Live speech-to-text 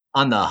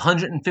On the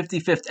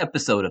 155th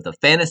episode of the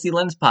Fantasy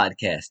Lens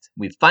podcast,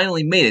 we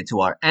finally made it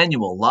to our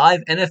annual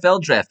live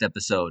NFL draft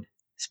episode.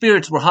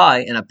 Spirits were high,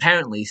 and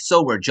apparently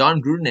so were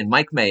John Gruden and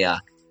Mike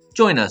Mayock.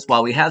 Join us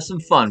while we have some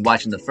fun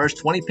watching the first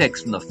 20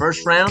 picks from the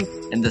first round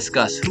and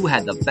discuss who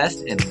had the best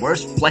and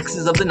worst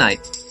flexes of the night.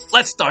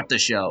 Let's start the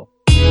show.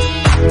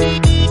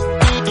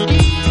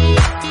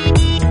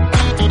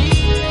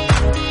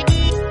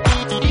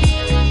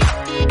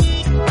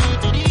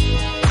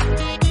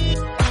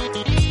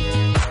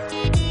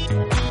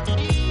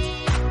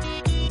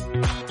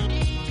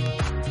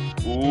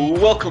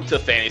 Welcome to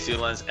Fantasy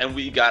Lens, and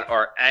we got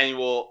our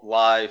annual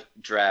live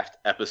draft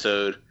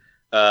episode.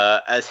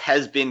 As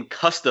has been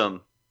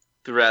custom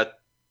throughout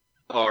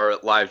our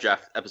live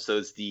draft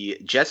episodes, the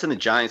Jets and the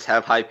Giants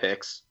have high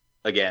picks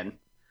again,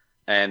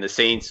 and the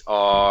Saints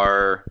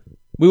are.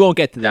 We won't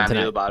get to them down tonight.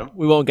 near the bottom.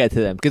 We won't get to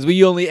them because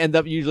we only end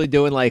up usually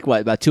doing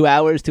about 2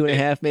 hours,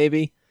 2.5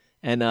 maybe.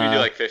 And We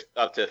do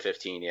up to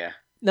 15, yeah.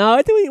 No,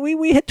 I think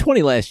we hit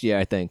 20 last year,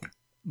 I think.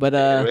 But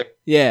Really?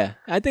 yeah,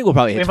 I think we'll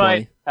probably hit 20.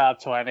 might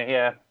have 20,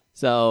 yeah.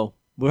 So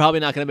we're probably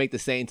not going to make the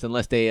Saints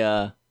unless they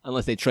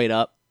trade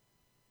up.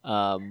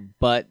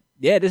 But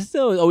yeah, this is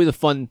still always a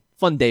fun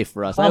day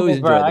for us. I always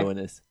enjoy brag. doing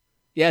this.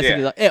 Yes,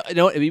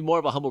 it'd be more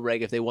of a humble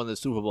brag if they won the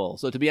Super Bowl.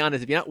 So to be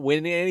honest, if you're not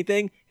winning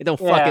anything, it don't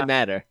fucking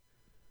matter.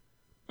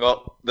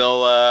 Well,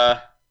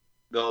 they'll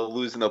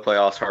lose in the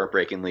playoffs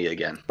heartbreakingly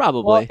again.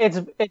 Probably. Well,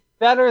 it's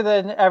better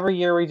than every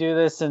year we do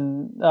this,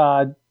 and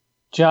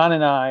John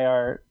and I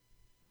are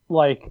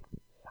like,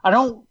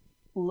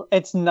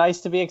 it's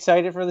nice to be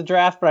excited for the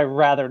draft, but I'd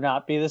rather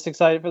not be this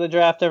excited for the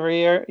draft every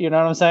year. You know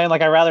what I'm saying?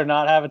 Like, I'd rather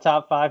not have a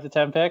top 5 to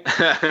 10 pick.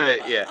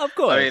 Yeah, Of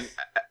course. I mean,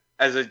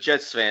 as a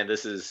Jets fan,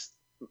 this is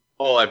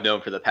all I've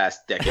known for the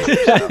past decade. Or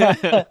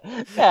so.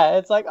 Yeah,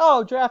 it's like,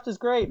 oh, draft is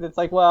great. And it's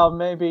like, well,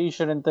 maybe you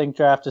shouldn't think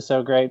draft is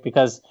so great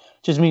because it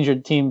just means your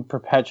team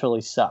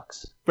perpetually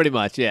sucks. Pretty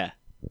much, yeah.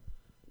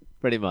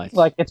 Pretty much.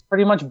 Like, it's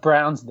pretty much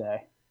Browns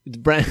Day.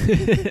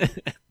 It's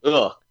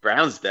Ugh,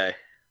 Browns Day.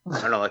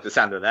 I don't like the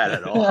sound of that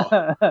at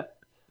all.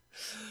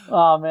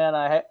 Oh man,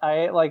 I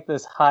ate like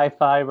this high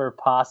fiber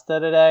pasta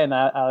today, and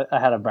I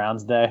had a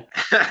Browns day.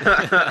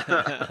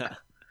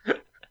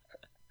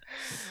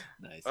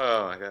 Nice.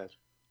 Oh my god.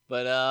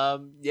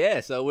 But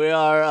yeah, so we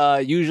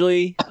are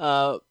usually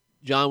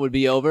John would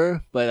be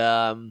over,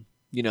 but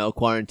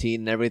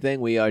quarantine and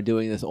everything, we are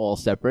doing this all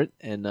separate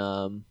and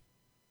the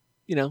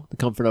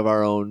comfort of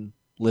our own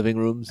living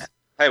rooms.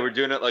 Hey, we're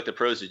doing it like the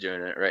pros are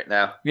doing it right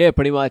now. Yeah,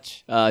 pretty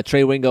much.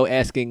 Trey Wingo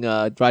asking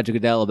Roger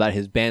Goodell about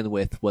his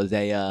bandwidth was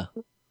a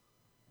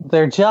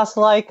They're just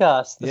like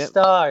us, the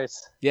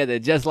stars. yeah, they're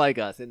just like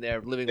us in their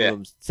living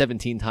rooms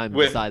 17 times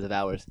the size of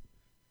ours.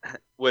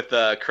 With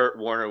Kurt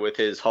Warner with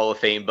his Hall of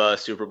Fame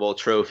bus, Super Bowl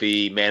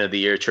trophy, Man of the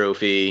Year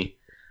trophy.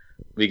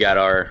 We got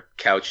our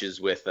couches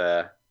with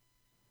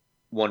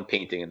one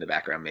painting in the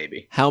background,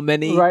 maybe. How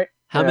many? Right.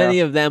 How Yeah. many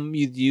of them do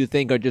you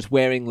think are just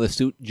wearing the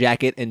suit,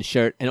 jacket, and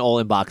shirt, and all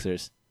in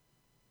boxers?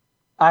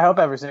 I hope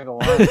every single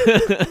one.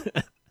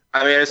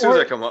 I mean, as soon as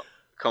I come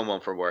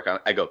home from work,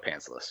 I go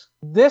pantsless.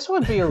 This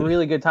would be a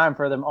really good time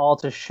for them all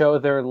to show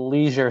their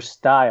leisure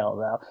style,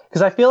 though,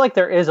 because I feel like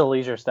there is a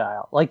leisure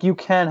style. Like, you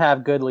can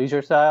have good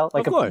leisure style,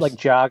 like Of course. like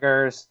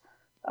joggers,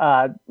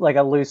 like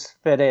a loose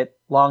fitted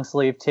long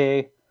sleeve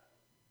tee.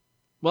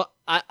 Well,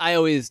 I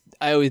always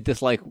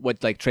dislike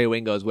what like Trey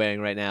Wingo is wearing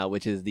right now,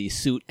 which is the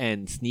suit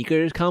and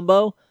sneakers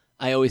combo.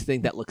 I always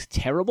think that looks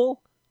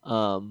terrible.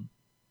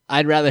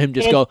 I'd rather him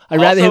just go.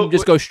 I'd rather him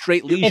just go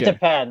straight leisure. It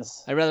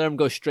depends. I'd rather him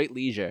go straight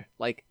leisure.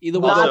 Like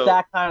either way. Not Also-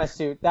 that kind of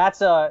suit.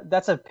 That's a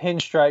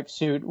pinstripe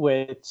suit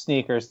with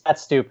sneakers.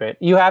 That's stupid.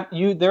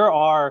 There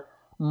are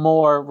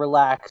more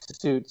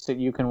relaxed suits that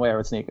you can wear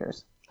with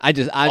sneakers. I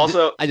just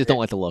don't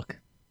like the look.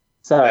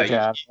 Sorry, you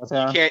Jeff.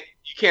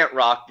 You can't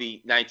rock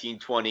the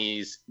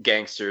 1920s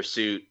gangster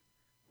suit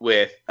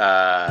with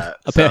A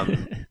some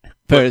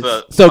pair with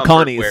of the so comfort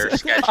Connie's. wear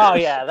Skechers. Oh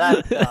yeah,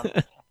 that's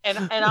dumb. And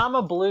I'm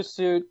a blue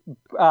suit,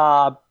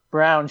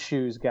 brown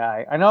shoes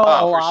guy. I know a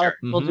for lot sure. of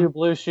people Mhm. do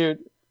blue suit,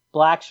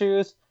 black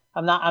shoes.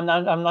 I'm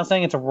not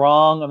saying it's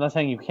wrong. I'm not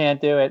saying you can't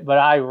do it, but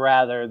I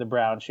rather the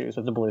brown shoes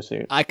with the blue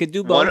suit. I could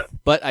do One- both,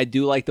 but I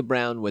do like the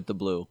brown with the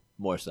blue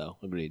more so.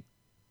 Agreed.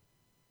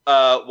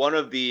 One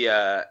of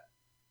the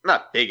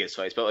not biggest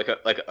fights, but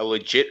like a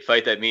legit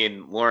fight that me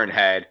and Lauren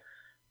had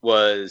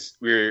was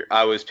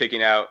I was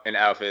picking out an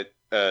outfit,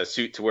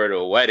 suit to wear to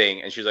a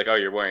wedding, and she's like, "Oh,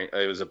 you're wearing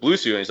it was a blue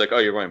suit," and he's like, "Oh,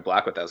 you're wearing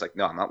black with that." I was like,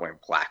 "No, I'm not wearing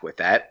black with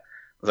that."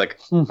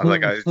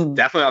 I'm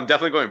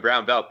definitely going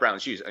brown belt, brown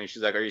shoes, and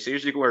she's like, "Are you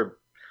serious? You can wear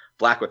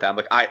black with that?" I'm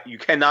like, you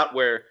cannot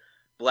wear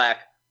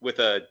black with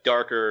a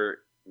darker,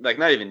 like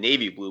not even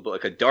navy blue, but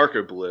like a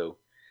darker blue.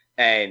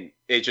 And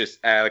it just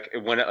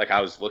it went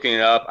I was looking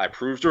it up. I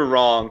proved her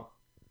wrong.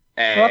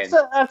 And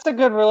That's a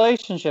good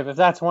relationship if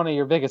that's one of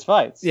your biggest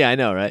fights. Yeah, I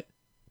know, right?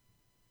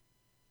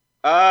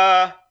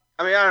 I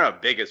mean, I don't know,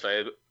 biggest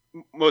fight,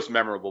 most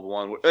memorable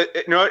one.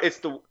 It's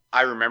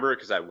I remember it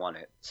because I won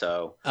it.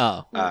 So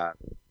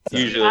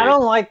usually I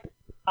don't like.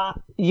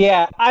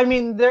 Yeah, I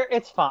mean,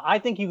 it's fine. I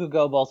think you could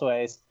go both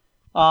ways.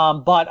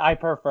 But I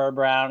prefer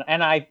Brown,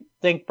 and I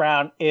think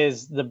Brown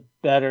is the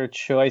better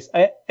choice.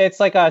 It's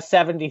like a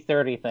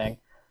 70-30 thing.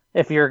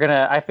 I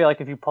feel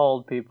like if you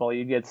polled people,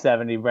 you'd get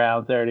 70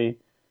 Brown, 30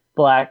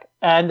 Black.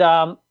 And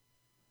I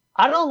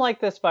don't like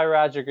this by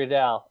Roger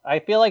Goodell. I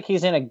feel like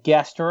he's in a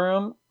guest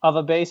room of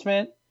a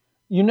basement.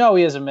 You know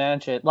he has a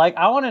mansion. Like,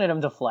 I wanted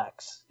him to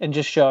flex and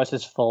just show us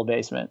his full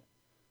basement.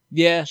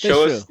 Yeah,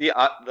 show us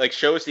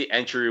the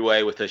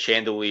entryway with the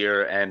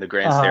chandelier and the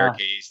grand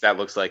staircase that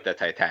looks like the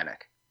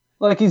Titanic.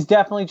 Like, he's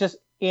definitely just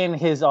in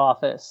his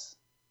office.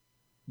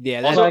 Yeah.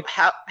 That's Also,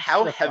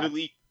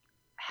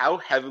 how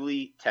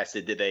heavily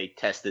tested did they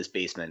test this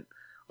basement?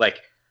 Like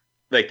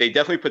they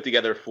definitely put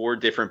together 4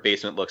 different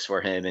basement looks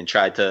for him and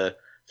tried to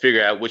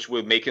figure out which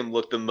would make him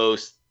look the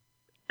most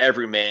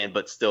everyman,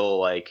 but still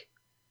like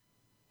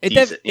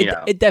decent,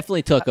 it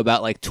definitely took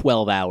about like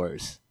 12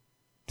 hours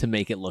to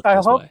make it look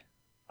this way.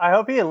 I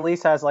hope he at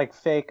least has like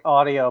fake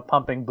audio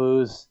pumping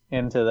booze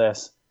into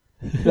this.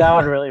 That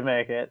would really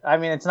make it. I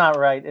mean, it's not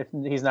right if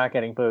he's not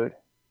getting booed.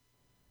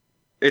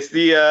 It's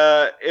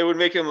it would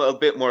make him a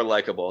bit more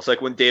likable. It's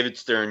like when David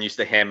Stern used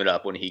to ham it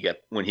up when he got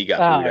booed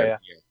every year.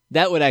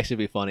 That would actually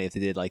be funny if they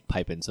did like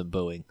pipe in some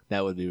booing.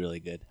 That would be really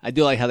good. I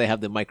do like how they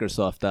have the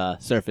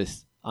Microsoft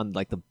Surface on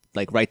like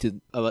right to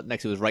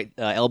next to his right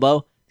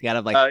elbow. You gotta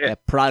have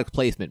that product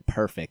placement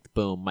perfect.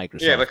 Boom,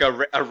 Microsoft. Yeah, like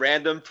a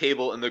random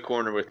table in the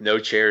corner with no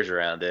chairs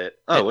around it.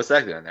 Oh, what's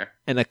that doing there?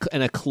 And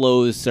a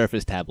closed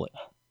Surface tablet.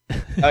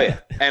 Oh yeah,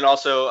 and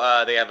also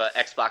they have an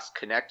Xbox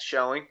Connect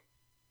showing.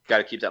 Got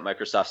to keep that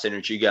Microsoft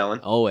synergy going.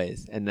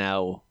 Always. And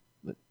now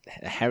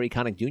Harry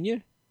Connick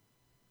Jr.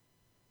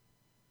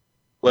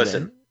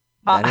 Listen,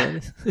 I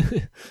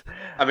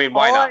mean,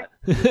 why not?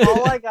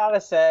 All I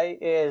gotta say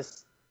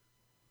is,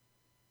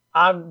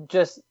 I'm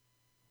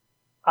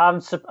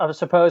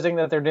supposing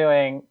that they're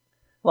doing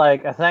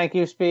like a thank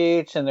you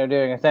speech and they're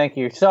doing a thank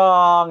you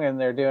song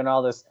and they're doing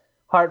all this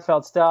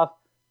heartfelt stuff.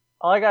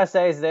 All I gotta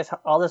say is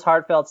all this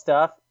heartfelt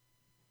stuff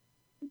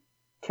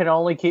can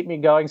only keep me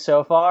going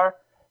so far.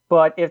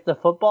 But if the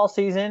football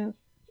season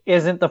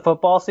isn't the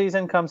football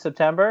season come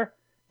September,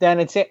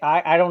 then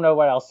I don't know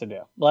what else to do.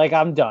 Like,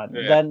 I'm done.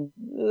 Yeah. Then,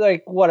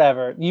 like,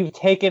 whatever. You've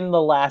taken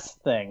the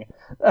last thing.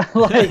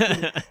 Like,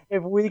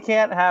 if we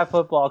can't have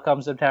football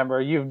come September,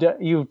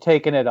 you've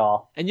taken it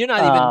all. And you're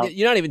not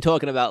even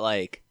talking about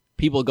like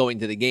people going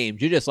to the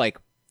games. You're just like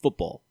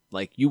football.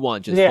 Like, you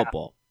want just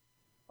football.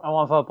 I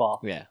want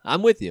football. Yeah,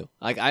 I'm with you.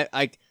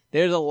 Like,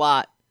 there's a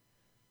lot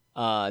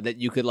that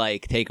you could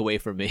like take away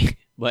from me.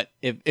 But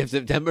if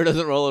September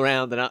doesn't roll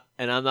around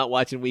and I'm not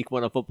watching week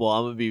 1 of football,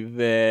 I'm gonna be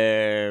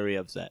very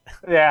upset.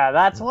 Yeah,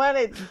 that's when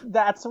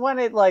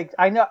it like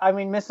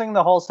missing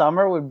the whole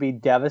summer would be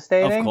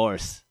devastating. Of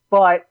course.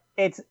 But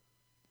it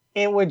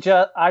would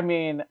just I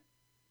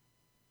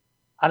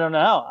don't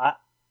know.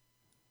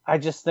 I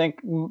just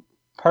think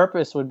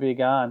purpose would be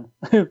gone.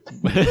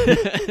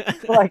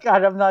 Like,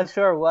 I'm not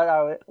sure what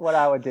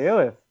I would do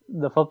if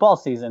the football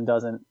season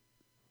doesn't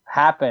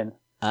happen.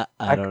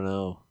 I don't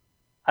know.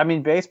 I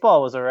mean,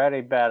 baseball was already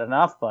bad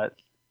enough,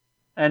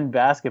 and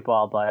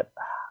basketball, but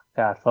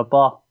God,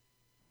 football.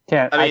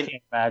 I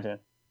can't imagine.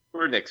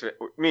 We're Knicks.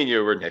 Me and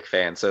you were Knicks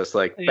fans, so it's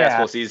like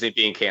basketball season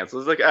being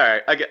canceled. It's like, all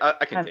right,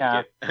 I can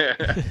take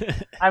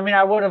it. I mean,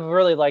 I would have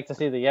really liked to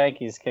see the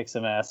Yankees kick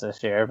some ass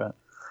this year, but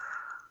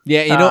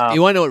yeah,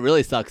 you want to know what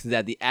really sucks is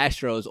that the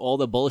Astros, all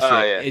the bullshit.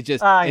 It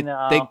just they're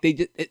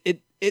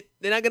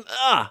not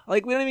gonna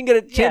like we don't even get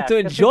a chance to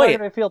enjoy it. They're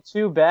gonna feel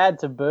too bad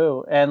to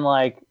boo and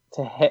like.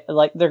 To hit,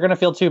 like, they're gonna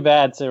feel too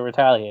bad to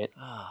retaliate.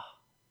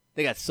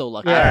 They got so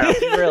lucky. Yeah,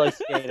 really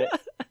skated.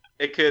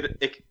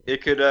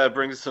 It could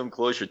bring some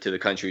closure to the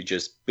country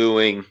just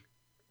booing.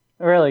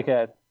 It really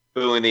could.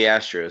 Booing the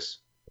Astros.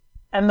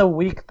 And the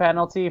weak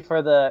penalty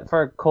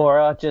for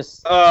Cora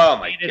just oh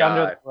my god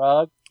under the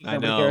rug.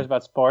 Nobody cares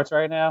about sports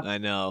right now. I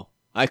know.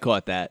 I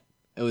caught that.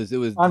 It was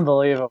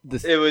unbelievable.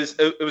 It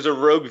was a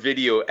rogue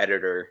video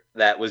editor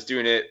that was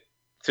doing it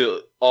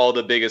to all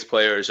the biggest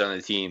players on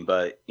the team,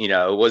 but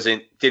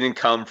it didn't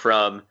come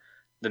from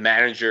the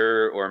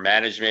manager or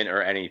management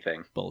or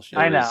anything. Bullshit.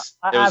 I know.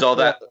 It was all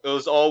that. It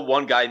was all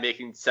one guy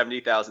making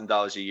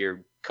 $70,000 a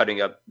year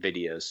cutting up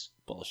videos.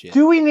 Bullshit.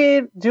 Do we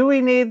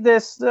need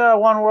this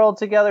One World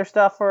Together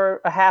stuff for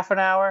a half an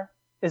hour?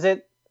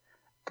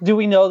 Do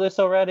we know this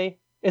already?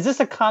 Is this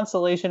a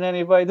consolation to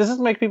anybody? Does this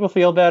make people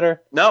feel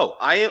better? No,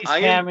 I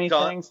am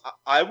done.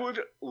 I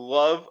would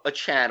love a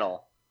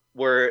channel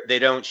where they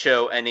don't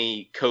show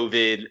any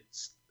COVID,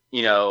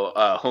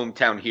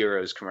 hometown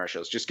heroes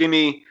commercials. Just give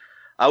me.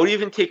 I would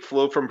even take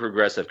Flo from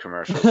Progressive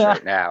commercials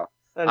right now.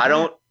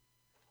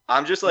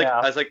 I'm just like,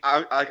 I was like,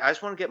 I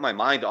just want to get my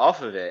mind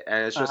off of it,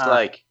 and it's just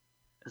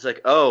it's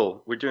like,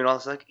 oh, we're doing all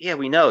this. Like, yeah,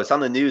 we know it's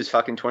on the news,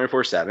 fucking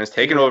 24/7. It's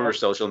taking over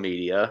social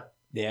media.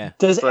 Yeah.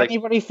 Does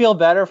anybody feel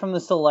better from the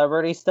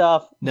celebrity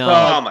stuff? No.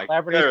 Oh my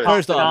god.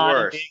 First off,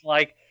 worse. Being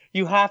like,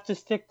 you have to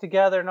stick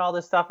together and all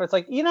this stuff. It's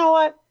like, you know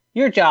what?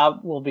 Your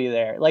job will be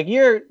there. Like,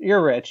 you're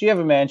rich. You have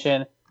a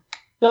mansion.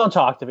 Don't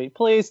talk to me,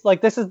 please.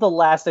 Like, this is the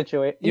last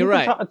situation. You're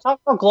right. Talk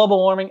about global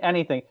warming,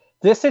 anything.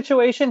 this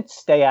situation,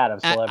 stay out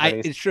of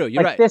celebrities. It's true.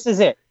 You're like, right. This is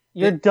it.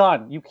 You're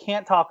done. You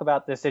can't talk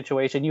about this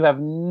situation. You have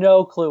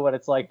no clue what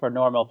it's like for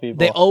normal people.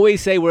 They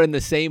always say we're in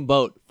the same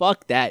boat.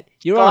 Fuck that.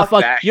 You're Fuck on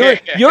a that.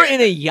 You're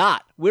in a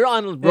yacht. We're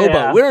on a rowboat.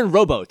 Yeah. We're in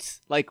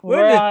rowboats. Like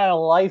we're on a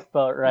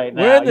lifeboat right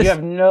we're now. in this- You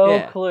have no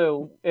yeah.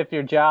 clue if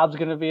your job's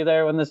going to be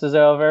there when this is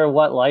over,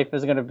 what life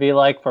is going to be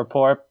like for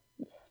poor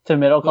to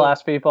middle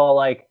class people.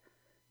 Like,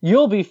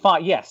 you'll be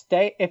fine. Yeah,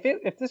 stay.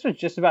 If this was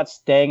just about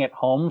staying at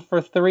home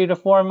for 3 to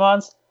 4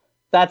 months,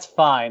 that's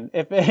fine.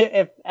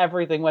 If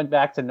everything went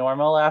back to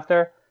normal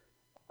after,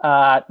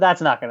 that's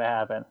not going to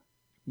happen.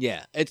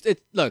 Yeah, it's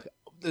look.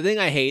 The thing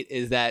I hate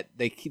is that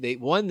they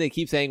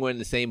keep saying we're in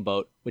the same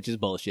boat, which is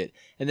bullshit,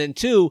 and then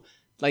two,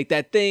 like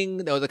that thing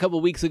that was a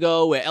couple weeks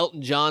ago where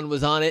Elton John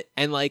was on it,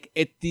 and like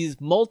these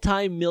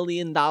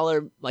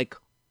multi-million-dollar like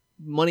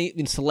money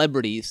in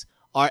celebrities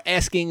are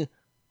asking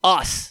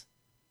us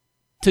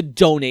to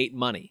donate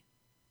money.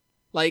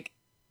 Like,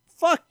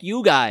 fuck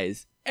you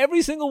guys.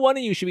 Every single one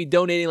of you should be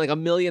donating like $1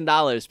 million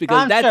because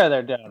I'm sure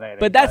they're donating.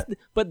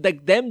 but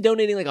like them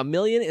donating like $1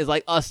 million is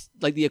like us,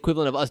 like the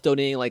equivalent of us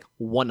donating like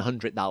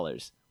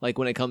 $100. Like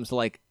when it comes to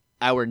like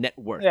our net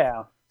worth.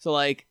 Yeah. So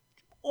like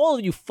all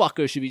of you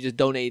fuckers should be just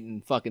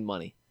donating fucking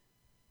money.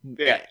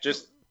 Yeah,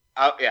 just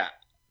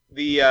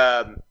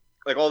the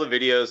like all the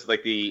videos,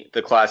 like the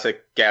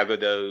classic Gal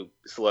Gadot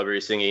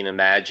celebrity singing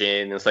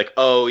Imagine. It's like,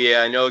 oh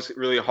yeah, I know it's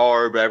really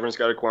hard, but everyone's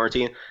got to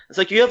quarantine. It's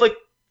like you have like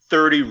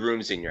 30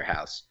 rooms in your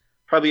house.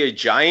 Probably a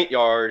giant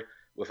yard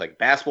with like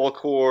basketball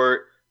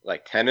court,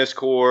 like tennis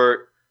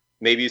court,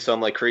 maybe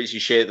some like crazy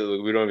shit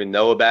that we don't even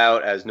know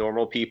about as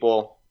normal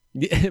people.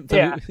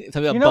 Yeah. You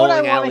know what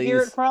I want to hear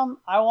it from?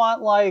 I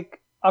want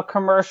like a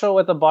commercial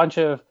with a bunch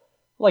of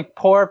like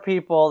poor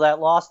people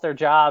that lost their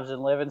jobs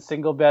and live in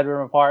single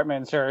bedroom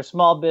apartments, or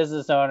small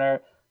business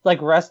owner,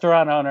 like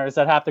restaurant owners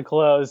that have to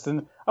close.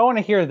 And I want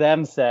to hear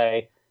them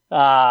say,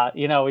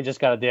 we just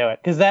got to do it.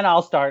 Because then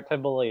I'll start to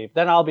believe.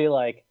 Then I'll be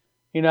like,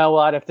 you know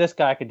what? If this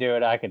guy could do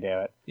it, I could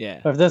do it.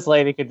 Yeah. If this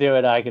lady could do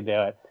it, I could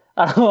do it.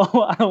 I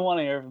don't want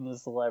to hear from the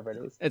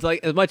celebrities. It's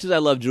like, as much as I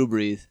love Drew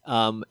Brees,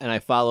 and I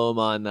follow him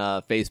on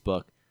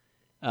Facebook,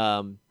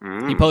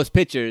 he posts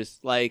pictures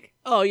like,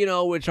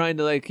 oh, we're trying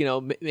to like,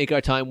 make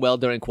our time well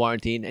during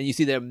quarantine, and you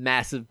see their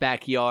massive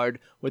backyard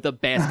with a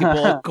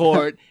basketball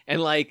court,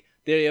 and like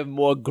they have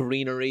more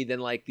greenery than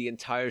like the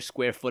entire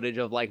square footage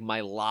of like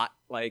my lot,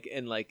 like,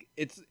 and like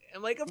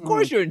I'm like, of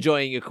course you're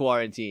enjoying your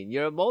quarantine.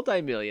 You're a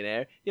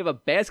multimillionaire. You have a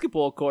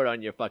basketball court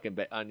on your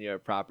on your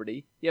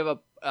property. You have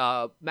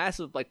a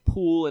massive like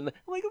pool, and I'm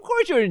like, of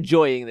course you're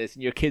enjoying this,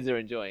 and your kids are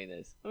enjoying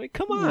this. I mean,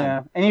 come on.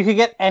 Yeah, and you could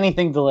get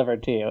anything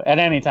delivered to you at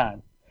any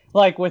time,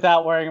 like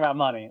without worrying about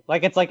money.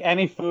 Like it's like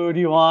any food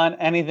you want,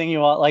 anything you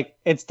want, like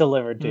it's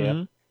delivered to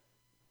you.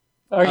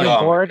 Are you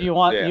bored? You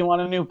want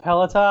a new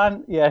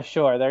Peloton? Yeah,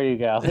 sure. There you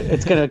go.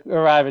 It's gonna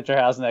arrive at your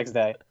house next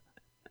day.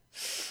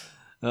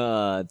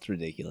 It's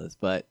ridiculous.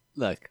 But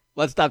look,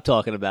 let's stop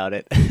talking about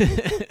it.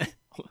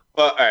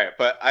 Well, all right,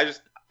 but I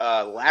just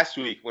last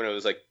week when it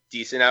was like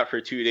decent out for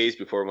 2 days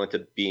before it went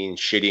to being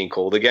shitty and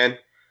cold again,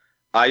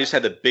 I just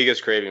had the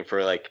biggest craving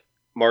for like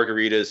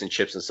margaritas and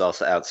chips and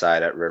salsa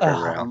outside at River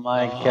and Rail. Oh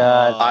my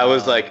god! I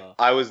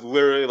was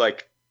literally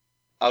like,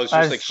 I was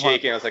just like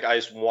shaking. I was like, I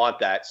just want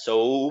that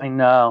so I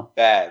know.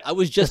 bad. I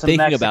was just Just a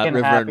thinking about Mexican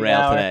River and happy Rail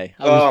hour. today.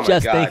 I Oh was my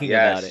just God, thinking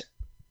yes. about it.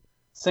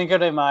 Cinco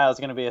de Mayo is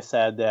gonna be a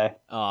sad day.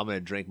 Oh, I'm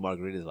gonna drink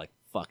margaritas like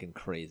fucking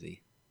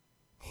crazy.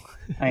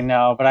 I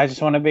know, but I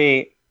just want to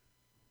be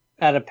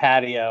at a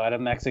patio at a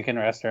Mexican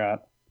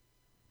restaurant.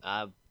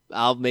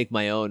 I'll make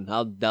my own.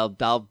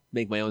 I'll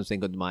make my own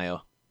Cinco de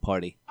Mayo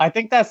party. I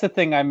think that's the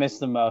thing I miss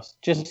the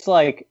most. Just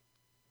like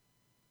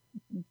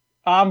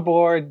I'm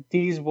bored,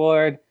 Dee's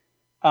bored.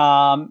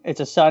 It's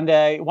a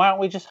Sunday. Why don't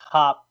we just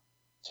hop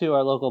to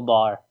our local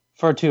bar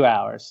for 2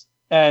 hours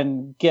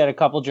and get a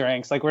couple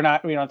drinks? Like we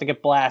don't have to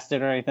get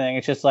blasted or anything.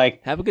 It's just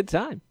like, Have a good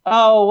time.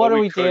 oh, what Or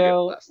do we we could get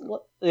do? blasted.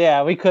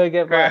 Yeah, we could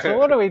get blasted.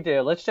 What do we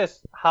do? Let's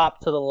just hop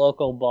to the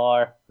local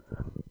bar,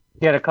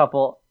 get a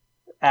couple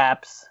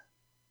apps,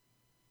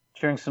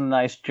 drink some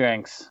nice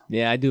drinks.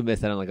 Yeah, I do miss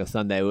that on like a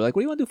Sunday. We're like,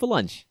 what do you want to do for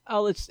lunch?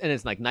 Oh, and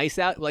it's like nice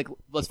out. Like,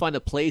 let's find a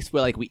place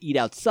where like we eat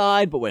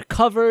outside, but we're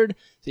covered,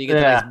 so you get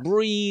the Yeah. nice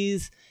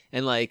breeze,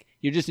 and like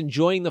you're just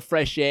enjoying the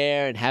fresh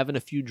air and having a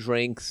few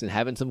drinks and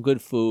having some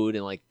good food,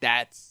 and like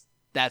that's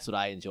what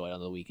I enjoy on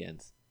the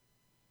weekends.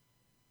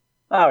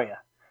 Oh yeah.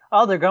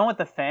 Oh, they're going with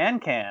the fan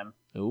cam.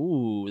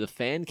 Ooh, the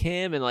fan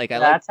cam, and like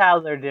That's how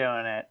they're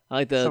doing it. I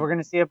like the So we're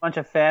gonna see a bunch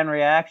of fan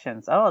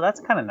reactions. Oh,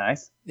 that's kind of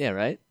nice. yeah,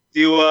 right.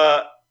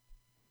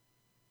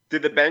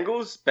 Did the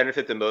Bengals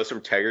benefit the most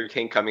from Tiger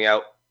King coming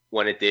out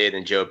when it did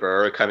and Joe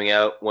Burrow coming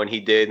out when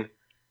he did?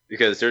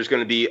 Because there's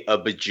going to be a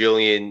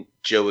bajillion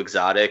Joe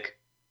Exotic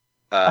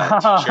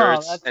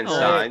t-shirts that's and great.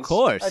 signs. Of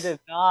course. I did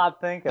not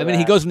think of I mean,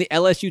 he that. goes from the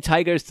LSU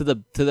Tigers to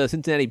the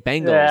Cincinnati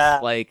Bengals. Yeah.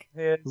 Like,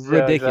 It's Joe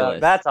ridiculous.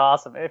 Exotic. That's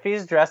awesome. If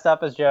he's dressed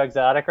up as Joe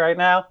Exotic right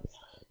now,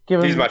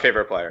 He's my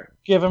favorite player.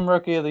 give him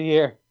Rookie of the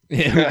Year. who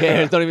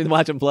cares? Don't even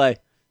watch him play.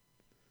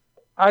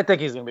 I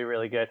think he's going to be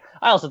really good.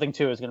 I also think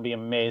Tua is going to be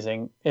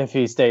amazing if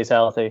he stays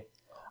healthy.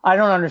 I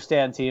don't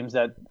understand teams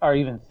that are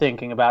even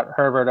thinking about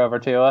Herbert over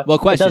Tua. Well,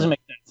 question. It doesn't make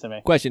sense to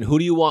me. Question: Who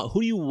do you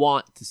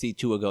want to see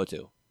Tua go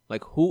to?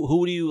 Like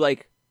who do you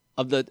like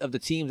of the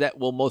teams that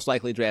will most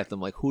likely draft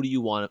him? Like who do you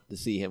want to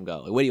see him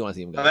go? Like, where do you want to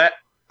see him go?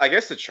 I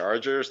guess the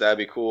Chargers. That'd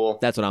be cool.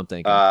 That's what I'm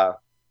thinking. I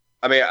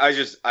mean,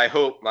 I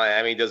hope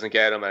Miami doesn't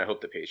get him, and I hope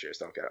the Patriots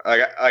don't get him.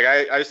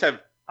 I just have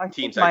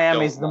teams.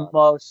 Miami's the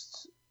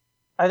most.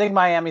 I think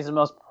Miami's the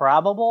most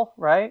probable,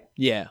 right?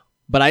 Yeah,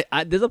 but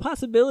I there's a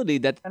possibility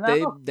that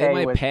they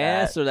might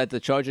pass that. or that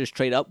the Chargers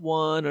trade up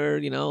one or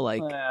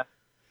like. Yeah.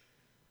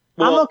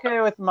 Well, I'm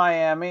okay with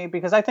Miami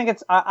because I think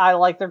I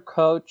like their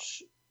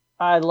coach.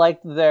 I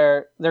liked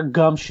their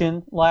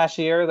gumption last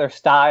year, their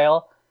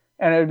style,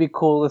 and it would be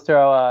cool to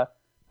throw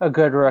a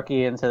good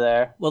rookie into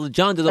there. Well,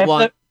 John doesn't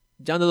want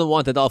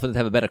the Dolphins to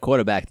have a better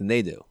quarterback than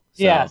they do.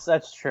 So, yes,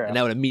 that's true. And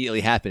that would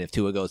immediately happen if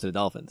Tua goes to the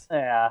Dolphins.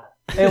 Yeah,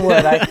 it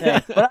would, I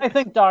think. But I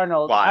think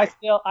Darnold. Why?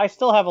 I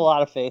still have a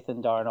lot of faith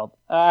in Darnold.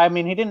 I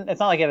mean, he didn't. It's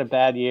not like he had a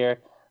bad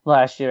year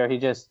last year. He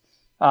just.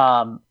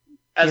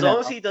 As long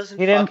as he doesn't.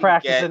 He didn't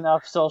practice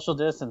enough social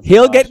distance.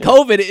 He'll get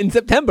COVID in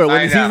September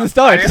when the season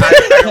starts. I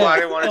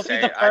didn't want to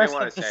say it. I didn't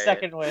want to say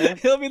second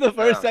wave. He'll be the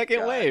first,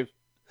 second wave.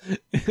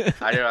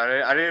 I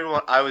didn't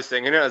want. I was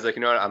thinking it. I was like,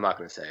 you know what? I'm not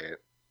going to say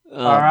it.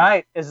 All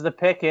right. Is the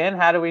pick in?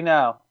 How do we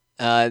know?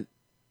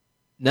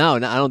 No, I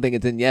don't think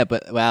it's in yet.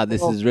 But wow,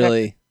 this is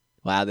really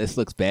this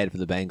looks bad for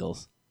the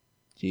Bengals.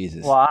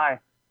 Jesus. Why?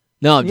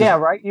 No. Yeah,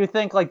 right. You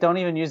think don't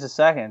even use a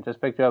second.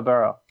 Just pick Joe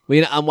Burrow.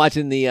 Well, I'm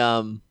watching the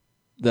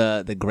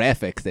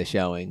graphics they're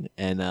showing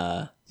and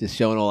just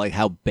showing all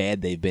how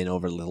bad they've been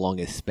over the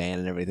longest span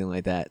and everything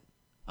like that.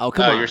 Oh,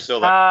 come on. You're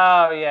still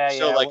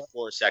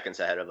 4 seconds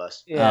ahead of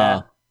us.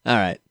 Yeah. All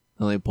right.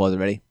 Let me pause it.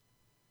 Ready?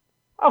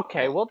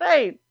 Okay. Well,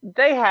 they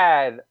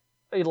had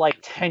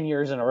 10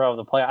 years in a row of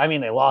the playoffs. I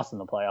mean, they lost in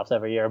the playoffs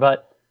every year,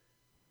 but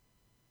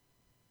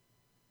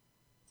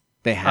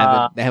they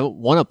haven't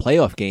won a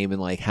playoff game in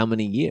how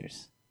many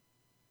years?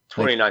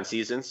 29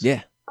 seasons.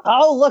 Yeah.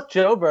 Oh, look,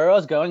 Joe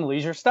Burrow's going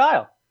leisure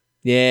style.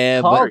 Yeah,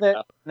 Called it.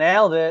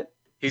 Nailed it.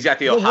 He's got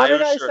the Ohio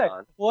shirt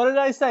on. What did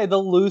I say? The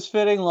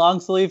loose-fitting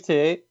long-sleeve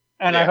tee.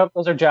 And I hope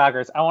those are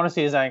joggers. I want to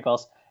see his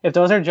ankles. If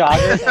those are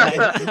joggers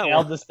and I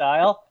nailed the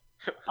style,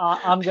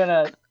 I'm going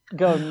to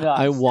go nuts.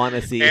 I want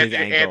to see his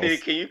ankles. Anthony,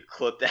 can you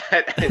clip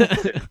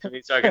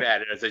that? So I can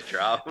add it as a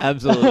drop.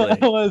 Absolutely.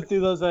 I want to see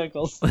those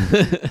ankles.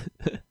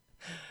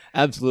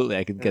 Absolutely,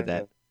 I can get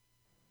that.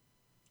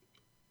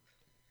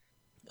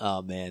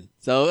 Oh, man.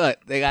 So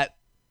they got...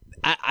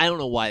 I don't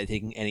know why they're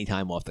taking any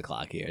time off the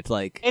clock here.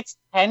 It's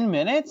 10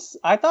 minutes?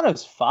 I thought it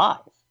was 5.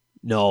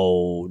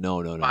 No.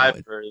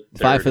 5 for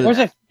 5 for was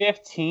it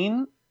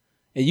 15?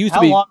 It used How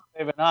to be. How long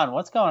have they been on?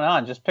 What's going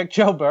on? Just pick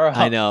Joe Burrow.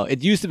 I know.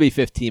 It used to be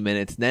 15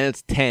 minutes. Then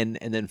it's 10,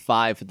 and then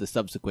 5 for the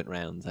subsequent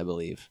rounds, I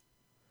believe.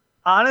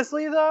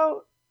 Honestly,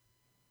 though,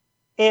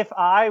 if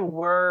I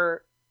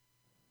were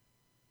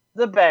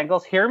the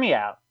Bengals, hear me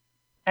out,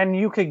 and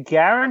you could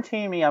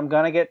guarantee me I'm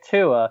going to get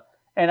Tua,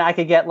 and I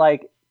could get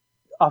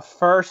a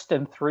first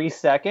and 3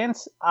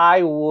 seconds,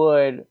 I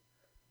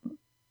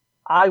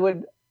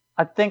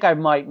think I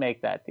might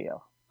make that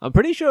deal. I'm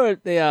pretty sure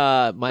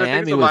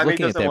Miami was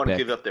looking at their pick. Miami doesn't want to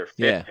give up their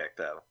fifth pick,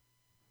 though.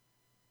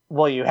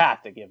 Well, you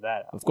have to give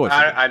that up. Of course.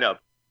 I know.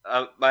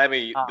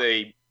 Miami, what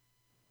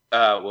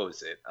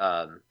was it?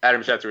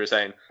 Adam Schefter was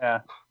saying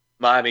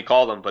Miami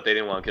called them, but they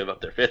didn't want to give up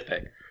their 5th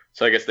pick.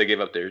 So I guess they gave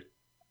up their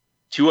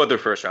 2 other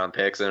first-round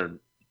picks and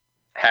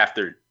half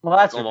their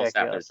that's almost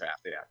ridiculous.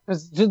 half their draft.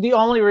 Because the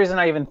only reason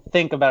I even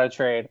think about a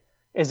trade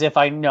is if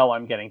I know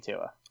I'm getting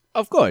Tua.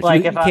 Of course,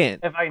 you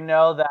can't. If I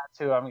know that's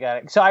who I'm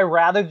getting, so I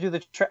rather do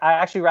I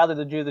actually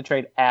rather do the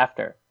trade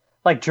after,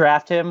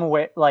 draft him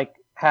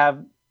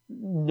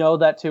know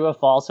that Tua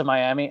falls to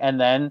Miami and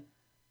then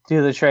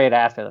do the trade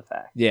after the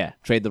fact. Yeah,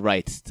 trade the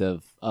rights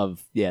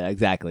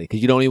exactly,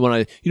 because you don't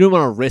want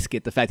to risk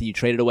it. The fact that you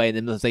traded away and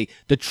then let's say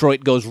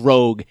Detroit goes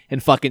rogue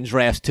and fucking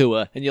drafts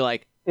Tua, and you're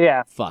like,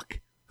 fuck.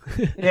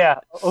 Yeah.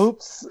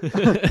 Oops.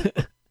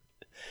 Yeah,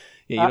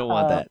 you don't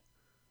want that.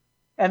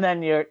 And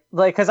then you're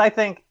because I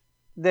think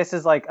this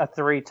is a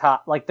 3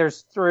 top.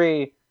 There's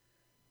 3.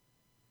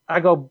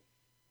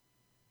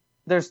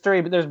 There's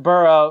 3, but there's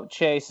Burrow,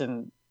 Chase,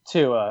 and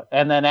Tua,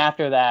 and then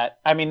after that,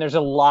 I mean, there's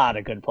a lot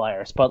of good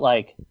players, but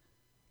but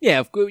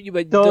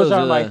those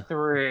are my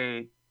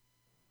 3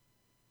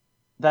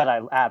 that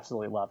I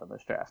absolutely love in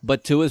this draft.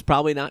 But Tua's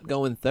probably not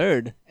going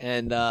 3rd,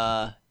 and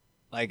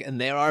and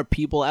there are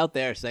people out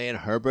there saying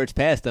Herbert's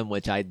past him,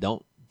 which I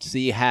don't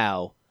see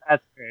how.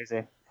 That's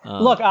crazy.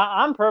 Look,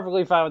 I'm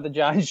perfectly fine with the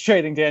Giants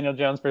trading Daniel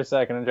Jones for a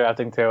second and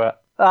drafting Tua,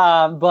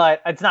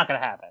 but it's not going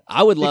to happen.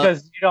 I would love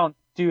because you don't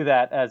do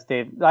that as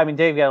Dave. I mean,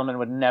 Dave Gettleman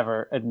would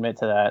never admit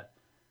to that.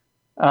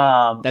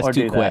 That's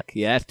too quick. That.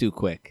 Yeah, that's too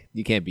quick.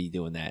 You can't be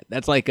doing that.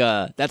 That's like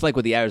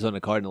what the Arizona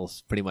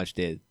Cardinals pretty much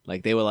did.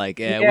 They were like,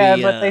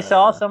 but they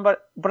saw somebody.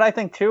 But I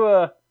think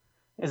Tua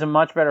is a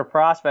much better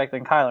prospect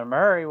than Kyler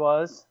Murray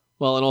was.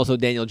 Well, and also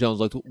Daniel Jones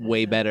looked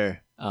way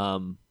better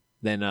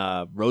than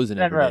Rosen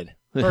Than ever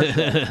for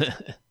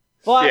did.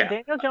 But Yeah.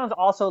 Daniel Jones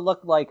also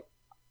looked like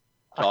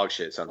Dog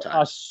shit a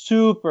sometimes.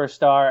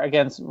 superstar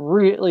against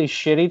really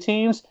shitty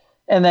teams,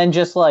 and then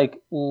just like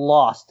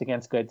lost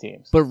against good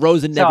teams. But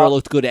Rosen never So-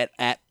 looked good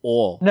at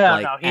all. No,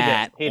 like, no, he didn't.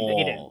 at He all.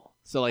 didn't.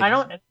 So like, I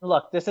don't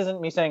look. This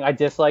isn't me saying I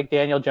dislike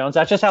Daniel Jones.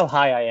 That's just how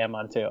high I am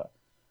on Tua.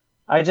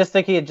 I just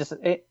think he just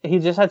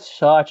had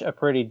such a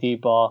pretty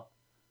deep ball.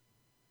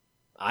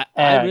 I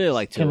And really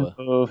like can Tua.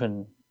 move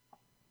and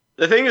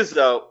The thing is,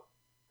 though,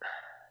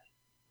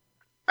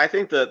 I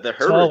think the so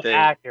Herbert thing.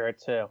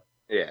 accurate too.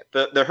 Yeah,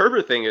 the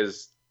Herbert thing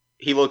is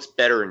he looks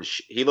better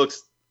he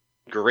looks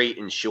great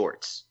in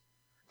shorts.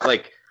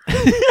 Like,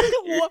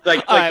 What?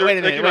 like, All right, they're- wait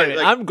a minute.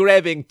 like- I'm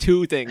grabbing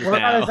two things What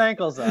about now. his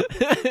ankles though?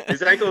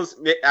 his ankles,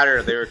 I don't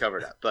know, they were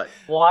covered up. But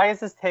Why is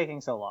this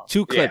taking so long?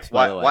 Two clips, yeah,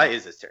 by the way. why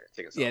is this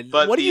taking so Yeah, long?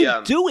 But what are you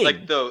doing?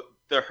 Like the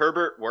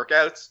Herbert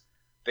workouts,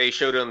 they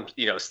showed him,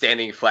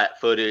 standing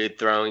flat-footed,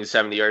 throwing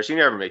 70 yards. You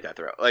never make that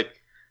throw. Like,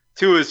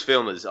 Tua's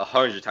film is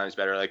 100 times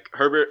better. Like,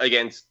 Herbert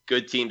against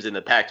good teams in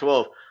the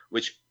Pac-12,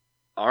 which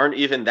aren't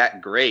even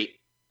that great,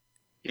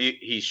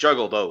 he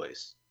struggled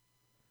always.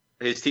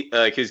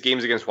 His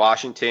games against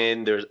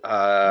Washington, there's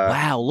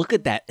Wow, look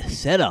at that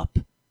setup.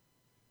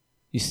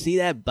 You see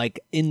that like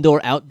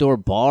indoor-outdoor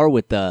bar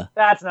with the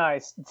That's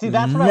nice. See,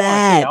 that's what I want to see.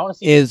 That I want to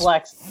see is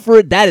flex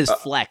that is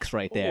flex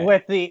right there.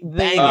 with the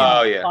Banging.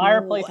 Oh, yeah.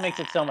 fireplace makes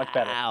it so much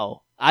better.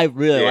 Wow, I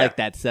really Yeah. like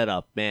that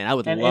setup, man. I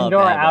would An love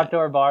indoor to have that.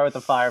 outdoor bar with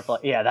a fireplace.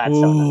 Yeah, that's so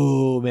nice.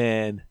 Ooh,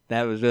 man,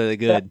 that was really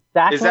good.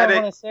 That's Is what that I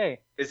it? want to see.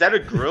 is that a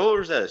grill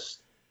or is that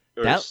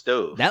a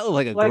stove? That looked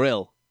like a Like-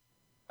 grill.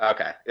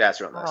 Okay, yeah, that's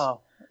real nice.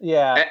 Oh,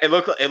 yeah. It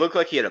looked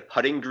like he had a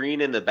putting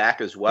green in the back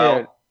as well.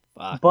 Dude,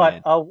 Fuck, but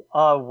man.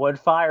 a wood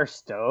fire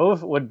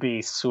stove would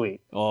be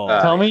sweet. Oh,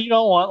 Uh, Tell me you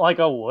don't want like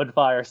a wood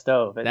fire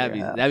stove. at that'd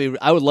your be house. that'd be.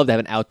 I would love to have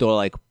an outdoor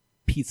like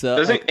pizza.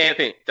 Doesn't like-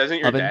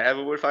 your oven? dad have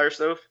a wood fire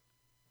stove?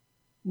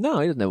 no,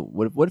 he doesn't have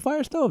wood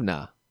fire stove.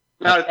 Nah.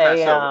 Not A, a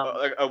stove,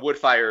 like a wood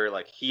fire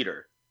like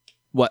heater.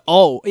 What?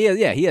 Oh,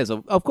 yeah. He has.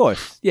 Of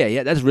course.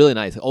 Yeah. That's really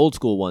nice. Old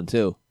school one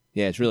too.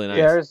 Yeah, it's really nice.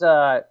 There's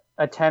a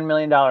 $10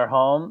 million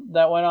home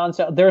that went on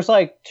sale. There's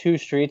like 2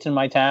 streets in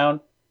my town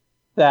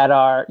that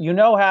are,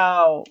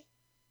 how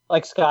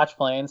like Scotch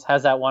Plains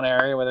has that one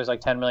area where there's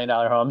like $10 million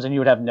homes and you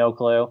would have no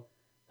clue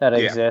that it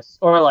Yeah. exists.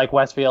 Or like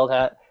Westfield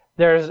had,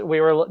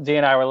 Dee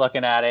and I were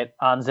looking at it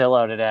on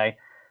Zillow today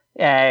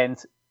and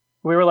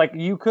we were like,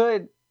 you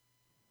could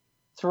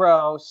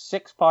throw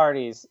 6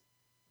 parties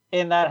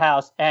in that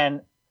house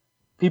and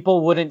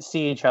people wouldn't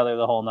see each other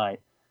the whole night.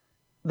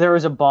 There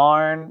was a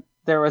barn.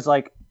 There was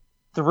like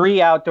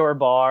 3 outdoor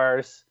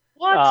bars.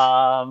 What?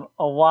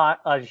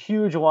 A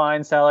huge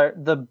wine cellar.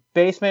 The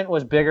basement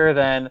was bigger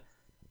than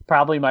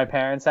probably my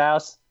parents'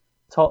 house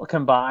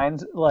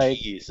combined,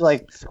 Jesus.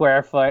 like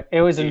square foot.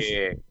 It was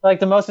Yeah. like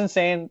the most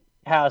insane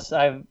house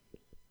I've.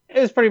 It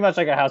was pretty much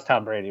like a house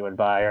Tom Brady would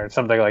buy or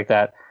something like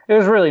that. It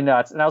was really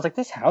nuts, and I was like,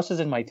 "This house is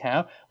in my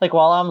town." Like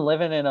while I'm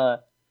living in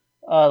a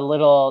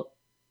little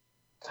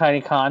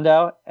tiny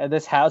condo, and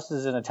this house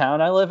is in a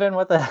town I live in.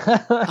 What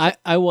the?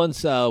 I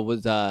once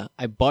was I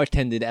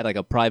bartended at like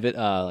a private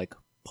like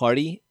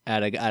party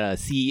at a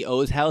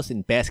CEO's house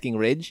in Basking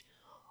Ridge.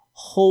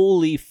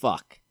 Holy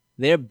fuck!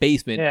 Their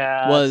basement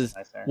Yeah, was that's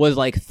nice there. was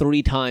like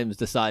 3 times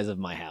the size of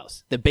my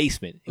house. The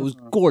basement. It was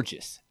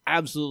gorgeous,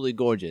 absolutely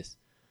gorgeous.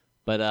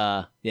 But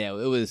yeah,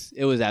 it was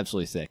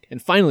absolutely sick.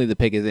 And finally, the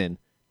pick is in.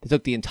 They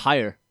took the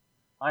entire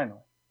Finally.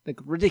 like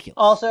ridiculous.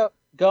 Also,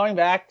 going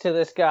back to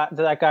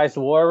that guy's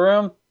war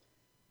room,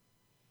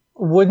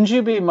 wouldn't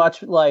you be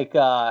much like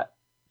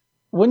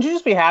wouldn't you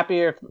just be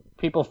happier if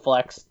people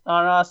flexed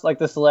on us? Like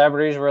the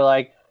celebrities were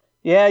like,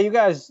 yeah, you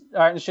guys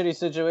aren't in shitty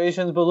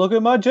situations, but look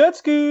at my jet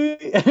ski.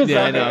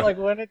 Yeah, I know. Like,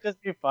 wouldn't it just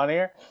be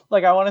funnier?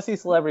 Like, I want to see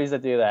celebrities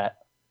that do that.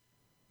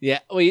 Yeah,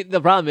 the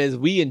problem is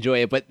we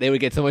enjoy it, but they would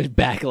get so much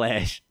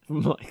backlash.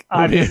 From, like,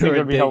 I just think it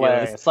would be ridiculous.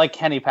 hilarious. Like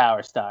Kenny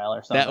Power style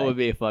or something. That would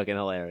be fucking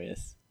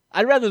hilarious.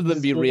 I'd rather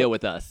them be Just- real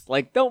with us.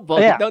 Like, don't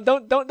bullshit. Yeah.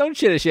 Don't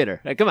shit a shitter.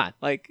 Like, come on.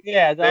 Like,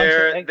 Yeah,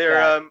 They're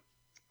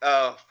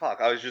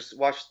fuck. I was just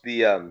watched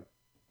the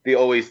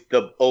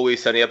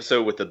Always Sunny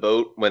episode with the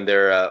boat when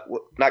they're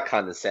not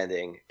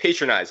condescending,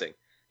 patronizing.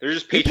 They're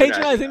just you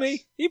patronizing patronizing us.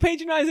 me? You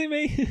patronizing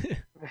me?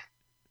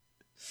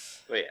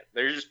 But yeah,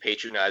 they're just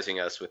patronizing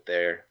us with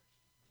their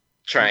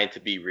trying to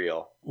be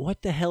real.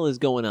 What the hell is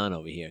going on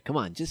over here? Come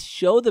on, just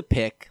show the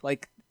pick.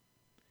 Like,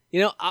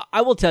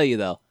 I will tell you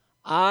though,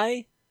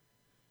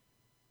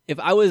 if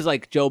I was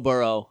like Joe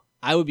Burrow,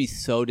 I would be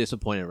so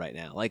disappointed right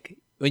now. Like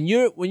when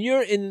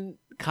you're in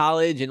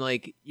college and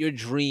like your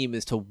dream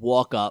is to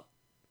walk up,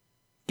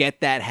 get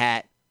that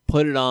hat,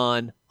 put it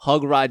on,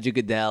 hug Roger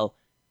Goodell,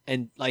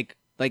 and like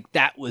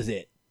that was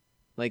it.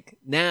 Like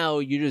now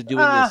you're just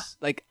doing this.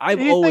 Like I've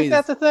Do you always. think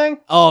that's a thing?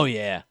 Oh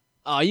yeah.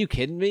 Oh, are you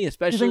kidding me? Do you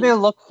Especially. think they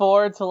look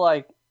forward to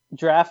like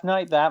draft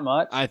night that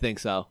much? I think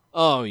so.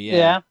 Oh yeah.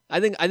 Yeah? I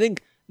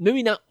think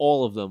maybe not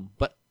all of them,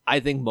 but I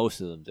think most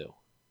of them do.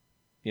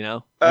 I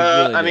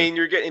really I do. mean,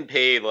 you're getting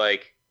paid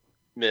like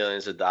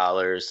millions of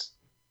dollars,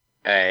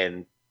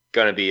 and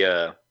gonna be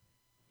the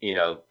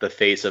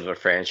face of a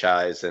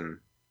franchise, and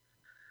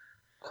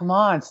Come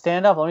on,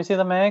 stand up. Let me see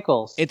them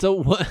ankles. It's a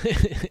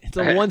it's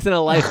a once in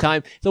a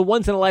lifetime. It's a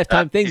once in a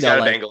lifetime thing, he's though.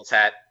 got a Bengals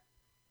hat.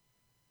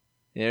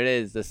 There it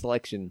is, the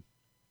selection.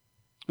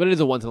 But it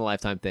is a once in a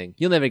lifetime thing.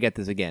 You'll never get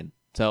this again.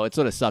 So it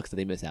sort of sucks that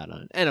they miss out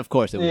on it. And of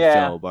course, it was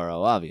Joe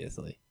Burrow,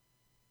 obviously.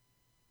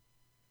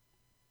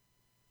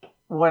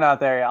 We're not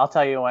there yet. I'll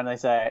tell you when they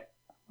say it.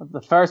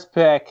 The first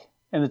pick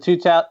in the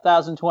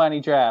 2020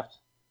 draft,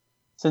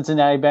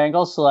 Cincinnati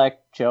Bengals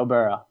select Joe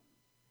Burrow.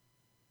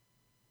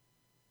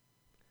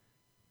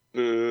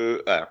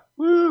 Woo!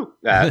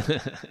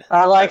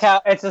 I like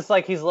how it's just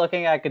like he's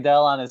looking at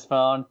Goodell on his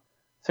phone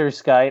through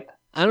Skype.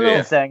 I don't know.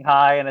 And saying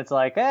hi, and it's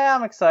like,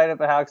 I'm excited,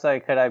 but how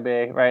excited could I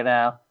be right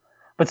now?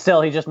 But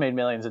still, he just made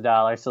millions of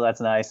dollars, so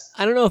that's nice.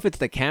 I don't know if it's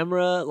the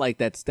camera like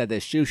that they're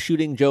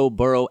shooting Joe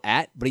Burrow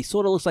at, but he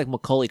sort of looks like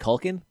Macaulay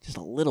Culkin, just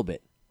a little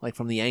bit, like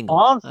from the angle.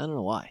 I don't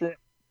know why.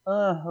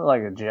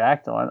 Like a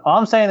jacked one. All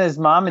I'm saying is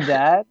mom and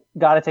dad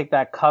got to take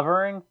that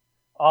covering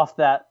off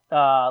that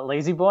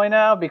Lazy Boy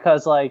now,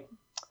 because, like,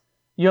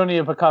 you don't need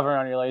to put covering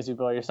on your Lazy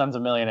Boy. Your son's a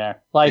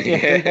millionaire. Like,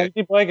 if your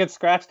Lazy Boy gets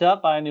scratched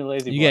up, buy a new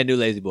Lazy Boy. You get a new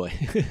Lazy Boy.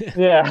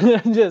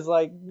 Yeah, just,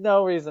 like,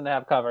 no reason to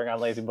have covering on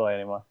Lazy Boy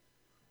anymore.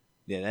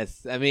 Yeah,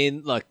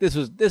 look, this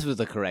was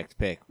the correct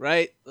pick,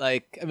 right?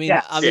 Like,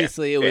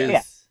 obviously it was.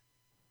 Yeah.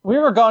 We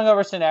were going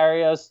over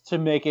scenarios to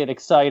make it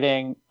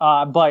exciting,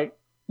 but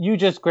you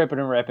just grip it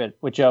and rip it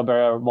with Joe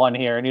Burrow one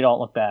here, and you don't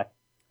look back.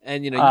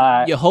 And,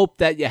 you hope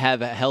that you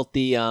have a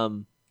healthy,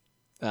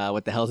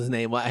 what the hell's his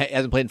name? Well, he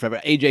hasn't played in forever.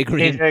 AJ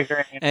Green.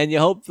 And you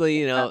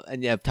hopefully,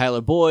 and you have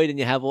Tyler Boyd, and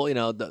you have all,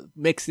 the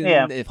Mixon.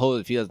 Yeah.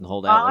 If he doesn't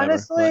hold out.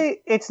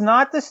 Honestly, it's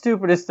not the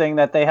stupidest thing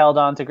that they held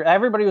on to.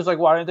 Everybody was like,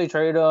 "Why didn't they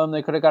trade him?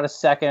 They could have got a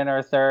second or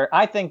a third."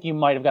 I think you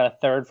might have got a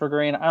third for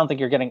Green. I don't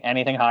think you're getting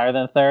anything higher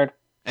than a third,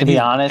 to be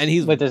honest. And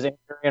he's with his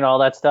injury and all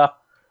that stuff.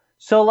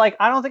 So, like,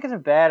 I don't think it's a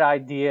bad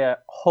idea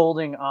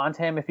holding on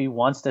to him if he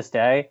wants to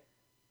stay,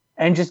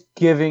 and just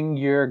giving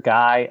your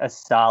guy a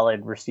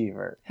solid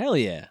receiver. Hell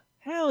yeah.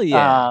 Hell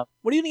yeah.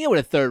 What are you going to get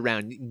with a third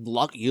round?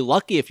 You're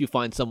lucky if you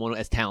find someone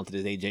as talented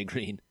as AJ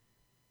Green.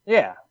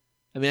 Yeah.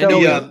 I mean,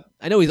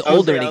 I know he's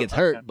older and he gets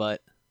hurt,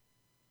 but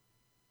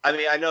I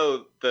mean, I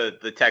know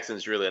the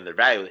Texans really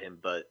undervalue him,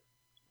 but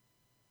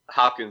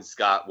Hopkins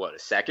got a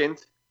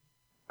second?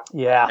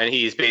 Yeah. And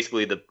he's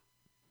basically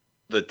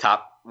the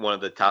top one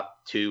of the top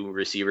two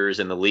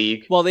receivers in the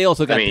league. Well, they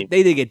also they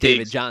did get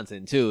David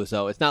Johnson too,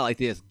 so it's not like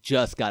they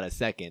just got a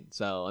second.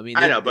 So I mean,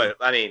 but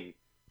I mean,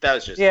 that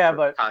was just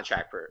but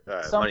contract for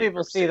some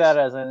people see that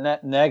as a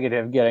net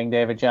negative, getting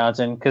David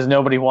Johnson, because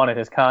nobody wanted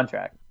his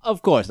contract.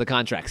 Of course, the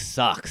contract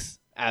sucks,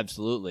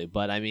 absolutely.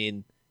 But I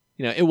mean,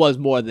 it was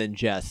more than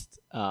just.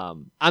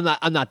 I'm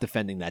not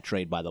defending that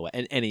trade, by the way,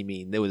 in any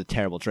mean. It was a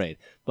terrible trade,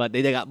 but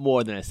they got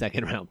more than a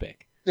second round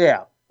pick.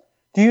 Yeah.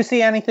 Do you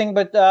see anything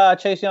but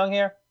Chase Young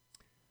here?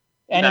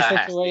 Any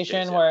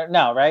situation where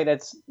right?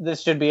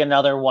 This should be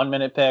another 1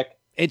 minute pick.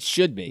 It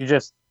should be. You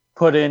just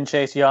put in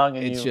Chase Young,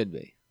 and it should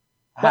be.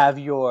 Have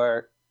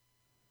your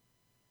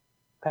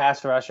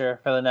pass rusher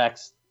for the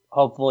next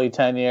hopefully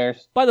 10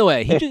 years. By the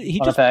way,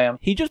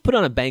 he just put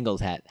on a Bengals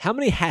hat. How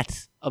many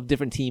hats of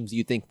different teams do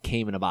you think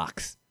came in a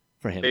box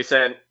for him? They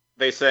sent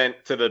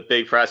to the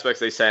big prospects.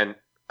 They sent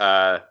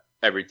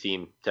every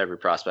team to every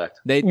prospect.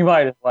 You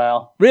might as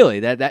well.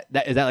 Really? That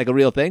is that like a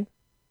real thing?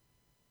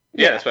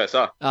 Yeah, that's what I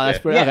saw. Oh, that's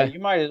pretty. Okay. You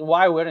might.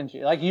 Why wouldn't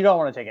you? Like, you don't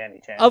want to take any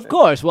chances. Of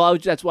course. Well,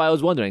 that's why I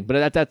was wondering.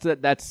 But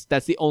that's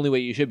the only way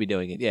you should be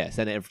doing it. Yeah,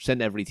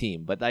 send every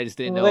team. But I just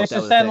didn't know. They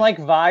should send like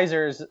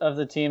visors of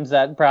the teams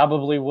that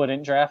probably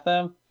wouldn't draft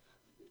them,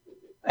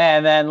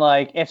 and then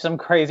like if some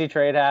crazy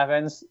trade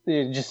happens,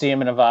 you just see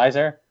him in a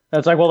visor.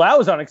 It's like, well, that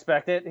was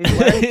unexpected.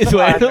 He's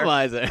wearing a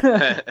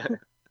visor.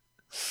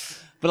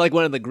 But like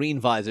one of the green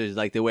visors,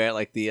 like they wear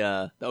like the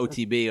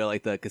OTB or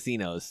like the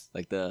casinos,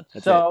 like the.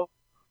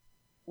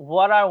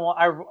 What I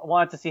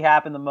wanted to see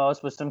happen the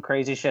most was some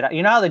crazy shit.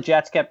 You know how the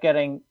Jets kept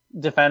getting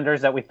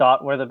defenders that we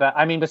thought were the best?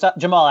 I mean,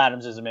 Jamal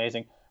Adams is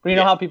amazing. But you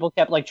know how people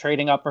kept like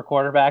trading up for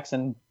quarterbacks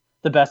and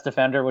the best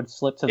defender would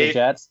slip to the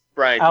Jets?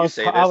 Brian, I'm going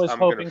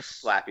to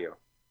slap you.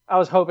 I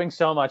was hoping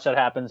so much that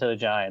happened to the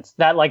Giants.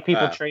 That like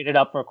people traded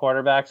up for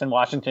quarterbacks and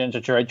Washington and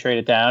Detroit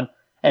traded down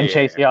and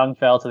Chase Young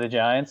fell to the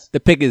Giants.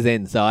 The pick is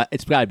in, so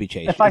it's got to be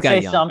Chase. If I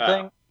say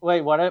something...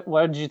 Wait, what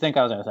did you think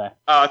I was going to say?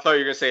 Oh, I thought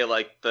you were going to say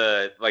like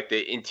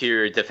the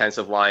interior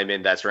defensive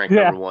lineman that's ranked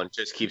number one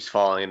just keeps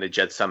falling and the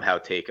Jets somehow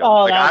take him.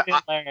 Oh, that would be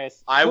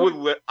hilarious. I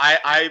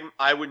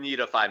would need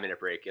a 5-minute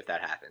break if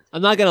that happened.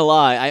 I'm not going to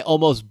lie. I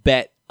almost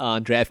bet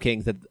on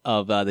DraftKings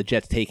of the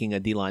Jets taking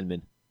a D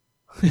lineman,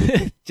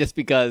 just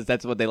because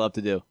that's what they love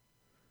to do.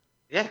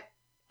 Yeah.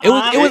 It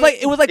was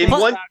like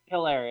plus,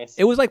 hilarious.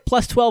 It was like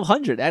plus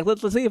 1,200.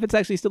 Let's see if it's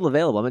actually still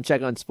available. I'm going to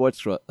check on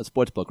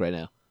Sportsbook right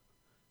now.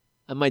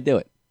 I might do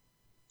it.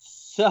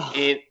 So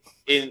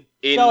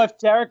if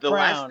Derek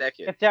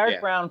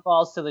Brown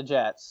falls to the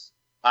Jets,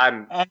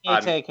 I'm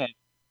take him.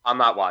 I'm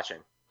not watching.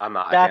 I'm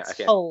not. That's I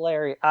can't.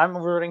 hilarious. I'm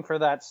rooting for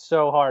that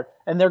so hard,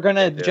 and they're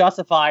gonna Can't do it.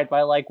 justify it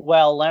by like,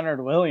 well,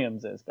 Leonard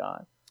Williams is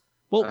gone.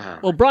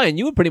 Well, Brian,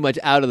 you were pretty much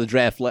out of the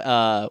draft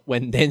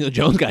when Daniel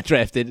Jones got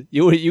drafted.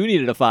 You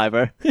needed a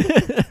fiver.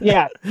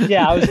 Yeah,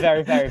 I was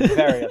very, very,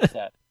 very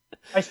upset.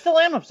 I still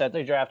am upset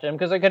they drafted him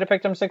because I could have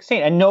picked him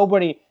 16, and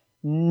nobody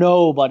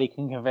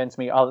can convince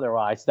me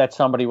otherwise that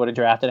somebody would have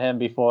drafted him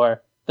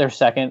before their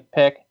second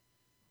pick.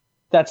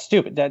 That's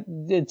stupid.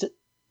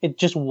 It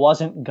just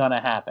wasn't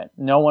gonna happen.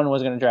 No one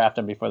was gonna draft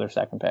him before their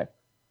second pick.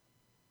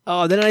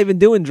 Oh, they're not even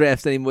doing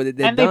drafts anymore.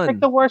 They're and done. They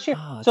picked the worst year.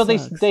 Oh, So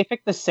sucks. they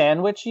picked the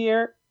sandwich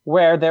year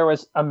where there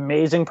was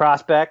amazing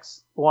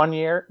prospects one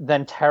year,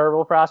 then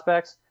terrible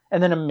prospects,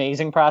 and then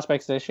amazing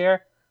prospects this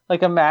year.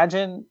 Like,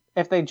 imagine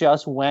if they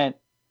just went,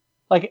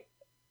 like,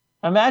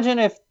 imagine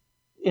if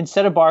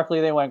instead of Barkley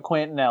they went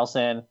Quentin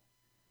Nelson,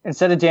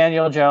 instead of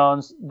Daniel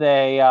Jones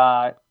they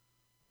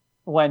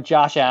went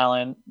Josh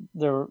Allen,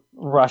 the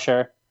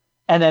rusher,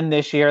 and then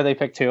this year they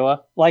picked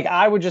Tua. Like,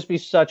 I would just be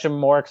such a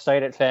more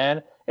excited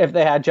fan if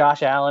they had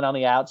Josh Allen on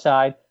the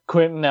outside,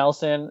 Quentin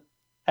Nelson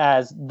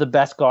as the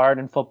best guard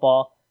in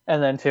football,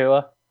 and then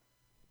Tua,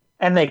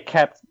 and they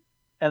kept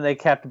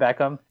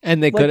Beckham.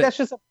 And they Like, could, that's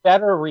just a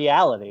better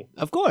reality.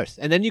 of course.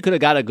 And then you could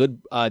have got a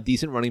good,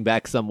 decent running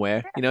back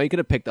somewhere. You know, you could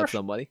have picked up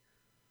somebody.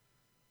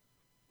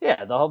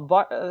 Yeah,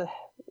 the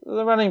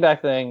running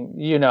back thing.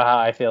 You know how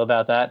I feel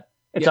about that.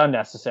 It's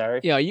unnecessary.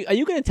 Yeah, are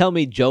you going to tell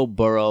me Joe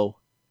Burrow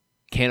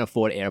can't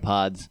afford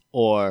AirPods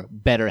or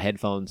better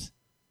headphones?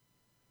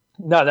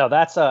 No,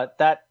 that's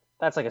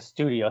like a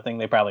studio thing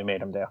they probably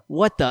made him do.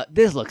 What the?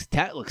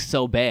 That looks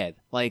so bad.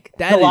 Like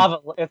that.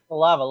 It's the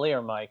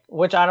lavalier mic,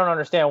 which I don't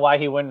understand why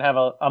he wouldn't have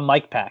a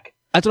mic pack.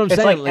 That's what I'm It's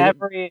saying. like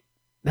every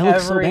that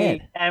looks so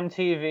bad.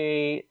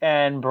 MTV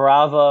and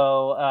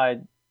Bravo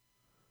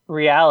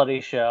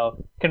reality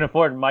show can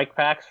afford mic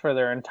packs for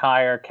their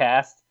entire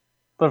cast,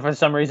 but for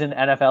some reason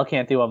NFL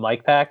can't do a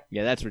mic pack.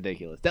 Yeah, that's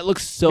ridiculous. That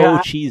looks so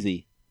Yeah.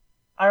 cheesy.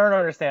 I don't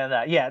understand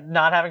that. Yeah,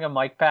 not having a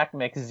mic pack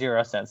makes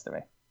zero sense to me.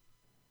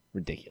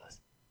 Ridiculous.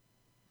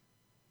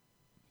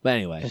 But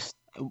anyway, Just,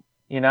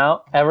 you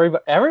know,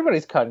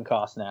 everybody's cutting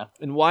costs now.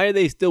 and why are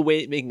they still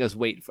making us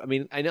wait? I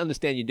mean, I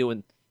understand you're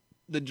doing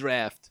the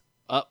draft.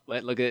 Oh,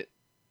 wait, look at it.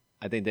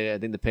 I think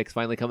the pick's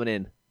finally coming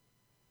in.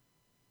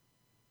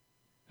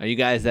 Are you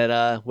guys at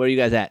where are you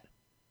guys at?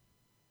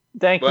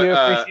 Thank But, you,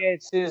 appreciate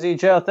it, Susie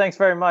Joe. Thanks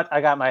very much.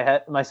 I got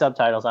my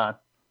subtitles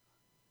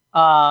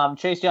on.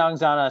 Chase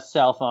Young's on a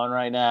cell phone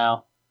right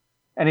now,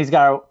 and he's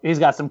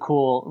got some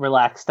cool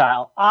relaxed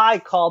style. I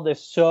called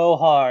this so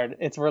hard.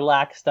 It's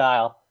relaxed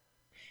style.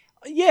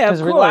 Yeah, of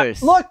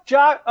course. Look,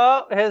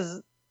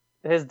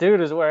 his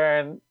dude is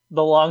wearing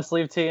the long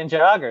sleeve tee and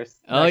joggers.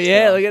 Oh next to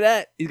yeah, him. look at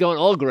that. He's going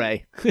all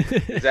gray.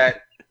 Is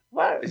that?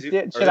 What? Is he-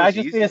 Should are I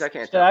those just be Yeezys? I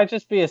can't should tell. I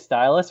just be a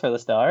stylist for the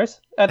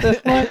Stars at this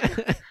point?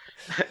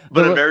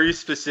 But a very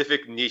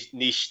specific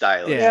niche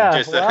style. Yeah.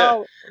 Just,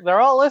 well,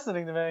 they're all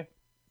listening to me.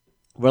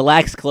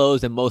 Relaxed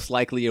clothes, and most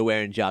likely you're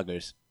wearing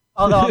joggers.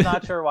 Although I'm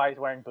not sure why he's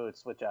wearing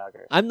boots with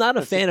joggers. I'm not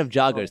a fan of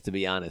joggers, to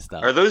be honest, though.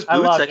 are those I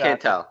boots? love I can't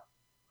joggers. tell.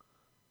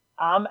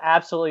 I'm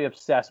absolutely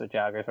obsessed with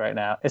joggers right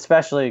now,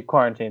 especially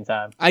quarantine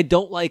time. I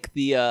don't like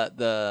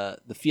the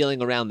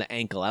feeling around the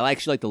ankle. I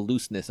actually like the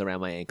looseness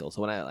around my ankle.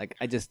 So when I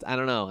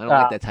don't know. I don't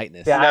like that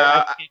tightness. Yeah,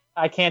 No,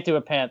 I can't do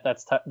a pant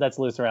that's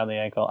loose around the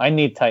ankle. I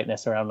need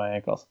tightness around my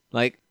ankles.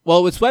 Like,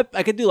 well, with sweat,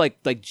 I could do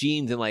like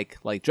jeans and like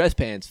dress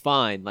pants,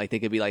 fine. Like they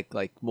could be like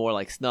more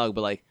like snug,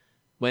 but like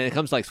when it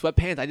comes to like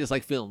sweatpants, I just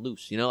like feeling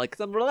loose. You know, like 'cause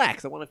I'm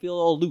relaxed. I want to feel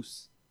all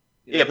loose.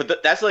 You Yeah, know?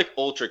 but that's like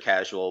ultra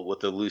casual with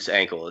the loose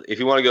ankle. If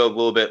you want to go a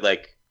little bit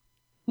like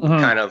Mhm.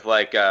 kind of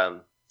like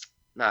not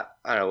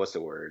I don't know what's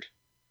the word,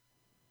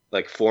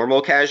 like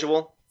formal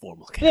casual.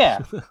 Formal.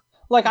 Yeah.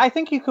 Like, I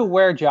think you could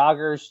wear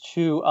joggers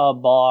to a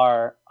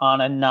bar on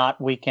a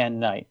not weekend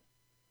night.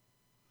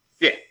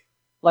 Yeah,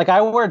 Like, I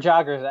wear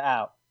joggers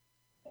out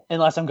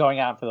unless I'm going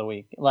out for the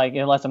week. Like,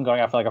 unless I'm going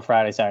out for like a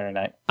Friday, Saturday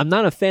night. I'm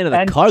not a fan of the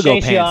And cargo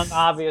Chase pants. Young,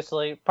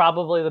 obviously,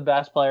 probably the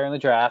best player in the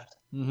draft.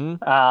 Mm-hmm.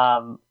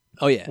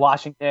 Oh yeah.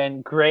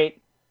 Washington,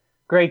 great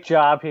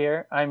job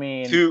here. I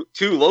mean, two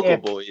local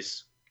if-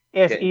 boys.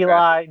 if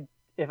getting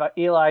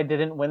Eli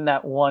didn't win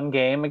that one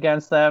game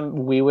against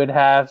them, we would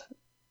have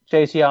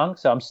Chase Young.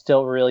 So I'm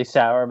still really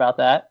sour about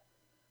that.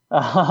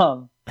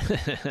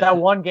 That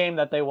one game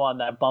that they won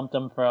that bumped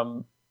them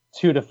from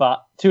 2 to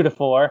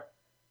 4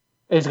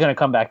 is going to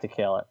come back to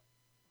kill it.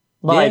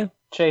 Like, Yeah.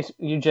 Chase,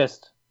 you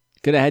just,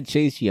 Could have had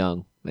Chase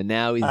Young, and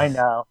now he's I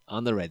know.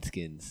 on the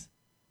Redskins.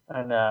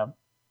 Because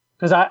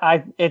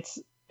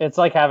it's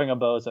like having a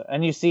Bosa,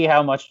 and you see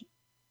how much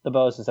the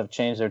Bosas have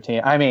changed their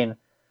team. I mean,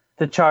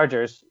 the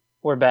Chargers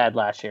were bad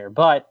last year,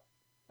 but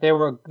they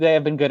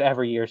have been good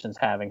every year since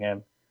having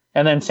him.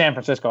 And then San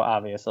Francisco,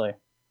 obviously.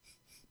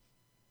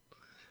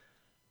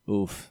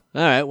 Oof.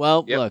 All right.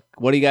 Well, Yep. look.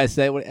 What do you guys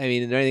say? I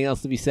mean, is there anything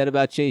else to be said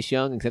about Chase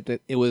Young except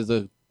that it was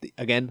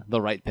again the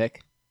right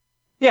pick?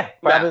 Yeah,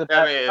 probably Yeah, the I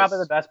best, mean, probably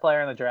it's- the best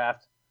player in the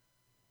draft.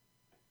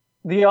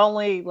 The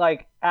only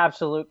like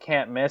absolute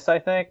can't miss, I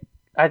think,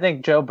 I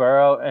think Joe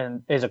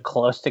Burrow is a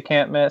close to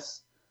can't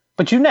miss,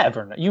 but you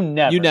never know. You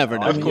never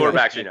know. I With mean,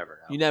 quarterbacks, you never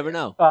know. You never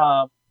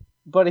know.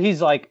 But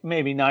he's like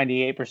maybe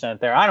 98%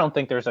 there. I don't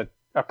think there's a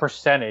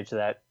percentage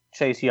that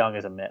Chase Young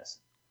is a miss.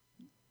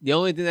 The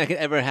only thing that could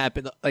ever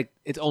happen, like,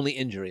 it's only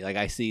injury. Like,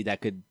 I see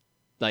that could,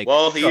 like...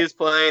 Well, he is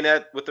playing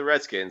with the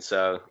Redskins,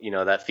 so,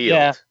 that field.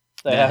 Yeah,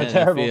 they have a Yeah,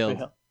 terrible field.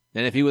 field.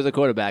 And if he was a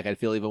quarterback, I'd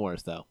feel even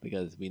worse, though,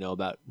 because we know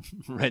about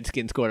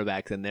Redskins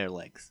quarterbacks and their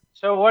legs.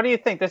 So what do you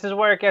think? This is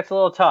where it gets a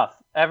little tough.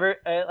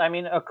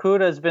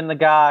 Okuda's been the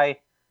guy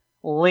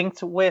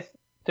linked with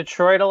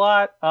Detroit a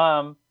lot.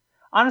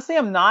 Honestly,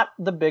 I'm not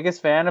the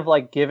biggest fan of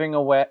like giving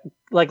away,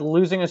 like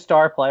losing a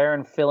star player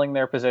and filling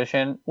their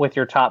position with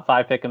your top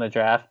 5 pick in the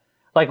draft,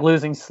 like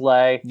losing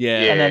Slay.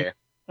 Yeah.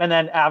 And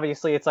then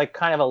obviously it's like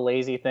kind of a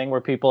lazy thing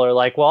where people are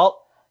like,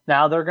 well,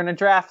 now they're going to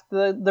draft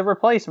the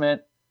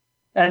replacement,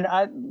 and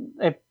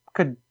it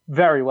could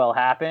very well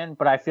happen,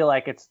 but I feel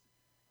like it's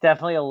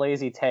definitely a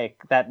lazy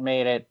take that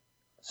made it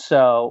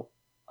so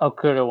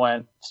Okuda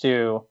went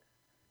to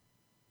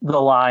the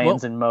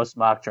Lions in most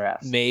mock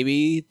drafts.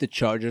 Maybe the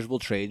Chargers will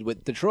trade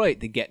with Detroit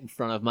to get in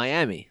front of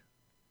Miami.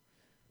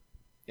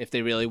 If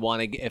they really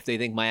want to, if they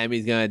think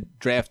Miami's going to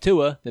draft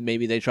Tua, then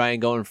maybe they try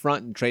and go in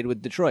front and trade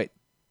with Detroit.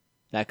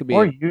 That could be.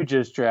 Or you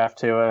just draft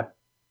Tua,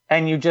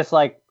 and you just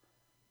like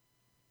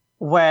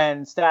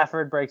when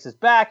Stafford breaks his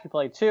back, you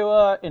play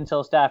Tua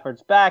until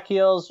Stafford's back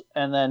heals,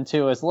 and then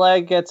Tua's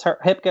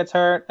hip gets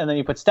hurt, and then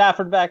you put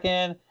Stafford back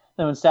in.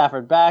 Then when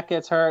Stafford back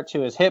gets hurt,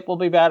 Tua's hip will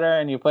be better,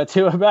 and you put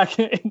Tua back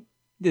in.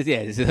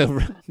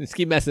 Just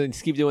keep messing.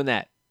 Just keep doing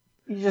that.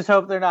 You just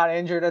hope they're not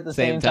injured at the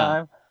same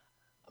time.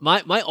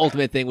 My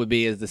ultimate thing would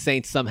be is the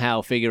Saints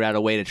somehow figure out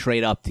a way to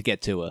trade up to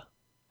get Tua,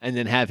 and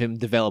then have him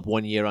develop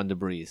 1 year under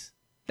Breeze.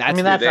 That's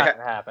not going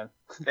to happen.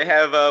 They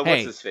have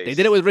what's his face? They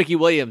did it with Ricky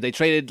Williams. They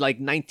traded like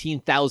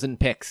 19,000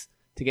 picks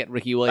to get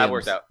Ricky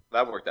Williams.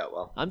 That worked out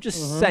well. I'm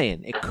just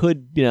saying it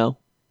could.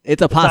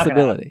 It's a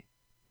possibility.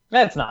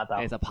 That's not though.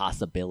 It's a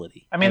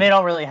possibility. I mean, they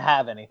don't really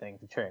have anything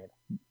to trade.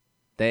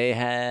 They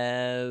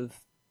have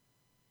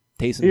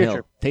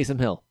Taysom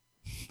Hill.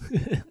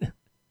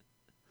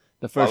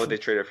 Why would they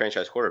trade a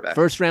franchise quarterback?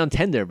 First round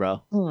tender,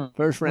 bro.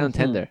 First round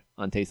tender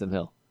on Taysom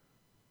Hill.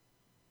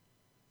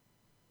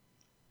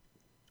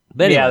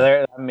 But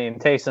anyway.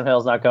 Taysom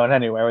Hill's not going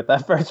anywhere with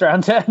that first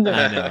round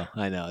tender.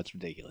 I know, it's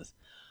ridiculous.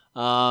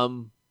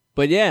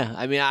 But yeah,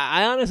 I mean,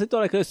 I honestly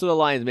thought I could have saw the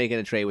Lions making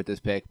a trade with this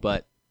pick,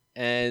 pick's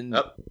in.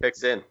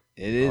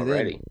 It is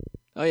already. In.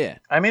 Oh yeah.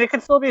 I mean, it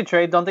could still be a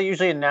trade. Don't they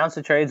usually announce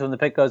the trades when the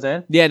pick goes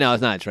in? Yeah, no,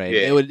 it's not a trade.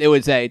 Yeah. It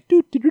would say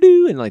do do do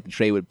do, and like the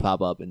trade would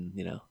pop up, and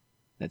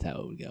that's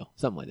how it would go.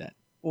 Something like that.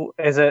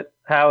 Is it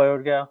how it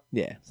would go?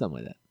 Yeah, something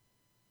like that.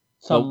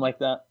 Something like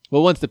that.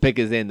 Well, once the pick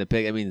is in, that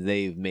means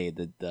they've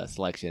made the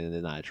selection, and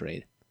it's not a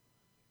trade.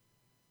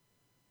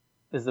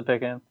 Is the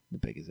pick in? The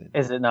pick is in.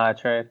 Is it not a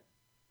trade?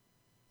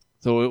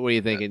 So what are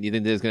you thinking? You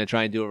think they're going to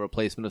try and do a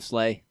replacement of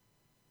Slay?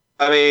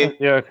 I mean,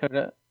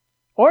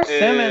 or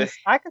Simmons.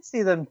 I could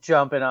see them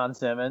jumping on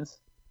Simmons.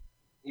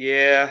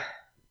 Yeah. I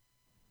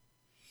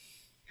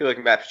feel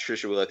like Matt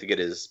Patricia would like to get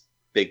his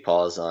big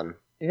paws on.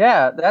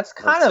 Yeah, that's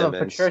kind of Simmons. a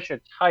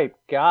Patricia type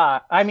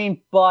guy. I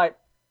mean, but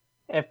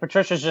if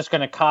Patricia's just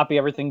going to copy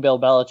everything Bill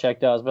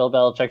Belichick does, Bill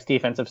Belichick's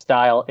defensive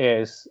style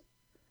is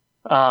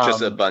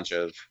just a bunch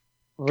of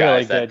really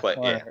guys that good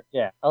play.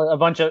 Yeah, a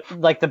bunch of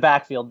like the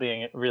backfield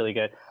being really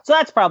good. So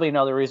that's probably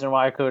another reason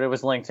why Okuda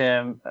was linked to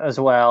him as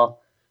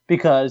well,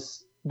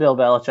 because Bill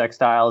Belichick's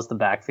style is the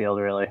backfield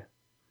really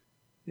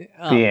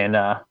being.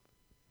 Not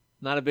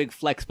a big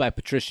flex by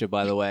Patricia,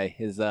 by the way.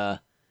 Is the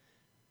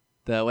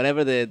Jeff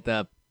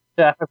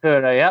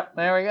Okuda. Yep,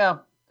 there we go.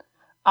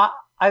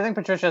 I think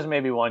Patricia has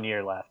maybe 1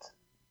 year left.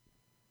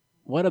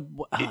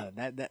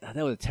 That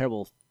was a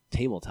terrible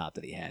tabletop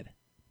that he had.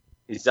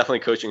 He's definitely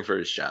coaching for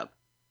his job.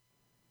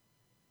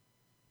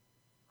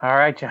 All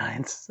right,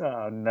 Giants.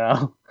 Oh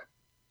no.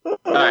 All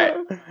right.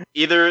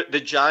 Either the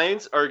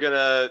Giants are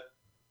gonna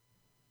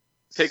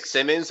pick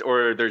Simmons,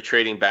 or they're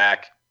trading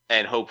back,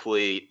 and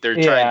hopefully they're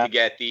trying to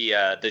get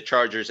the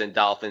Chargers and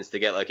Dolphins to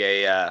get like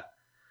a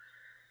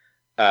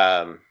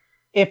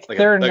if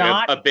they're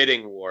not a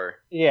bidding war.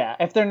 Yeah,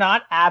 if they're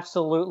not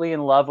absolutely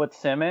in love with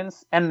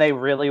Simmons and they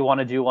really want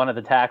to do one of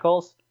the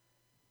tackles,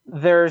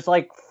 there's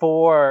like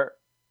 4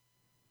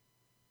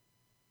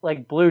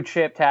 like blue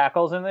chip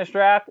tackles in this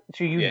draft,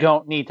 so you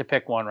don't need to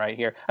pick one right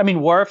here. I mean,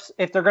 Wirfs,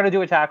 if they're going to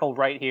do a tackle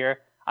right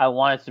here, I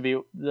want it to be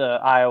the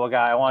Iowa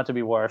guy. I want it to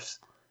be Wirfs.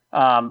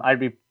 I'd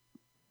be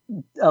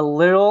a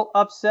little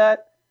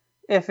upset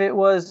if it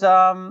was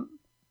Jedrick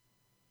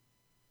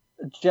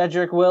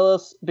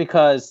Willis,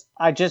 because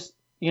I just,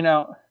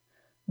 the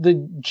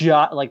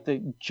giant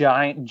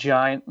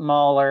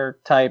mauler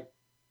type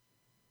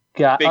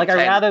guy. I'd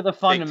rather the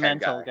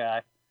fundamental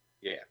guy.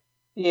 Yeah.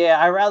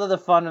 Yeah, I'd rather the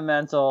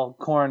fundamental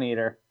corn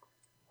eater,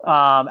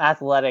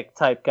 athletic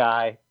type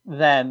guy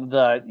than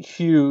the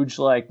huge,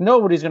 like,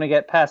 nobody's going to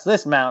get past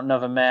this mountain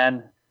of a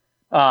man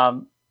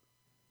kind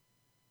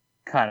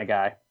of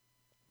guy.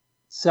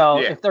 So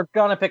if they're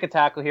going to pick a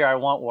tackle here, I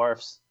want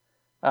Wirfs.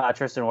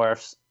 Tristan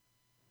Wirfs.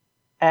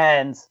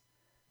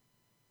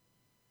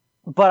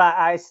 But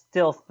I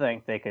still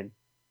think they could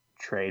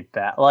trade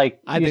back. Like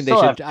I think they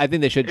should. I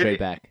think they should trade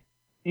back.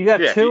 You got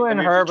two if and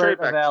you Herbert trade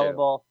back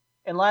available,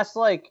 unless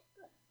like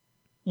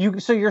you.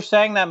 So you're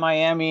saying that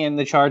Miami and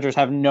the Chargers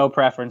have no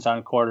preference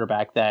on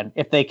quarterback. Then,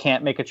 if they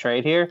can't make a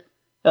trade here,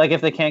 like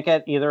if they can't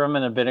get either of them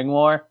in a bidding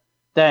war,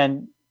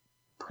 then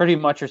pretty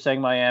much you're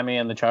saying Miami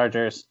and the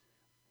Chargers,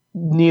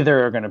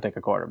 neither are going to pick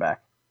a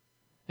quarterback.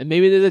 And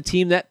maybe there's a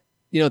team that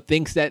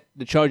thinks that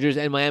the Chargers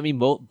and Miami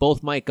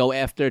both might go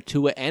after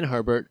Tua and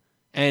Herbert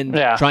and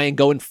try and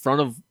go in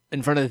front of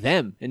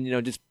them,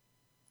 and just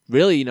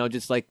really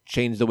just like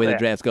change the way the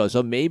drafts go.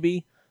 So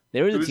maybe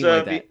there is a team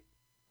like that.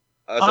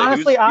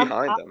 Honestly, who's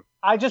behind them?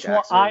 I just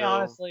want.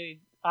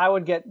 I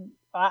would get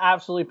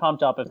absolutely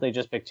pumped up if they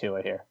just pick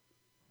Tua here.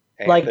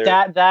 Like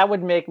that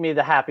would make me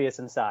the happiest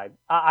inside.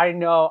 I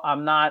know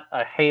I'm not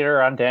a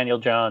hater on Daniel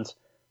Jones,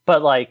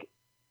 but like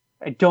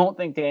I don't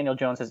think Daniel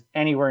Jones has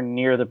anywhere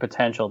near the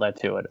potential that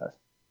Tua does.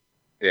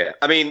 Yeah,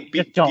 I mean,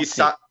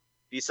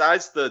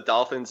 besides the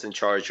Dolphins and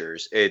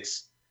Chargers,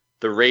 it's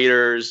the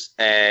Raiders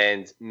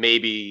and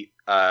maybe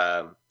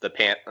not the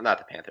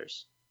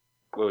Panthers.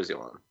 What was the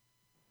one?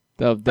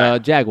 The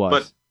Jaguars.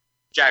 But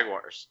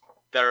Jaguars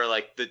that are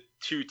like the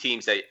two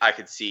teams that I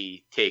could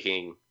see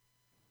taking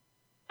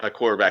a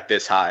quarterback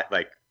this high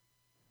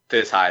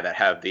that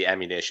have the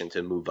ammunition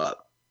to move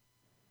up.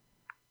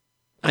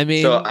 I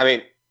mean,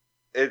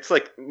 it's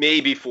like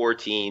maybe 4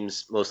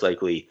 teams, most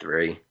likely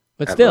 3.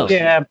 But still,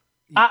 yeah,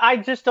 I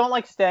just don't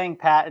like staying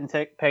pat and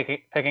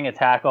picking a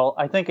tackle.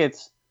 I think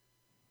it's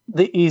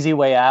the easy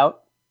way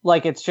out.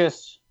 Like it's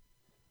just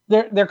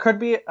there could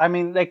be. I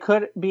mean, they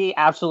could be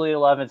absolutely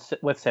 11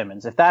 with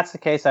Simmons. If that's the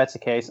case, that's the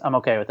case. I'm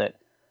okay with it.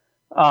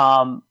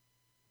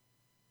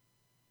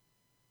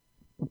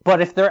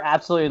 But if they're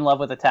absolutely in love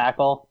with a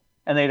tackle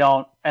and they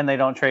don't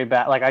trade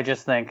back, like I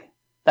just think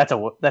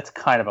that's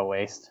kind of a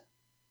waste.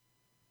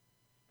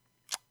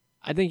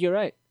 I think you're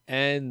right,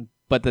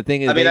 but the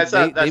thing is, I mean, that's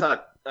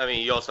not. I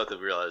mean, you also have to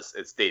realize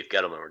it's Dave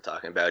Gettleman we're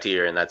talking about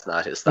here, and that's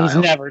not his style. He's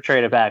never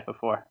traded back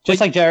before, just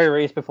like Jerry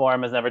Reese before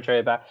him has never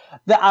traded back.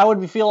 I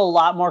would feel a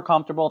lot more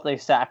comfortable if they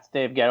sacked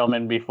Dave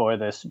Gettleman before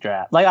this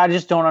draft. Like, I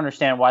just don't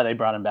understand why they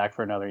brought him back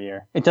for another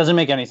year. It doesn't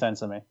make any sense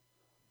to me.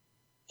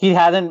 He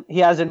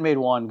hasn't made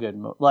one good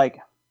move. Like,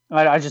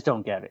 I just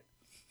don't get it.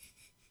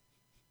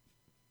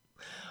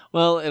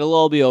 Well, it'll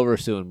all be over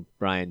soon,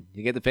 Brian.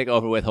 You get the pick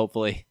over with,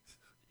 hopefully,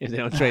 if they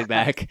don't trade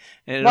back.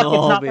 And Look,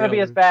 it's not going to be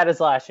as bad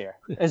as last year.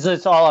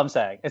 It's all I'm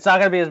saying. It's not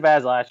going to be as bad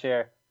as last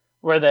year,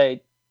 where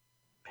they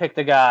picked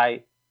the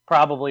guy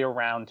probably a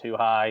round too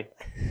high,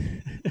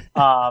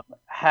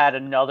 had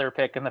another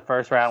pick in the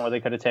first round where they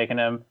could have taken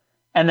him,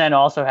 and then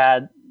also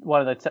had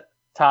one of the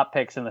top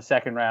picks in the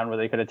second round where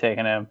they could have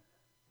taken him.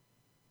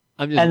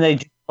 And they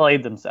just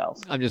played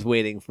themselves. I'm just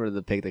waiting for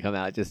the pick to come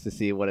out just to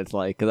see what it's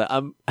like. Because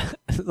I'm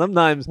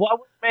sometimes what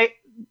would make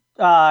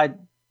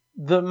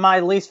my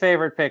least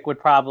favorite pick would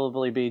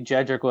probably be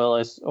Jedrick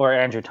Willis or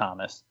Andrew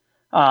Thomas,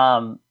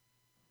 or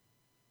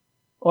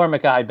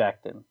Mekhi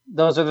Becton.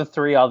 Those are the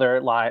 3 other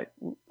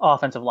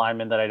offensive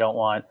linemen that I don't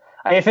want.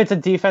 If it's a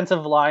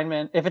defensive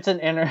lineman, if it's an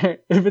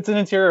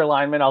interior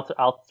lineman,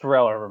 I'll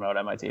throw a remote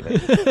at my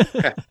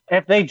TV.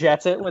 If they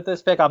Jets it with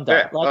this pick, I'm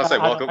done. Yeah, I'll say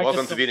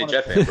welcome to being a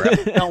Jet fan, bro. I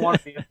don't want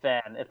to be a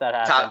fan if that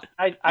happens.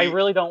 I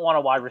really don't want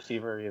a wide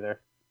receiver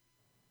either.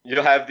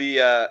 You'll have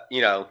the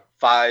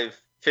 5th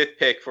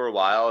pick for a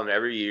while, and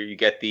every year you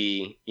get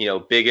the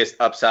biggest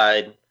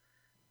upside,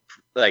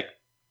 like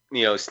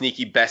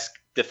sneaky best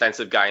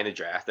defensive guy in the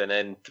draft, and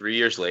then 3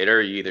 years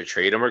later you either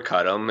trade him or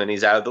cut him, and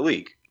he's out of the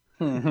league.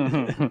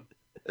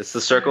 It's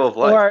the circle of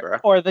life, bro.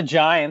 Or the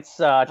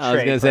Giants. I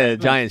was gonna say the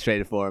Giants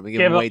traded for him. They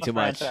give him way too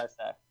much.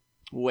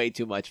 Way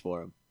too much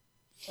for him.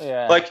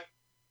 Yeah. Like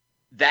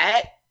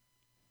that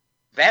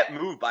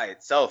move by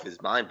itself is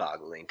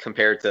mind-boggling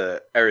compared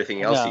to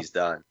everything else he's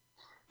done.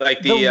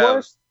 Like the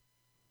worst.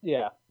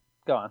 Yeah.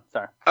 Go on.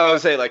 Sorry. I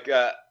would say like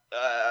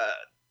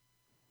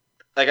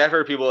I've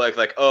heard people like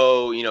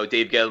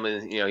Dave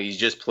Gettleman, he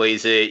just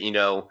plays it,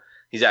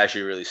 he's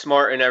actually really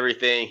smart and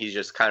everything. He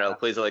just kind of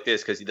plays it like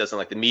this because he doesn't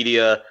like the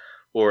media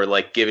or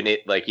like giving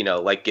it like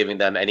giving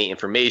them any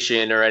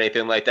information or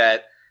anything like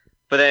that.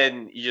 But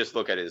then you just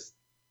look at his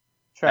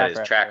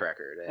track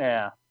record.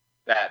 And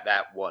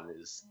that one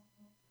is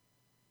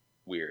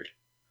weird.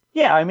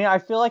 Yeah, I mean, I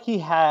feel like he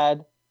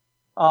had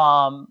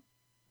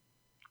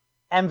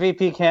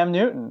MVP Cam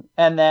Newton,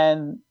 and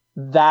then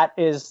that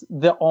is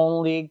the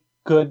only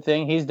good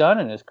thing he's done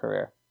in his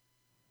career.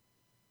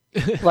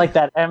 Like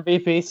that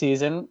MVP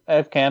season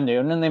of Cam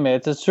Newton, and they made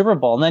it to the Super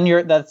Bowl, and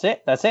then that's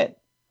it.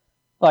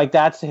 Like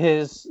that's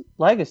his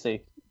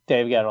legacy,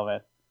 Dave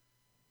Gettleman.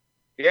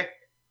 Yeah,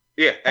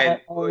 and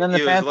then the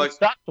fans were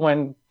stuck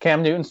when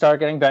Cam Newton started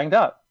getting banged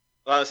up.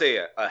 Well, I would say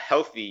a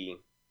healthy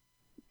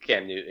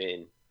Cam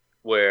Newton,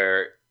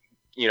 where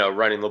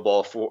running the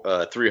ball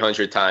for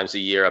 300 times a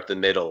year up the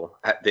middle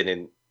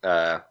didn't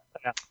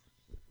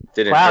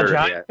Didn't Wow, hurt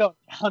John, yet. going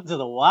down to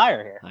the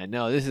wire here. I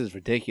know this is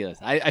ridiculous.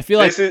 I feel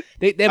like This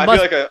is, there I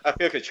must feel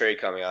like a trade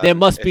coming on. there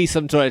must be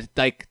some sort of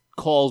like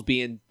calls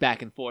being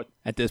back and forth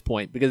at this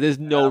point because there's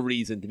no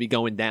reason to be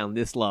going down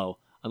this low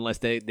unless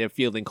they're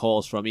fielding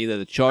calls from either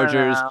the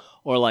Chargers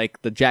or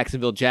like the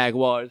Jacksonville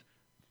Jaguars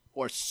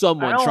or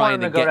someone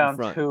trying to go get down in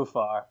front. too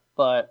far,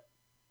 but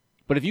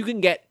if you can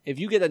get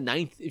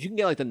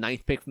like the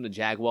ninth pick from the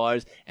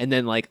Jaguars and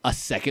then like a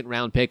second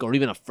round pick or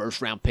even a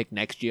first round pick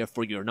next year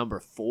for your number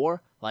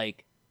 4,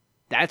 like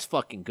that's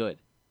fucking good.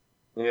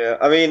 Yeah,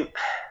 I mean,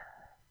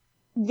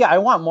 yeah, I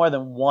want more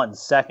than 1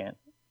 second.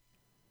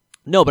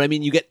 No, but I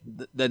mean you get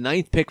the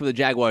ninth pick for the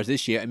Jaguars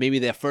this year and maybe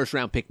their first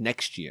round pick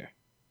next year.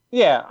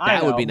 Yeah, I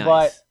know, That would be nice.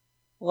 But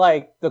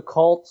like the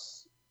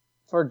Colts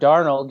for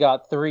Darnold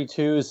got 3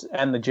 2s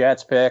and the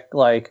Jets pick,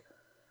 like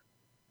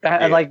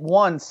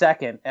 1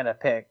 second and a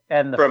pick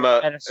and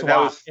a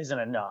swap isn't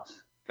enough.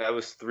 That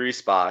was 3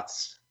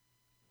 spots.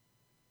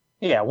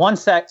 Yeah, 1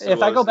 sec. So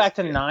if I go was back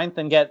this to pick? 9th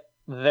and get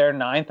their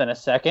 9th and a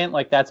second,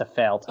 like that's a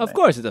fail to Of me.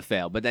 course it's a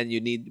fail, but then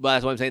you need. Well,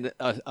 that's why I'm saying that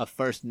a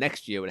first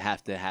next year would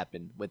have to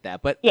happen with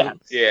that. But Yeah.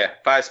 Yeah,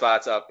 5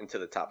 spots up into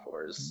the top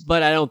 4s.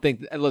 but I don't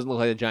think it doesn't look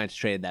like the Giants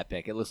traded that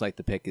pick. It looks like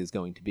the pick is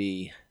going to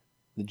be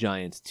the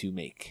Giants to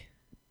make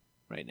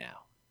right now.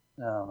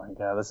 Oh my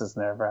god, this is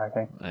nerve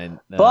wracking.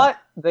 But But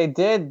they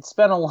did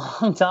spend a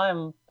long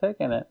time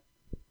picking it.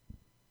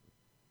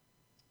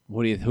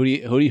 who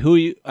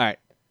you? All right,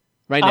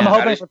 right I'm now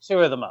hoping for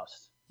Tua the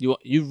most. you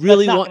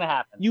really That's not want going to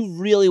happen. you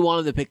really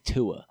wanted to pick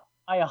Tua.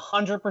 I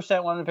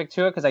 100% wanted to pick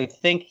Tua because I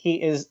think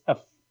he is a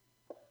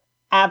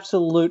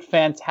absolute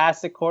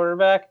fantastic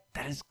quarterback.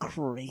 That is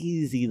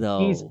crazy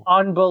though. He's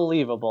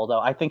unbelievable, though.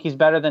 I think he's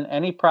better than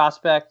any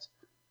prospect.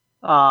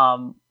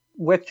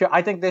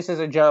 I think this is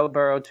a Joe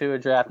Burrow Tua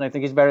draft, and I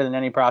think he's better than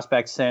any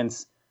prospect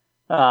since,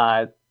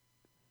 I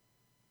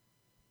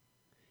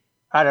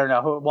don't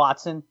know,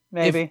 Watson,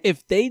 maybe.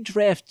 If they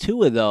draft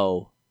Tua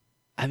though,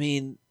 I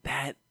mean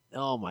that.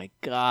 Oh my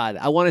god,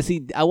 I want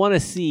to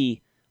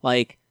see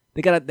like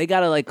they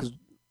gotta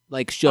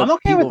like show. I'm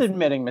okay people, with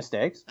admitting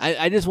mistakes.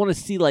 I just want to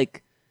see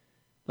like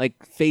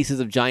faces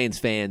of Giants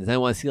fans. I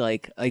want to see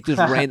like just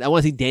I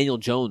want to see Daniel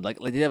Jones like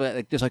they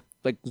have just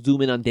like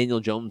zoom in on Daniel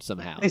Jones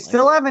somehow. They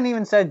still haven't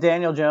even said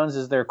Daniel Jones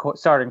is their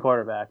starting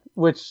quarterback,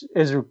 which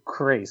is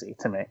crazy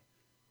to me.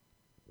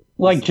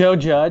 Like Joe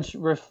Judge,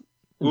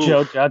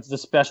 the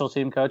special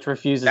team coach,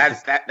 refuses.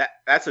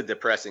 That's a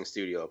depressing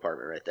studio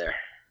apartment right there.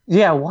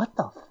 Yeah, what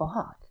the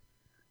fuck?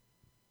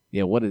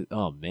 Yeah, what is?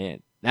 Oh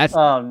man, that's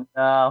Oh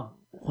no!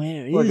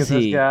 where Look is at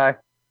he? this guy.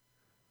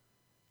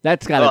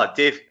 That's got.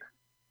 Dave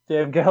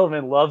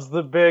Gettleman loves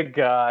the big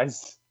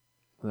guys.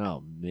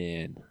 Oh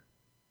man.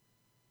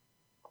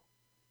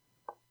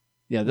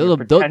 Yeah, Your those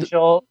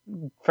potential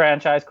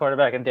franchise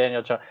quarterback and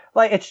Daniel Jones.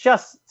 Like, it's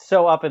just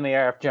so up in the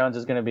air if Jones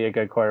is going to be a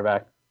good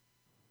quarterback.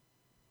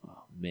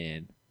 oh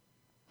man,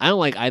 I don't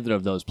like either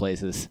of those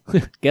places.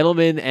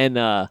 Gettleman and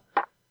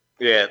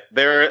Yeah,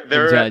 they're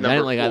Judge. I at didn't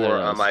number like either 4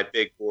 of on those. my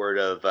big board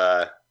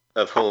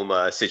of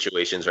home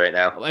situations right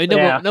now. I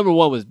mean, number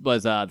one was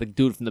the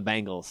dude from the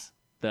Bengals.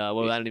 I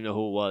don't even know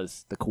who it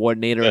was. The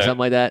coordinator or Yeah. something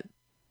like that.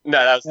 No,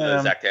 that was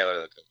Yeah. Zach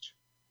Taylor, the coach.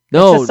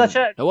 No, It's just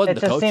that wasn't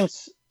it the just coach.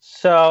 seems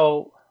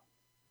so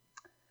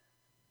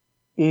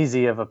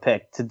easy of a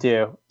pick to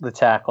do the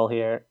tackle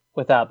here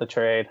without the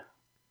trade.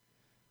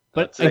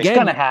 But It's It's again,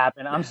 going to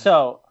happen. I'm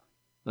so...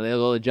 there's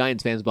all the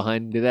Giants fans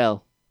behind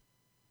Goodell.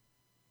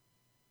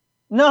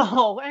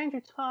 No,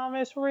 Andrew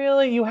Thomas,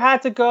 really? You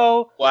had to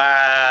go... You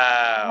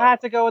Wow. had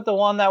to go with the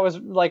one that was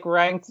like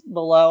ranked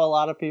below a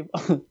lot of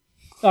people.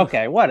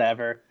 Okay,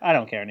 whatever. I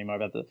don't care anymore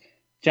about the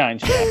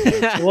Giants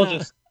draft. We'll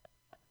just.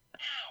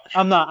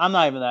 I'm not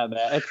even that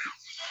bad.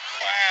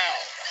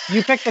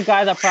 You picked the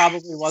guy that probably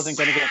wasn't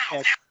going to get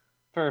picked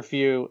for a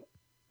few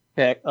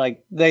pick.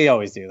 Like they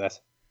always do this.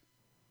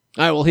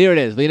 All right, well here it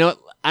is. But you know what?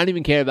 I don't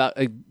even care about.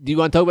 Do you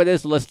want to talk about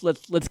this?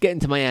 Let's get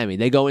into Miami.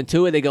 They go in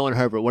Tua, they go in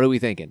Herbert. What are we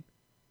thinking?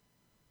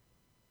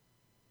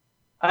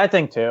 I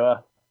think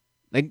Tua.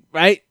 Like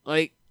right?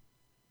 Like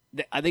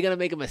are they gonna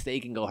make a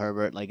mistake and go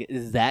Herbert? Like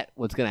is that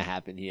what's gonna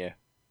happen here?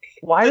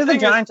 Why The do the thing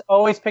is- Giants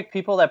always pick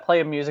people that play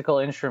a musical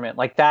instrument?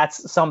 Like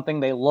that's something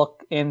they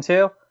look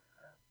into.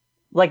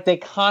 Like they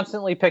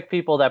constantly pick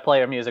people that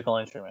play a musical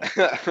instrument.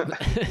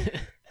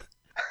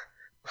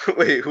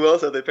 Wait, who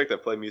else have they picked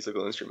that play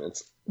musical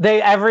instruments?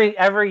 They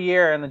every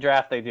year in the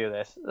draft they do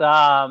this.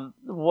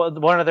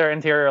 One of their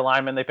interior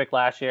linemen they picked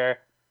last year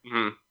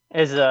Mhm.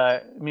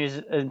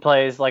 is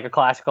plays like a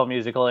classical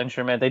musical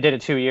instrument. They did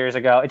it 2 years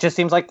ago. It just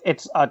seems like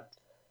it's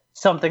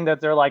something that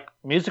they're like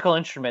musical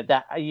instrument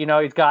that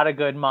he's got a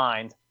good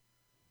mind.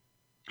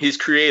 He's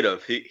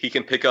creative. He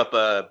can pick up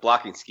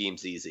blocking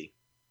schemes easy.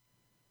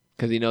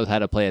 Because he knows how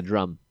to play a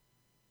drum.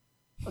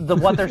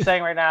 What they're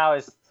saying right now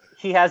is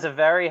he has a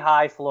very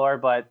high floor,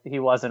 but he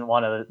wasn't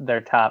one of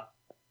their top.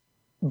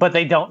 But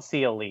they don't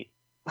see elite.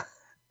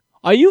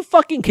 Are you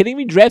fucking kidding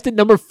me? Drafted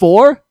number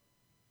 4?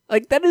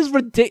 Like that is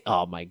ridiculous.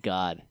 Oh my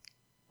god.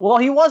 Well,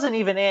 he wasn't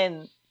even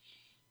in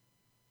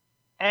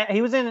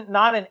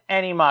not in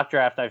any mock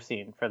draft I've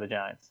seen for the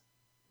Giants.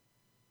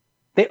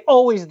 They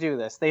always do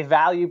this. They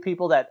value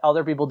people that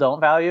other people don't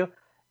value,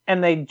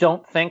 and they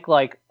don't think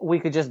like we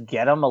could just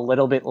get them a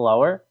little bit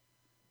lower.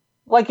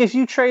 Like if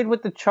you trade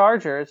with the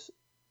Chargers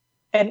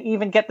and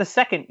even get the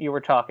second you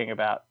were talking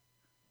about,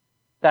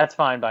 that's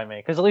fine by me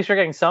because at least you're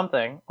getting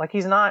something. Like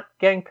he's not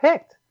getting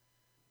picked.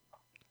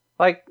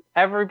 Like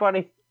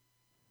everybody,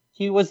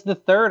 he was the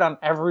third on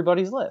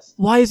everybody's list.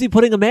 Why is he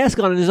putting a mask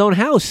on in his own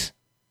house?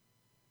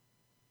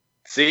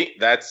 See,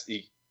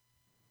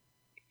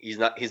 he's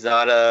not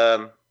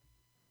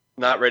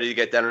ready to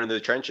get down into the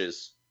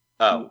trenches.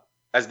 Oh,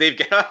 as they've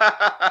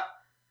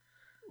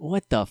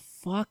What the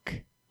fuck?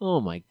 Oh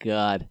my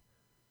god.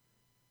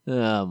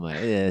 Oh my,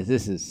 yeah,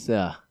 this is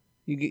yeah,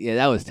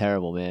 that was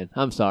terrible, man.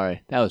 I'm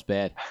sorry, that was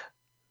bad.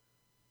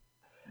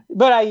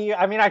 But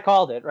I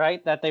called it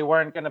right that they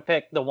weren't going to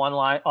pick the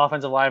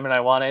offensive lineman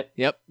I wanted.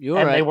 Yep, you were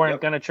and right. They weren't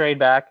going to trade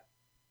back.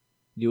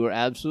 You were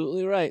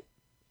absolutely right.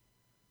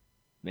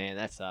 Man,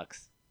 that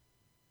sucks.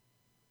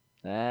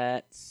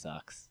 That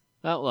sucks.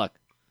 Well, look,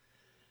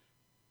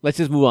 let's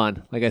just move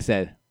on. Like I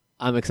said,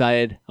 I'm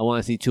excited. I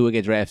want to see Tua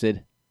get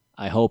drafted.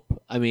 I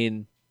hope. I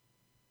mean,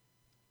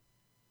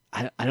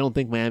 I don't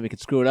think Miami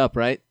could screw it up,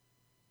 right?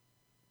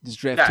 Just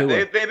draft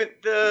Tua.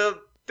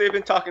 They've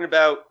been talking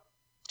about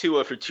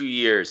Tua for 2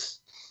 years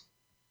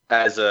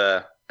as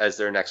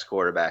their next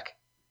quarterback.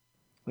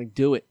 Like,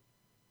 do it.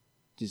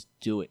 Just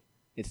do it.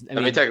 I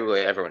mean,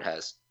 technically, everyone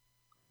has.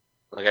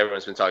 Like,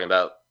 everyone's been talking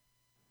about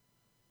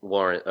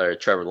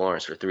Trevor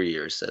Lawrence for 3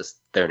 years as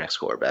their next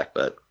quarterback.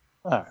 But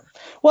all right.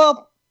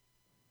 Well,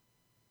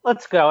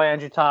 let's go,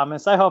 Andrew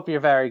Thomas. I hope you're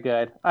very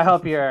good. I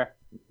hope you're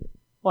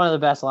one of the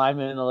best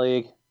linemen in the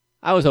league.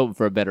 I was hoping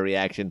for a better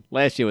reaction.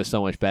 Last year was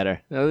so much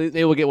better.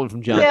 They will get one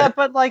from John. Yeah,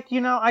 but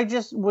I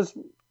just was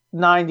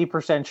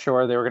 90%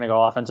 sure they were going to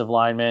go offensive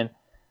lineman.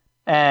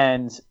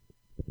 And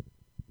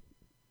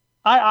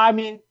I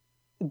mean,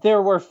 there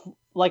were,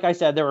 like I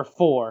said, there were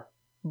 4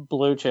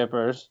 blue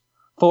chippers,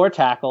 4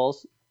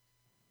 tackles.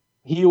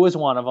 He was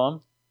one of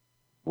them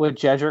with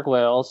Jedrick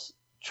Wills,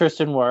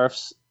 Tristan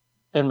Wirfs,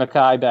 and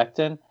Mekhi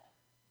Becton.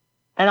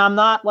 And I'm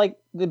not like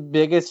the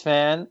biggest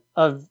fan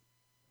of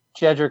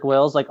Jedrick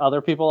Wills like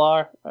other people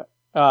are.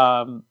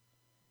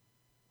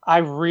 I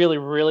really,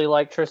 really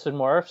like Tristan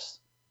Wirfs.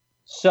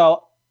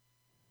 So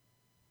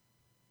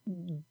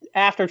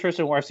after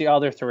Tristan Wirfs, the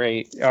other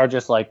 3 are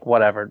just like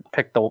whatever.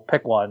 Pick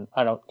one.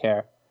 I don't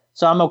care.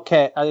 So I'm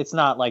okay. It's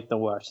not like the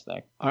worst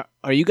thing.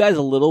 Are you guys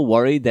a little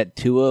worried that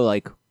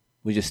Tua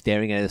was just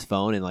staring at his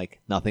phone and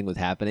nothing was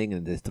happening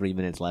and there's 3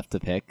 minutes left to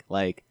pick?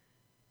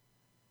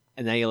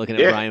 And now you're looking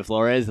at Brian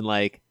Flores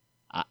and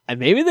and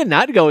maybe they're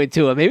not going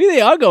Tua. Maybe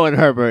they are going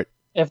Herbert.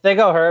 If they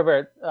go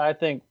Herbert, I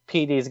think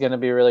PD is going to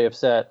be really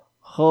upset.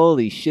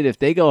 Holy shit! If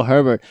they go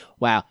Herbert,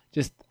 wow.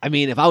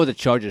 If I was a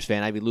Chargers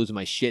fan, I'd be losing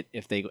my shit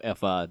if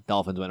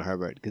Dolphins went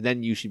Herbert, because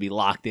then you should be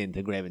locked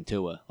into grabbing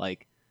Tua.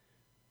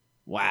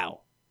 Wow.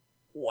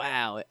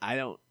 I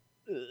don't.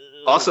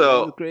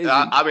 Also, crazy.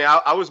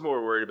 I was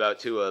more worried about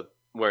Tua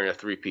wearing a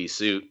 3-piece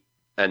suit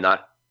and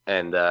not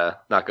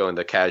going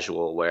the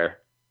casual wear.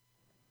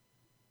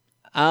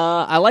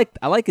 I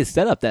like his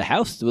setup. That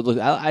house would look.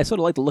 I sort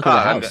of like the look of the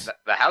house.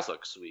 The house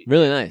looks sweet.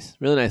 Really nice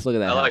look at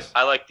that house.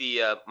 I like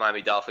the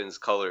Miami Dolphins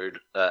colored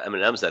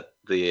M&Ms that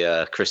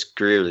the Chris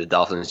Greer, the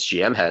Dolphins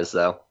GM, has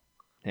though.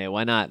 Hey,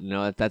 why not?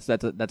 That's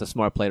a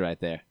smart play right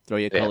there. Throw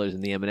your colors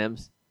in the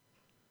M&Ms.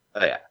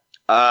 Oh yeah.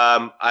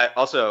 I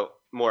also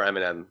more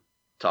M&M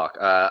talk.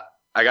 I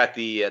got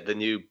the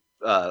new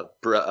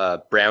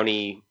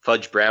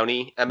fudge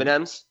brownie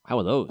M&Ms. How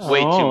are those? Way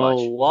too much.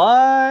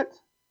 What?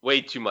 Way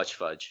too much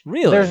fudge.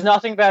 Really? There's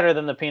nothing better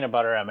than the peanut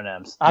butter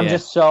M&Ms.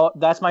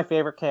 That's my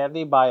favorite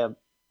candy by a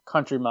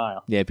country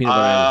mile. Yeah, peanut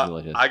butter M&Ms is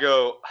delicious. I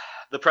go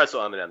the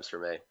pretzel M&Ms for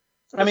me.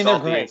 They're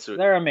great.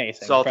 They're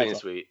amazing. Salty and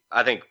sweet.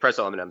 I think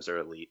pretzel M&Ms are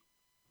elite.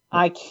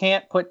 I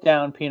can't put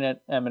down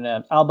peanut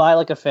M&Ms. I'll buy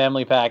a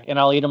family pack and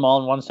I'll eat them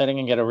all in one sitting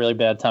and get a really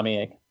bad tummy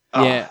ache.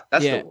 Yeah,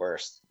 that's the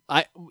worst.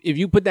 If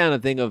you put down a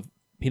thing of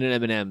peanut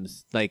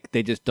M&Ms,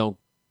 they just don't.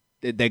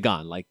 They're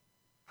gone. They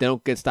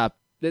don't get stopped.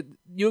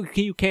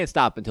 You can't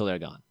stop until they're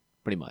gone.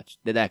 Pretty much,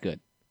 they're that good.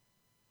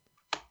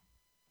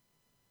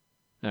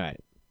 All right,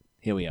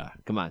 here we are.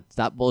 Come on,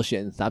 stop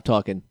bullshitting. Stop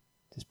talking.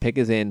 Just pick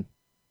us in.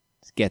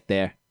 Just get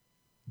there.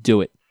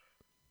 Do it.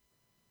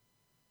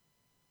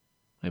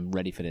 I'm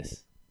ready for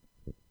this.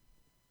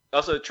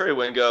 Also, Trey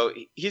Wingo,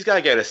 he's got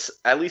to get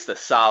at least a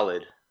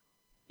solid,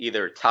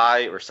 either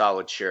tie or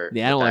solid shirt.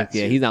 Yeah, I don't like.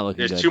 Yeah, he's not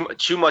looking There's good.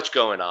 too much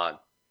going on.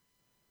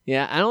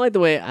 Yeah, I don't like the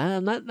way.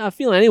 I'm not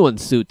feeling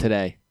anyone's suit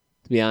today.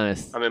 To be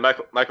honest. I mean,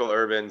 Michael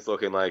Irvin's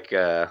looking like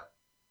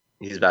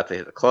he's about to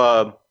hit the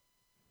club.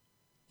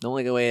 Don't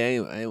like the way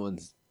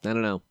anyone's. I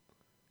don't know.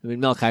 I mean,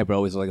 Mel Kiper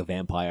always looks like a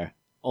vampire.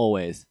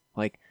 Always.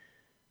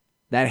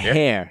 That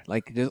hair,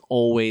 just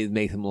always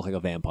makes him look like a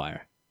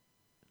vampire.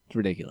 It's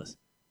ridiculous.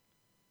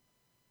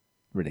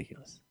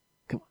 Ridiculous.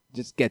 Come on,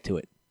 just get to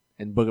it.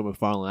 And Booger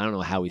McFarland, I don't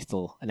know how he's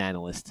still an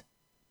analyst.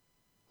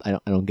 I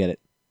don't get it.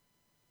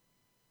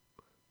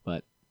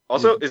 But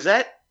Also, does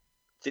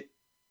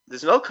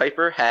Mel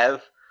Kiper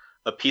have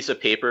a piece of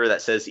paper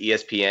that says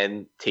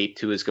ESPN taped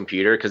to his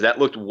computer? Because that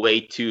looked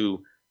way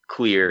too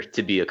clear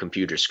to be a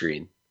computer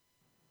screen.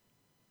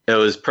 It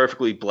was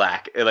perfectly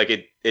black.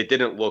 It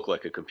didn't look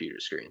like a computer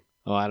screen.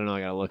 Oh, I don't know.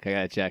 I gotta look. I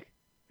gotta check.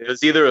 It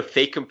was either a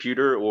fake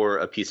computer or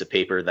a piece of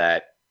paper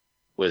that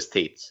was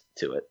taped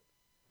to it.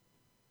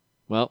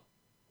 Well,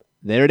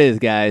 there it is,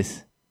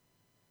 guys.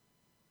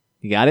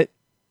 You got it?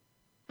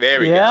 There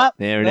we go.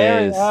 There it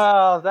is.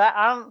 Oh, that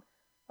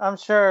I'm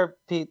sure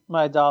Pete,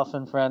 my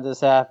Dolphin friend, is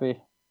happy.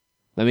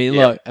 I mean,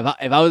 look,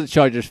 if I was a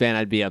Chargers fan,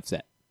 I'd be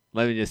upset.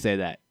 Let me just say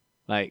that.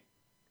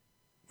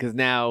 Because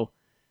now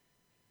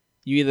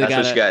you either That's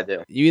what you gotta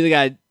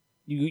do.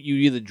 You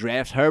either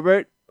draft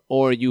Herbert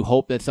or you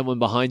hope that someone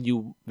behind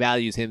you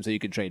values him so you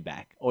can trade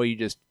back, or you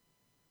just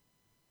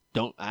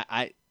don't.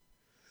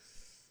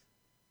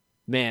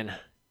 Man,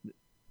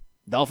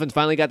 Dolphins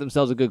finally got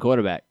themselves a good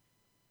quarterback.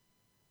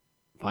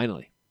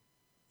 Finally.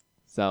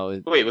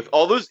 So wait, with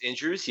all those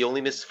injuries, he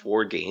only missed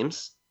 4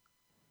 games.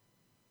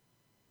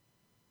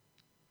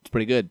 It's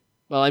pretty good.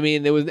 Well, I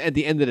mean, it was at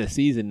the end of the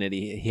season that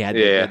he had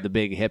the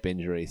big hip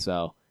injury,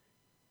 so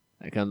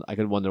I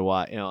could wonder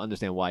why.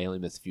 Understand why he only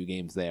missed a few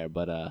games there,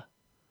 but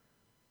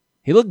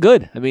he looked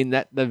good. I mean,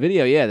 the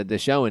video, that they're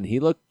showing, he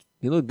looked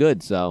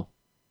good. So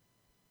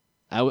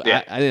I think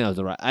that was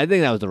the right. I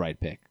think that was the right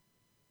pick.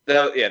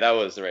 That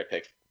was the right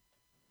pick.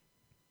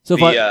 So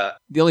far,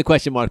 the only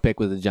question mark pick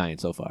was the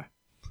Giants so far.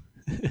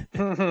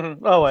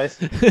 Always.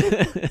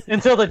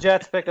 Until the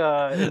Jets pick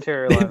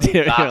interior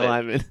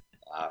lineman.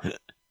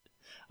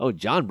 Oh,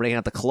 John bringing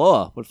out the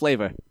claw. What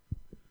flavor?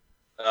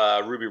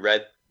 Ruby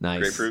red. Nice.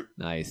 Grapefruit.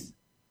 Nice.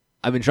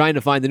 I've been trying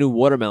to find the new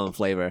watermelon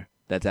flavor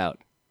that's out,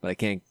 but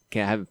I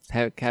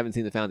haven't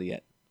seen the found it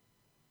yet.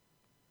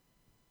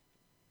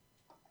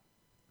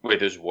 Wait,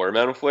 there's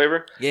watermelon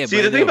flavor? Yeah. See,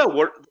 the thing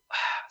about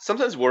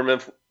sometimes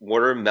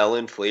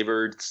watermelon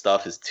flavored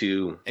stuff is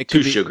too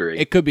sugary.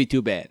 It could be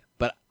too bad,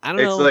 but I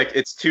don't know.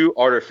 It's too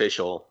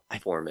artificial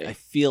for me. I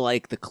feel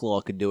like the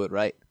claw could do it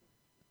right.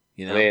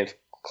 I mean, if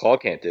Claw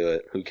can't do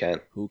it, who can?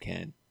 Who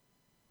can?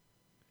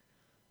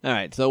 All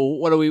right. So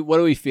what are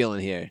we feeling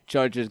here?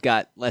 Chargers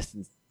got less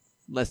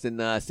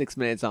than 6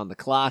 minutes on the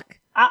clock.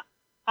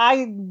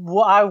 Who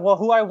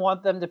I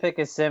want them to pick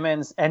is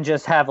Simmons and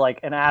just have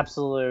an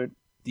absolute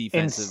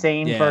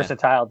insane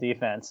versatile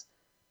defense.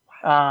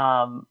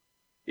 And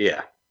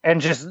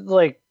just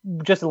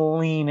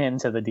lean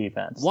into the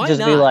defense. Why just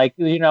not?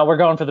 Be we're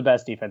going for the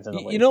best defense in the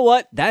league. You know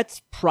what?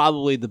 That's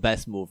probably the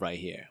best move right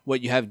here.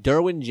 What you have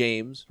Derwin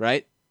James,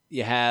 right?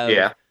 You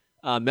have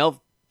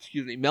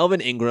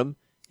Melvin Ingram.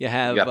 You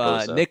have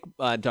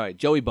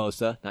Joey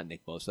Bosa, not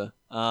Nick Bosa.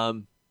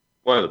 One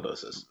of the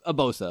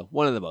Bosas.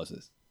 One of the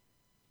Bosas.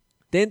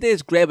 Didn't they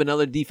just grab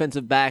another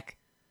defensive back?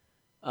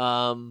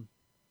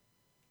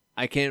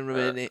 I can't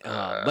remember the name.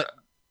 But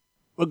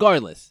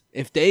regardless,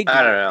 I don't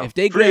know. If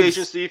they free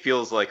agency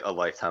feels like a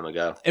lifetime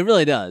ago. It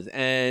really does,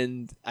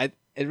 and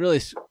it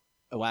really.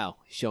 Wow,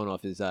 he's showing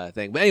off his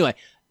thing. But anyway,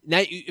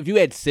 now if you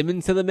add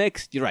Simmons to the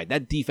mix, you're right.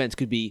 That defense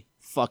could be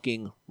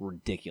fucking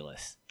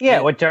ridiculous.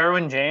 Yeah, with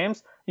Derwin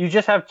James, you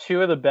just have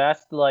two of the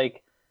best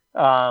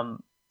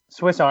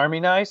Swiss Army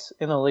knives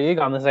in the league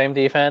on the same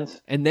defense,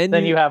 and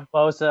then you have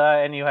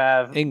Bosa and you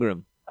have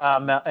Ingram.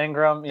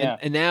 Ingram, yeah,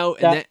 and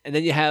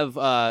then you have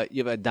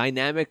a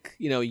dynamic,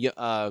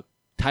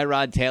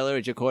 Tyrod Taylor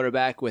as your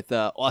quarterback with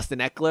Austin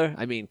Eckler.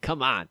 I mean,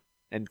 come on,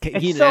 and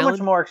it's so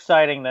much more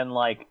exciting than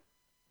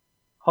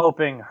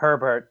hoping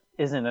Herbert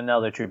isn't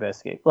another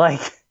Trubisky.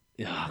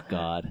 Oh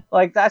God,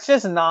 that's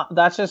just not.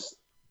 That's just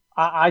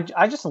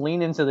I just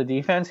lean into the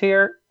defense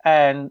here,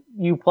 and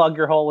you plug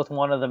your hole with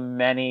one of the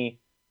many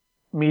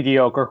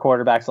mediocre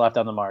quarterbacks left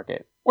on the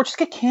market, or just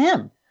get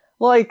Cam.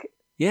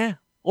 Yeah.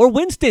 Or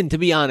Winston, to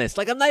be honest.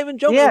 I'm not even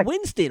joking. Yeah,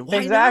 Winston. Why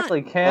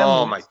exactly, not? Cam.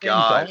 Oh, my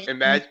gosh.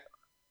 Imagine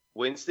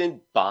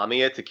Winston bombing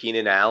it to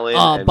Keenan Allen.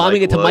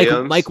 Bombing it to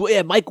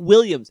Mike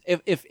Williams.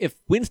 If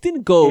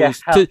Winston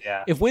goes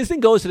if Winston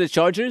goes to the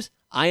Chargers,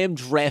 I am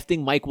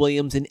drafting Mike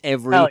Williams in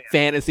every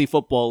fantasy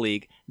football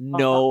league.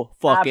 No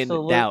fucking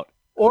doubt.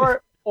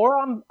 Or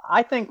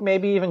I think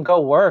maybe even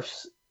go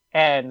worse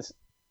and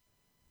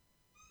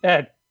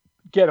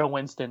get a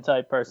Winston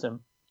type person.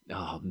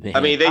 Oh man.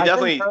 I mean, they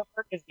definitely think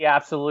Herbert is the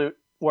absolute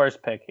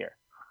worst pick here.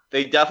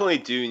 They definitely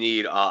do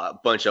need a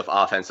bunch of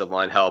offensive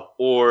line help,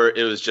 or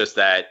it was just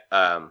that.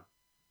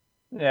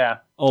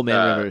 Old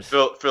man Rivers.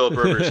 Philip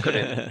Rivers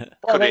couldn't.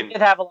 They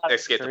did have a lot of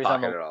escape the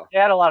pocket at all. They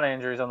had a lot of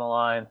injuries on the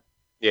line.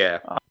 Yeah.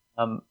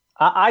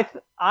 I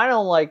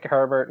don't like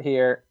Herbert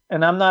here,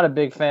 and I'm not a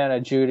big fan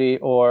of Judy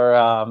or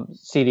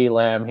CeeDee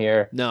Lamb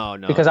here. No,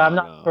 because I'm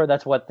not sure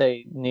that's what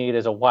they need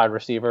as a wide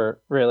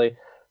receiver, really.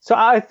 So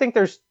I think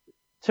there's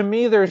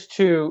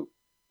two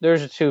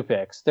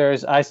picks.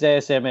 There's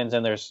Isaiah Simmons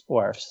and there's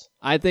Wirfs.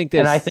 I think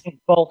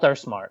both are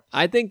smart.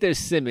 I think there's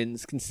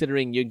Simmons,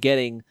 considering you're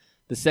getting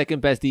the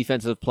second best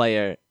defensive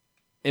player,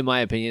 in my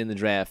opinion, in the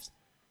draft.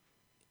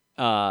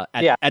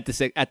 At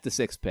the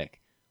sixth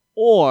pick.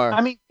 Or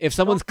I mean, if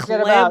someone's don't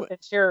forget about clamoring,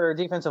 interior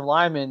defensive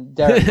lineman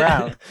Derek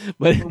Brown,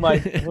 but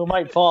who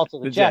might fall to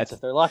the Jets if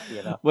they're lucky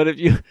enough. But if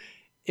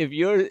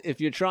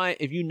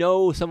you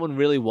know someone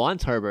really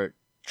wants Herbert,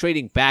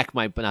 trading back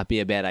might not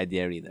be a bad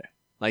idea either.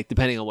 Like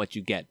depending on what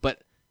you get.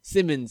 But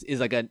Simmons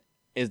is a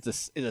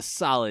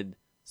solid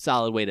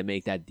way to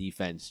make that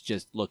defense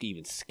just look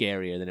even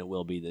scarier than it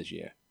will be this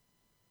year.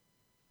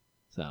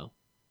 So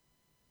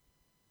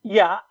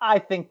yeah, I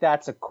think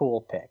that's a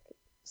cool pick,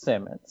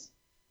 Simmons.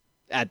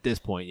 At this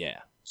point, yeah.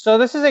 So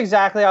this is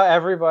exactly how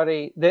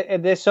everybody.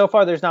 This so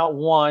far, there's not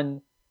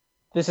one.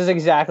 This is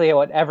exactly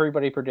what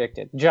everybody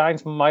predicted.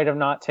 Giants might have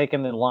not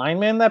taken the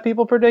lineman that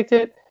people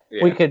predicted.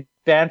 Yeah. We could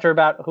banter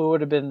about who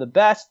would have been the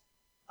best.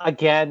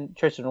 Again,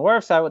 Tristan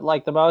Wirfs I would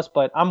like the most,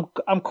 but I'm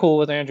cool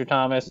with Andrew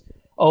Thomas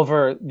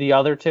over the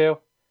other two.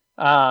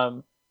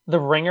 The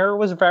Ringer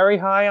was very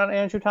high on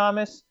Andrew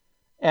Thomas,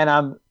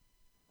 and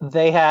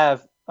they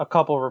have a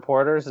couple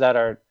reporters that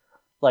are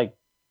like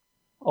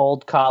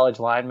old college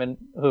linemen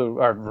who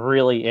are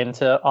really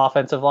into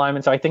offensive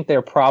linemen. So I think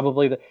they're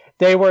probably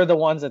they were the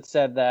ones that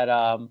said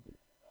that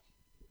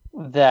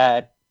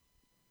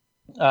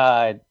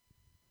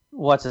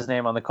what's his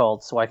name on the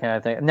Colts? Why can't I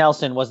think?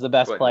 Nelson was the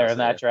best player in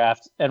that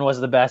draft and was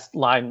the best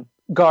line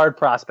guard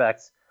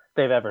prospects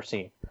they've ever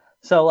seen.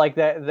 So like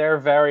they're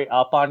very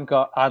up on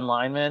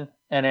linemen,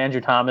 and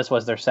Andrew Thomas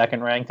was their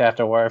second ranked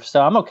after Wirfs.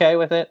 So I'm okay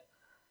with it.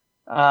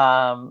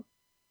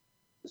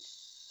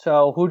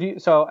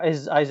 So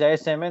is Isaiah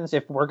Simmons,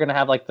 if we're gonna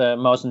have like the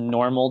most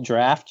normal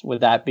draft,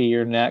 would that be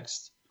your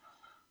next?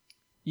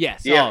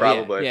 Yes. Yeah,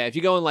 probably. Yeah, if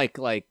you're going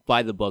like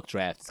by the book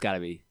draft, it's gotta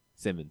be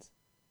Simmons.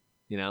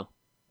 You know?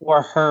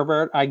 Or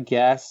Herbert, I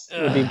guess,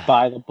 would be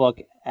by the book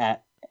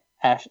at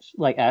S.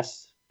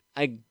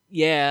 I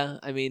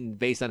mean,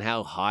 based on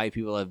how high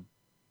people have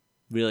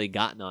really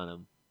gotten on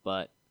him.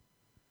 But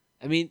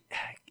I mean,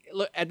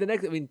 look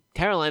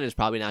Carolina's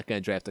probably not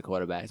gonna draft a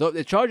quarterback. So if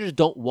the Chargers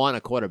don't want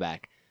a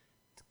quarterback,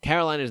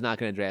 Carolina's not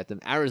going to draft him.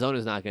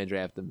 Arizona's not going to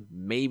draft him.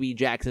 Maybe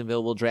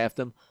Jacksonville will draft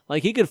him.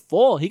 Like, he could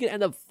fall. He could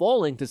end up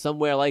falling to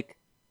somewhere like,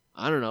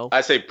 I don't know.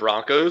 I say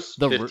Broncos,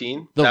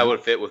 15. That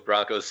would fit with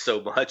Broncos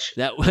so much.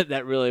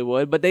 That really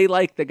would. But they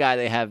like the guy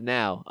they have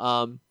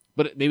now.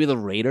 But maybe the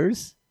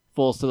Raiders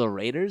falls to the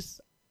Raiders.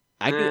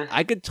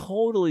 I could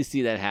totally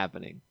see that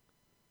happening.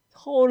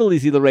 Totally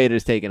see the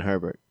Raiders taking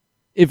Herbert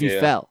if he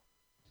fell.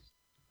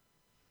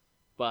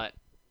 But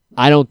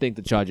I don't think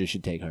the Chargers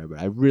should take Herbert.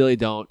 I really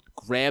don't.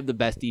 Grab the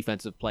best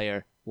defensive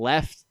player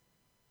left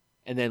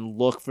and then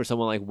look for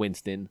someone like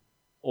Winston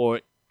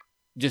or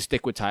just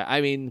stick with Ty.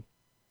 I mean,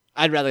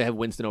 I'd rather have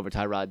Winston over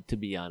Tyrod, to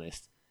be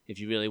honest, if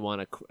you really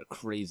want a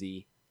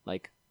crazy,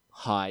 like,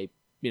 high,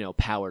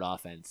 powered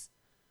offense.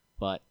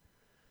 But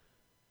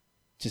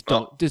just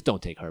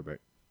don't take Herbert.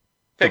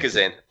 Pick is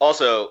in.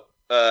 Also,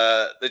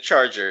 the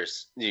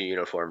Chargers new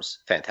uniforms,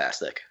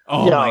 fantastic.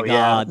 Oh my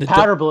god, the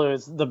powder blue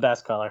is the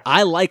best color.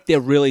 I like their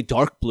really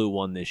dark blue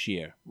one this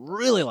year.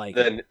 Really like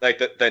it. Like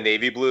the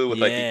navy blue with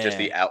just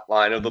the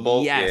outline of the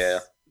bolt. Yes. Yeah.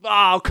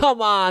 Oh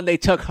come on, they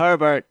took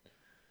Herbert.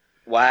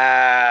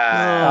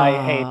 Wow.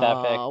 I hate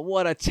that pick.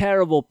 What a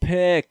terrible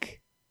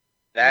pick.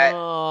 That.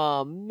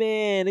 Oh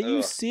man, are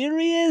you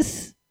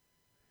serious?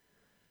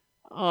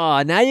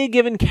 Oh, now you're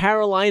giving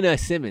Carolina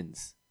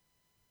Simmons.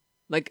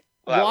 Like.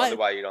 Well, I wonder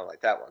why you don't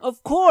like that one.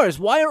 Of course.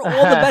 Why are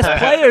all the best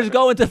players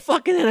going to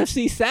fucking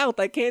NFC South?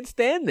 I can't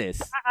stand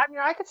this. I mean,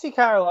 I could see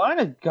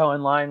Carolina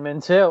going lineman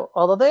too.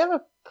 Although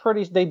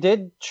they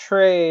did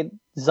trade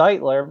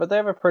Zeitler, but they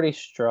have a pretty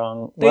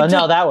strong.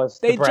 That was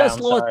the Browns,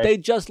 They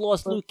just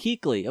lost Luke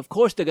Kuechly. Of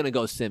course, they're gonna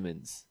go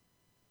Simmons.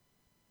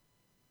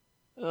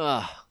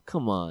 Ugh,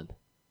 come on.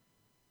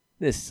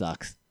 This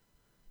sucks.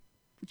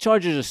 The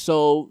Chargers are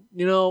so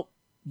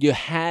you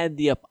had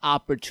the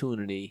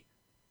opportunity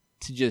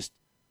to just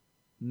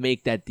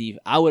make that deep.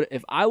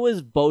 If I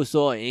was Bosa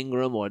or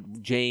Ingram or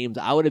James,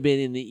 I would have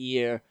been in the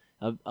ear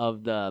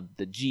of the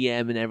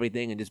GM and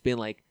everything and just been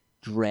like,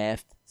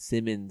 draft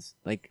Simmons.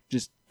 Like,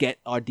 just get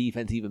our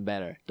defense even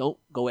better. Don't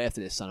go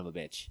after this son of a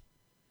bitch.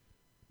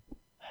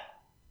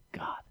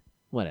 God.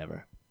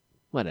 Whatever.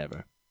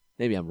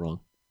 Maybe I'm wrong.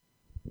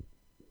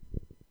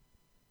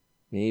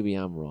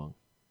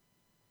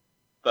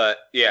 But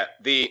yeah,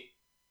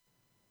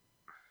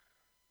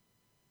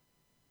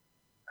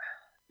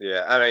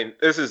 I mean,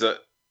 this is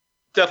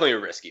definitely a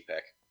risky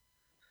pick.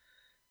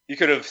 You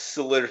could have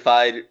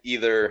solidified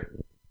either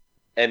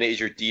and made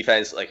your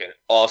defense like an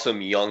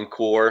awesome young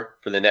core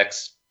for the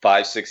next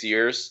 5-6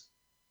 years.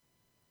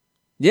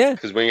 Yeah,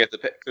 because when you get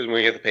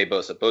to pay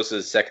Bosa,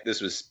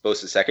 this was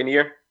Bosa's second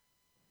year.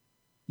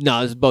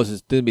 No, this is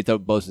Bosa's. Didn't be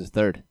Bosa's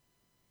third,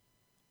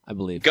 I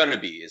believe. Gonna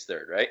be his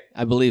third, right?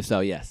 I believe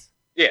so. Yes.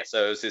 Yeah,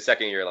 so it was his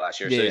second year last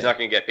year, so he's not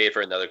going to get paid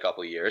for another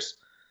couple of years.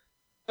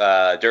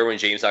 Derwin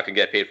James not going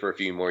to get paid for a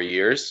few more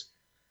years.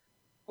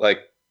 Like,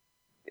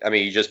 I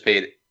mean, you just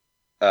paid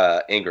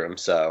Ingram,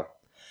 so.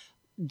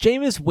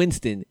 Jameis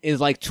Winston is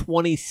like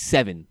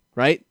 27,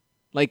 right?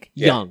 Like,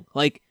 young.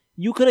 Like,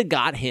 you could have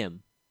got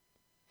him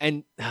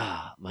And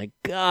my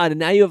God, and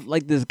now you have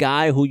like this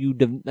guy who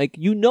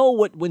you know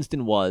what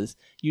Winston was.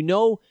 You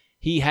know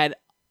he had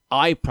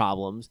eye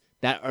problems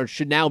that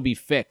should now be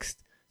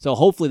fixed. So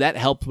hopefully that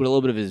helps with a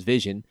little bit of his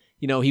vision.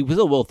 You know, he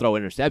still will throw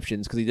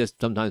interceptions because he just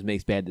sometimes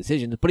makes bad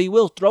decisions, but he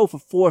will throw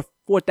for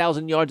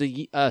 4,000 yards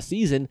a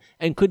season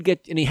and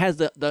he has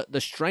the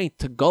strength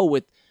to go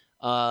with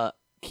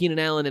Keenan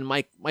Allen and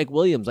Mike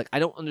Williams. Like, I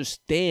don't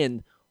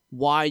understand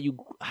why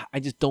I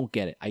just don't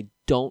get it. I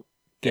don't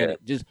get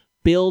it. Just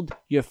build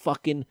your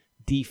fucking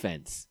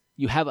defense.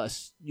 You have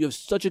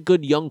such a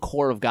good young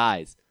core of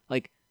guys.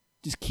 Like,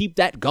 just keep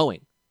that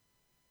going.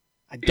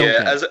 I don't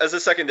get it. As a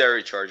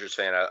secondary Chargers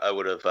fan, I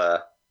would have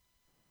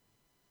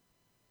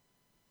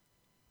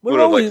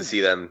liked to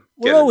see them.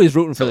 We're always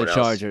rooting for the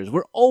Chargers.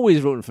 We're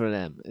always rooting for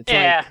them.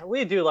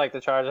 We do like the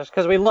Chargers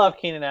because we love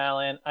Keenan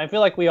Allen. I feel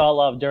like we all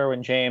love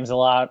Derwin James a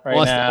lot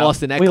now.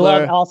 Austin Eckler. We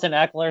love Austin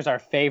Eckler's our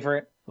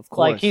favorite. Of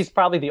course. Like, he's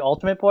probably the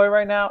ultimate boy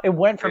right now. It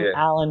went from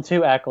Allen to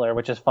Eckler,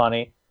 which is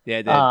funny. Yeah,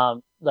 it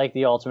did. Like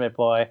the ultimate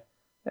boy.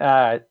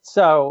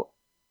 So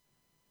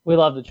we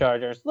love the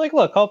Chargers. Like,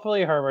 look,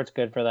 hopefully Herbert's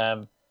good for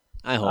them.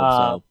 I hope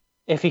so.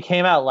 If he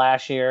came out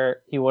last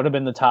year, he would have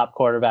been the top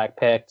quarterback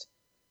picked.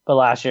 But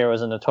last year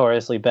was a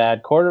notoriously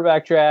bad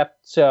quarterback draft,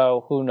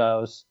 so who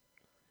knows?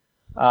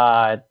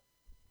 Yeah,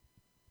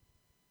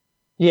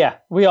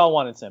 we all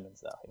wanted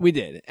Simmons, though. We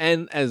did,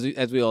 and as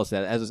we all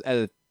said,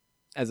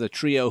 as a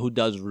trio who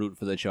does root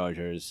for the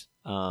Chargers,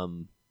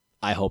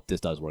 I hope this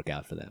does work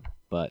out for them.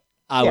 But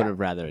I would have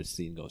rather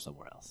seen go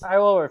somewhere else. I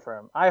will root for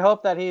him. I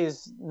hope that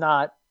he's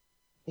not.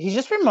 He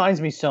just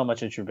reminds me so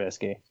much of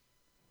Trubisky.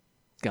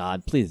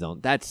 God, please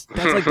don't. That's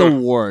like the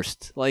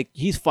worst. Like,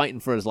 he's fighting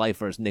for his life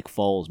versus Nick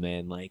Foles,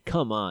 man. Like,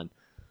 come on.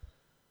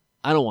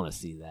 I don't want to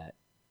see that.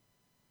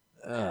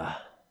 God.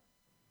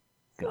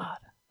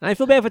 And I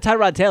feel bad for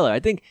Tyrod Taylor.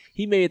 I think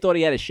he maybe thought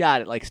he had a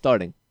shot at, like,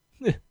 starting.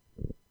 And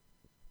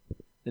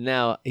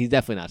now he's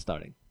definitely not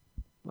starting.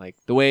 Like,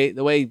 the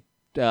way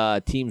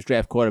teams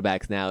draft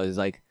quarterbacks now is,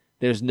 like,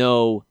 there's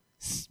no,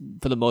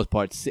 for the most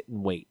part, sit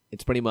and wait.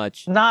 It's pretty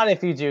much... Not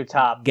if you do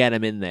get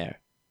him in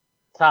there.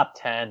 Top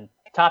 10.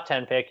 Top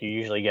 10 pick, you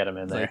usually get him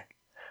in there.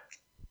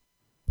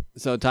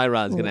 So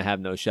Tyrod's gonna have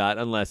no shot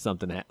unless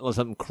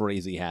something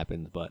crazy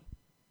happens. But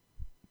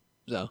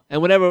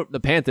and whatever the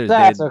Panthers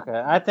that's did,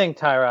 okay. I think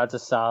Tyrod's a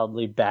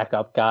solidly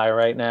backup guy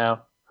right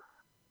now.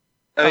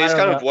 I mean, it's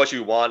kind of what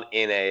you want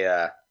in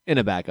a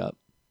backup.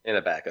 In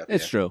a backup,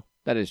 it's true.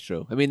 That is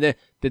true. I mean, there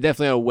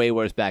definitely are way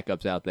worse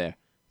backups out there.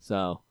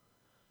 So,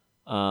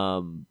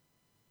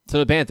 So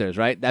the Panthers,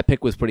 right? That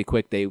pick was pretty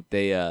quick. They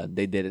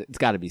did it. It's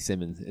got to be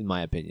Simmons, in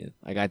my opinion.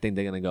 Like, I think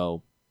they're gonna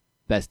go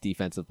best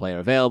defensive player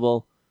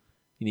available.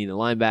 You need a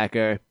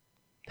linebacker,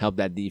 help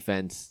that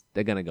defense.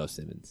 They're gonna go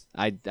Simmons.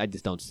 I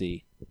just don't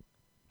see.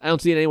 I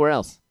don't see it anywhere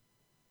else.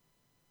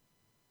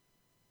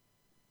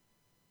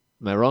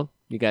 Am I wrong?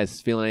 You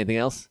guys feeling anything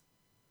else?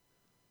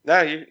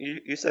 No,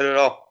 you said it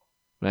all.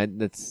 Right.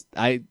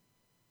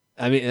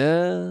 I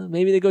mean,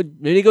 maybe they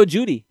go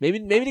Judy. Maybe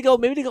they go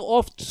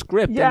off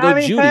script. Yeah, and go I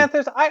mean, Judy.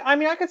 Panthers.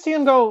 I could see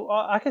him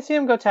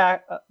go.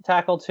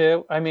 Tackle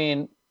too. I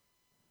mean,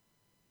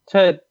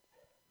 to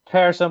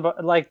pair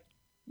somebody like,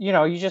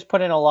 you just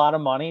put in a lot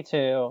of money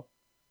to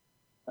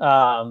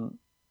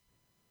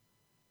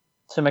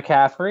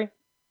McCaffrey.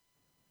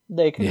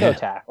 They could go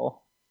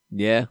tackle.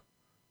 Yeah.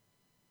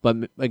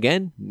 But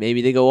again,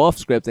 maybe they go off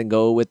script and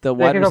go with the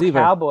wide receiver.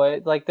 Go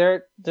Cowboy. Like,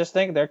 they're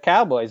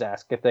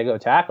Cowboys-esque if they go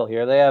tackle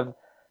here.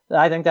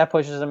 I think that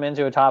pushes them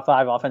into a top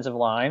 5 offensive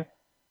line.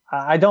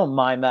 I don't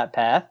mind that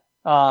path.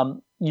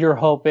 You're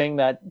hoping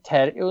that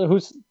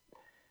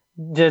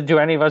do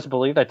any of us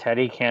believe that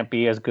Teddy can't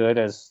be as good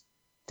as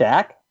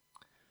Dak?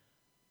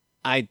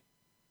 I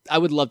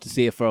would love to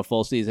see it for a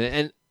full season.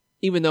 And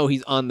even though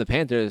he's on the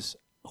Panthers,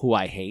 who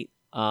I hate,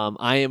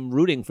 I am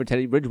rooting for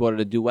Teddy Bridgewater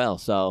to do well.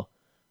 So,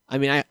 I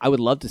mean, I would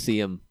love to see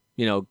him,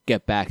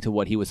 get back to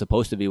what he was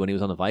supposed to be when he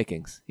was on the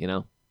Vikings,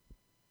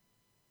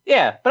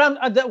 Yeah,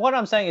 but what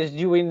I'm saying is,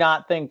 do we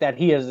not think that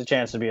he has the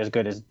chance to be as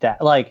good as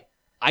Dak? Like,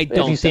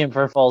 if you see him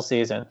for a full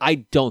season.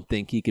 I don't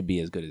think he could be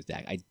as good as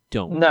Dak. I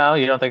don't. No,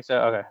 you don't think so?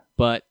 Okay.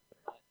 But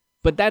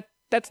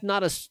that's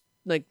not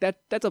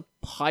that's a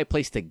high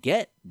place to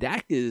get.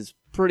 Dak is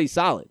pretty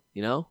solid,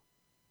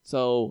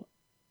 So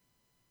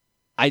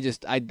I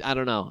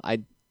don't know. I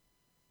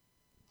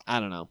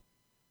don't know.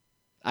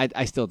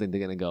 I still think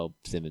they're gonna go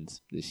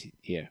Simmons this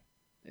year.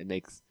 It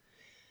makes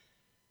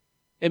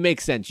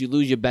sense. You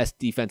lose your best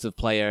defensive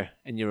player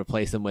and you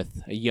replace him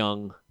with a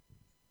young,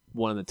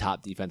 one of the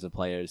top defensive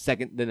players,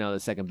 the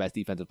second best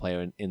defensive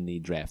player in the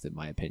draft, in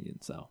my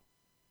opinion. So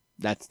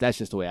that's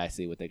just the way I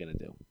see what they're gonna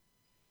do.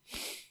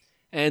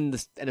 And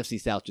the NFC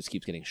South just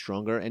keeps getting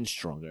stronger and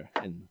stronger,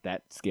 and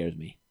that scares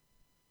me.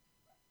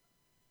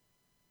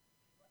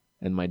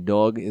 And my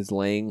dog is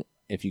laying.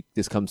 If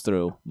this comes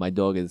through, my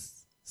dog is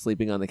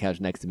sleeping on the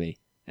couch next to me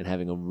and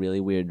having a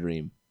really weird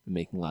dream and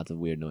making lots of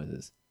weird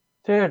noises.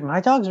 Dude, my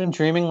dog's been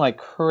dreaming like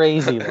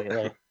crazy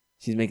lately.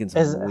 She's making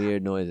some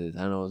weird noises.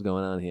 I don't know what's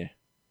going on here.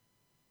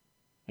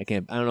 I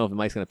don't know if the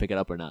mic's going to pick it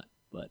up or not,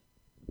 but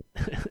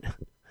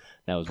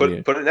That was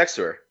weird. Put it next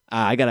to her.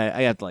 I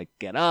have to like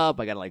get up.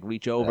 I gotta like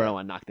reach over. I don't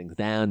want to knock things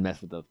down,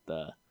 mess with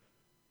the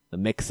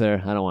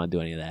mixer. I don't want to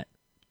do any of that.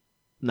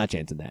 I'm not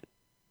chancing that.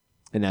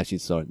 And now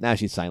she's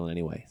silent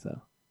anyway.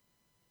 So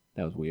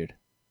that was weird.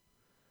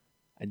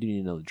 I do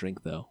need another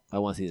drink though. I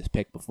want to see this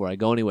pick before I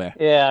go anywhere.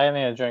 Yeah, I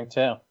need a drink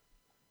too. All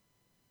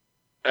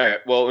right.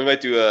 Well, we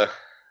might do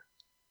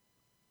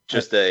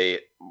just a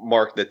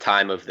mark the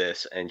time of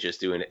this and just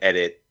do an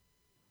edit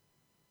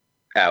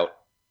out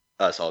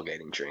us all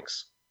getting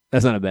drinks.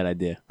 That's not a bad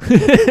idea.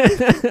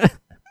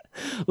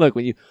 Look,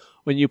 when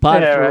you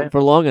pod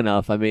for long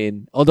enough, I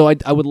mean, although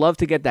I would love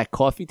to get that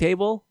coffee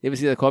table. You ever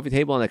see the coffee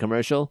table on the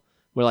commercial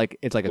where like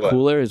it's like a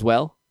cooler as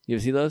well? You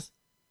ever see those?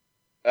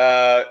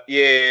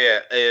 Yeah.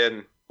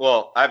 And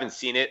well, I haven't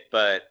seen it,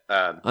 but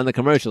on the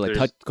commercial,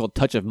 like called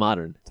Touch of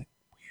Modern. It's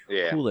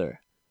like cooler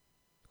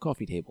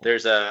coffee table.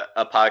 There's a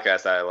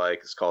podcast I like.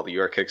 It's called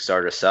Your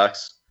Kickstarter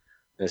Sucks.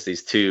 There's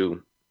these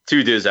two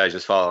dudes I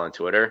just follow on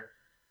Twitter.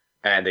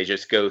 And they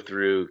just go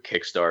through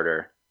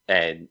Kickstarter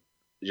and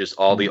just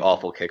all the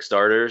awful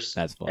Kickstarters.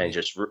 That's funny. And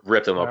just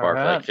rip them apart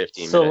for like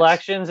 15 minutes.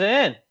 Selections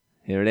in.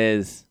 Here it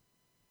is.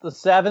 The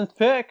 7th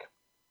pick.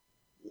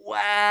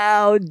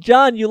 Wow,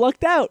 John, you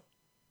lucked out.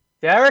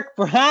 Derek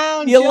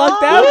Brown. You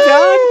lucked out,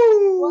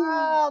 John.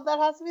 Wow, that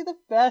has to be the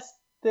best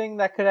thing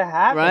that could have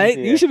happened. Right?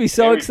 You should be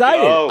so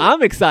excited.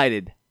 I'm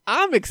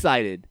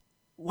excited.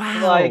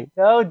 Wow. Like,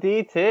 go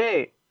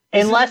DT.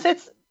 Unless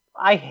it's,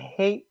 I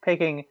hate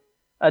picking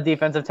a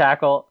defensive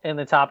tackle in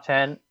the top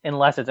 10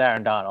 unless it's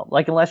Aaron Donald.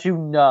 Like, unless you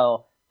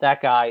know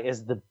that guy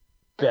is the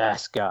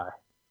best guy.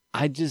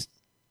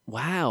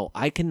 Wow,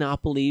 I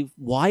cannot believe,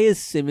 why is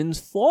Simmons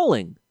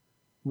falling?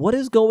 What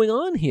is going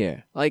on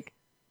here? Like,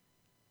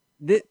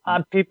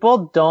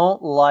 people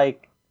don't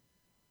like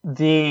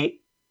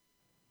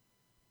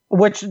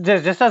which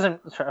just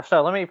doesn't,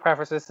 so let me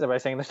preface this by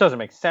saying this doesn't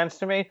make sense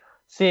to me,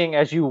 seeing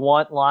as you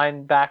want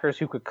linebackers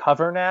who could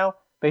cover now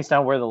based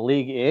on where the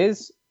league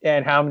is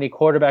and how many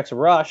quarterbacks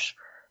rush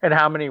and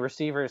how many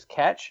receivers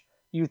catch.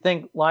 You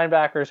think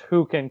linebackers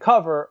who can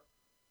cover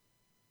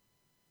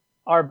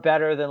are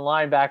better than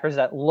linebackers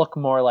that look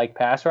more like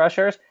pass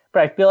rushers.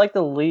 But I feel like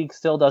the league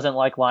still doesn't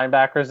like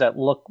linebackers that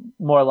look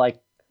more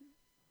like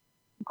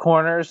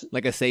corners,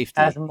 like a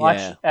safety, as much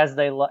as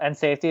they and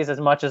safeties as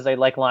much as they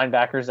like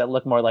linebackers that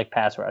look more like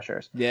pass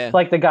rushers. Yeah,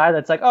 like the guy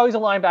that's like, oh, he's a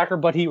linebacker,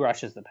 but he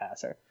rushes the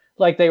passer.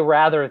 Like they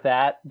rather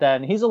that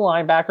than he's a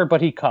linebacker,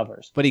 but he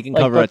covers. But he can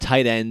cover a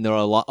tight end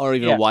or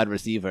even a wide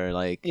receiver.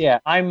 Like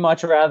I'm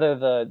much rather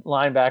the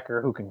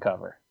linebacker who can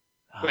cover.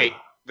 Wait,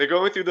 they're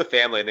going through the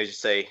family and they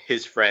just say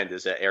his friend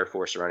is an Air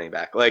Force running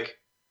back. Like,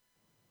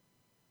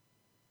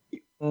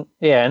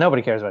 yeah,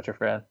 nobody cares about your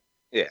friend.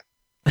 Yeah.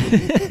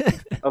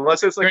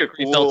 Unless it's like a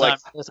cool like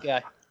this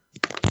guy.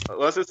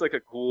 Unless it's like a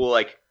cool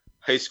like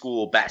high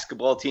school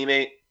basketball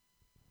teammate,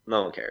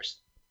 no one cares.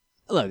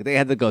 Look, they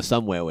had to go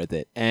somewhere with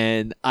it,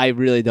 and I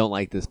really don't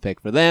like this pick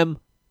for them.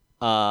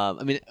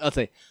 I mean, I'll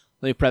say,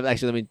 let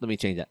me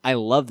change that. I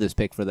love this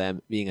pick for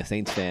them, being a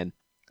Saints fan.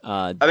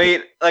 I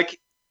mean, like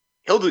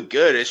he'll do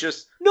good. It's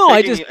just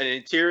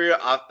an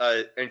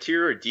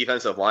interior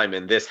defensive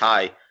lineman this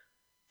high.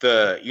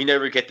 You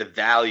never get the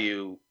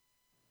value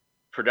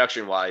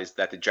production wise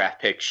that the draft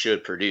pick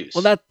should produce.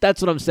 Well,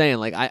 that's what I'm saying.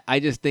 Like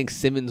I just think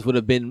Simmons would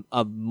have been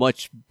a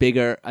much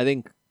bigger. I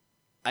think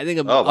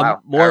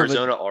more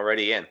Arizona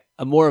already in.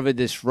 A more of a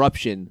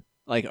disruption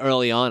like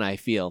early on, I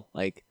feel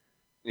like.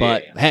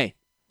 But hey,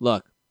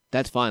 look,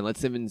 that's fine. Let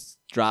Simmons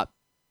drop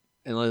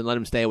and let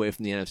him stay away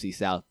from the NFC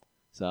South.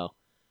 So,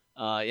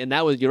 and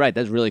you're right.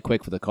 That's really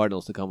quick for the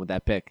Cardinals to come with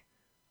that pick.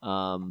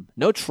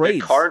 No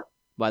trades,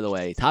 by the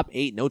way. Top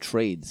 8, no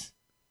trades.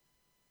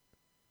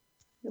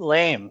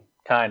 Lame,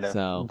 kind of.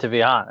 So, to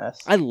be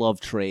honest, I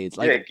love trades.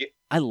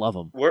 I love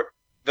them.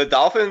 The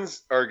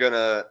Dolphins are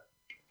gonna.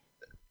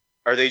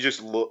 Are they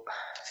just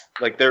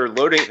like they're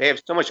loading? They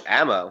have so much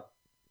ammo.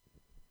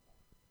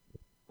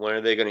 When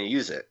are they going to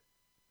use it?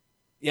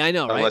 Yeah, I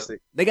know, right?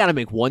 They got to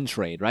make one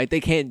trade, right?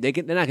 They're not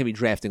going to be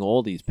drafting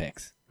all these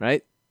picks,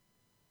 right?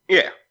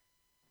 Yeah,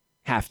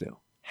 have to.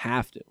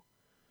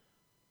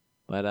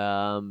 But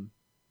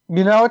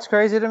you know what's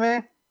crazy to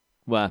me?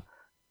 What?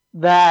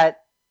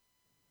 That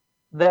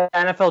the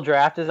NFL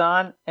draft is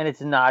on, and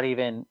it's not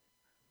even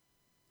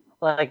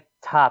like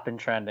top and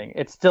trending.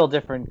 It's still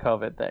different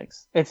COVID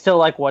things. It's still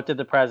like, what did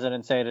the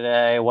president say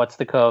today? What's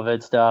the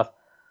COVID stuff?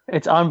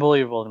 It's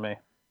unbelievable to me.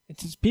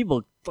 It's just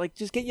people like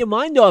just get your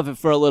mind off it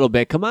for a little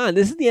bit. Come on,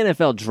 this is the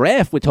NFL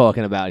draft we're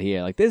talking about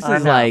here. Like this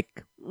is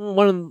like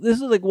one of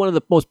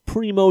the most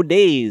primo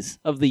days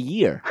of the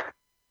year.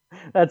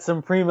 That's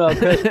some primo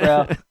kush,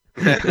 bro.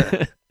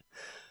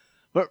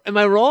 But am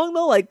I wrong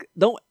though? Like,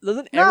 No,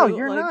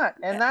 you're not.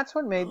 And that's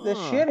what made this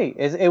shitty.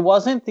 It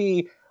wasn't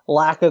the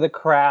lack of the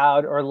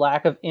crowd or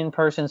lack of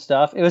in-person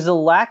stuff. It was a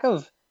lack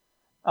of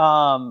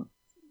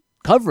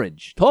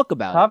coverage. Talk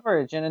about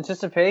coverage and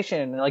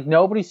anticipation. Like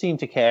nobody seemed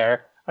to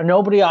care. Or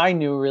nobody I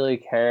knew really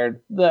cared.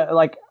 I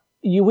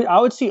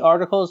would see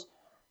articles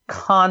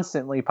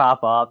constantly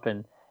pop up,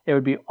 and it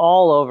would be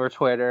all over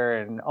Twitter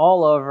and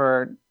all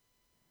over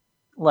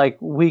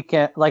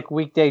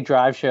weekday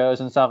drive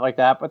shows and stuff like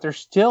that. But they're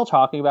still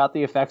talking about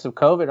the effects of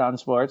COVID on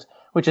sports,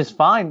 which is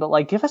fine. But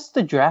like, give us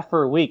the draft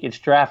for a week. It's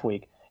draft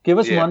week. Give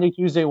us Monday,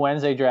 Tuesday,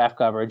 Wednesday draft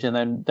coverage, and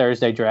then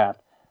Thursday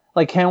draft.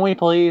 Like, can we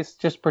please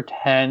just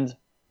pretend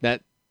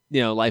that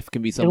life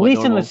can be somewhat at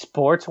least normal. in the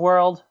sports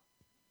world?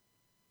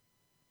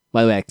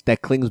 By the way,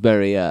 that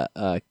Kingsbury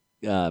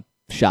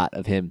shot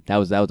of him, that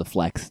was a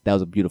flex. That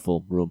was a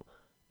beautiful room.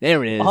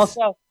 There it is.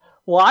 Also,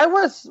 why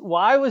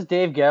was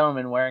Dave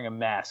Gettleman wearing a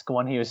mask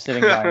when he was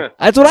sitting by?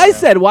 That's what I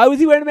said. Why was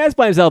he wearing a mask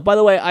by himself? By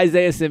the way,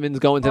 Isaiah Simmons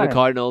going to the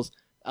Cardinals.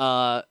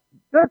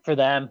 Good for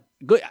them.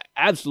 Good,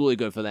 absolutely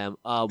good for them.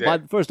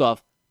 But first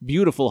off,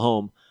 beautiful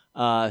home.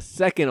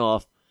 Second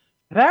off,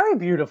 very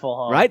beautiful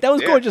home. Right? That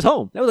was a gorgeous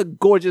home. That was a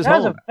gorgeous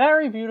home. That was a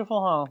very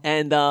beautiful home.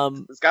 And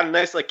it's got a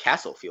nice like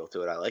castle feel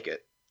to it. I like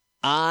it.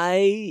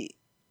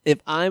 If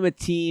I'm a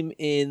team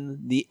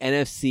in the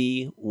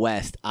NFC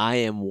West, I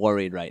am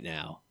worried right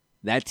now.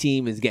 That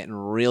team is getting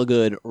real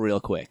good real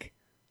quick.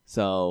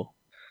 So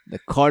the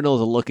Cardinals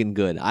are looking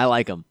good. I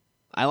like them.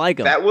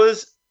 That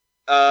was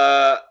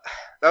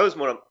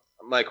one of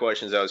my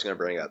questions I was going to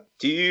bring up.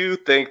 Do you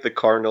think the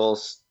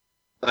Cardinals,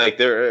 I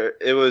don't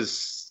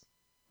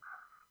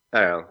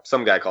know,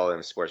 some guy called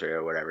him sports radio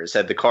or whatever,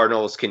 said the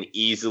Cardinals can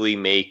easily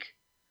make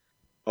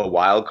a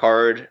wild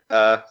card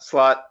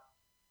slot?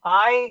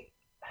 I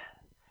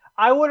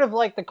would have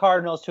liked the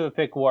Cardinals to have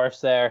picked Wirfs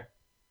there.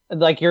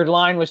 Like, your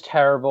line was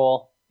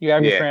terrible. You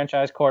have your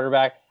franchise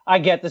quarterback. I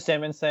get the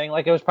Simmons thing.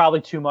 Like, it was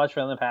probably too much for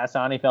them to pass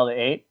on. He fell to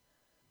 8.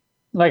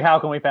 Like, how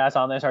can we pass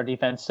on this? Our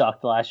defense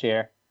sucked last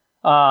year.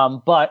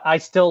 But I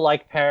still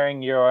like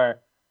pairing your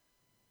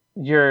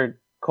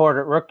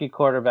rookie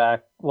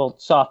quarterback, well,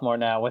 sophomore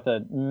now, with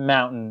a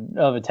mountain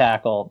of a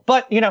tackle.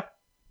 But,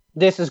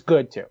 this is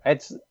good, too.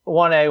 It's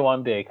 1A,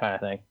 1B kind of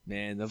thing.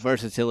 Man, the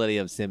versatility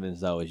of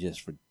Simmons, though, is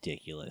just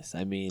ridiculous.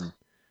 I mean,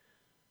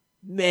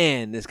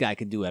 man, this guy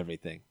can do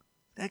everything.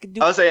 I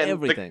was saying,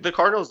 everything. The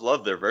Cardinals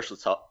love their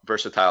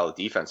versatile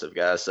defensive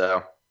guys,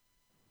 so.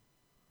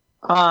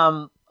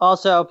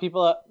 Also, a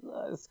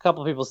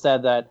couple of people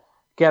said that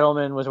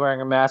Gettleman was wearing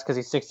a mask because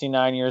he's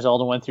 69 years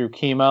old and went through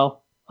chemo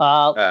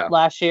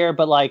last year,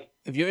 but like,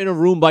 if you're in a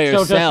room by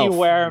yourself, so does he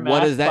wear a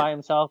mask by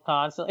himself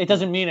constantly? It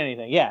doesn't mean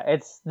anything. Yeah,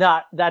 it's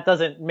not. That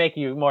doesn't make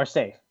you more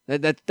safe.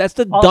 That's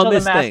the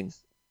dumbest thing.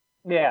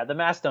 Yeah, the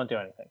masks don't do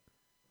anything.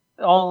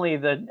 Only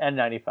the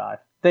N95.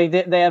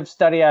 They have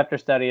study after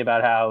study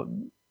about how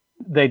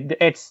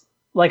it's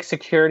like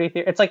security.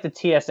 It's like the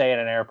TSA at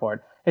an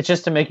airport. It's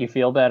just to make you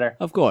feel better.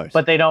 Of course,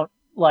 but they don't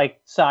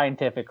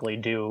scientifically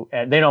do,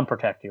 and they don't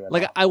protect you.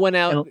 I went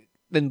out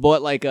and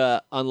bought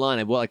online.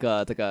 I bought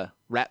a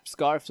wrap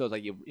scarf, so it's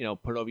like you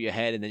put it over your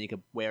head and then you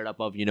can wear it up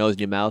over your nose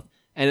and your mouth,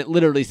 and it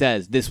literally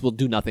says this will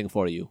do nothing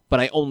for you. But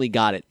I only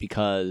got it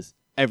because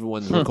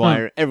everyone's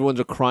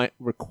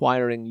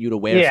requiring you to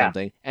wear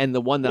something, and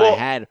the one that I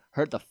had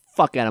hurt the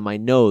fuck out of my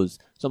nose,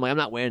 so I'm like, I'm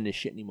not wearing this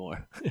shit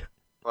anymore.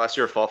 Well, that's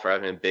your fault for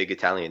having a big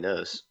Italian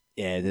nose.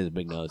 Yeah, it is a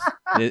big nose.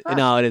 It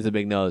is a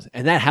big nose,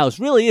 and that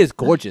house really is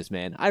gorgeous,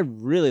 man. I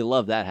really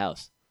love that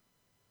house.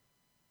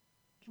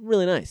 It's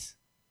really nice.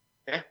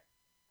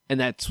 And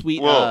that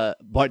sweet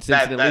Bart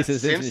Simpson and Lisa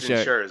Simpson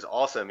shirt is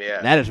awesome.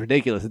 Yeah, that is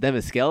ridiculous. Them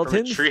as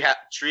skeletons. Tree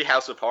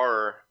House of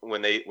Horror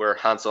when they were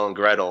Hansel and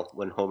Gretel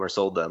when Homer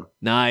sold them.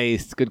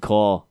 Nice, good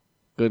call.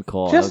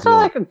 Just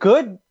like a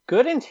good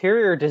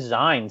interior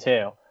design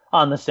too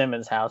on the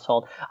Simmons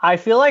household. I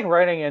feel like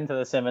writing into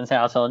the Simmons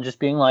household and just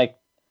being like,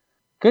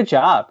 "Good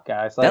job,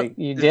 guys! Like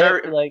you did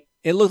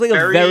it looked like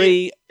a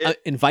very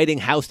inviting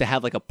house to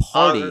have like a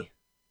party."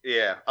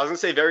 Yeah, I was gonna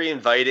say very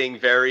inviting,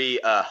 very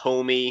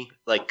homey,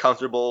 like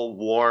comfortable,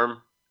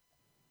 warm.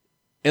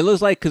 It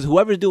looks like because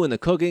whoever's doing the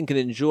cooking can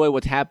enjoy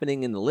what's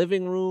happening in the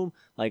living room.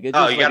 Like you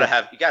gotta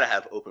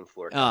have open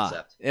floor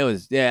concept. That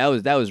was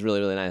really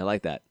really nice. I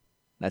like that.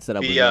 That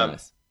setup was really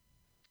nice.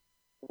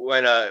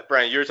 When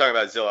Brian, you were talking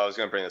about Zillow, I was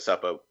gonna bring this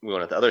up, but we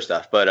went into other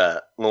stuff.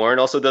 But Lauren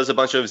also does a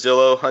bunch of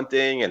Zillow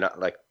hunting, and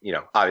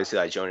obviously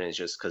I join in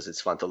just because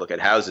it's fun to look at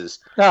houses.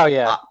 Oh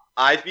yeah.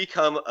 I've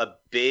become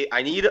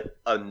I need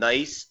a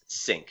nice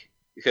sink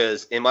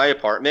because in my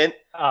apartment,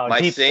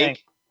 my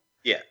sink,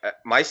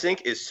 my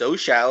sink is so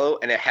shallow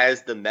and it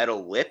has the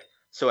metal lip,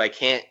 so I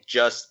can't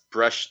just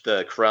brush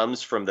the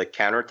crumbs from the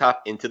countertop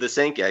into the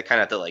sink. I kind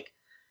of have to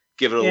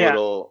give it a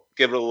little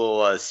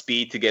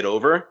speed to get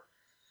over.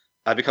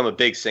 I've become a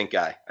big sink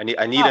guy. I need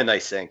a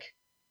nice sink.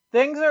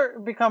 Things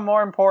become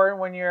more important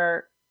when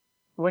you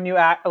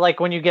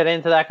get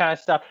into that kind of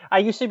stuff. I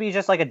used to be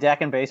just like a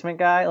deck and basement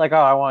guy. Like,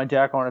 I want a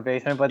deck, I want a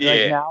basement. But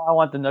now I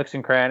want the nooks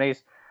and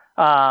crannies.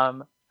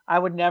 I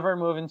would never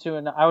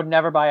I would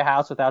never buy a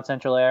house without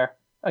central air.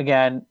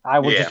 Again, I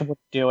would just wouldn't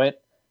do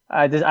it.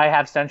 I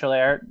have central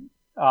air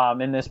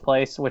in this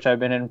place, which I've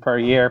been in for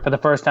a year. For the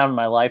first time in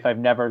my life, I've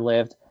never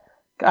lived.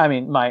 I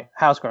mean, my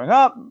house growing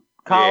up,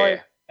 college,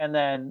 and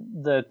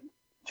then the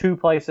 2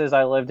 places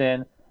I lived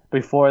in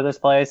before this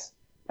place.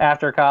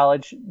 After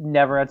college,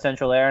 never had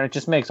central air, and it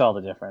just makes all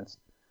the difference.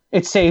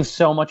 it saves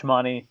so much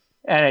money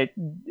and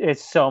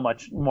it's so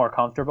much more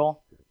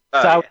comfortable. So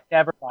I would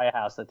never buy a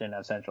house that didn't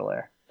have central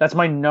air. That's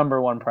my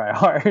number one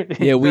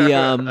priority. Yeah,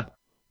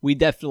 we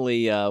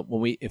definitely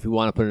if we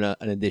want to put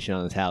an addition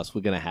on this house,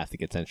 we're gonna have to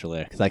get central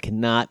air because I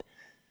cannot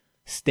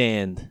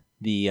stand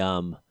the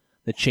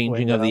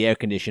changing of the air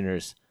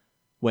conditioners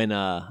when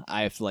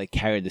I have to like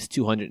carry this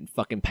 200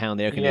 fucking pound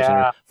air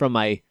conditioner from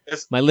my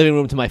living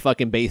room to my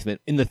fucking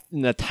basement in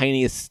the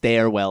tiniest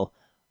stairwell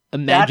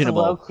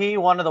imaginable. That's low-key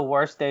one of the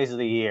worst days of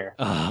the year.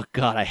 Oh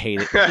God, I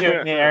hate it.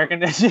 Doing the air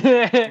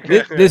conditioning.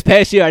 This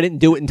past year, I didn't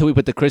do it until we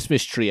put the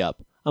Christmas tree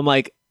up. I'm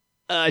like,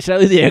 should I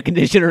leave the air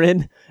conditioner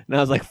in? And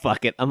I was like,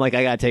 fuck it. I'm like,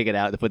 I gotta take it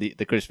out to put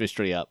the Christmas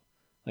tree up.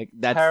 Like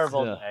that's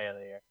terrible day of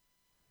the year.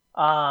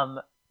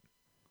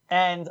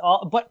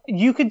 But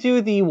you could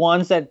do the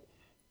ones that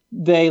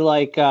they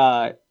like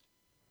drill a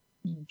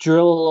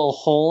little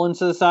hole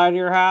into the side of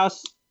your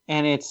house,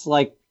 and it's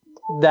like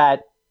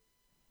that.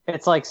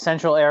 It's like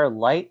central air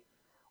light,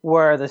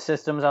 where the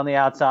system's on the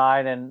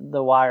outside and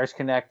the wires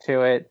connect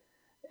to it,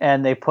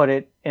 and they put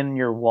it in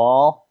your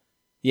wall.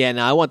 Yeah,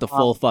 no, I want the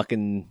full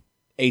fucking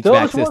HVAC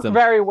those system.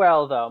 Work very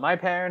well, though. My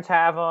parents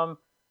have them.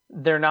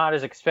 They're not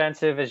as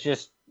expensive as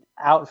just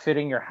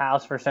outfitting your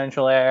house for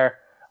central air.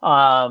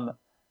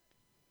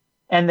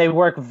 And they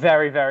work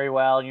very, very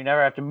well. You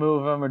never have to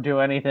move them or do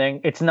anything.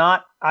 It's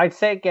not, I'd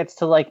say it gets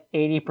to like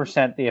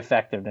 80% the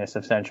effectiveness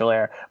of central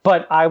air.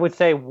 But I would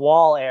say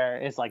wall air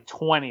is like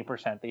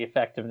 20% the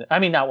effectiveness. I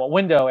mean, not wall,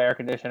 window air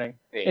conditioning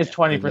is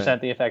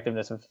 20% the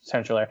effectiveness of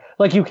central air.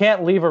 Like you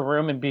can't leave a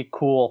room and be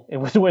cool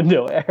with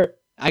window air.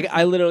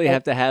 I literally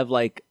have to have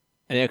like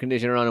an air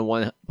conditioner on in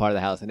one part of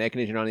the house, an air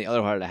conditioner on the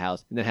other part of the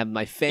house, and then have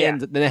my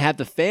fans. Then I have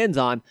the fans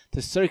on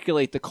to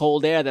circulate the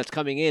cold air that's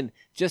coming in,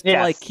 just to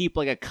like keep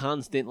like a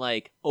constant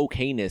like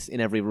okayness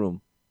in every room.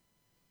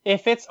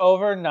 If it's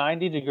over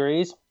 90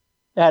 degrees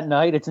at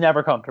night, it's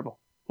never comfortable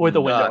with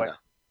the window air. No.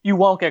 You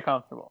won't get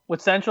comfortable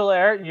with central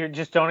air. You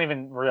just don't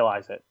even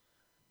realize it.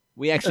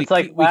 We actually, it's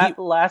like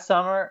last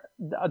summer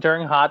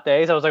during hot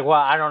days, I was like,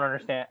 "Wow, I don't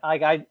understand.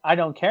 Like, I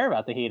don't care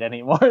about the heat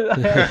anymore."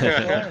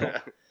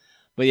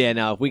 But yeah,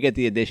 no, if we get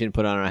the addition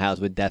put on our house,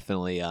 we're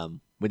definitely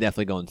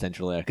going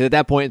central air. Because at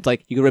that point, it's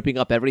like you're ripping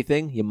up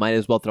everything. You might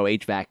as well throw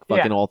HVAC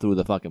fucking all through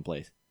the fucking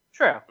place.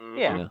 True.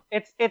 Yeah. You know?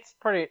 It's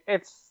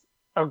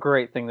a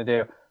great thing to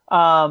do.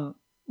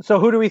 So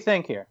who do we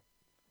think here?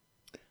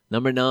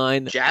 Number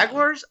 9.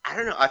 Jaguars? I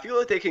don't know. I feel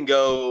like they can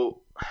go.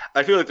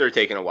 I feel like they're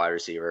taking a wide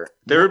receiver.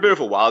 They're a bit of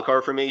a wild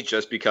card for me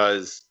just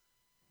because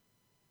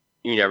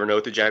you never know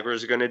what the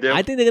Jaguars are going to do.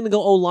 I think they're going to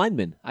go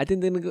O-lineman. I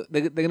think they're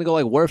going to go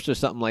like Wirfs or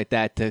something like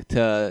that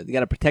to you got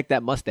to protect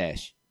that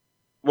mustache.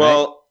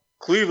 Well, right?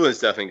 Cleveland's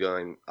definitely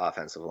going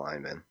offensive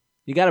lineman.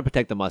 You got to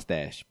protect the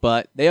mustache,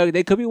 but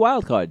they could be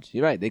wild cards.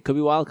 You're right. They could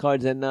be wild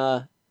cards and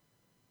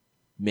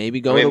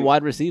maybe go with a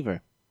wide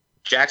receiver.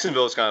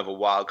 Jacksonville's kind of a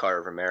wild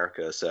card of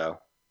America, so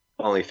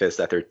only fits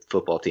that their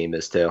football team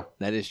is too.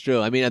 That is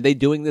true. I mean, are they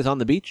doing this on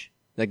the beach?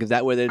 Like, is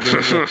that where they're doing?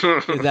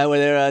 Is that where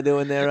they're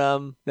doing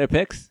their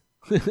picks?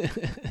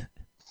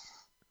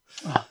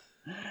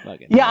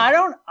 Yeah, I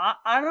don't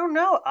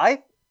know.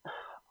 I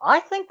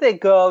think they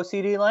go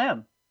CD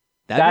Lamb.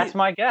 That's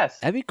my guess.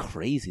 That'd be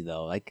crazy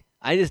though. Like,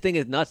 I just think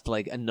it's nuts to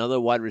like another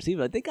wide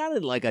receiver. They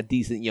got like a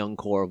decent young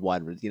core of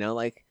wide receivers,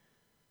 like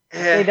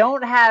they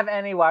don't have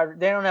a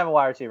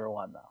wide receiver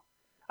one though.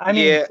 I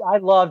mean, I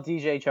love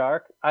DJ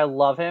Chark. I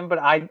love him, but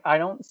I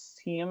don't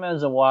see him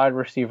as a wide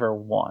receiver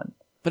one.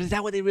 But is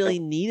that what they really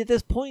need at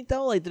this point,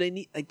 though? Like,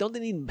 don't they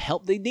need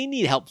help? They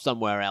need help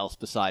somewhere else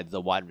besides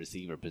the wide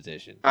receiver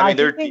position. I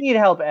think they need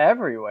help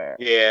everywhere.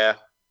 Yeah,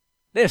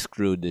 they're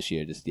screwed this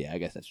year. I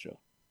guess that's true.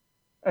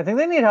 I think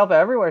they need help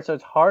everywhere, so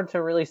it's hard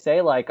to really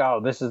say like,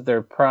 oh, this is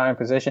their prime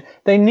position.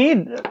 They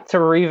need to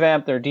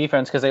revamp their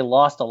defense because they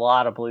lost a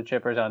lot of blue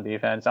chippers on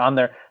defense.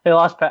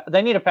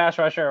 They need a pass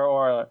rusher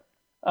or.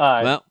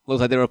 Well,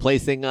 looks like they're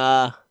replacing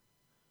their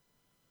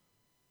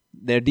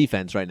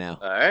defense right now.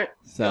 All right.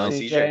 So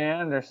CJ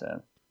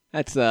Anderson.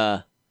 That's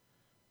not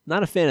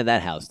a fan of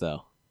that house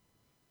though.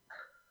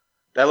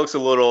 That looks a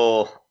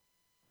little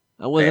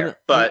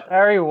but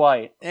very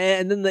white.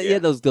 And then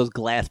those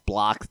glass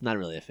blocks. Not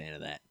really a fan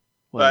of that.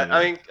 But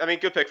I mean,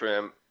 good pick for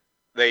them.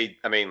 They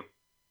did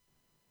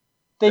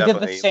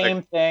the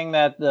same thing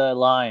that the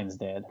Lions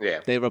did. Yeah,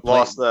 they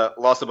lost a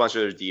bunch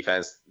of their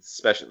defense,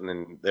 especially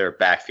in their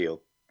backfield.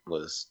 He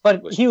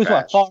was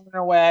far and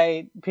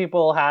away.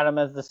 People had him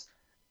as this,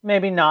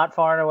 maybe not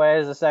far and away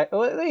as the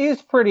second.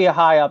 He's pretty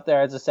high up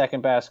there as the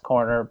second best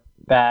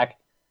cornerback.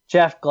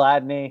 Jeff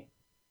Gladney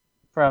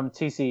from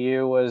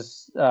TCU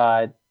was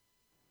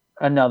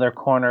another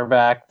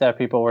cornerback that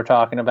people were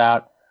talking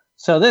about.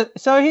 So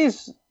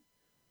he's.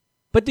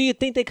 But do you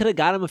think they could have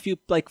got him a few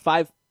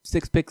 5-6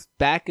 picks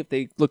back if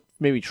they looked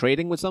maybe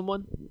trading with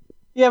someone?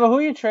 Yeah, but who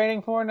are you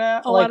trading for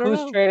now? Oh,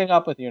 who's trading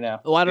up with you now?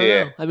 Oh, I don't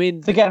know. I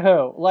mean, to get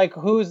who? Like,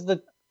 who's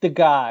the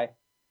guy?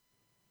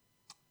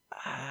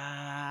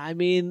 I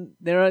mean,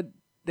 there are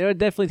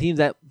definitely teams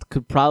that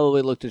could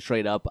probably look to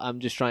trade up. I'm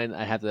just trying.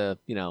 I have to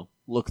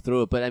look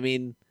through it, but I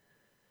mean,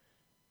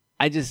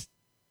 I just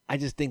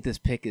think this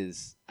pick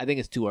is. I think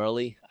it's too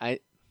early. I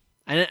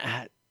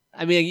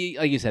mean,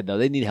 like you said though,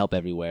 they need help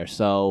everywhere.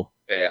 So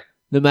Yeah.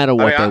 no matter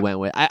what they went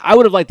with, I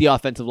would have liked the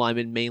offensive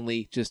lineman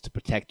mainly just to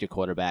protect your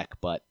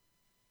quarterback. But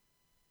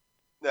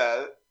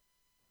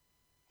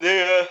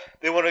they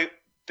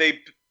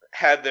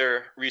had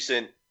their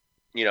recent,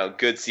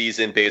 good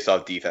season based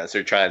off defense.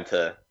 They're trying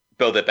to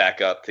build it back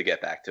up to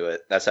get back to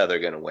it. That's how they're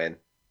going to win.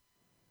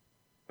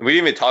 We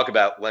didn't even talk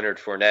about Leonard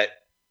Fournette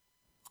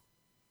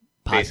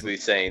basically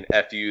saying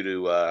 "F you"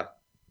 to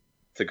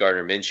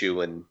Gardner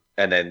Minshew, and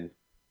then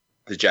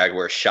the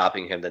Jaguars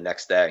shopping him the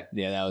next day.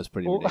 Yeah, that was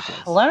pretty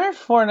ridiculous. Leonard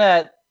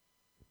Fournette,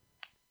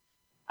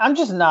 I'm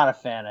just not a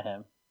fan of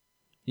him.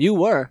 You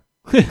were.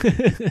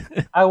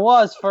 I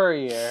was for a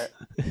year.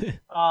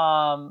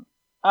 I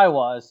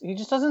was. He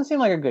just doesn't seem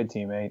like a good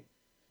teammate.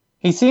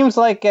 He seems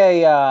like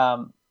a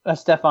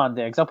Stephon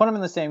Diggs. I'll put him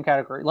in the same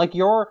category. Like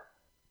you're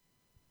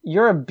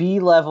a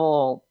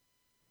B-level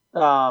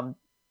talent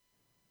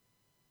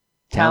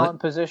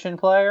position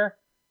player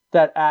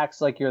that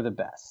acts like you're the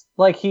best.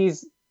 Like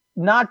he's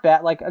not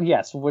bad. Like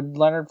yes,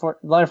 Leonard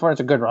Fournette's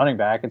a good running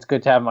back. It's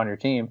good to have him on your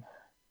team.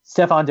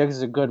 Stephon Diggs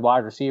is a good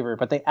wide receiver,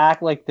 but they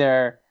act like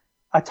they're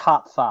a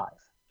top 5.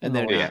 And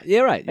they're not. Yeah,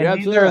 right. You're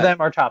absolutely neither right. of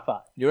them are top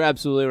 5. You're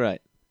absolutely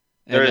right.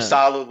 They're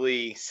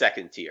solidly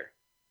second tier.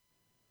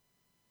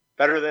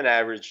 Better than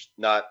average.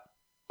 Not.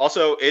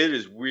 Also, it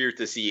is weird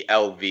to see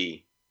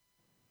LV.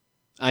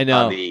 I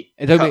know. On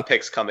the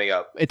picks coming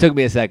up. It took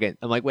me a second.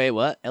 I'm like, wait,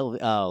 what? LV?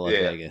 Oh, Las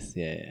Vegas.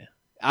 Yeah.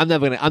 I'm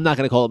not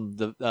gonna call them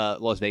the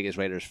Las Vegas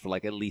Raiders for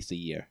like at least a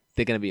year.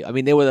 They're gonna be. I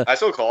mean, they were the. I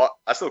still call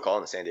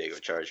them the San Diego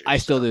Chargers. I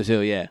still do too.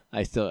 Yeah,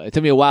 It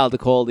took me a while to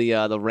call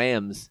the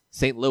Rams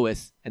St.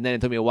 Louis, and then it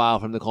took me a while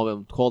for them to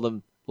call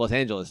them Los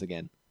Angeles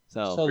again.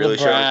 So really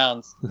the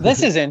Browns.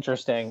 This is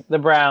interesting. The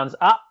Browns.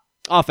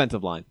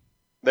 Offensive line.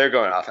 They're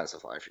going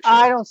offensive line for sure.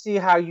 I don't see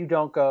how you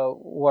don't go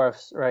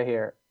Wirfs right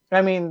here.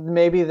 I mean,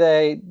 maybe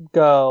they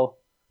go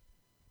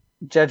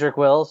Jedrick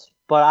Wills,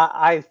 but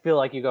I feel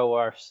like you go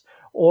Wirfs.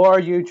 Or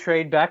you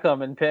trade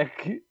Beckham and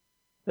pick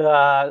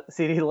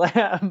CeeDee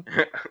Lamb.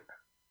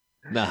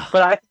 Nah.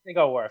 But I think they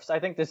go Wirfs. I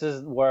think this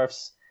is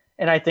Wirfs.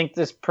 And I think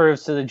this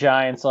proves to the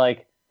Giants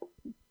like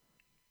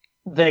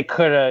they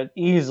could have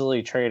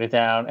easily traded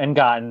down and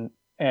gotten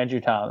Andrew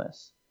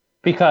Thomas.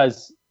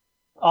 Because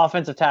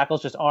offensive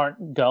tackles just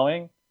aren't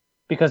going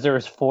because there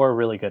was 4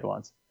 really good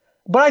ones.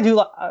 But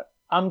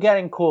I'm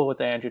getting cool with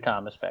the Andrew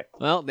Thomas pick.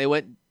 Well,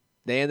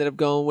 they ended up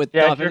going with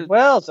Jedrick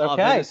Wills.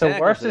 Okay, so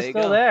Wirfs is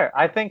still go. there.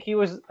 I think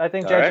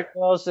Jedrick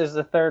Wills is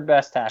the 3rd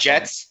best tackle.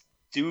 Jets,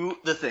 do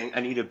the thing.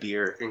 I need a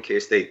beer in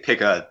case they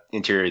pick a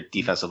interior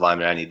defensive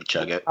lineman. I need to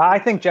chug it. I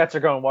think Jets are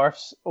going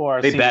Wirfs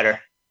or they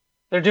better.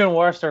 They're doing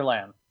Wirfs or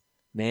Lamb.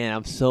 Man,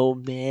 I'm so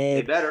mad.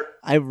 They better.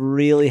 I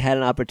really had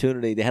an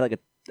opportunity. They had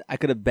I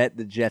could have bet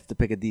the Jets to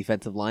pick a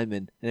defensive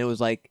lineman, and it was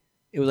like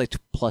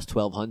plus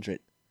 1,200.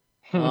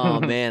 Oh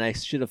man, I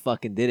should have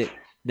fucking did it.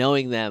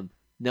 Knowing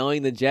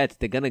the Jets,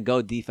 they're gonna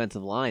go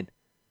defensive line.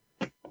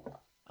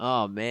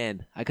 Oh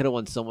man, I could have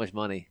won so much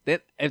money.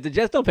 If the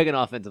Jets don't pick an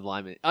offensive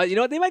lineman, you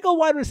know what? They might go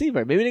wide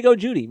receiver. Maybe they go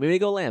Judy. Maybe they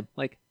go Lamb.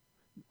 Like,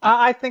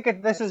 I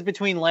think this is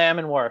between Lamb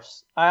and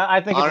Wirfs.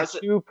 I think honestly,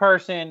 it's a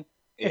 2-person.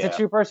 It's a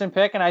 2-person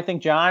pick, and I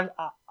think John.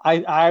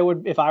 I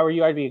would, if I were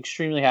you, I'd be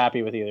extremely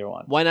happy with either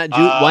one. Why not?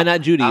 Why not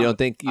Judy? You don't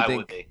think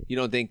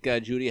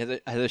Judy has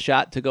a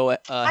shot to go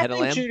ahead of Lamb? I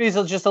think Judy's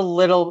just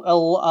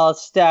a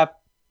step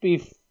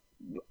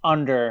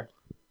under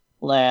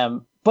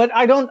Lamb, but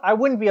I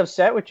wouldn't be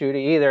upset with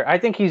Judy either. I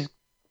think he's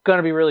going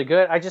to be really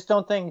good. I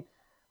don't think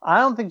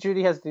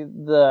Judy has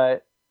the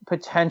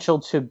potential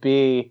to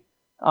be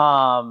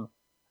DeAndre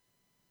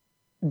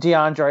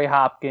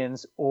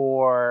Hopkins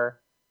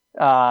or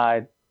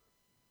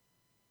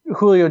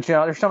Julio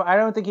Jones or something. I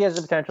don't think he has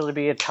the potential to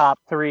be a top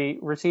 3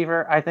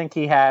 receiver. I think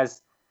he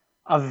has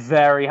a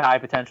very high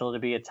potential to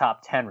be a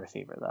top 10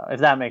 receiver, though, if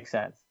that makes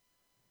sense.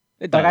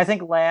 It does. Like, I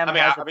think Lamb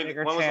has a when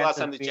bigger was the chance last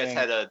time of the Jets being...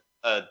 had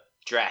a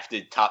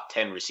drafted top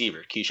 10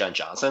 receiver? Keyshawn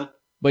Johnson?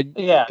 But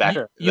yeah,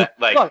 sure. Look,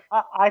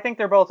 I think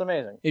they're both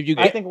amazing.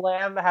 I think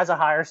Lamb has a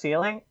higher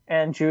ceiling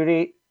and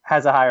Judy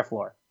has a higher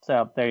floor.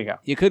 So there you go.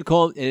 You could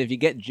call, and if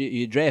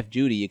you draft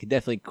Judy, you could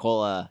definitely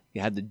call.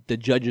 You have the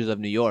Judges of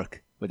New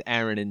York with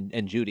Aaron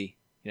and Judy.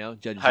 You know,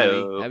 Judge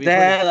Judy.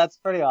 That's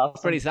pretty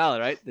awesome. Pretty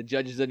solid, right? The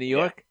Judges of New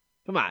York.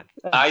 Come on.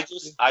 I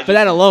just for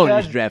that alone, you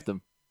just draft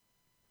them.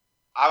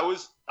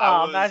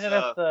 Imagine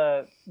if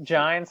the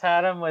Giants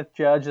had him with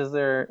Judge as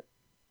their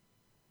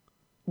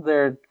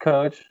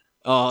coach.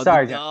 Oh,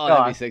 sorry,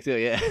 that'd be sick too.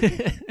 Yeah.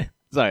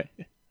 Sorry.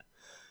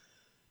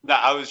 No,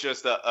 I was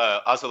just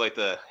also like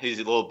his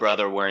little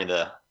brother wearing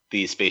the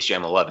Space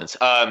Jam 11s.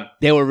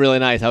 They were really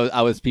nice.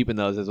 I was peeping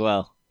those as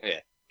well.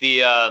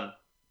 Yeah.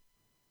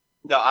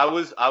 No, I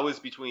was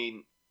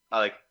between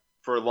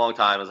for a long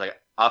time. I was like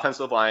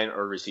offensive line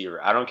or receiver.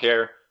 I don't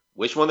care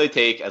which one they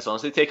take, as long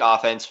as they take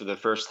offense for the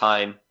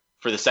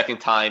second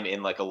time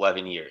in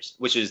 11 years,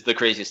 which is the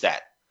craziest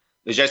stat.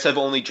 The Jets have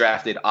only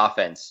drafted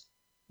offense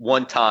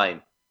one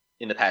time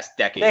in the past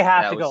decade. They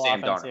have to go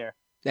offense here.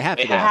 They have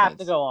to They go They have offense.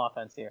 to go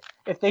offense here.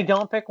 If they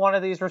don't pick one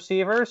of these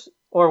receivers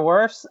or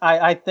worse,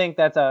 I think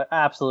that's an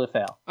absolute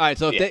fail. All right,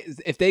 so if Yeah.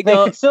 they They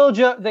go, could still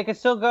they could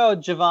still go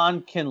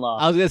Javon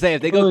Kinlaw, I was gonna say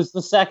if they go, who's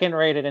the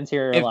second-rated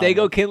interior if they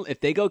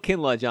lineman. go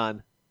Kinlaw,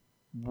 John,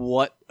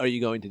 what are you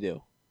going to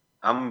do?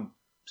 I'm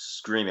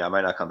screaming. I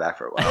might not come back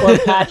for a while. Or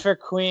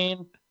Patrick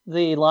Queen,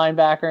 the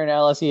linebacker in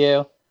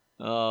LSU.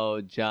 Oh,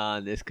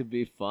 John, this could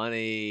be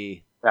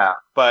funny. Yeah,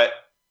 but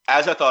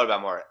as I thought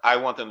about more, I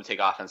want them to take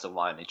offensive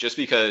linemen just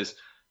because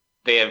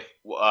they have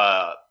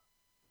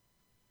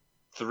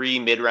 3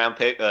 mid-round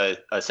pick,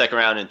 a second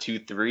round, and 2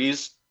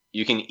 threes.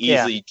 You can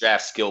easily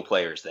draft skill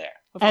players there.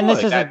 Of And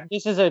course.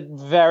 this is a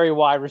very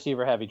wide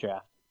receiver heavy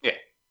draft. Yeah,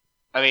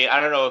 I mean, I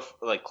don't know if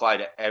like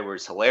Clyde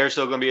Edwards-Helaire is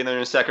still going to be in there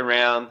in the second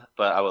round,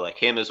 but I would like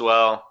him as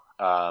well.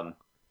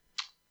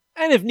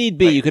 And if need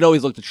be, Like- you could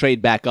always look to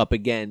trade back up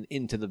again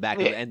into the back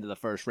of Yeah. the end of the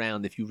first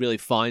round if you really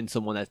find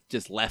someone that's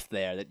just left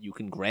there that you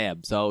can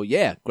grab. So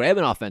yeah, grab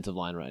an offensive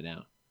line right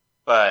now.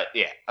 But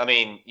yeah, I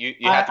mean, you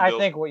have to I go.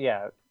 think, well,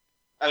 yeah.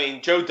 I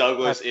mean, Joe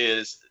Douglas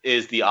is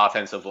the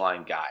offensive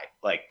line guy.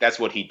 Like that's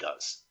what he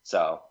does.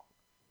 So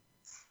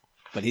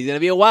But he's gonna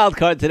be a wild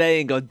card today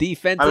and go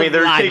defensive I mean,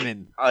 they're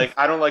lineman. I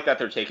don't like that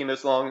they're taking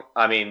this long.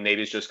 I mean,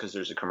 maybe it's just because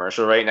there's a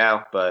commercial right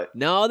now, but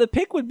No, the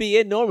pick would be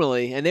it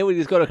normally, and they would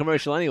just go to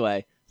commercial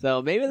anyway. So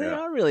maybe they Yeah.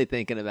 are really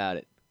thinking about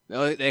it.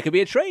 Oh, there could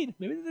be a trade.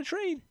 Maybe there's a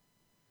trade.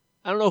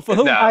 I don't know for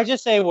who. No. I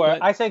just say worse.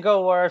 But- I say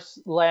go worse,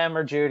 Lamb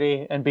or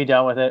Judy, and be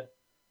done with it.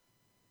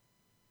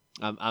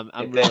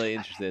 I'm really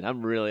interested.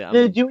 I'm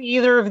Do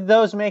either of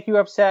those make you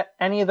upset?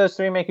 Any of those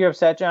 3 make you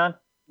upset, John?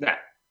 nah,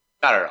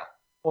 not at all.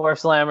 Or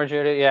Slam or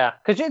Judy? Yeah,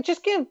 because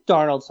just give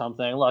Darnold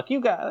something. Look,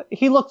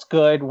 he looks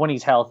good when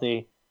he's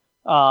healthy.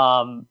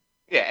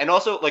 Yeah, and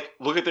also like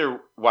look at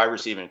their wide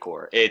receiving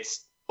core.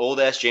 It's old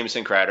ass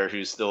Jameson Crowder,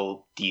 who's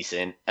still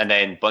decent, and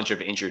then a bunch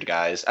of injured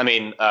guys. I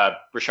mean,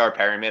 Rashard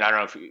Perryman. I don't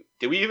know if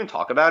did we even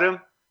talk about him?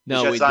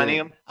 no, Jets we signing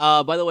didn't.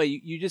 him? By the way,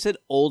 you just said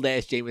old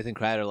ass Jamison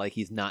Crowder like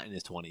he's not in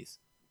his 20s.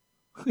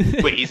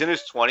 Wait, he's in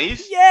his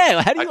 20s?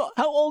 Yeah,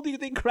 how old do you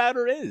think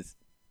Crowder is?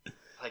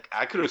 Like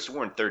I could have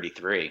sworn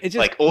 33. It's just-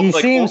 like old, he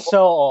like seems old,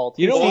 so old.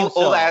 You He know, seems old,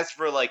 so old ass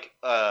for like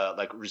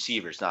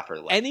receivers, not for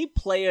like. Any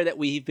player that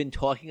we've been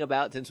talking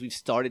about since we've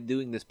started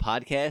doing this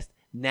podcast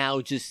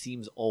now just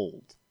seems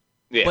old.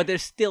 Yeah. But they're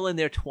still in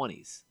their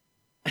 20s.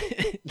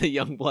 The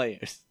young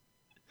players.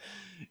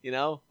 You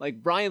know?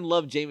 Like Brian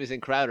loved Jamison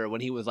Crowder when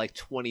he was like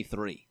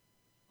 23.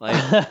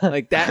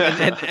 Like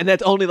that and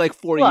that's only like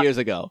 4 Look, years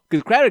ago.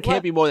 Because Crowder can't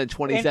look, be more than In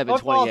 27,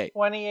 football, 28.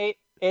 28.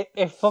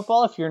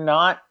 If you're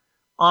not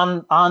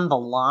on the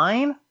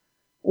line,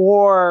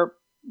 or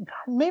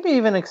maybe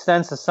even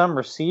extends to some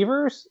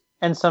receivers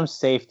and some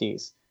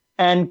safeties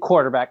and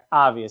quarterback,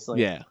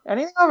 obviously. Yeah.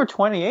 Anything over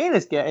 28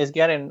 is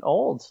getting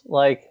old.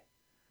 Like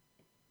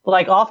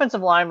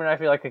offensive linemen, I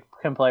feel like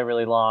can play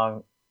really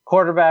long.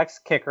 Quarterbacks,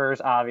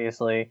 kickers,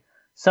 obviously.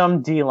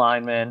 Some D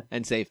linemen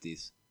And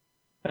safeties.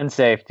 and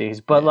safeties,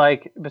 but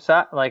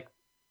Yeah.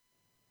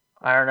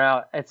 I don't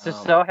know. It's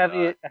just Oh so my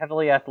God.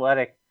 heavily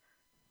athletic,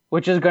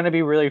 which is going to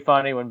be really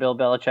funny when Bill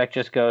Belichick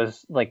just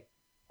goes like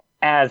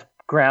as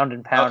ground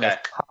and pound as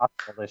Okay.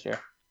 possible this year.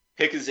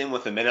 Pick is in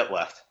with a minute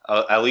left.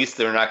 At least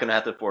they're not going to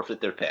have to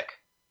forfeit their pick.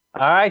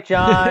 All right,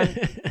 John.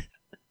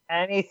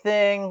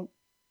 Anything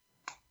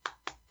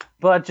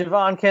but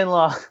Javon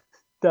Kinlaw.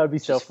 That'd be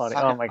so Just funny.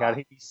 fucking Oh my God, hot.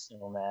 he'd be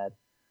so mad.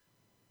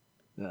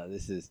 No,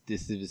 this is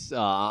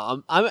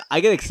I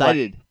get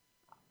excited.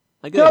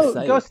 I get Go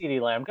excited.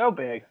 CeeDee Lamb. Go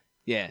big.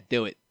 Yeah,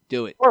 do it.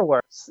 Do it. Or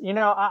worse. You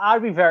know,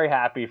 I'd be very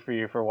happy for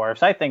you for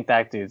worse. I think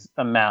that dude's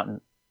a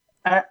mountain.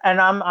 And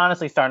I'm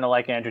honestly starting to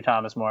like Andrew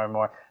Thomas more and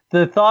more.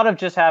 The thought of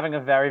just having a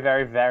very,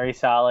 very, very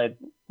solid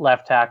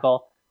left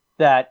tackle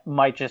that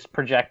might just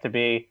project to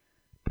be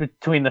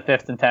between the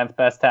 5th and 10th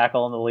best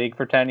tackle in the league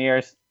for 10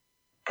 years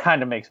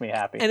kind of makes me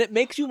happy. And it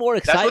makes you more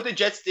That's excited. what the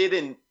Jets did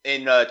in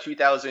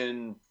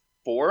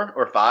 2004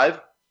 or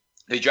 5.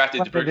 They drafted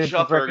What they did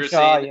D'Brickashaw, to D'Brickashaw,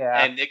 Ferguson,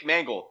 yeah. and Nick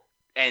Mangold.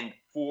 And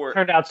for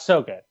Turned out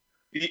so good.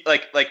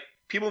 like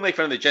people make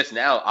fun of the Jets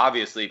now,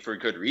 obviously for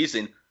good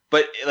reason.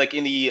 But like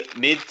in the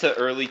mid to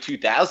early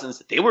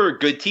 2000s, they were a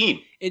good team.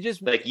 It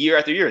just Like year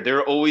after year, they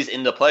were always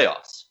in the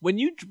playoffs. when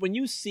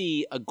you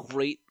see a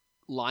great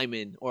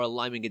lineman or a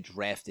lineman get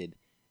drafted,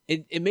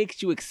 it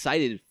makes you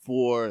excited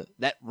for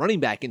that running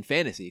back in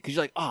fantasy because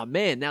you're like, oh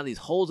man, now these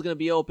holes are gonna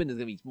be open. There's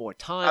gonna be more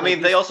time. I mean,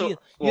 Like, they you also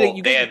feel- well,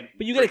 you they get, had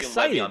but you get freaking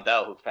excited. Le'Veon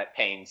Bell, who's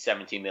paying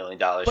 $17 million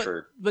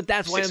for. But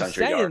that's why I'm 600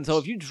 saying. yards. So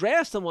if you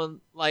draft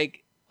someone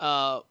like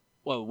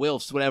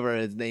Wilfs, whatever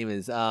his name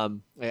is,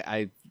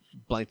 I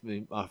blanked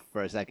me off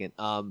for a second.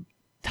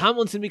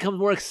 Tomlinson becomes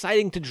more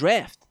exciting to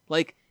draft.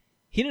 Like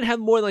he didn't have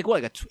more than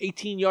like a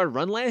 18-yard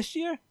run last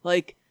year.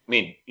 Like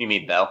you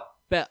mean Bell?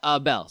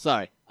 Bell.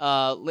 Sorry.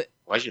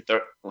 Why'd you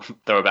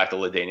throw it back to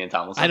LaDainian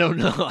Tomlinson? I don't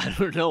know. I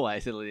don't know why I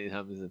said LaDainian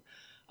Tomlinson.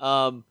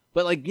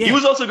 But like, yeah. He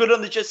was also good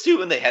on the Jets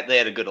too, and they had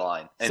a good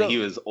line, and So- he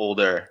was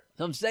older.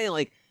 So I'm saying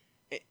like,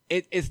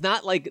 it's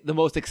not like the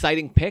most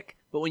exciting pick,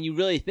 but when you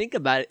really think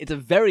about it, it's a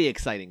very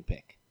exciting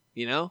pick.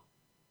 You know,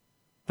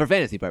 for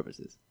fantasy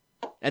purposes.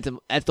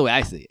 That's the way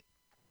I see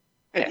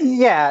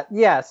it.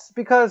 Yes,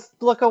 because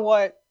look at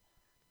what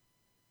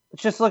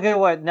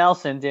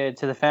Nelson did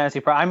to the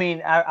fantasy. I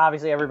mean,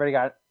 obviously everybody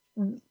got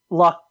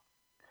Luck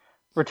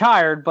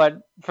retired,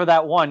 but for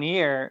that 1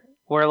 year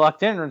where Luck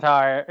didn't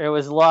retire, it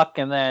was Luck,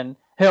 and then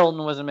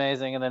Hilton was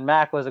amazing, and then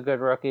Mack was a good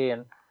rookie,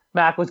 and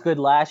Mack was good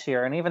last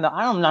year. And even though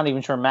I'm not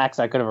even sure Mack's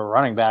that good of a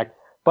running back,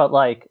 but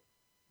like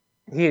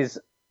he's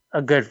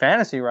a good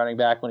fantasy running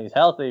back when he's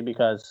healthy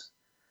because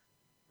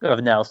of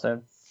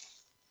Nelson.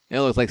 It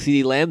looks like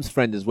CeeDee Lamb's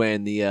friend is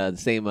wearing the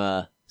same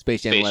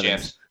Space Jam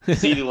 11s.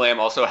 CeeDee Lamb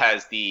also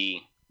has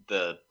the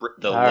low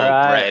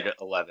bread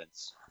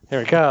 11s. Here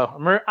we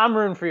go. I'm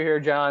rooting for you here,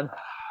 John.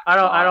 I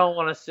don't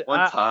want to sit.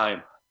 One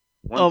time.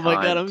 My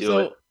God, I'm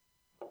so.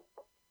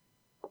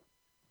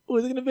 What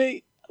is it gonna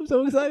be? I'm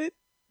so excited.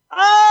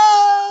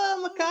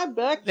 Mekhi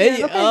Becton.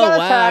 Hey,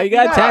 wow, you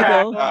got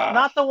tackle.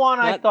 Not the one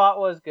I thought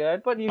was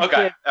good, but you did.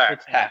 Okay, all right,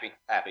 happy.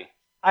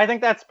 I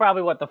think that's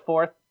probably what the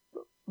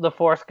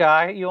fourth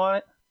guy you want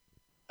it.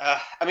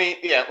 I mean,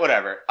 yeah,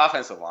 whatever.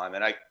 Offensive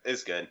lineman,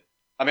 it's good.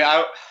 I mean,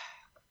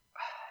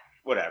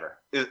 whatever.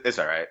 It's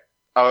all right.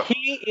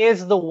 He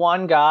is the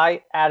one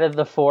guy out of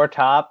the four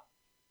top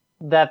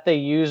that they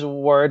use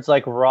words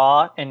like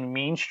raw and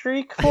mean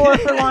streak for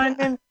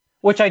linemen,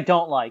 which I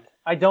don't like.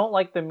 I don't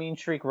like the mean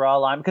streak raw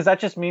line because that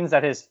just means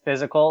that his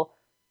physical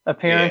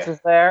appearance is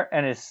there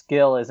and his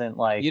skill isn't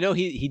like.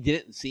 He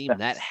didn't seem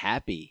that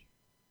happy.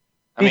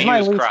 He's my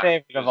least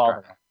favorite of all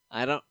of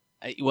them.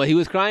 Well, he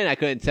was crying. I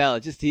couldn't tell.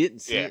 It just he didn't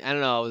see. Yeah. I don't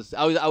know.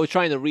 I was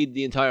trying to read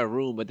the entire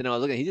room, but then I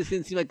was looking. He just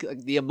didn't seem like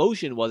the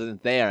emotion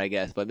wasn't there. I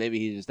guess, but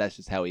maybe that's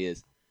just how he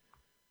is.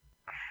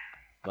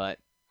 But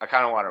I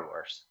kind of want it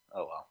worse.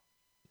 Oh well.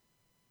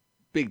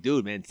 Big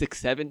dude, man.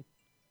 6'7",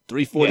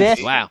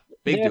 340. Wow,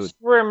 big dude.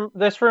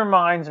 This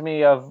reminds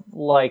me of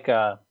like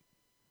God.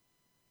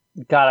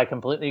 I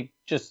completely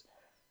just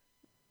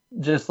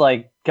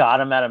like got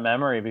him out of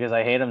memory because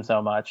I hate him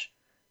so much.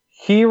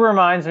 He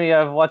reminds me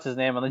of what's his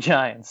name on the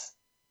Giants.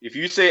 If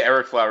you say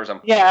Eric Flowers,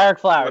 Eric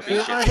Flowers. He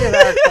reminds me of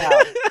Eric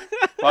Flowers.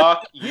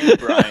 Fuck you,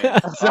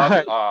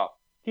 Brian.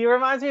 He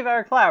reminds me of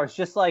Eric Flowers.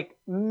 Just like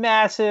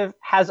massive,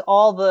 has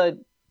all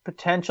the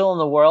potential in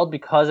the world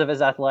because of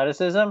his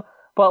athleticism,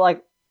 but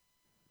like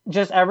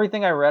just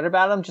everything I read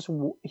about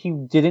him, he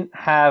didn't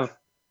have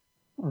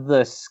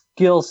the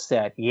skill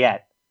set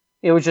yet.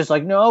 It was just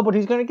like, no, but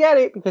he's gonna get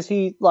it because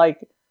he like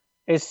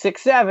is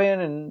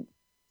 6'7" and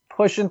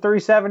pushing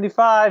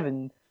 375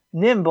 and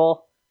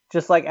nimble,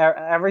 just like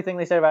everything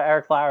they said about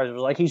Eric Flowers. It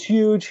was like he's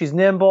huge, he's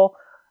nimble,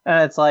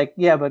 and it's like,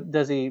 yeah, but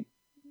did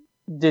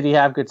he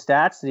have good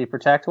stats? Did he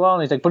protect well?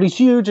 And he's like, but he's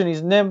huge and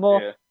he's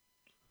nimble.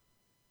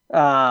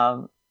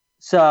 Yeah.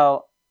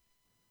 So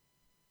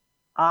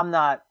I'm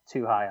not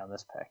too high on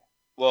this pick.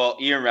 Well,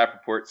 Ian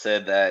Rappaport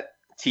said that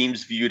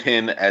teams viewed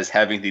him as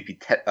having the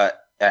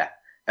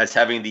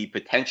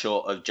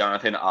potential of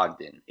Jonathan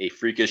Ogden, a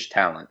freakish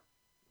talent.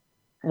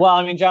 Well,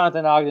 I mean,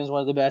 Jonathan Ogden is one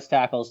of the best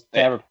tackles to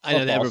ever. I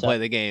know they ever play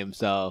the game,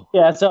 so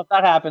yeah. So if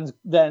that happens,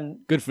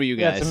 then good for you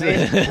guys.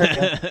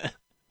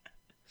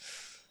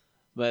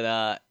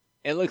 But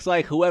it looks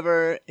like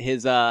whoever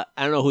his I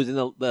don't know who's in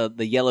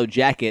the yellow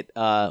jacket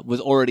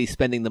was already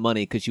spending the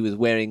money because she was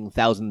wearing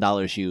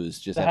 $1,000 shoes.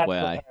 Just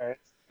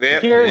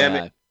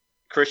FYI.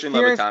 Christian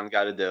Leviton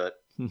got to do it.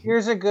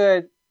 Here's a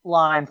good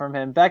line from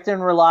him.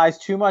 Becton relies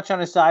too much on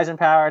his size and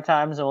power at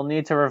times and will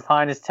need to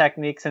refine his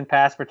techniques and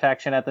pass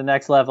protection at the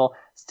next level.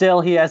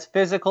 Still, he has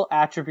physical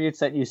attributes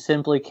that you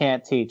simply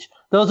can't teach.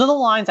 Those are the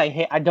lines I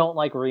hate. I don't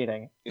like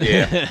reading.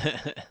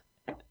 Yeah.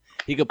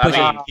 He could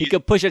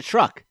push a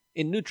truck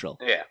in neutral.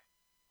 Yeah.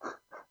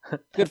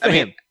 Good for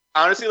him.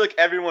 Honestly, like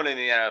everyone in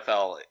the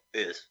NFL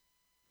is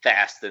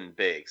fast and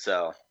big,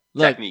 so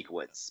technique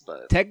wins.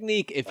 But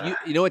technique, if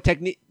you know what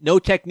no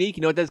technique,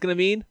 you know what that's gonna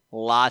mean?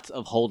 Lots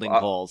of holding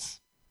calls.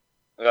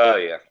 Oh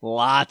yeah,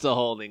 lots of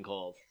holding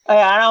calls.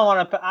 I don't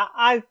want to.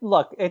 I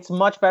look. It's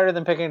much better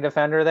than picking a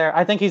defender there.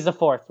 I think he's the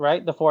fourth,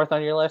 right? The fourth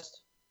on your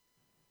list.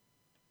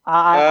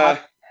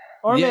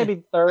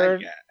 Maybe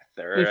third.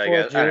 Third, I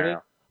guess. I don't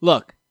know.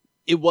 Look,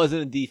 it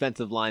wasn't a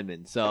defensive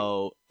lineman,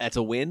 so that's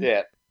a win.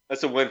 Yeah,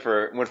 that's a win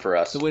for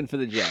us. It's a win for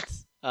the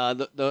Jets.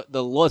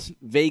 The Las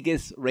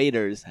Vegas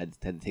Raiders had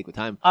to take the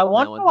time. I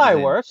wonder why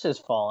Wirfs is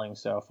falling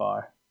so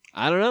far.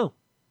 I don't know.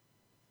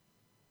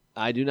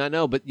 I do not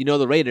know, but you know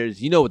the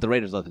Raiders. You know what the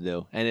Raiders love to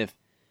do, and if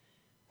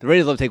the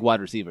Raiders love to take wide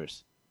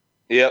receivers.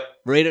 Yep.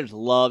 Raiders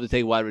love to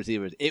take wide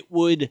receivers. It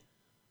would.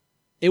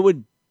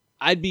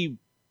 I'd be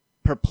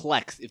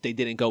perplexed if they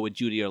didn't go with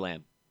Judy or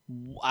Lamb.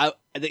 I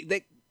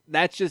think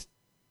that's just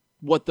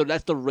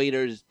that's the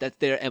Raiders. That's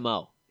their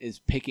MO is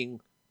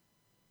picking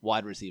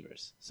wide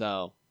receivers.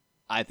 So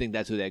I think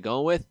that's who they're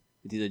going with.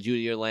 It's either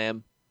Judy or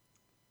Lamb.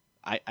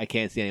 I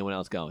can't see anyone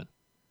else going.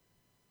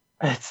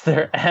 It's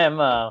their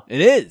MO.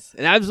 It is.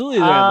 And absolutely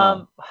their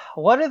MO.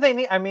 What do they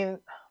need? I mean,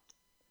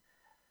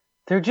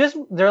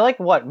 they're like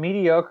what,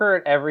 mediocre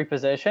at every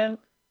position?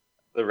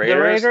 The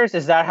Raiders?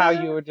 Is that how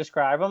you would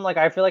describe them? Like,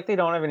 I feel like they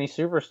don't have any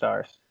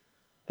superstars.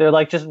 They're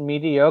like just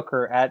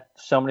mediocre at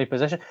so many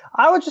positions.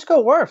 I would just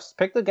go Wirfs.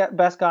 Pick the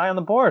best guy on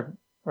the board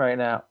right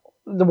now.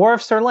 The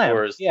Wirfs or Lamb.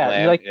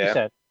 Lamb, like you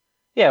said.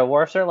 Yeah,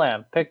 Wirfs or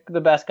Lamb. Pick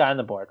the best guy on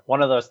the board.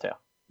 One of those two.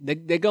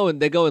 They're going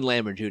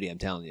Lamb or Judy. I'm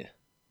telling you,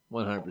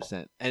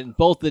 100%. And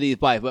both of these,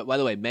 by the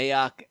way,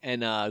 Mayock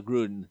and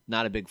Gruden,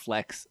 not a big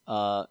flex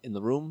in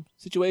the room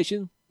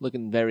situation.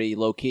 Looking very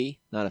low key.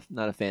 Not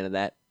a fan of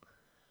that.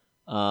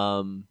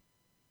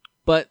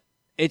 But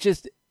it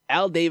just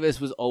Al Davis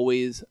was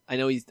always. I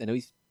know he's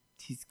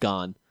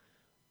gone,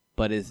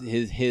 but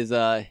his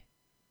heritage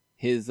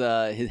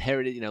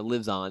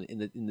lives on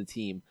in the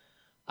team.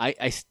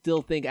 I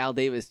still think Al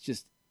Davis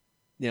just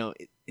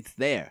it's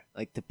there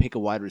like to pick a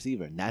wide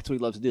receiver, and that's what he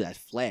loves to do. That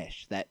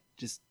flash, that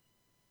just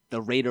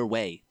the Raider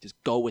way,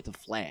 just go with the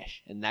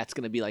flash, and that's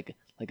gonna be like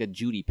a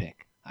Judy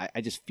pick.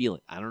 I just feel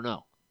it. I don't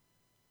know.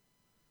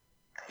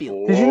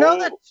 Did you know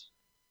that?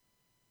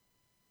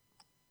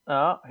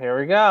 Oh, here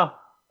we go.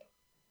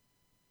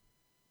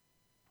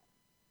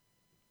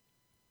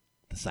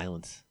 The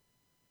silence.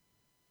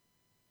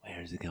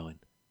 Where is it going?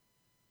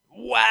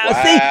 Wow. See,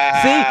 all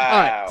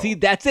right. See,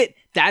 that's it.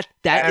 That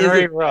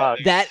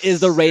is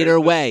the Raider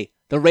way.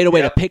 The Raider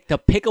way to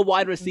pick a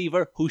wide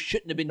receiver who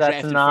shouldn't have been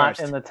drafted first. That's not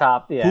in the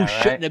top. Yeah,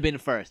 shouldn't have been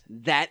first.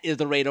 That is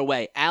the Raider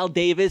way. Al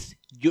Davis,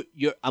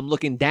 I'm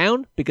looking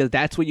down because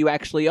that's what you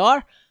actually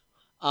are.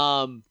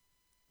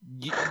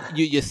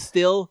 You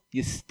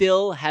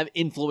still have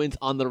influence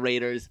on the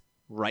Raiders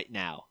right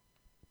now.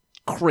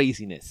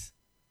 Craziness.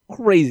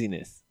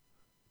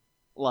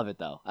 Love it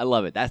though. I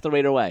love it. That's the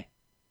Raider way.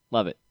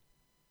 Love it.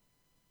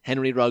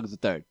 Henry Ruggs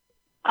III.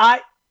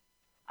 I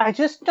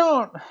just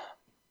don't.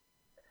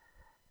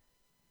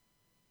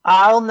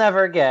 I'll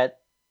never get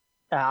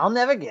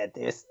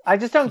this. I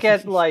just don't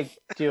get like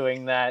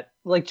doing that.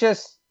 Like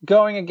just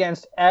going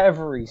against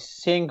every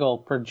single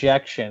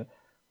projection.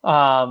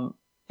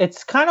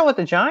 It's kind of what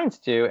the Giants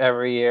do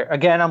every year.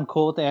 Again, I'm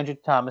cool with the Andrew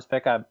Thomas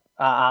pick.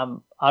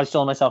 I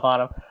still myself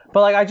on him,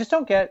 but like I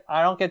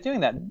don't get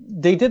doing that.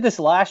 They did this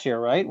last year,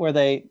 right, where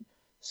they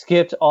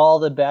skipped all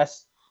the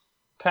best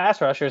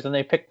pass rushers and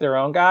they picked their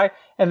own guy,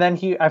 and then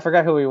I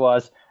forgot who he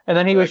was, and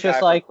then he was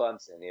just like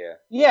Clemson,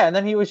 and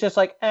then he was just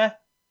like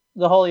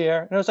the whole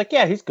year, and it was like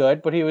he's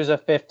good, but he was a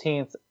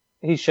 15th.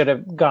 He should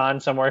have gone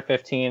somewhere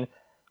 15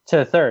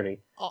 to 30,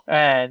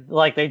 and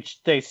like they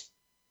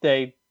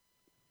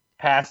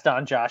passed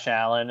on Josh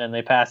Allen and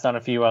they passed on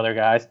a few other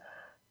guys.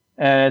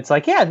 And it's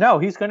like,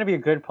 he's going to be a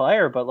good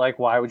player, but like,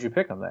 why would you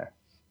pick him there?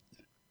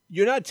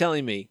 You're not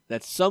telling me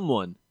that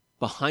someone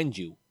behind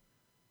you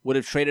would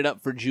have traded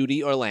up for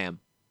Judy or Lamb,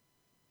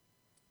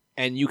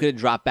 and you could have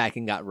dropped back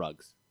and got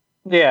Ruggs.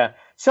 Yeah.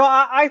 So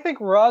I think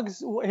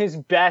Ruggs, his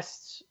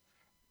best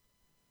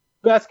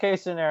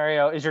case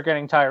scenario is you're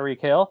getting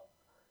Tyreek Hill,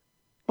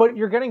 but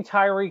you're getting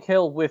Tyreek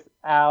Hill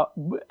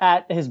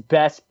at his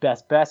best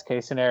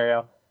case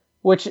scenario,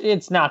 which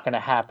it's not going to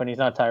happen. He's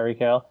not Tyreek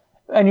Hill.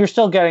 And you're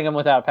still getting him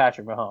without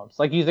Patrick Mahomes.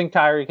 Like, you think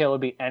Tyreek Hill would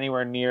be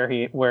anywhere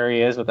near where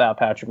he is without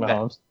Patrick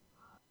Mahomes?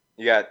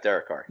 You got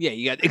Derek Carr. Yeah,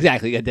 you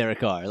got Derek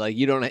Carr. Like,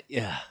 you don't.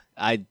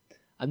 I'm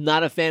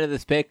not a fan of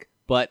this pick,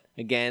 but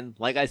again,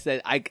 like I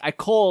said, I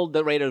called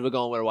the Raiders were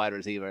going with a wide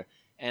receiver,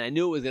 and I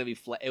knew it was gonna be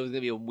it was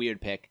gonna be a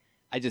weird pick.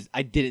 I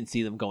didn't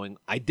see them going.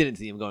 I didn't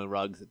see him going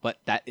Ruggs, but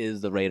that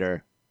is the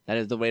Raider. That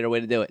is the Raider way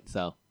to do it.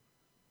 So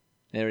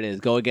there it is.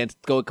 Go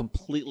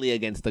completely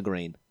against the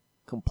grain.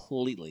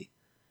 Completely.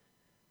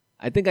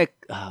 I think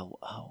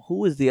who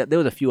was there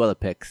was a few other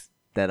picks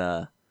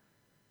that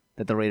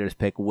the Raiders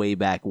pick way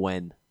back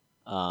when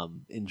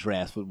in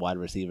drafts with wide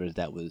receivers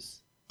that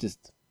was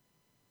just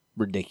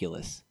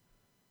ridiculous.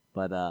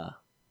 But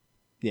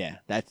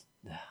that's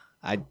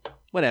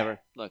whatever.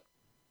 Look.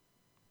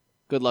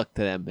 Good luck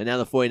to them. And now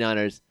the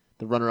 49ers,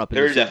 the runner up in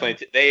They're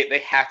definitely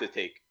they have to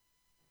take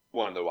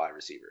one of the wide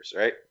receivers,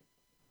 right?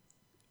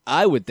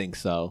 I would think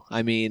so.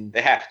 I mean,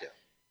 they have to.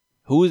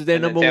 Who is their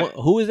number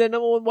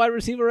one wide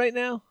receiver right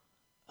now?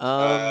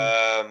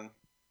 The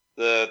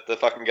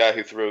fucking guy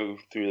who threw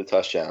the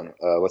touchdown.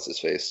 What's his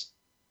face?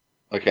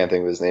 I can't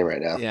think of his name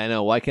right now. Yeah, I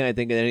know. Why can't I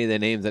think of any of their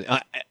names?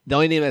 The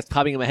only name that's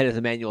popping in my head is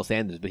Emmanuel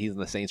Sanders, but he's in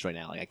the Saints right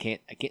now. Like I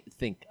can't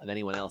think of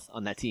anyone else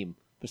on that team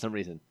for some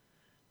reason.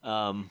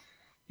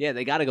 Yeah,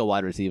 they got to go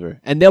wide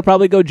receiver, and they'll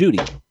probably go Judy.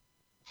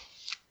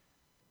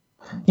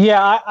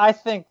 Yeah, I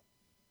think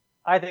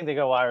they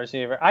go wide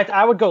receiver.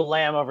 I would go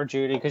Lamb over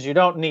Judy because you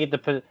don't need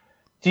the.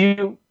 Do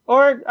you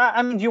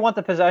want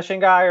the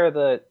possession guy or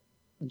the?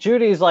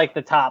 Judy's like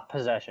the top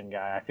possession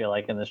guy. I feel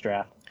like in this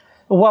draft.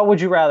 What would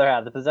you rather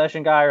have, the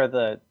possession guy or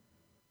the?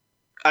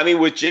 I mean,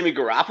 with Jimmy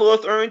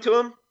Garoppolo throwing to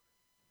him,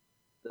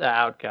 the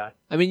out guy.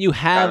 I mean, you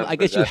have. I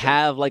guess you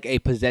have like a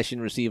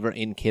possession receiver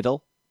in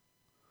Kittle.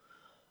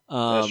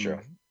 That's true.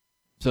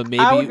 So maybe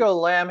I would go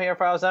Lamb here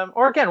if I was them,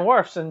 or again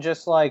Wirfs, and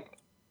just like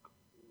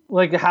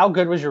how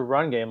good was your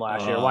run game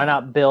last year? Why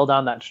not build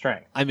on that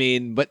strength? I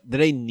mean, but do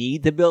they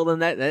need to build on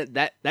that?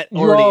 That you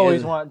already always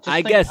is. want.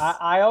 I guess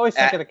I always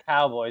think of the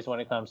Cowboys when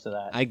it comes to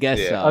that. I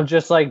guess so. Of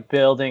just like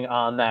building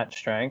on that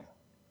strength.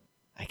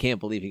 I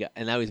can't believe he got.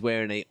 And now he's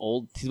wearing an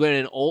old.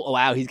 Oh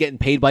wow, he's getting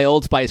paid by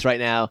Old Spice right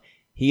now.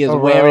 He is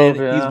wearing.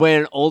 He's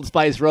wearing an Old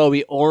Spice robe.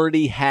 He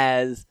already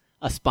has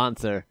a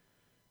sponsor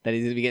that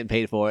he's gonna be getting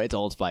paid for. It's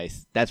Old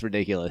Spice. That's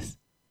ridiculous.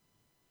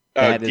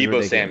 That is Debo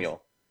ridiculous.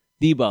 Samuel.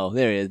 Debo,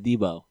 there he is.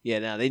 Debo. Yeah,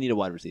 now they need a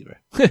wide receiver.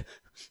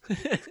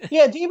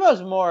 Yeah,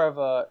 Debo's more of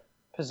a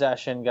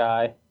possession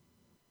guy.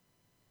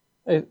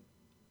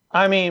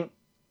 I mean,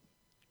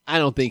 I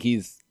don't think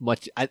he's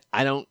much. I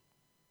don't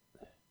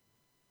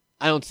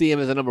see him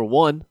as a number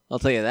one. I'll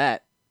tell you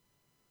that.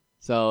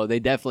 So they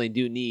definitely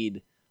do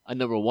need a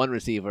number one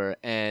receiver,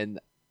 and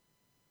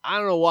I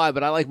don't know why,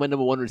 but I like my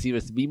number one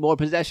receivers to be more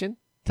possession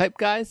type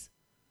guys.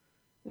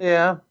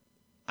 yeah.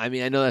 I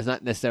mean, I know that's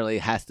not necessarily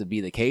has to be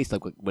the case,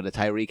 like with a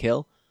Tyreek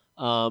Hill.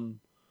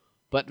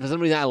 But for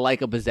some reason, I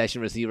like a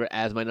possession receiver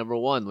as my number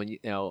one. When you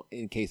know,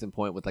 in case in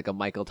point, with like a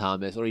Michael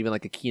Thomas or even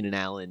like a Keenan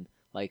Allen,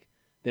 like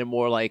they're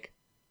more like,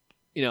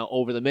 you know,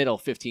 over the middle,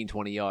 15,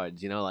 20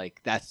 yards. You know, like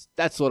that's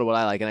sort of what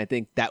I like, and I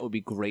think that would be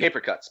great.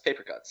 Paper cuts.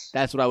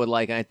 That's what I would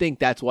like, and I think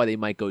that's why they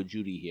might go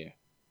Judy here.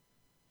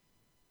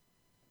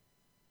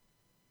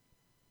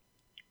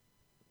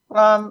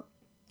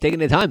 Taking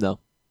their time though,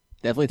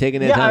 definitely taking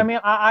their time. Yeah, I mean,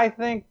 I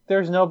think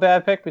there's no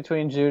bad pick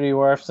between Judy,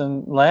 Wirfs,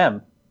 and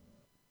Lamb.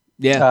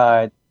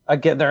 Yeah.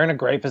 Again, they're in a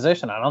great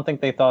position. I don't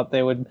think they thought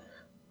they would.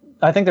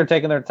 I think they're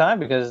taking their time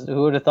because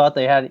who would have thought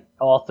they had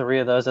all three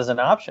of those as an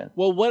option?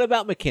 Well, what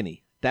about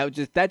McKinney? That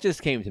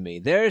just came to me.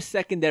 Their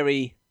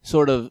secondary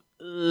sort of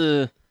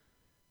faded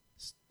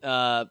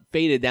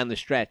down the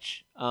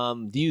stretch.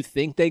 Do you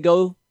think they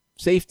go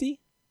safety?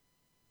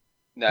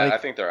 No, Like- I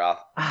think they're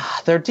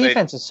off. Their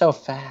defense is so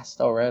fast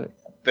already.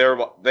 Their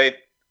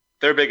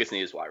biggest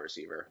need is wide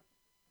receiver.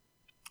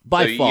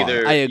 By So far,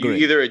 I agree.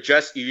 You either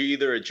address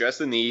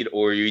the need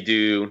or you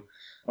do.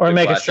 Or the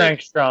make a classic-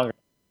 strength stronger.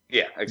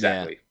 Yeah,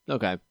 exactly.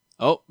 Okay.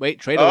 Oh, wait,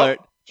 trade alert.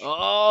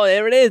 Oh,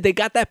 there it is. They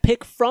got that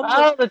pick from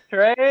Oh, the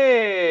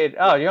trade!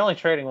 Oh, you're only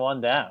trading one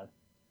down.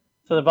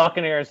 So the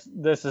Buccaneers,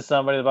 this is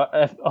somebody.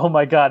 Oh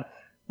my God,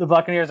 the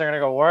Buccaneers are going to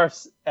go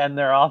worse, and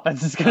their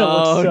offense is going to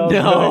look so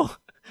no. good.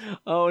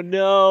 Oh,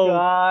 no.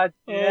 God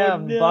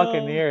damn, no.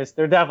 Buccaneers!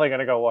 They're definitely going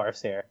to go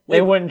worse here. Wait,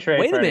 They wouldn't trade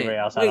Wait for a minute. anybody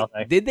else. I Wait, don't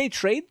think. Did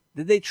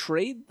they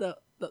trade the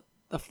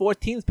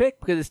 14th pick?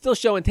 Because it's still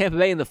showing Tampa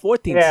Bay in the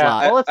 14th Yeah.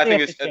 slot. Well, let's I see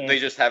think if it changed. they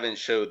just haven't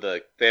showed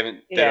they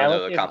don't Yeah, know let's the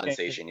see if it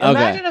compensation changes. yet. Okay.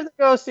 Imagine if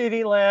they go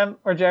CD Lamb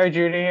or Jerry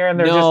Judy here, and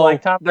they're just No,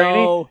 like Tom Brady.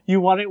 no. You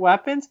wanted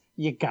weapons,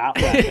 you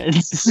got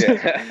weapons.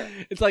 Yeah.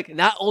 It's like,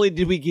 not only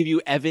did we give you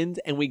Evans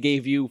and we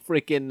gave you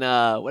freaking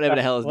whatever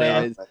the hell his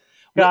name is.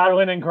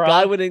 Godwin and Gronk.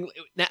 Godwin and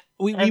now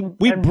we And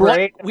brought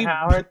Brate and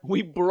Howard.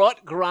 we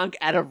brought Gronk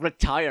out of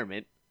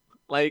retirement.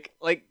 Like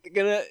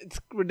it's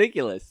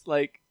ridiculous.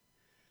 Like,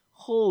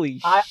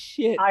 holy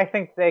shit. I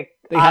think they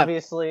have-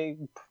 obviously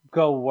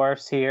go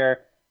worse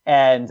here,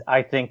 and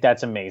I think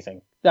that's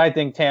amazing. I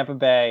think Tampa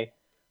Bay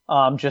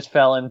just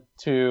fell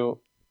into.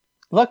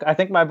 Look, I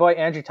think my boy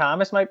Andrew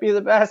Thomas might be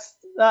the best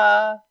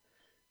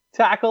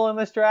tackle in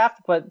this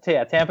draft, but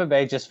yeah, Tampa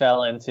Bay just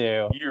fell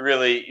into. You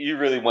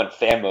really went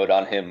fan mode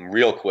on him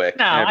real quick.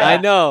 No, I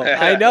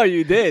know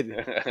you did.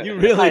 You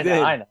really I did.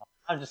 know, I know.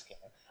 I'm just kidding.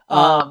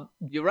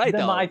 You're right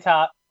though.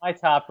 My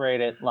top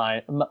rated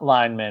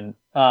lineman.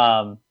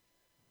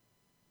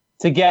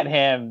 To get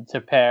him to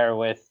pair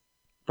with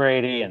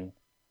Brady, and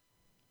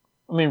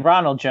I mean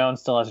Ronald Jones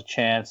still has a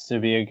chance to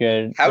be a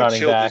good How running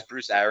chill back. does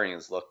Bruce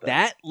Arians look? Though?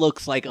 That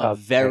looks like a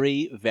Okay.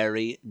 very,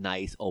 very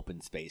nice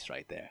open space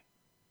right there.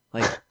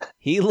 Like,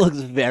 he looks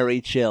very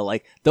chill.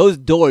 Like, those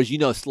doors,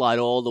 slide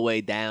all the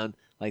way down.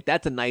 Like,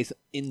 that's a nice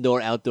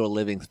indoor-outdoor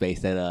living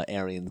space that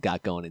Arians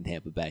got going in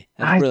Tampa Bay.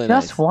 That's I really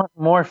just nice. want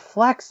more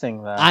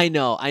flexing though. I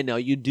know.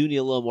 You do need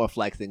a little more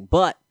flexing,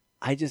 but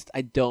I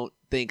don't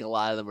think a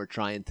lot of them are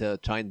trying to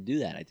do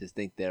that. I just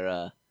think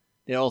they're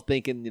all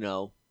thinking,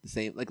 the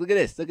same. Like, look at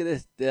this.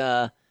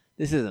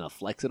 This isn't a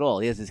flex at all.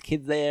 He has his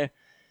kids there.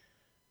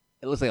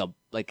 It looks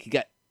like he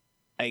got.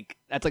 Like,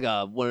 that's like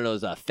one of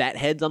those fat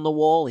heads on the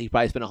wall. He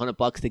probably spent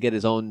 $100 to get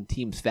his own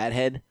team's fat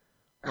head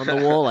on the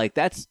wall. Like,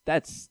 that's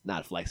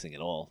not flexing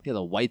at all. He has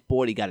a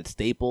whiteboard. He got it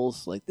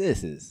Staples. Like,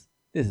 this is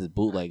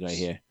bootleg right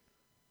here.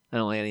 I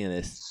don't like any of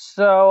this.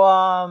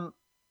 So,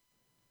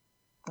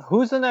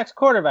 who's the next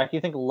quarterback? You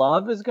think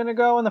Love is going to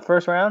go in the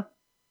first round?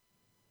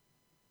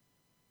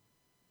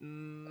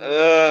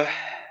 I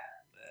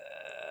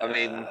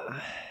mean,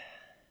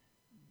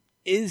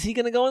 is he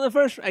going to go in the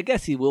first? I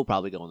guess he will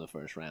probably go in the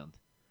first round.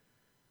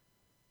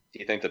 do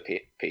you think the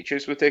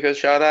Patriots would take a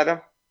shot at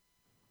him?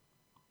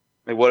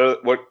 I mean,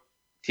 what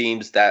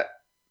teams that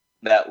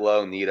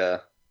low need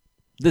a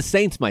The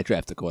Saints might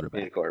draft a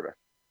quarterback. quarterback?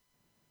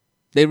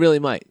 They really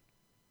might.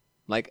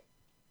 Like,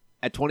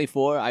 at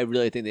 24, I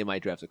really think they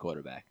might draft a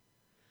quarterback.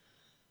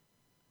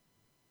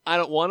 I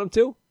don't want them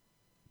to,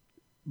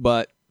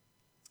 but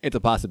it's a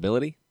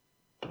possibility.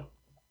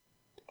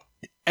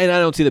 And I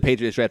don't see the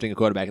Patriots drafting a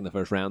quarterback in the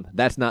first round.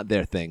 That's not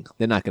their thing.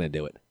 They're not going to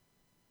do it.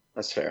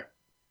 That's fair.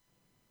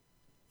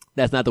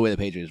 That's not the way the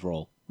Patriots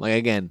roll. Like,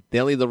 again,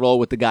 they'll either roll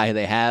with the guy who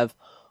they have,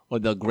 or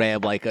they'll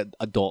grab like a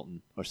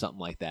Dalton or something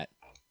like that.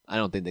 I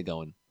don't think they're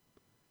going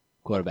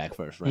quarterback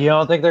first round. You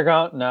don't think they're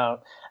going? No.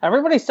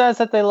 Everybody says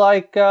that they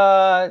like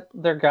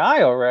their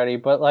guy already,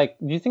 but like,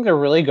 do you think they're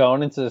really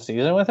going into the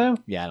season with him?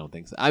 Yeah, I don't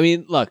think so. I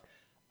mean, look,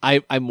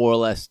 I more or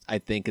less I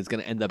think it's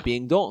going to end up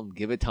being Dalton.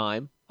 Give it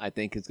time. I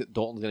think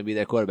Dalton's going to be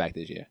their quarterback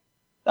this year.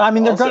 I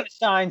mean, they're Also- going to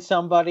sign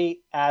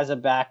somebody as a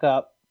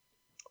backup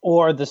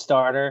or the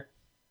starter,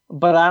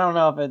 but I don't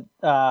know if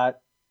it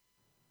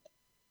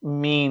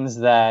means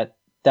that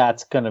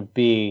that's going to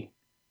be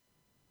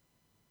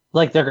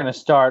like they're going to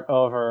start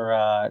over.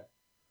 I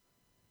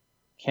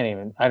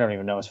don't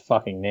even know his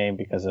fucking name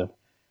because of.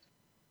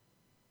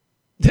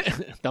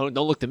 Don't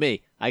look to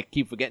me. I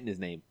keep forgetting his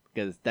name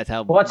because that's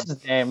how. What's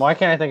his name? Why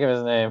can't I think of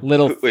his name?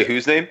 little? Wait,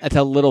 whose name? That's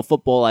how little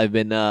football I've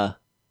been. Yeah,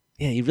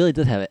 he really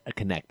does have a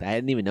connect. I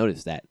hadn't even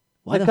noticed that.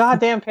 Why The the fuck-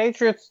 goddamn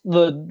Patriots.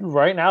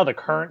 Right now the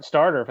current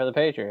starter for the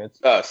Patriots.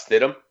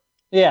 Stidham.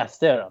 Yeah,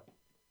 Stidham.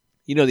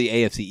 You know the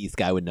AFC East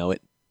guy would know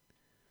it.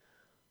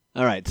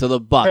 All right, so the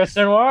Bucks.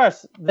 Kristen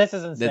Morris. This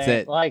is insane. That's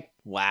it. Like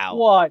Wow.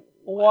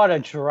 what a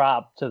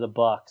drop to the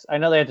Bucks. I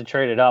know they had to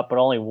trade it up, but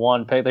only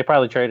one pick. They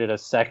probably traded a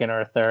second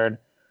or a third.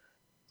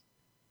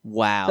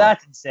 Wow.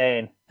 That's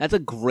insane. That's a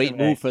great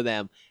Okay. move for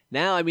them.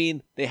 Now, I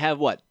mean, they have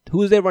what?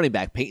 Who's their running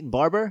back? Peyton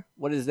Barber?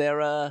 What is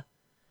their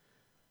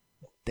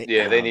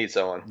They need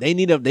someone. They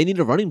need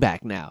a running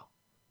back now.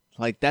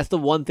 Like that's the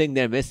one thing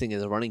they're missing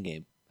is a running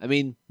game. I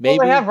mean, maybe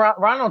Well, they have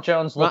Ronald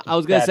Jones. I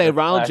was gonna say better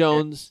Ronald last year.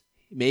 Jones.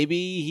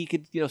 Maybe he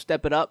could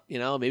step it up.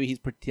 Maybe his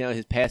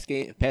pass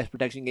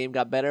protection game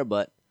got better.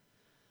 But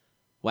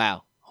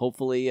wow,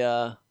 hopefully.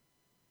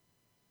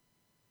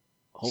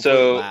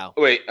 So wow.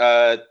 wait,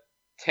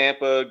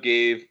 Tampa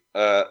gave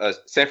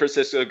San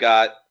Francisco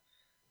got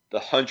the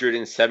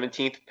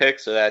 117th pick,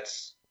 so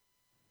that's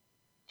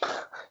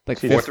Like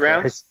fourth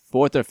round.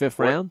 fourth or fifth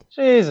round.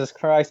 Jesus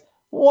Christ!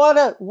 What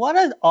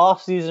an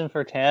off season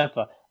for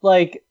Tampa.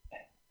 Like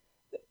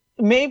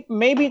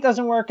maybe it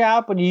doesn't work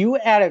out, but you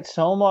added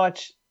so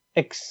much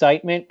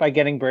excitement by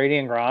getting Brady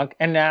and Gronk,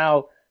 and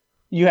now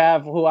you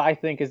have who I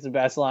think is the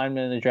best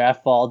lineman in the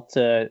draft fall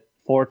to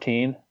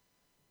 14.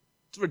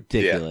 It's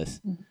ridiculous.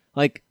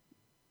 Like,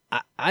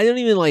 I don't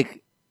even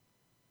like.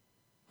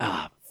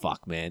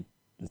 Fuck, man.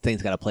 The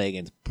thing's got to play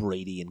against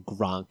Brady and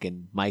Gronk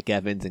and Mike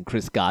Evans and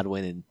Chris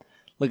Godwin, and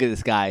look at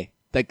this guy.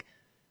 Like,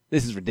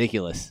 this is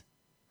ridiculous.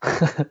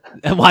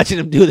 I'm watching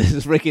him do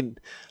this freaking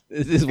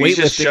this He's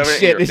just weightlifting shoving it in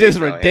shit. your It's face just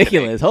now,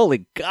 ridiculous.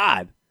 Holy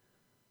God.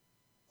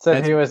 So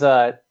That's- he was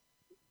the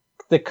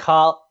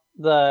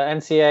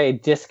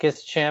NCAA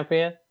discus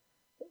champion.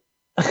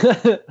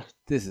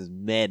 This is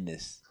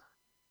madness.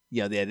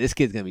 Yeah, this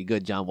kid's gonna be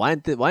good, John. Why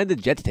didn't the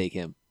Jets take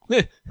him?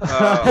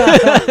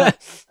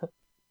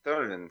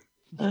 Don't even.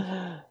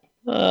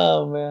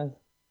 Oh man.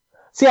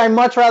 See, I'd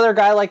much rather a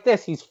guy like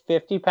this. He's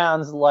 50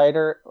 pounds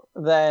lighter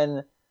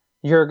than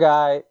your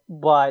guy,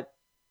 but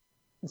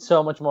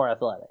so much more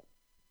athletic.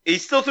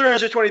 He's still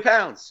 320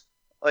 pounds.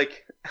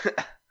 Like,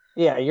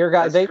 Yeah, your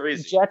guy. That's They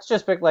crazy. Jets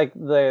just picked like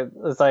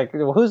it's like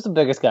well, who's the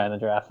biggest guy in the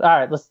draft? All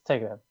right, let's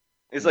take him.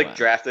 it's like Wow.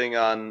 drafting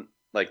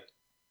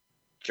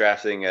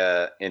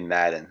in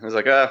Madden. I was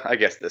like, oh, I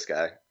guess this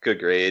guy. Good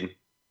grade.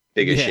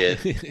 Big as shit.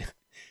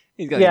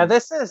 He's got Yeah,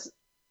 this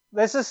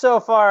is so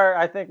far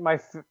I think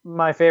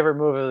my favorite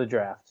move of the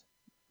draft.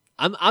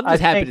 I'm I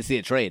just happy think- to see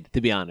a trade,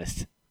 to be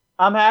honest.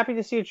 I'm happy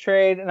to see a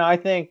trade, and I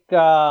think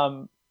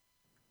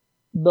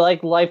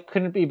like life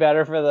couldn't be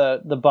better for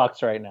the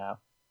Bucks right now.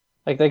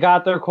 Like they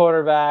got their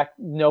quarterback,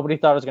 nobody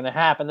thought it was going to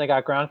happen. They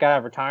got Gronk out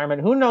of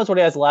retirement. Who knows what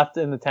he has left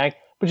in the tank?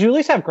 But you at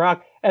least have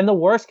Gronk. And the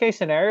worst case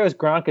scenario is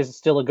Gronk is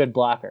still a good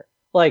blocker.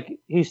 Like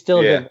he's still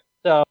a good.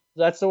 So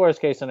that's the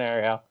worst case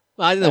scenario.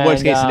 Well, I think the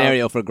worst And, case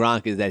scenario for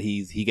Gronk is that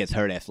he gets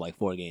hurt after like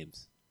 4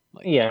 games.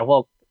 Like, Yeah.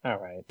 Well. All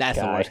right. that's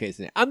the guy. worst case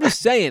scenario. I'm just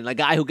saying, a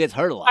guy who gets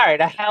hurt a lot. All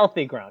right, a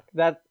healthy Gronk.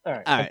 That all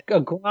right. All right.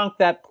 A Gronk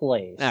that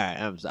plays. All right,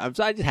 I'm sorry.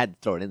 I just had to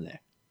throw it in there.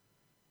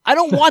 I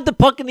don't want the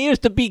Buccaneers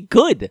to be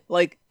good.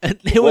 Like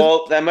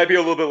Well, that might be a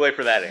little bit late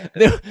for that,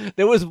 Anthony.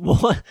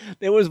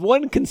 there was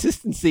one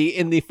consistency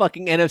in the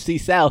fucking NFC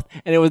South,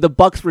 and it was the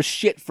Bucks were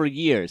shit for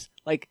years.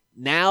 Like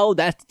now,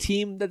 that's the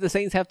team that the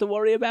Saints have to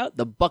worry about.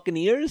 The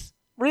Buccaneers,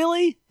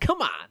 really?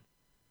 Come on,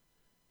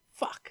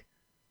 fuck.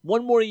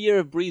 One more year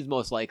of Breeze,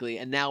 most likely,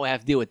 and now I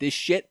have to deal with this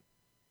shit.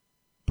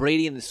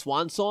 Brady and the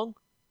Swan Song.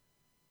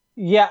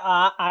 Yeah,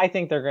 I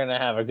think they're going to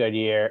have a good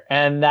year,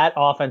 and that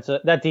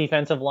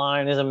defensive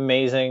line is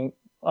amazing.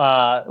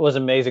 Was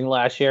amazing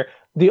last year.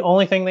 The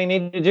only thing they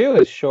need to do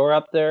is shore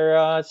up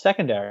their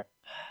secondary.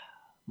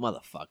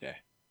 Motherfucker.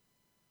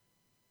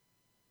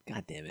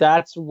 God damn it.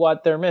 That's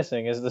what they're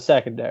missing is the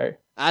secondary.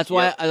 That's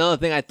why Yep. another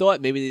thing I thought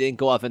maybe they didn't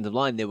go offensive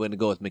line. They were going to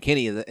go with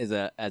McKinney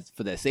as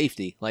for their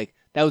safety. Like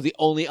that was the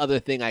only other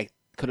thing I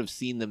could have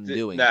seen them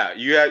doing. Now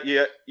you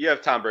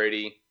have Tom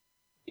Brady.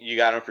 You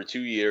got him for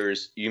 2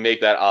 years. You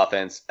make that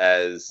offense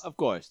as Of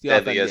course, the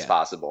deadly offense- as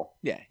possible.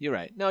 Yeah, you're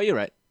right. No, you're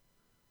right.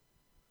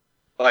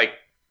 Like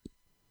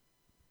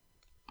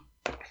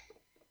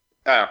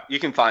You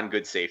can find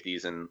good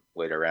safeties in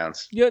later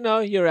rounds. You're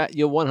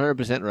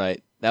 100%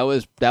 right. That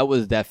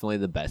was definitely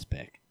the best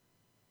pick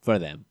for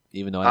them.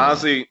 Even though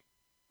honestly,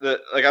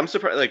 I'm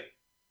surprised. Like,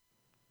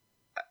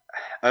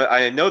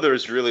 I know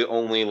there's really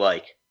only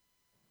like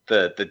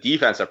the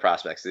defensive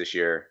prospects this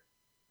year.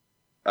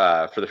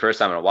 For the first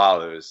time in a while,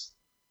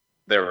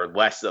 there were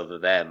less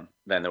of them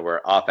than there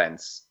were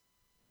offense,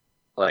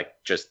 like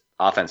just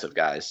offensive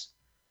guys.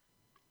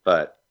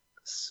 But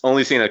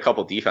only seeing a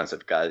couple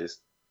defensive guys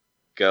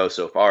go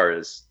so far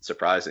is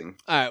surprising.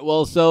 All right.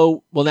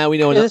 Well, now we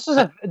know. This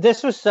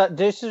was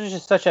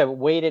just such a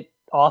weighted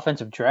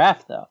offensive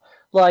draft, though.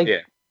 Like, yeah.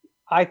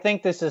 I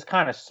think this is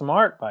kind of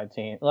smart by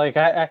team. Like,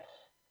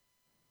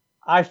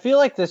 I feel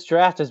like this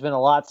draft has been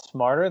a lot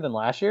smarter than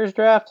last year's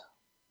draft.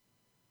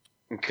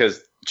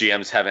 Because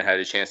GMs haven't had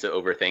a chance to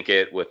overthink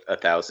it with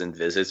 1,000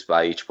 visits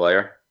by each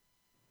player.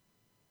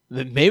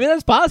 Maybe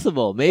that's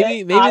possible.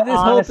 Maybe this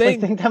whole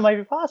thing. I think that might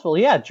be possible.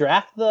 Yeah,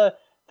 draft the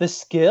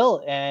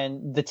skill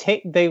and the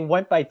tape. They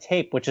went by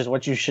tape, which is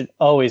what you should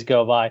always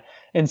go by,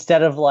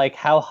 instead of like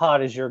how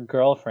hot is your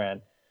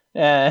girlfriend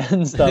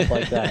and stuff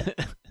like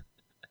that.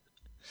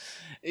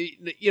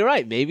 You're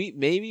right.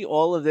 Maybe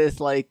all of this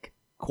like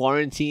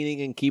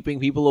quarantining and keeping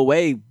people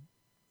away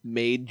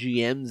made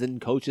GMs and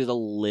coaches a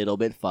little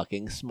bit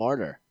fucking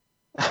smarter.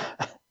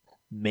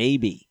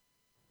 Maybe.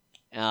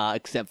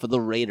 Except for the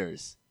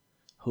Raiders,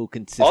 who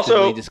consistently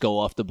also, just go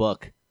off the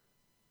book.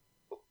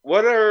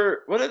 What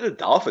are the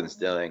Dolphins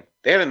doing?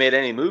 They haven't made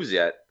any moves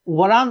yet.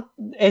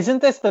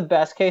 Isn't this the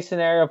best case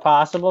scenario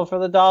possible for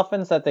the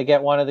Dolphins, that they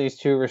get one of these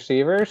two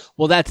receivers?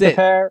 Well, that's it.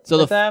 So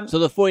the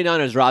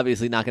 49ers are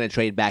obviously not going to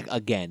trade back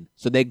again.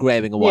 So they're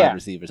grabbing a wide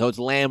receiver. So it's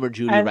Lamb or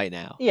Judy right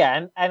now.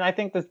 Yeah, and I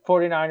think the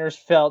 49ers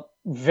felt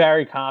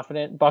very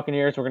confident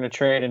Buccaneers were going to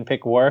trade and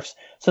pick Wirfs.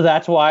 So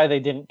that's why they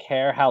didn't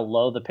care how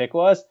low the pick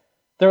was.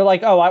 They're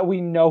like,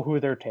 we know who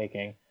they're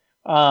taking.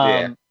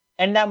 And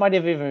that might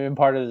have even been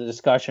part of the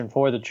discussion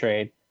for the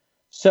trade.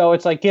 So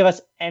it's like, give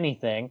us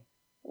anything.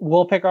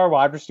 We'll pick our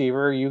wide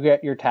receiver. You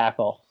get your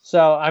tackle.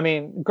 So, I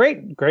mean,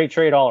 great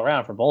trade all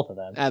around for both of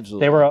them.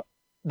 Absolutely.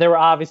 They were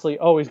obviously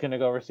always going to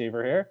go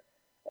receiver here,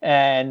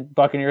 and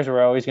Buccaneers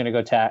were always going to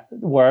go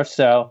Wirfs.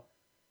 So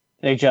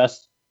they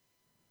just,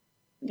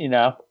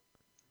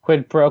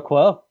 quid pro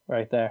quo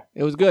right there.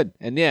 It was good.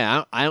 And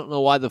yeah, I don't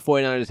know why the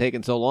 49ers are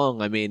taking so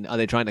long. I mean, are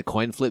they trying to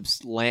coin flip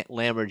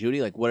Lamb or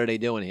Judy? Like, what are they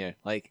doing here?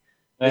 Like,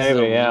 this is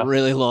a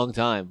really long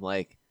time.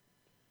 Like,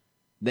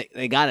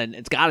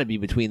 it's gotta be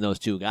between those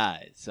two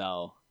guys.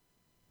 So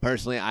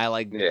personally, I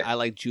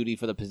like Judy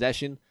for the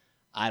possession.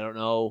 I don't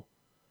know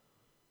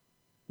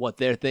what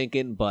they're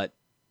thinking, but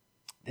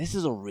this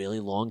is a really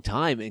long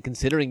time. And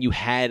considering you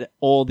had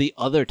all the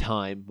other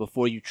time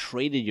before you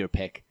traded your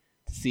pick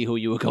to see who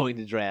you were going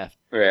to draft,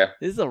 this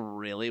is a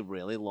really,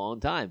 really long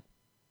time.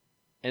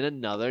 And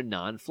another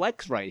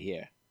non-flex right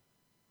here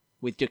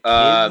with your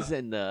kids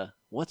and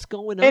what's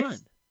going on.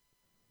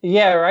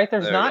 Yeah, right.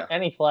 There's not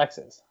any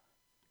flexes.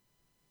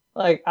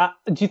 Like,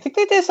 do you think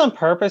they did this on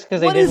purpose because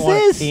they didn't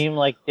want to seem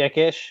like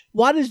dickish?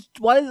 Why does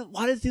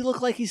he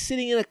look like he's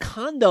sitting in a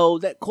condo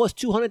that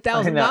costs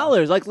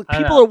 $200,000? Like,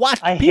 people are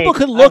watching. People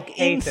could look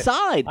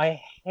inside.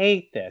 I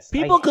hate this.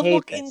 People could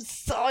look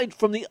inside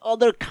from the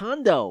other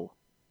condo.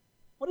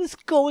 What is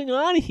going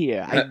on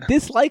here? I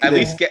dislike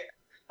this.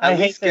 At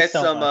least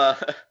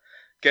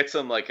get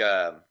some like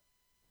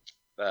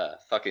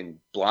fucking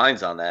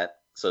blinds on that,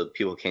 so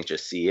people can't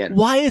just see in.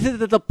 Why is it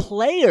that the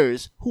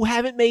players who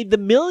haven't made the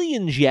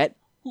millions yet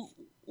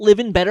live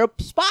in better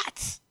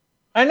spots?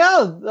 I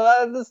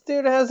know. This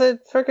dude has a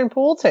freaking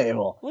pool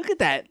table. Look at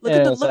that. Look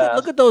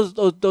at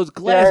those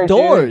glass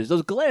doors.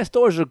 Those glass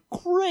doors are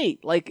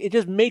great. Like, it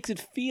just makes it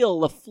feel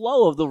the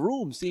flow of the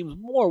room seems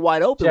more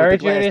wide open. Jerry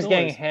Judy's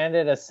getting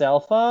handed a cell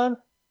phone.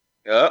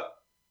 Yep.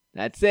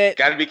 That's it.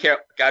 Gotta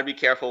be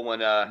careful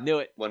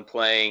when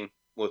playing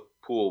with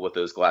pool with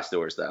those glass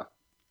doors, though.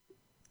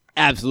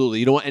 Absolutely.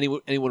 You don't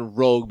want anyone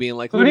rogue being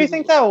like, who do you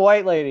think that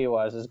white lady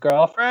was? His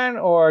girlfriend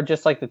or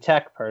just like the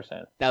tech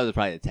person? That was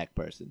probably the tech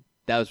person.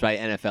 That was probably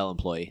an NFL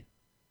employee.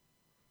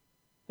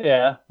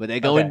 Yeah. But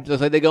they go in,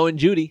 looks like they go in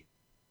Judy.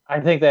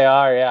 I think they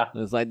are, yeah.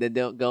 Looks like they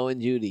don't go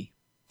in Judy.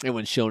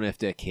 Everyone's showing off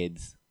their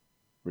kids.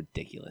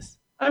 Ridiculous.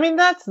 I mean,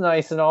 that's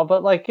nice and all,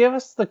 but like, give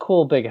us the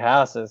cool big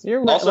houses.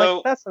 You're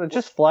also, like,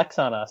 just flex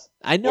on us.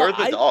 I know. Where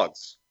are the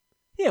dogs?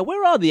 Yeah,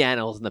 where are the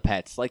animals and the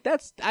pets? Like,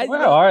 that's... Where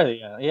are they?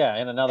 Yeah,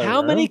 in another How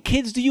room? many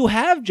kids do you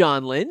have,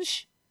 John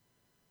Lynch?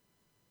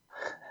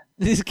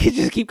 These kids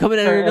just keep coming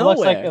out of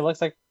nowhere. It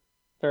looks like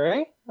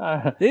 3?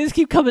 They just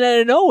keep coming out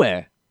of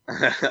nowhere.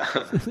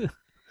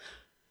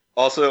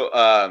 Also,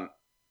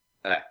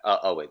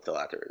 I'll wait till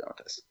after we're done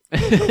with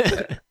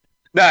this.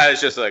 No,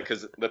 it's just like,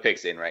 because the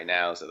pick's in right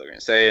now, so they're going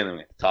to say it, and then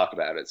we have to talk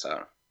about it,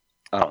 so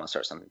I don't want to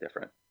start something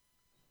different.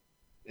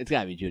 It's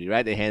got to be Judy,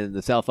 right? They handed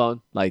the cell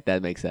phone? Like,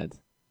 that makes sense.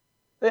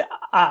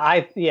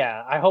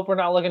 I hope we're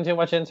not looking too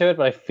much into it,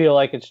 but I feel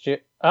like it's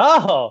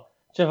Javon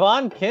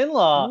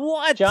Kinlaw.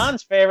 What?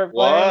 John's favorite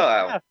player.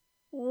 Wow.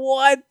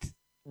 What?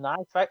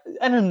 Nice, right?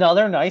 And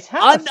another nice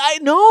house. I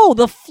know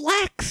the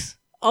flex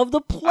of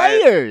the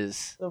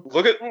players.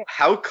 Look at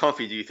how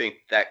comfy do you think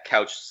that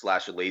couch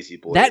 / lazy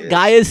boy That is?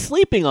 guy is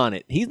sleeping on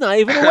it. He's not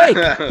even awake.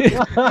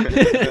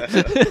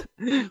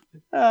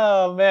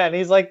 Oh man,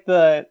 he's like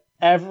the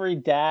every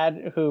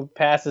dad who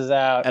passes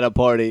out At a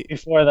party.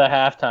 before the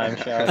halftime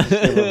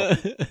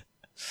show.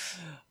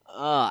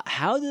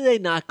 How did they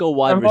not go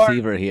wide Or more-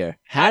 receiver here?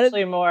 How did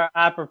Actually, more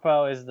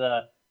apropos is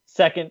the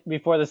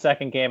before the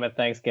second game at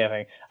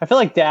Thanksgiving. I feel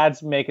like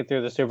dads make it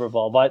through the Super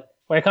Bowl, but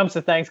when it comes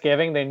to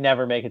Thanksgiving, they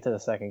never make it to the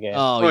second game.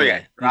 Oh, Oh yeah.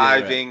 yeah,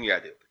 driving. You got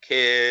to deal with the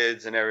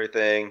kids and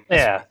everything.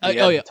 Yeah. Oh, You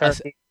got yeah.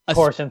 Turkey A-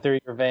 coursing through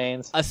your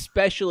veins.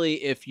 Especially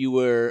if you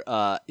were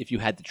if you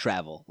had to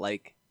travel.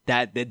 Like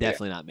that, they're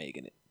definitely not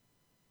making it.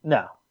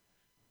 No.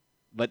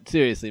 But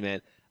seriously,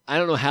 man, I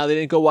don't know how they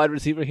didn't go wide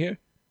receiver here.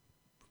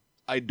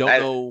 I don't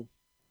know.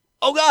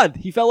 Oh God,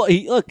 he fell.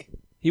 He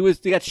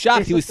got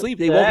shocked. He was asleep.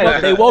 They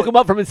woke him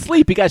up from his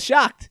sleep. He got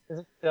shocked.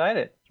 It's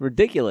excited. It's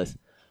ridiculous.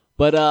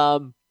 But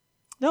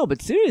no.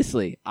 But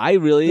seriously, I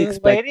really Is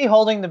expect. lady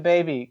holding the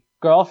baby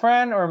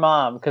girlfriend or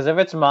mom? Because if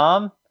it's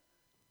mom,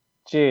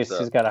 jeez, So-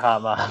 she's got a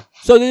hot mom.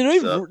 So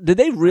did So-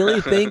 they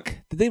really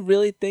think? Did they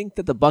really think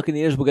that the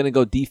Buccaneers were going to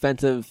go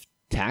defensive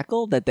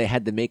tackle? That they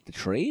had to make the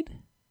trade?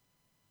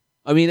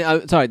 I mean,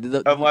 sorry.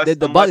 Did Unless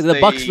the Bucks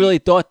they- really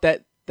thought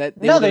that they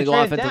No, were they going to go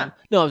traded offensive?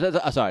 down. No,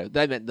 I'm sorry.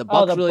 That meant the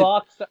Oh, Bucks the really.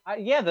 Bucks.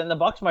 Yeah, then the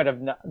Bucks might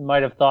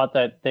have thought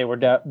that they were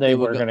They would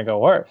were go- going to go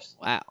worse.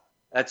 Wow.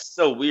 That's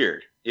so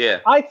weird. Yeah.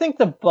 I think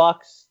the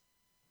Bucks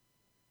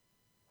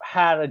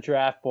had a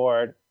draft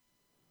board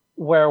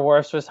where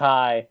Wirfs was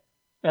high,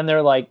 and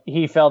they're like,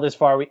 he fell this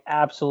far. We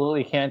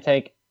absolutely can't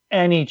take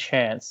any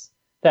chance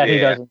that he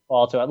Yeah. doesn't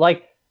fall to it.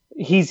 Like,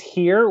 he's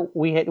here.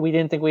 We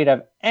didn't think we'd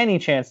have any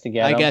chance to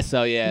get him. I guess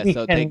so. Yeah. we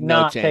So take no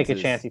cannot chances. take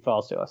a chance he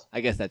falls to us.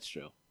 I guess that's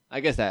true. I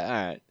guess that. All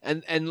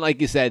right. And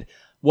like you said,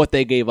 what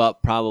they gave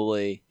up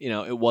probably,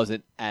 it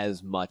wasn't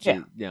as much.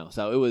 Yeah.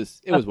 So it was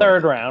A worth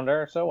third it.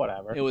 rounder, so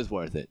whatever. It was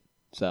worth it.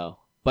 So,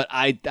 but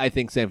I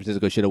think San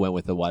Francisco should have went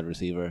with the wide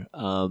receiver.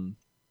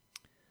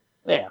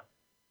 Yeah.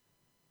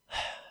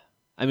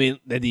 I mean,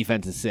 the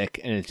defense is sick,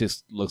 and it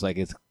just looks like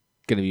it's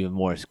going to be even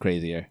more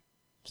crazier.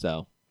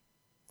 So,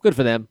 good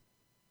for them.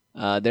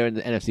 They're in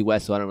the NFC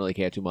West, so I don't really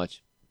care too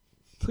much.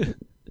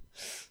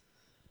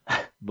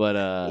 But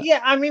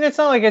Yeah, I mean, it's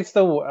not like it's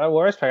the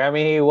worst pick. I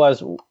mean, he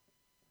was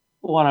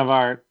one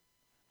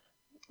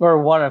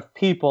of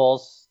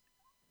people's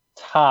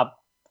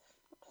top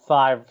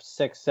 5,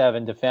 6,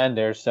 7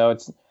 defenders. So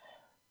it's,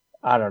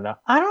 I don't know.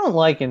 I don't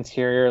like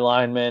interior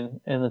linemen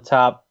in the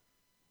top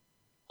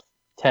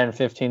 10,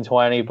 15,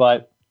 20,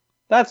 but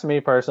that's me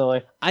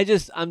personally. I'm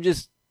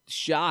just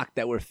shocked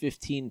that we're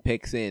 15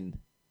 picks in,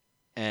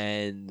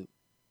 and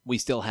we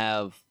still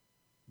have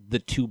the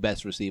 2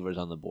 best receivers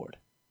on the board.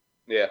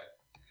 Yeah.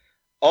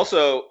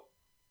 Also,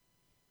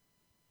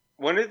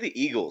 when did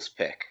the Eagles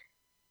pick?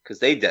 Because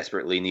they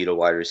desperately need a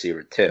wide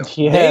receiver too.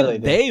 Yeah, they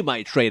did. they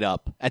might trade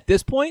up at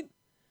this point.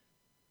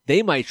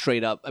 They might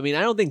trade up. I mean,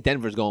 I don't think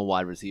Denver's going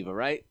wide receiver,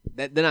 right?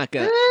 They're not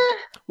gonna.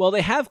 Well,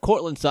 they have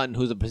Cortland Sutton,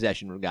 who's a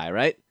possession guy,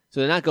 right? So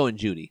they're not going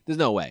Judy. There's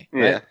no way.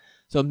 Right? Yeah.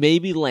 So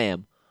maybe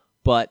Lamb,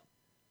 but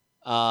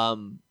I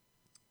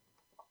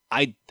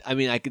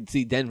mean, I could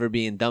see Denver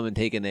being dumb and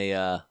taking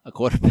a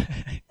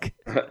quarterback.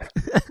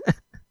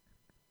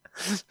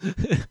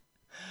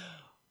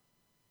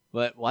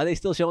 But why are they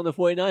still showing the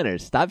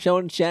 49ers? Stop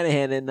showing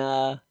Shanahan and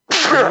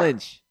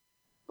Lynch.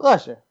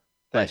 Bless you.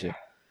 Bless you.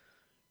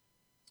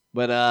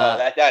 But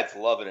That dad's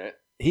loving it.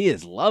 he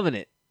is loving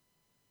it.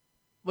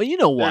 Well, you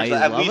know why he's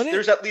loving it.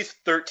 There's at least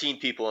 13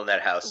 people in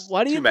that house.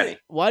 Why do you Too many.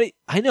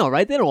 I know,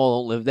 right? They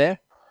all don't live there.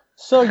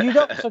 So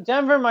so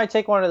Denver might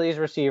take one of these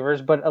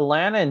receivers, but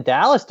Atlanta and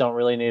Dallas don't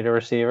really need a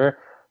receiver.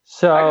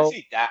 So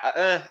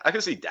I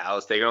can see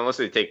Dallas taking it unless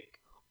they take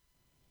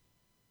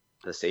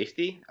the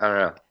safety. I don't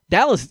know.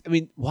 Dallas, I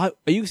mean, why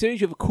are you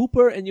serious? You have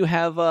Cooper and you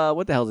have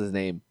what the hell's his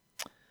name?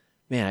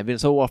 Man, I've been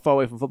so far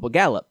away from football.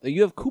 Gallup.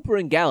 You have Cooper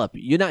and Gallup.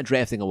 You're not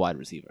drafting a wide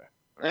receiver.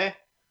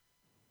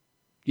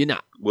 You're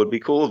not. Would be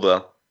cool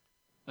though.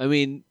 I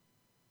mean,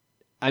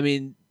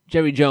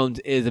 Jerry Jones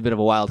is a bit of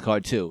a wild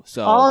card too.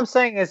 So all I'm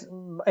saying is,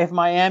 if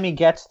Miami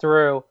gets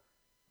through,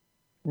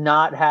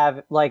 not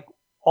have like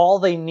all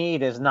they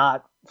need is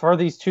not for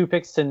these 2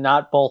 picks to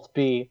not both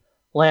be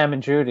Lamb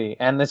and Judy,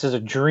 and this is a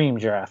dream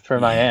draft for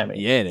Miami.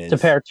 Yeah, it is. To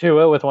pair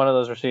Tua with one of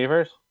those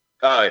receivers.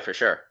 Oh, yeah, for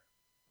sure.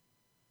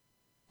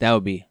 That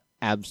would be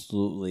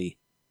absolutely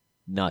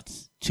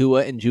nuts.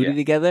 Tua and Judy Yeah.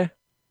 together.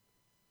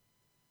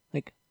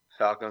 Like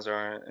Falcons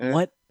are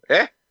what?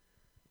 Eh?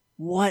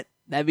 What?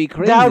 That'd be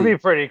crazy. That would be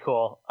pretty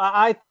cool.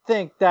 I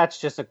think that's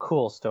just a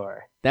cool story.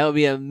 That would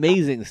be an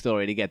amazing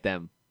story to get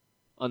them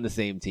on the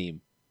same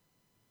team.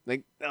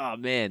 Like, oh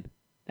man,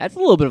 that's a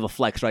little bit of a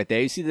flex right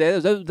there. You see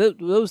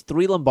those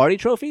 3 Lombardi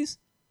trophies?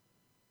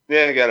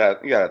 Yeah, you gotta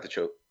have the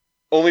choke.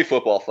 Only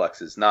football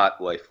flexes,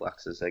 not life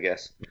flexes, I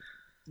guess.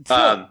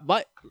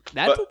 But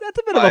that's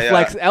a bit of a my,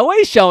 flex.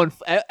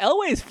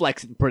 Elway's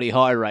flexing pretty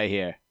hard right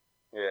here,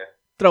 Yeah.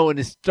 throwing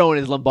his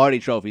Lombardi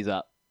trophies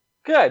up.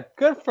 Good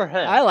for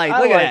him. I like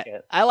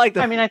it. I like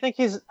the. I mean, I think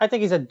he's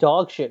a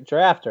dog shit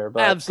drafter,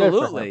 but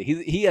absolutely.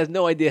 He has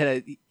no idea how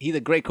to. He's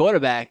a great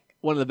quarterback,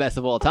 one of the best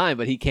of all time,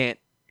 but he can't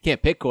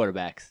pick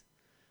quarterbacks.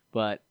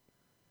 But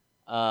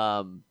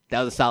that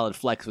was a solid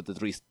flex with the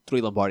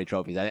three Lombardi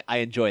trophies. I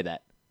enjoy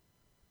that.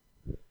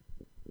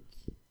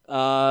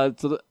 All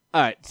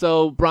right.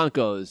 So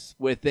Broncos,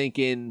 we're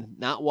thinking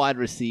not wide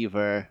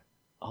receiver.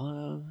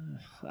 I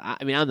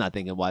mean, I'm not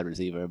thinking wide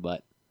receiver,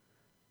 but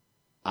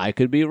I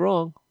could be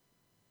wrong.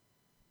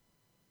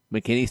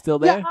 McKinney's still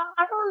there? Yeah,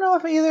 I don't know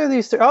if either of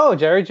these two. Oh,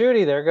 Jerry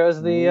Jeudy. There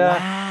goes the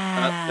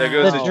there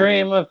goes the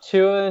dream of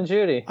Tua and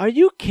Jeudy. Are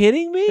you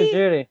kidding me?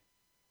 Jeudy.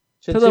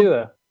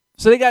 Tua.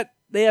 So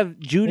they have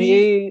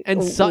Jeudy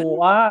and Sutton.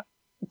 What?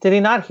 Did he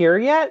not hear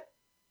yet,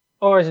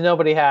 or is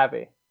nobody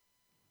happy?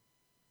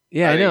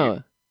 Yeah, I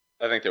know.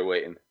 I think they're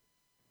waiting.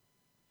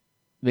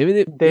 Maybe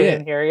they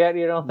didn't hear yet.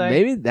 You don't think?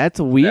 Maybe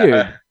that's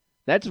weird.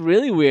 That's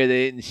really weird.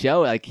 They didn't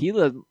show like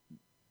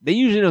they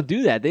usually don't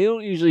do that. They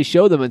don't usually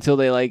show them until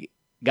they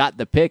got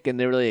the pick and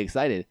they're really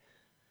excited.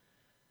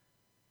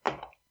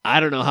 I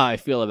don't know how I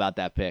feel about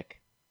that pick.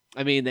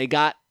 I mean, they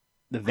got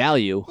the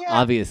value,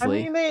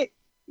 obviously. I mean,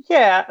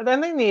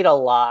 then they need a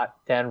lot,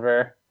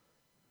 Denver.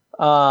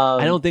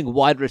 I don't think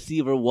wide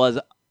receiver was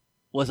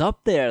up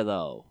there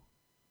though.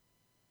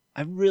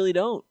 I really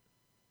don't.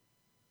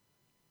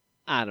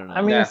 I don't know.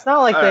 I mean, it's not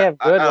like they have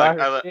good wide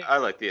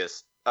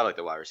receivers. I like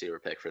the wide receiver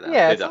pick for them.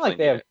 Yeah, it's not like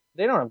they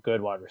don't have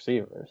good wide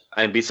receivers.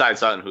 And besides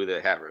Sutton, who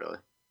they have really?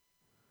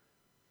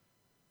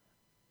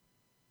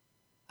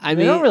 I mean,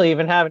 they don't really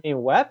even have any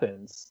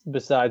weapons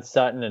besides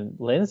Sutton and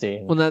Lindsey.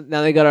 Well,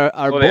 now they got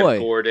our boy. They have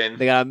Gordon.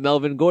 They got a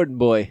Melvin Gordon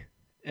boy.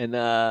 And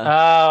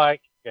I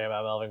forget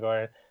about Melvin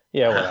Gordon.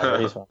 Yeah, whatever.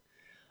 He's fine.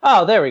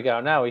 Oh, there we go.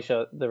 Now we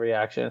show the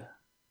reaction.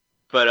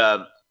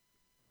 But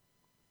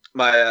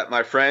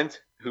my friend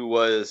who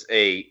was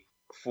a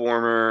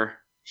former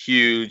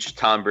huge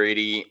Tom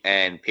Brady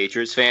and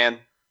Patriots fan,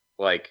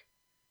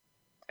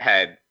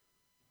 had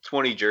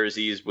 20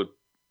 jerseys, would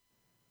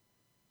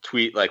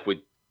tweet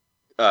would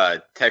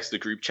text the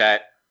group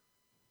chat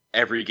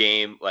every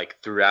game,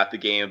 throughout the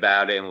game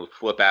about it, and would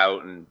flip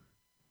out and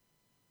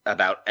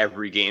about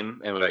every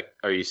game, and we're like,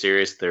 "Are you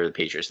serious? They're the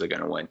Patriots. They're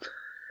gonna win."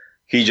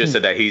 He just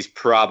said that he's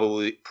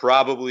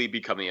probably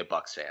becoming a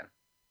Bucs fan.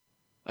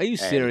 Are you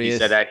serious? He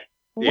said that.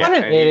 What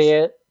an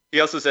idiot! He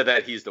also said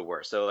that he's the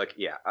worst. So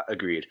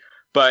agreed.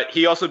 But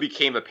he also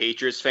became a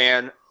Patriots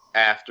fan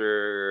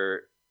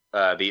after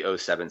the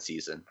 2007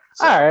 season.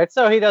 So, all right,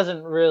 so he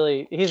doesn't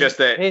really.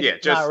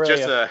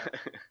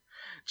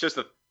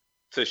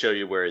 To show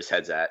you where his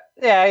head's at.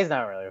 Yeah, he's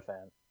not really a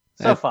fan.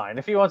 So fine,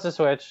 if he wants to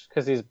switch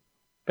because he's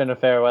been a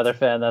fair weather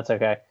fan, that's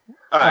okay.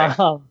 All right.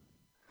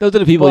 Those are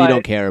the people you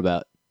don't care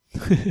about.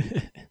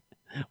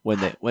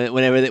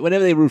 Whenever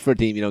they root for a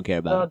team, you don't care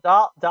about.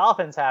 So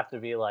Dolphins have to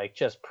be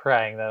just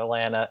praying that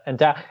Atlanta and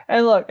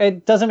look,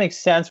 it doesn't make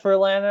sense for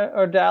Atlanta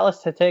or Dallas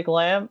to take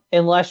Lamb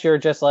unless you're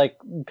just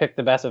pick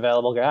the best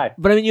available guy.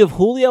 But I mean, you have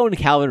Julio and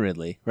Calvin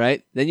Ridley,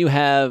 right? Then you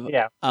have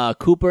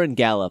Cooper and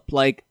Gallup.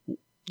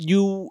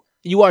 You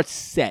are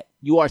set.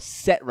 You are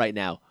set right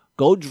now.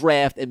 Go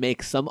draft and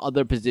make some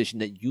other position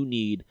that you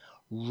need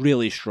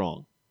really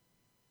strong.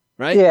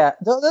 Right? Yeah.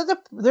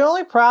 The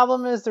only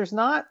problem is there's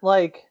not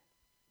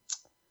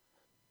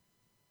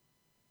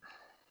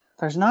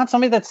there's not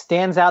somebody that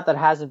stands out that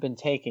hasn't been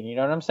taken. You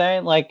know what I'm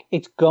saying?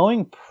 It's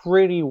going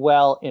pretty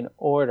well in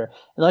order.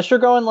 Unless you're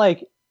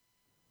going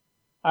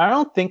I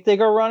don't think they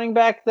go running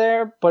back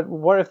there, but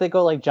what if they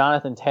go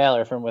Jonathan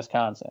Taylor from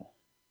Wisconsin?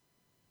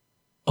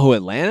 Oh,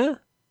 Atlanta?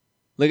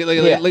 Look at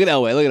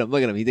Elway.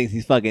 Look at him. He thinks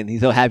he's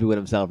so happy with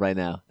himself right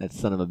now. That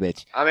son of a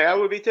bitch. I mean, I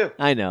would be too.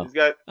 I know.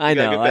 I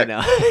know.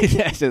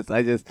 I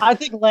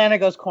think Atlanta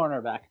goes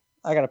cornerback.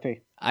 I gotta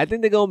pee. I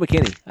think they go with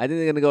McKinney. I think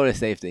they're gonna go to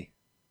safety.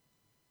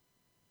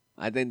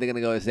 I think they're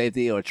gonna go to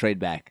safety or trade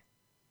back.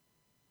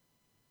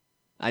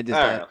 I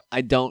don't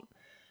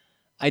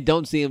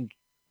see him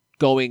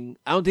going.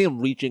 I don't think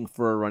I'm reaching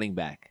for a running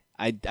back.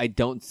 I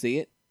don't see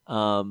it.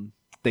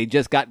 They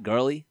just got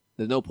Gurley.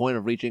 There's no point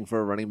of reaching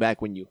for a running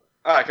back when you.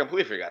 Oh, I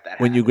completely forgot that.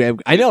 When you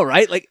grab, I know,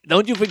 right?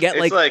 Don't you forget?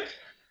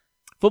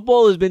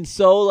 Football has been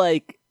so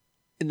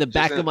in the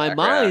back of my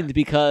mind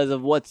because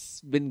of what's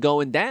been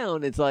going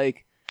down. It's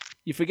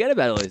you forget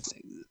about it.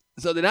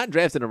 So they're not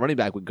drafting a running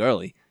back with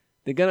Gurley.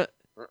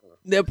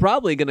 They're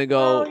probably gonna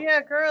go. Oh yeah,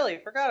 Gurley.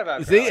 Forgot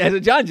about. See, as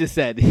John just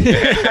said.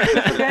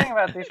 Forgetting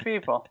about these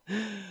people.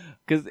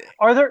 Because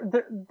are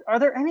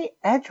there any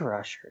edge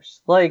rushers?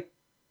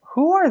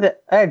 Who are the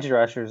edge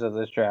rushers of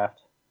this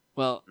draft?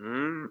 Well.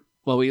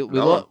 We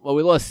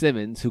lost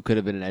Simmons, who could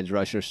have been an edge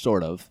rusher,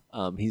 sort of.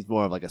 He's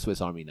more of a Swiss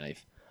Army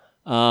knife.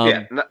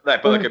 But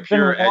a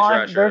pure edge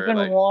rusher. There's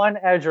been one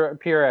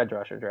pure edge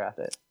rusher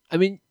drafted. I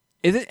mean,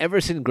 isn't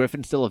Everson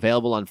Griffin still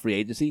available on free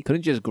agency?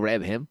 Couldn't you just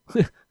grab him?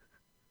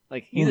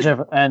 And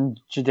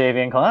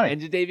Jadeveon Clowney.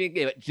 And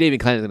Jadeveon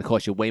Clowney is going to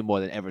cost you way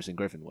more than Everson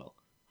Griffin will.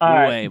 All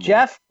right,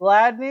 Jeff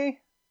Gladney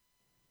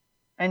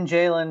and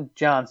Jalen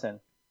Johnson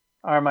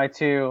are my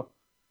two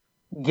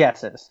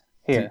guesses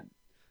here.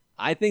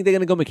 I think they're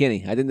gonna go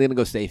McKinney. I think they're gonna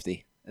go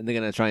safety, and they're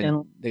gonna try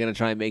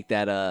and make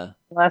that.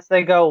 Unless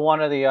they go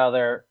one or the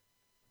other.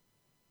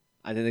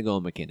 I think they're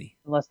going McKinney.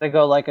 Unless they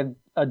go like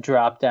a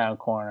drop down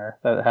corner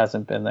that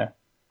hasn't been there.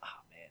 Oh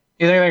man,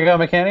 You think they go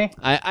McKinney?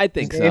 I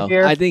think so.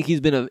 Xavier? I think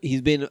he's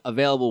been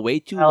available way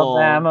too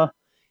long. Alabama.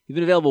 He's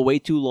been available way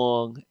too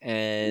long,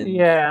 and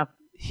Yeah.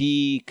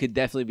 he could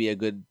definitely be a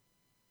good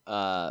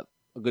So-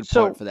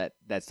 part for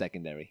that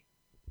secondary.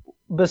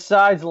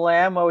 Besides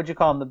Lamb, what would you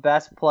call him? The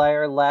best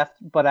player left,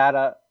 but at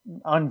a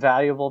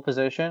unvaluable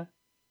position.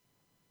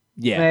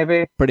 Yeah,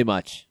 Maybe. pretty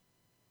much.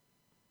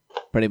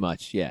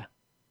 Yeah.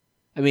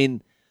 I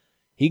mean,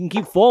 he can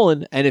keep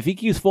falling, and if he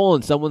keeps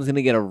falling, someone's going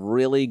to get a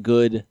really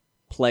good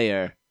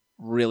player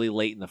really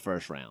late in the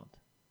first round.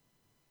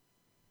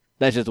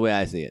 That's just the way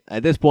I see it.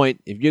 At this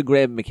point, if you're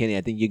grabbing McKinney,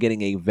 I think you're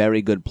getting a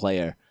very good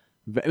player.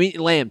 I mean,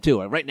 Lamb,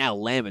 too. Right now,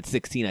 Lamb at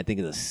 16, I think,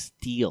 is a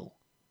steal.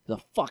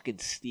 It's a fucking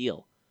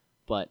steal.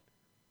 But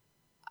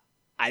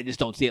I just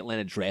don't see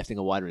Atlanta drafting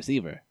a wide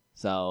receiver.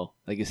 So,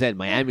 like you said,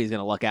 Miami's going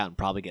to luck out and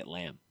probably get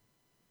Lamb.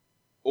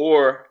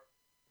 Or,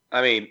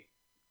 I mean,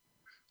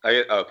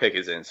 pick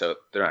is in, so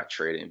they're not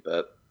trading,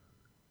 but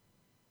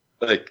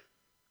like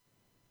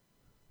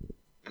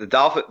the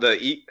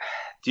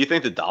do you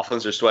think the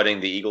Dolphins are sweating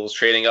the Eagles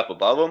trading up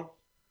above them,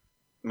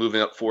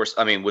 moving up force?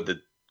 I mean, would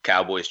the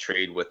Cowboys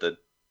trade with the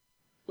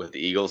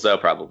Eagles though?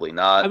 Probably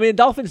not. I mean,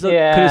 Dolphins.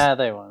 Yeah,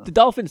 they won. The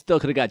Dolphins still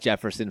could have got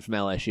Jefferson from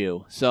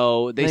LSU,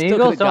 so they The still Eagles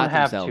could have don't got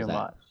have themselves too that.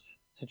 much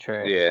to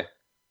trade. Yeah,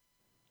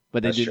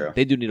 But That's true.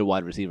 they do need a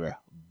wide receiver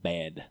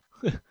bad.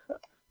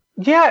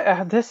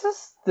 Yeah, this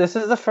is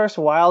the first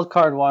wild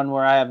card one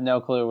where I have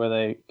no clue where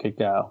they could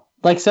go.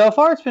 Like so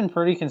far, it's been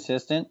pretty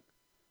consistent.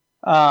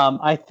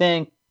 I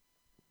think.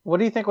 What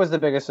do you think was the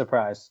biggest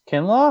surprise?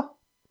 Kinlaw?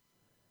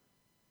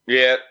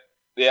 yeah.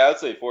 I would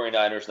say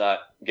 49ers not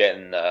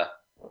getting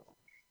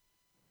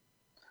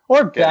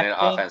Or getting an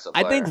Becton? offensive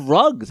I player. think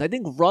Ruggs. Maybe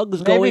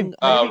Going.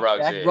 Ruggs,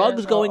 Becton yeah.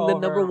 Ruggs going the over-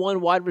 number one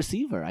wide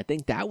receiver. I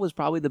think that was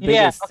probably the Yeah,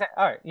 biggest. okay,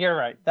 all right, you're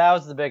right. That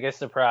was the biggest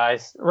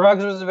surprise.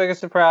 Ruggs was the biggest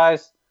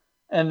surprise,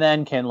 and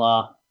then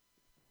Kinlaw,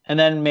 and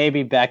then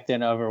maybe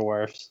Becton over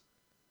Wirfs.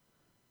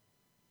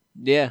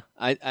 Yeah,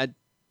 I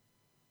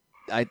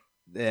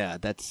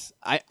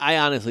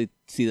honestly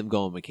see them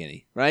going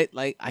McKinney, right?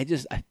 Like I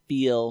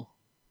feel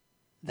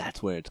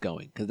that's where it's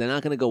going because they're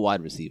not going to go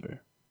wide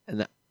receiver,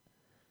 and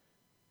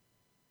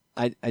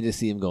I just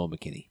see him going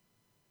McKinney.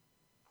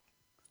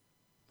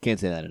 Can't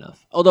say that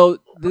enough. Although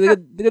the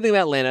good thing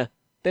about Atlanta,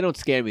 they don't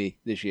scare me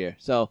this year,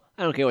 so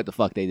I don't care what the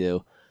fuck they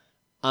do.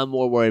 I'm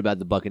more worried about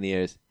the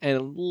Buccaneers and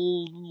a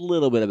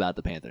little bit about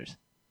the Panthers.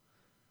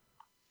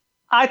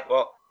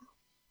 Well,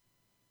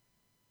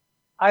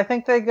 I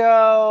think they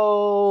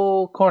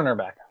go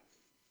cornerback.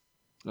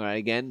 All right,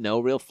 again, no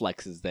real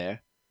flexes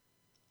there.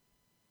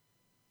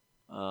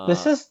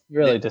 This is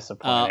really they-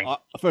 disappointing.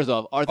 First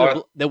off,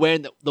 they're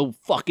wearing the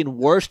fucking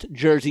worst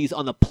jerseys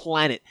on the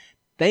planet.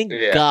 Thank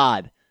Yeah.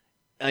 God.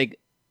 Like,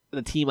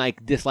 the team I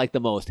dislike the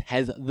most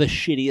has the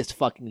shittiest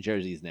fucking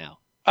jerseys now.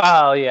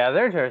 Oh yeah,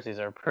 their jerseys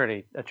are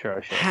pretty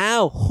atrocious.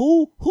 How?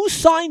 Who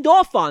signed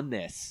off on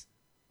this?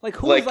 Like,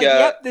 who was like,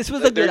 yep, this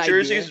was a their good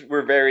jerseys idea?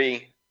 were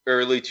very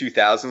early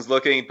 2000s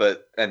looking,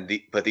 but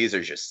these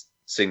are just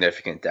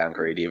significant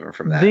downgrade even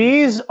from that.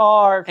 These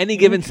are Any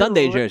given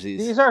Sunday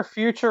jerseys. These are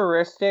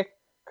futuristic,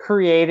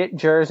 created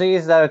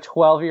jerseys that a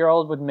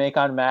 12-year-old would make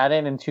on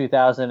Madden in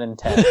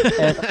 2010.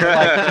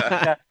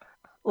 And,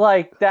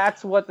 like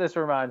that's what this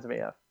reminds me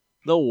of.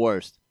 The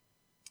worst.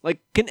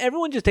 Like, can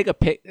everyone just take a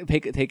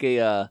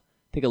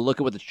look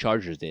at what the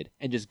Chargers did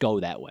and just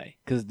go that way?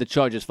 Because the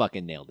Chargers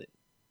fucking nailed it.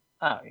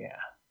 Oh yeah.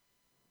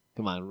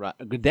 Come on,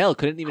 Goodell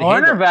couldn't even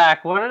handle.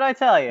 Cornerback. What did I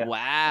tell you?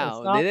 Wow,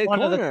 It's not they did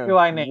one of the corner. two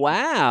I named.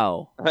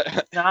 Wow,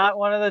 Not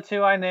one of the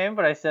two I named,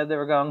 but I said they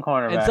were going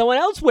cornerback. and someone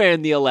else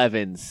wearing the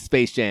 11s,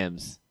 Space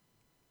Jams.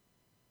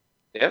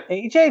 Yep.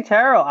 AJ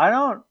Terrell. I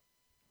don't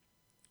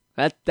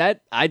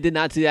That I did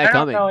not see that I don't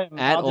coming know him.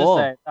 at I'll all.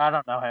 just say, I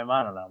don't know him.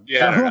 I don't know.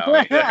 Yeah, I don't know.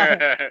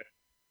 either.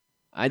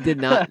 I did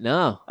not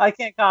know. I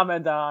can't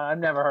comment on. I've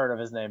never heard of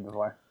his name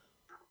before.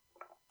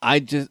 I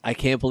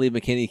can't believe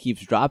McKinney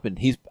keeps dropping.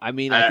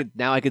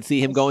 I could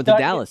see him going to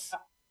Study- Dallas.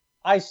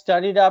 I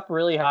studied up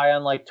really high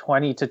on like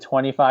 20 to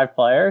 25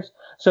 players.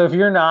 So if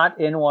you're not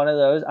in one of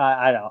those,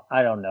 I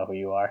don't know who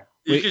you are.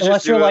 You could Unless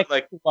just do you're it like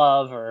like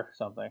Love or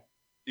something.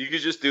 you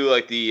could just do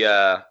like the Yeah,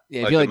 I like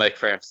feel the like Mike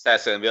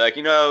Francesa and be like,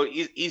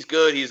 he's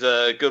good. He's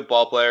a good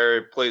ball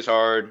player. Plays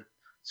hard.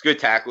 He's a good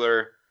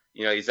tackler.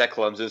 He's at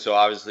Clemson, so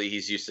obviously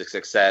he's used to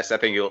success. I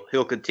think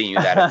he'll continue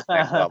that at the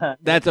next level.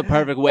 that's a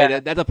perfect way Yeah.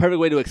 that's a perfect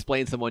way to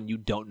explain someone you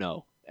don't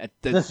know.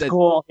 The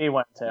school he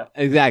went to.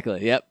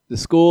 Exactly. Yep. The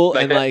school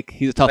Like and that-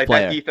 he's a tough Like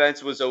player. that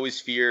defense was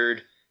always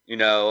feared.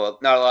 Not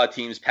a lot of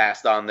teams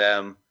passed on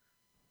them.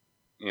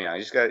 You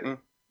just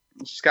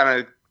kind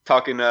of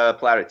talking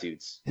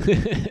platitudes.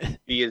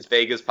 Be as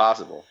vague as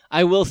possible.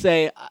 I will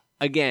say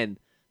again,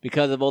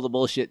 because of all the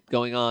bullshit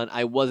going on,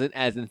 I wasn't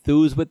as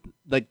enthused with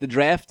like the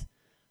draft,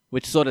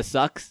 which sort of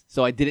sucks.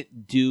 So I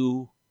didn't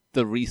do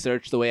the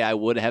research the way I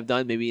would have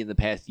done maybe in the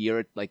past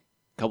year, like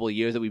a couple of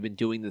years that we've been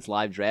doing this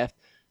live draft.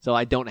 So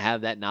I don't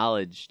have that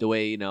knowledge the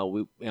way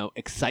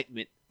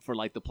excitement for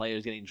like the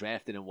players getting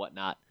drafted and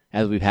whatnot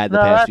as we've had the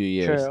past few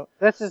years. True.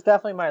 This is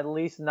definitely my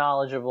least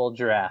knowledgeable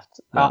draft.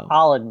 No.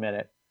 I'll admit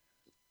it.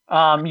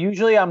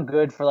 Usually I'm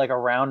good for like a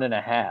round and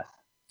a half.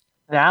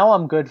 Now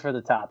I'm good for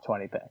the top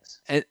 20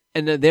 picks.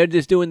 And they're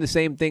just doing the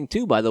same thing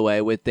too, by the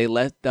way. With they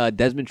let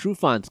Desmond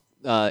Trufant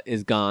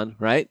is gone,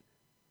 right?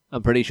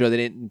 I'm pretty sure they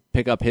didn't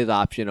pick up his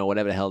option or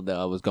whatever the hell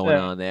was going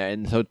on there,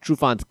 and so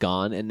Trufant's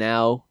gone, and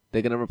now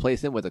they're gonna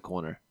replace him with a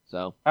corner.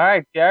 So all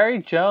right,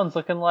 Jerry Jones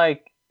looking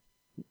like.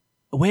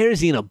 Where is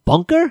he, in a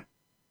bunker?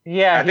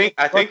 Yeah,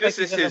 I think this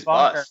is his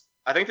bus.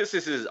 I think this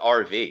is his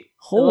RV.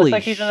 Holy it looks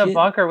like he's shit. in a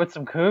bunker with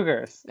some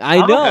cougars. I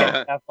I'm know. okay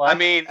with that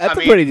flex. That's a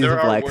pretty there decent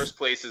are flex. worse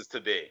places to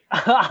be.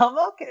 I'm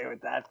okay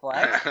with that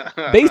flex.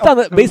 Based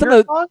on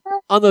Cougar bunker?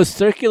 on those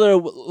circular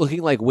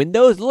looking like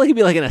windows, it looks like he'd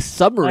be like in a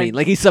submarine,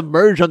 like he's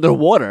submerged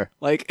underwater.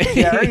 Like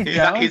Jerry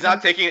He's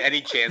not taking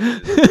any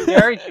chances.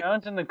 Jerry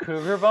Jones in the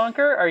Cougar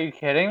bunker? Are you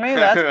kidding me?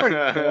 That's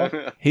pretty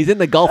cool. he's in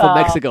the Gulf of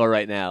Mexico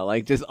right now,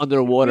 like just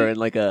underwater in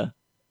like a.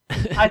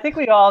 I think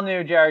we all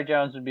knew Jerry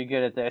Jones would be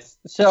good at this.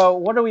 So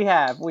what do we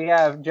have? We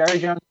have Jerry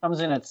Jones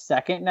comes in at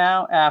second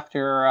now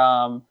after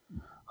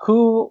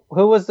who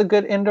was the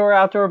good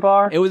indoor-outdoor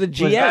bar? It was a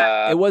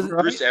GM. It was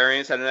Bruce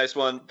Arians had a nice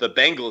one. The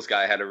Bengals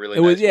guy had a really It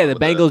was nice one. the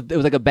Bengals. It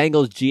was like a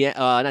Bengals GM,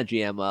 not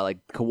GM, like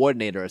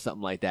coordinator or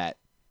something like that.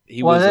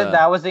 He was it?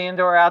 That was the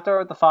indoor-outdoor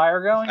with the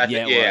fire going? I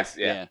think, it was.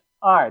 Yeah.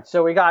 All right,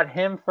 so we got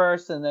him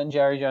first, and then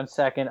Jerry Jones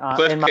second.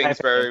 Cliff in my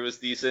Kingsbury opinion. was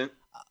decent.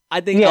 I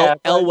think Yeah,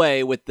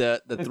 Elway with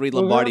the three Cougar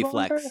Lombardi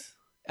bunker? flex.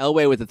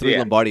 Elway with the three Yeah.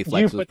 Lombardi Did flex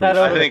you was put pretty that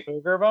over I the think-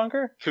 Cougar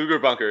bunker? Cougar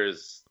Bunker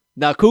is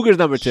Now Cougars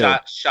number 2.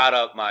 shot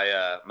up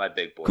my my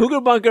big boy.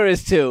 Cougar bunker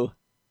is 2.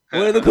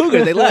 Where are the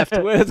Cougars? They left.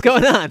 What's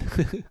going on?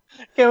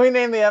 Can we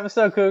name the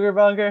episode Cougar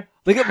Bunker?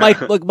 Look at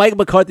Mike. Look, Mike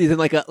McCarthy's in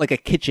like a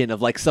kitchen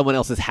of like someone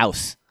else's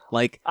house.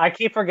 Like I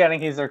keep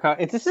forgetting he's their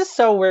This is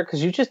so weird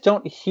because you just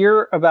don't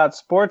hear about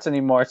sports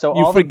anymore. So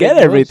you all forget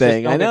the big moves just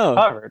everything. don't I get know.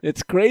 covered.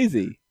 It's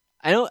crazy.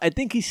 I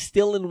think he's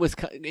still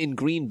in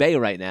Green Bay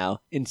right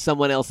now in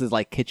someone else's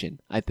like kitchen.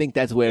 I think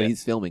that's where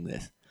he's filming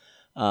this.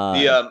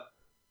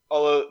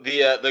 Although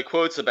the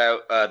quotes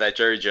about that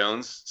Jerry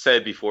Jones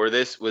said before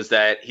this was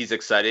that he's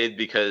excited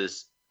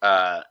because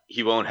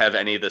he won't have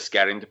any of the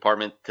scouting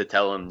department to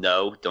tell him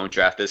no, don't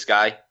draft this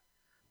guy.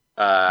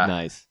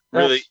 Nice.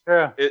 Really,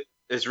 That's true.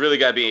 it's really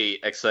got to be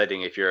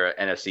exciting if you're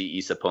an NFC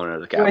East opponent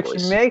of the Cowboys.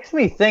 Which makes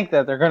me think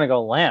that they're going to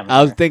go Lamb.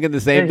 I was thinking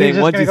the same He's thing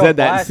just once gonna you go said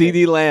that. classic.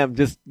 CD Lamb,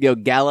 just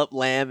Gallup,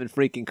 Lamb, and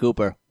freaking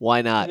Cooper.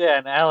 Why not? Yeah,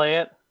 and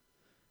Elliott.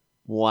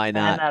 Why And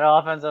not? that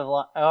offensive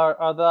line,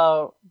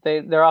 although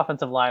their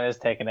offensive line has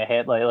taken a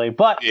hit lately,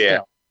 but Yeah.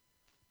 still,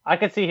 I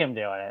could see him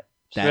doing it.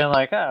 Just That- being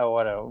like, oh,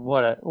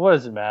 what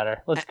does it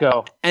matter? Let's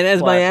go. And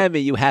as Classic. Miami,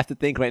 you have to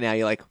think right now.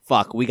 You're like,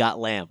 fuck, we got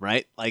Lamb,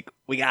 right? Like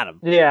we got him.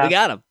 Yeah. we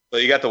got him.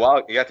 But you got the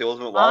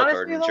ultimate wild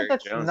card Honestly, in though, Jerry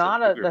that's Jones.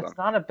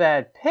 not a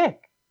bad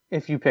pick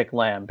if you pick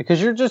Lamb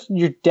because you're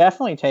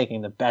definitely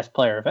taking the best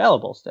player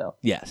available still.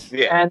 Yes.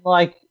 Yeah. And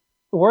like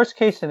worst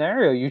case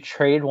scenario, you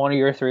trade one of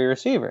your 3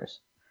 receivers.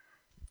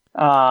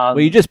 Well,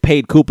 you just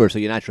paid Cooper, so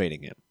you're not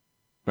trading him,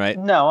 right?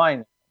 No, I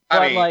know. I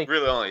But, mean, like,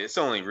 it's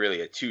only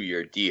really a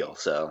 2-year deal,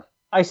 so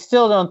I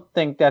still don't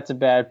think that's a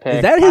bad pick.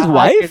 Is that his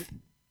wife?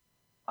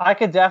 I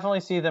could definitely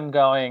see them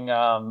going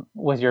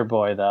with your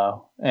boy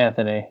though,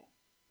 Anthony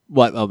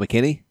What? Oh,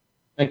 McKinney.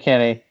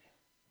 McKinney.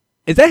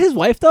 Is that his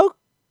wife though?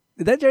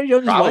 Is that Jerry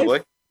Jones' probably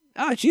wife?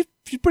 Oh, she's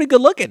pretty good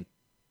looking.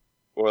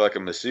 or like a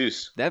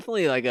masseuse.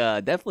 Definitely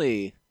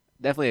definitely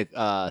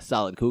a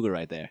solid Cougar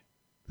right there.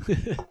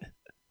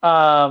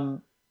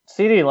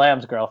 CD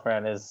Lamb's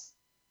girlfriend is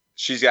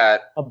She's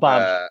got a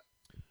bunch.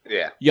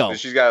 yeah. Yo.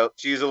 she's a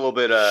little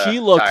bit She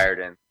looks tired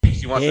and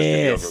she wants this to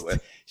be over Pissed.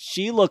 with.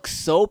 She looks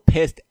so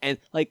pissed, and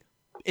like,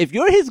 if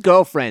you're his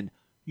girlfriend,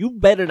 you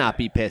better not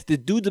be pissed. This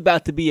dude's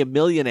about to be a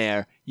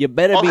millionaire. You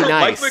better be Also,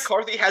 nice. Mike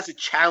McCarthy has a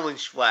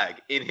challenge flag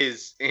in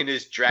his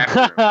draft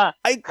room.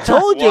 I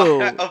told you.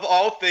 Why- of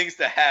all things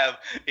to have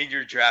in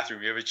your draft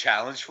room, you have a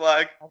challenge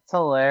flag. That's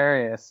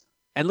hilarious.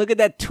 And look at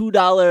that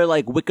 $2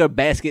 like wicker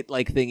basket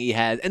like thing he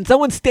has, and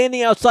someone's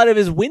standing outside of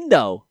his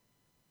window.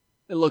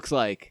 It looks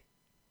like.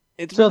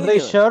 It's So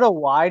ridiculous. they showed a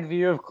wide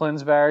view of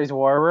Clinsbury's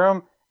war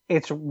room.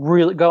 It's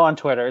really go on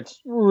Twitter.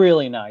 It's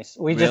really nice.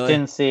 We just Really?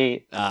 didn't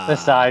see Ah. the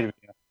side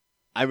view.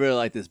 I really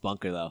like this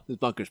bunker though. This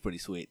bunker's pretty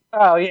sweet.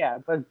 Oh yeah,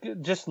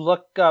 but just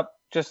look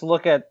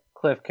at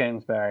Cliff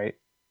Kingsbury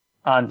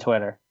on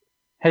Twitter.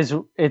 It's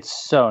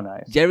so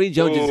nice. Jerry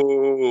Jones is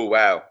Ooh,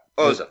 wow.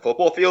 Oh, there's a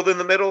football field in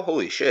the middle?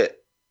 Holy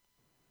shit.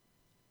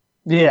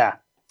 Yeah.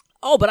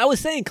 Oh, but I was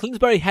saying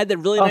Kingsbury had that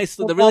really nice,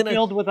 the football really nice,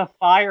 field with a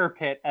fire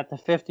pit at the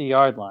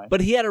 50-yard line. but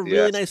he had a really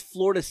Yes. nice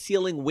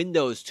floor-to-ceiling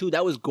windows too.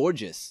 That was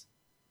gorgeous.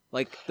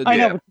 Like the, I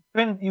know, Yeah.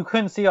 but you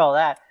couldn't see all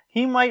that.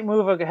 He might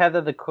move ahead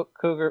of the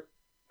Cougar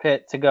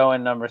pit to go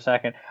in number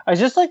second. I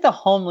just like the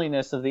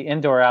homeliness of the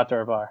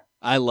indoor-outdoor bar.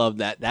 I love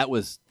that. That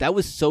was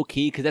so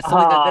key because that's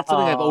something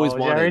I've always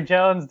wanted. Jerry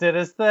Jones did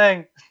his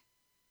thing.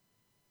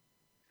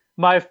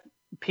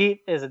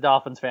 Pete is a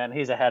Dolphins fan.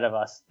 He's ahead of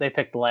us. They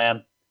picked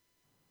Lamb.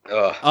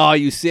 Ugh. Oh, are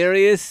you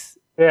serious?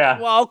 Yeah.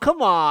 Well,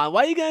 come on.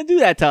 Why are you gonna do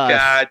that to us?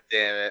 God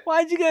damn it.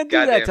 Why'd you gonna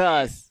do that to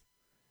us?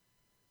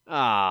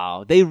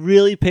 Oh, they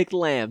really picked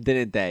Lamb,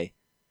 didn't they?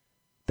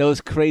 That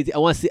was crazy. I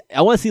want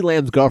to see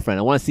Lamb's girlfriend.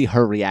 I want to see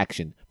her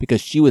reaction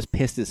because she was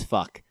pissed as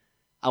fuck.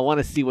 I want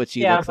to see what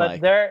she looks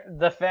like. Yeah, but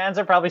the fans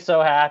are probably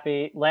so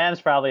happy.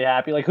 Lamb's probably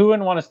happy. Like, who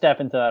wouldn't want to step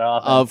into that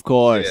offense?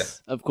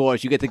 Of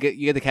course. You get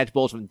to catch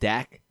balls from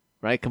Dak,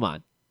 right? Come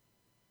on.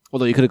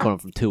 Although you could have caught him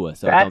from Tua,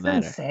 so that's it don't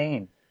matter.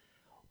 Insane.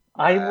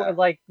 I would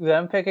like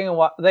them picking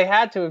they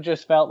had to have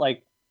just felt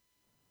like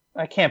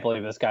I can't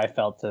believe this guy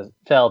fell to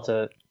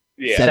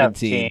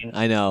 17.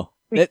 I know.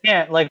 We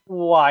can't, like,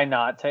 why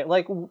not take,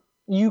 like,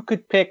 you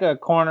could pick a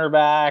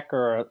cornerback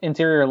or an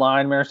interior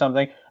lineman or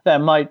something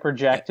that might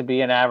project to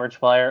be an average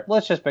player.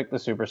 Let's just pick the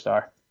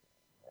superstar.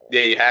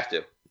 Yeah, you have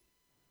to.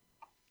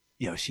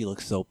 Yo, she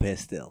looks so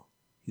pissed still.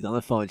 He's on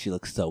the phone. She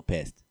looks so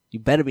pissed. You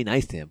better be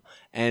nice to him.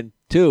 And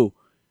two,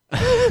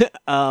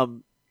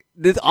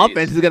 this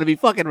offense is going to be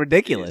fucking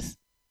ridiculous.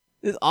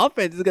 This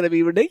offense is going to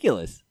be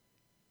ridiculous.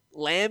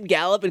 Lamb,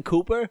 Gallup, and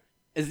Cooper,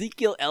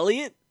 Ezekiel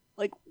Elliott.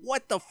 Like,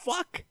 what the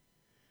fuck?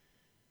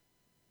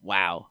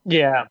 Wow.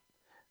 Yeah,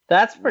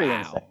 that's pretty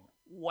insane.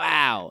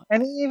 Wow.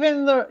 And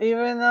even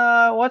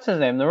what's his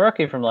name, the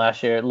rookie from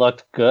last year,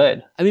 looked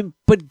good. I mean,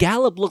 but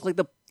Gallup looked like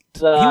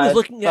he was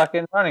looking at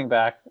fucking running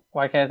back.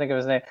 Why can't I think of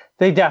his name?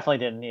 They definitely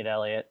didn't need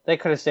Elliott. They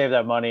could have saved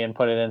that money and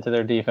put it into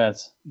their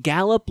defense.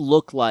 Gallup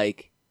looked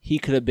like he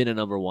could have been a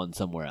number one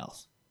somewhere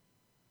else.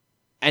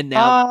 And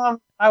now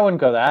I wouldn't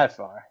go that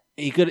far.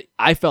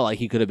 I felt like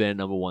he could have been a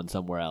number one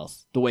somewhere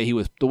else. The way he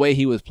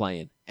was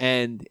playing.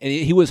 And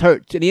he was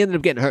hurt, and he ended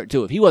up getting hurt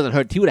too. If he wasn't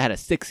hurt, he would have had a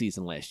 6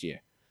 season last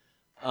year.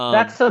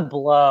 That's a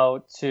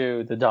blow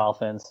to the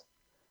Dolphins.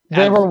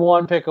 They were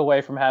one pick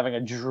away from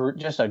having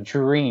just a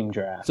dream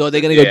draft. So are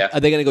they gonna go? Are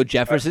they gonna go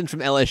Jefferson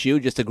from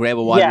LSU just to grab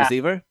a wide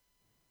receiver?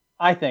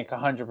 I think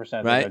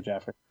 100% they go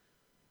Jefferson.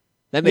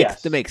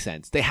 That makes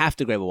sense. They have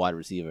to grab a wide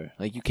receiver.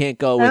 Like, you can't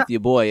go with your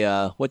boy.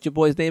 What's your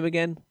boy's name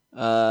again?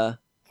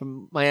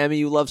 From Miami,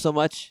 you love so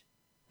much.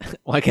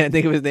 Why can't I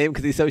think of his name?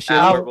 Because he's so shitty.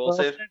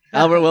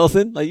 Albert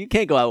Wilson. Like, you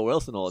can't go Albert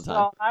Wilson all the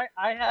time. So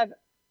I had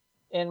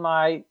in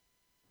my,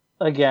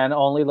 again,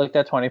 only looked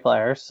at 20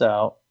 players,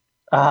 so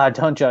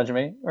don't judge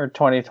me, or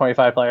 20,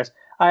 25 players.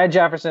 I had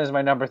Jefferson as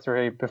my number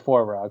 3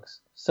 before Ruggs.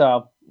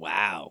 So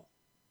wow.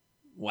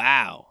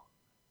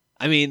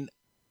 I mean,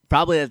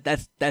 probably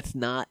that's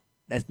not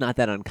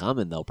that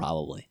uncommon though.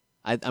 Probably,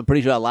 I'm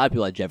pretty sure a lot of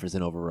people had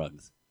Jefferson over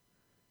Ruggs.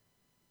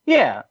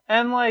 Yeah,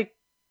 and like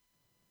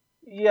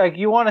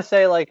you want to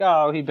say like,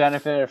 oh, he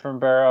benefited from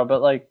Burrow,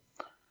 but like,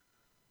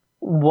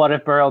 what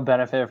if Burrow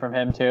benefited from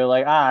him too?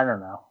 Like, I don't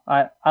know.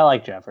 I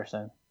like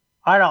Jefferson.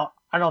 I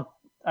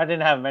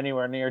didn't have him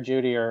anywhere near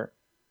Judy or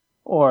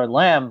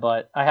Lamb,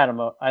 but I had him.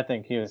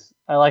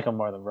 I like him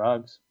more than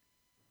Ruggs.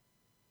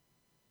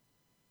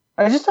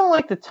 I just don't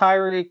like the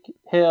Tyreek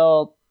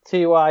Hill,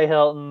 T.Y.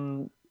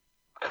 Hilton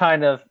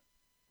kind of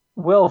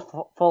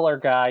Will Fuller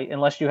guy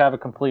unless you have a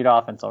complete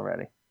offense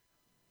already.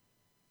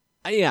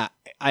 Yeah,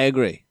 I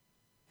agree.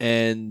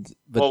 But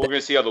we're going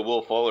to see how the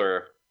Will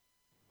Fuller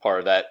part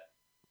of that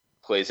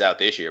plays out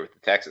this year with the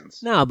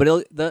Texans. No,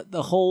 but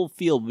the whole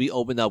field will be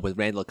opened up with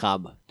Randall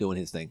Cobb doing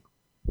his thing.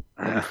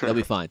 They'll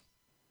be fine.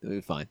 They'll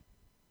be fine.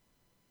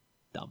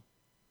 Dumb.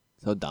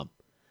 So dumb.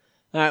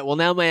 All right, well,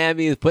 now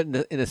Miami is put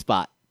in a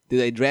spot. Do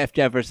they draft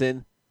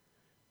Jefferson?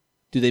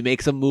 Do they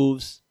make some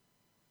moves?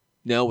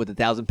 No, with the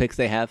 1,000 picks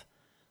they have.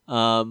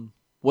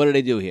 What do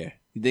they do here?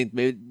 You think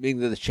maybe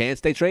there's a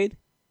chance they trade?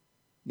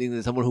 You think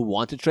there's someone who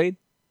wants to trade?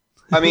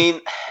 I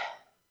mean,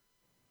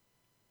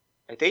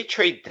 if they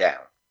trade down,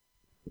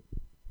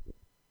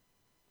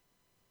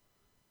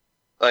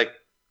 like,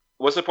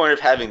 what's the point of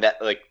having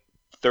that, like,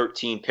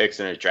 13 picks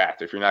in a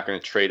draft if you're not going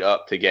to trade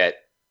up to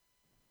get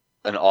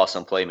an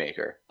awesome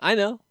playmaker? I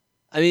know.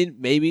 I mean,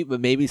 maybe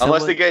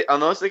someone...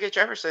 unless they get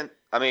Jefferson.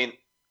 I mean,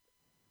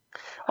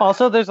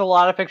 also there's a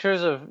lot of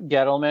pictures of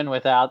Gettleman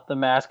without the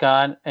mask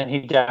on, and he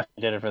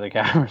definitely did it for the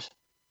cameras.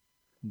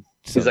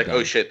 He's like,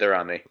 oh shit, they're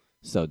on me.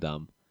 So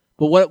dumb.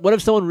 But what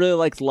if someone really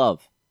likes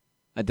Love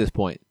at this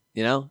point?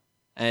 You know,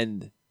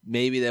 and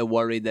maybe they're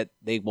worried that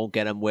they won't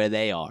get him where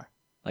they are,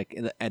 like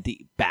at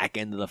the back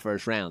end of the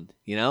first round.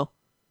 You know.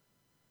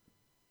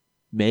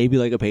 Maybe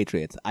like a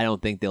Patriots. I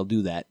don't think they'll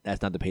do that.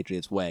 That's not the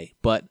Patriots' way.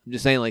 But I'm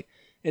just saying, like,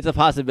 it's a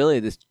possibility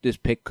this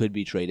pick could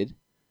be traded.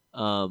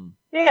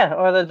 Yeah,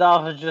 or the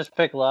Dolphins just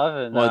pick Love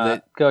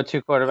and go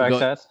 2 quarterback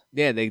sets.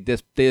 Yeah, they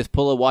just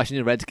pull a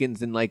Washington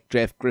Redskins and like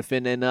draft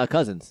Griffin and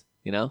Cousins.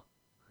 You know,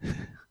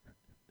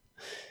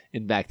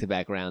 in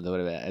back-to-back rounds or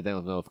whatever. I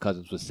don't know if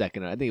Cousins was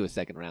second. I think it was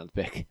second round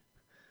pick.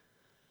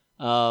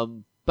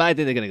 But I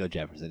think they're gonna go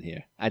Jefferson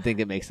here. I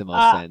think it makes the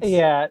most sense.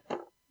 Yeah.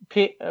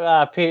 Pete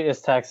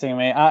is texting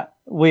me.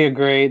 We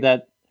agree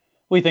that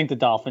we think the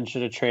Dolphins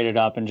should have traded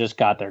up and just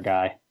got their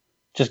guy.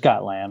 just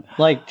got Lamb.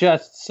 Like,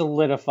 just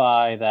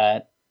solidify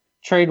that.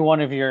 Trade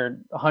one of your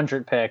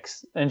 100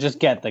 picks and just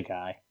get the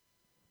guy.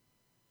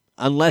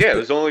 Unless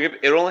it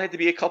only had to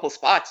be a couple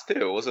spots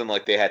too. It wasn't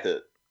like they had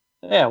to.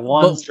 Yeah,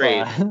 one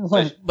trade.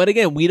 But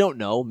again, we don't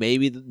know.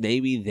 Maybe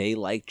they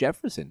like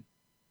Jefferson.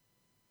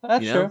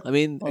 That's true. I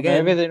mean, well,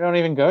 again, maybe they don't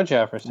even go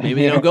Jefferson.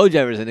 Maybe they don't go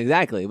Jefferson,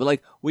 exactly. But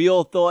like, we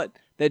all thought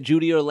that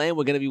Judy or Lamb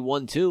were going to be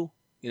 1-2,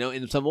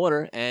 in some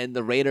order, and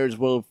the Raiders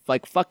were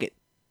like, "Fuck it,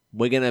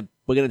 we're gonna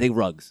take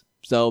Ruggs."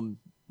 So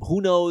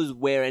who knows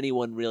where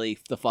anyone really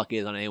the fuck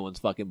is on anyone's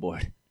fucking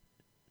board?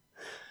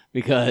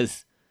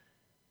 Because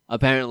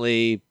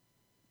apparently,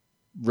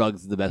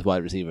 Ruggs is the best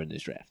wide receiver in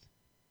this draft.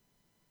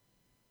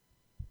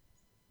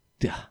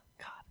 God.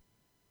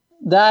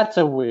 That's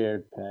a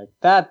weird pick.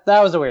 That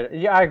was a weird.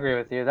 Yeah, I agree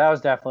with you. That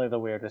was definitely the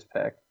weirdest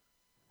pick.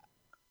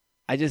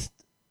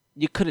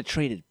 You could have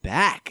traded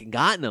back and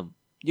gotten him.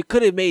 You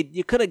could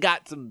have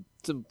got some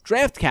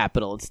draft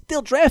capital and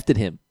still drafted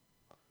him.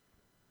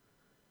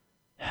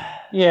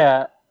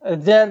 Yeah,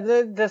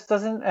 this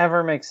doesn't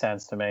ever make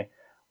sense to me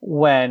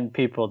when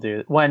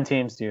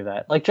teams do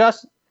that. Like,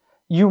 just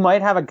you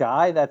might have a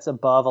guy that's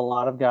above a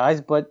lot of guys,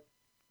 but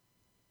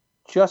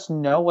just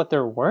know what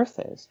their worth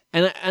is.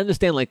 And I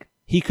understand, like,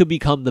 he could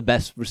become the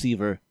best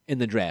receiver in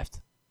the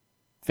draft.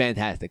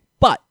 Fantastic.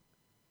 But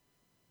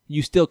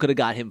you still could have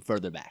got him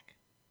further back.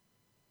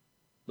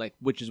 Like,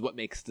 which is what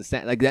makes the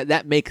sense. Like,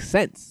 that makes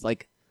sense.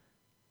 Like,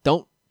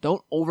 don't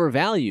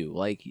overvalue.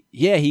 Like,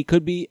 yeah, he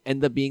could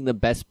end up being the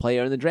best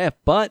player in the draft,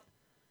 but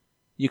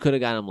you could have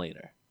got him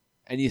later.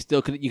 And you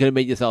could have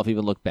made yourself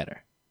even look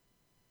better.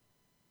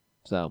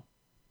 So,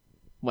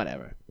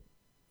 whatever.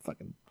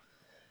 Fucking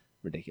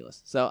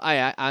ridiculous. So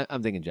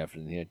I'm thinking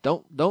Jefferson here.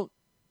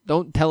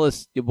 Don't tell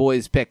us your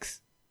boys'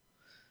 picks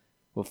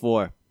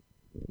before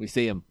we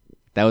see him.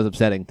 That was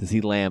upsetting to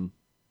see Lamb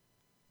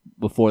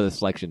before the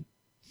selection.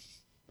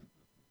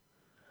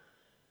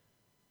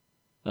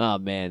 Oh,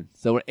 man.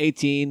 So we're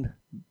 18.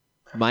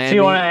 Miami. Do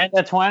you want to end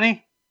at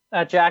 20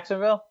 at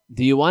Jacksonville?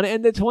 Do you want to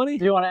end at 20?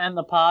 Do you want to end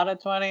the pod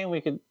at 20?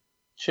 We could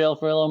chill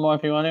for a little more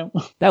if you want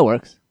to. That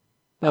works.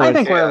 I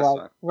think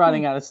we're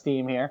running out of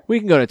steam here. We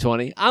can go to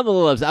 20. I'm a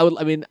little upset.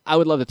 I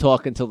would love to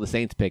talk until the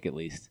Saints pick at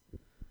least.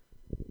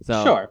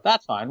 So sure,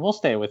 that's fine. We'll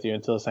stay with you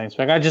until the Saints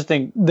pick. I just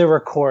think the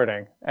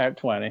recording at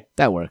 20.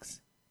 That works.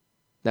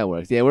 Yeah,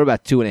 we're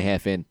about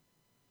 2.5 in.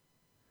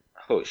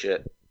 Oh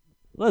shit!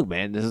 Look,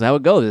 man, this is how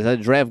it goes. This is how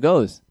the draft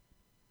goes.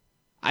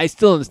 I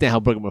still understand how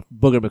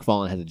Booger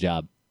McFarland has a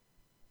job.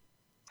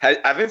 I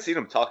haven't seen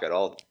him talk at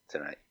all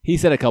tonight. He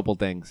said a couple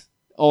things.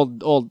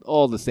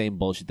 All the same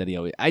bullshit that he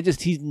always.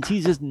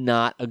 He's just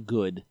not a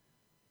good,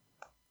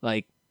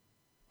 like,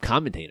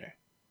 commentator.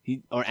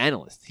 Or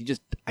analyst.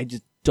 I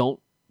just don't.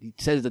 He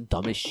says the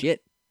dumbest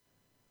shit.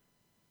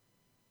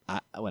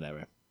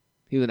 Whatever.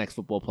 He was an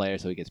ex-football player,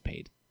 so he gets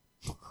paid.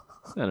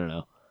 I don't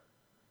know.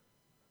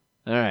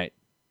 All right.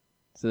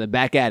 So they're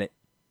back at it.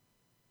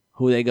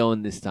 Who are they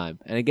going this time?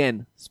 And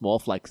again, small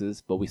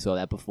flexes, but we saw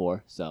that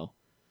before, so.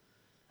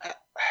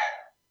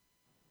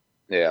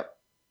 Yeah.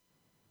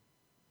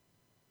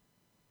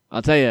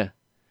 I'll tell you,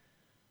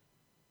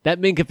 that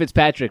Minkah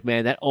Fitzpatrick,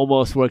 man, that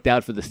almost worked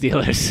out for the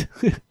Steelers.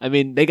 I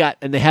mean, they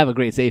have a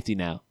great safety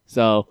now.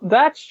 So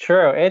that's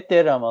true. It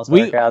did almost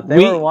work out. They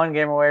were one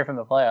game away from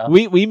the playoffs.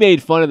 We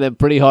made fun of them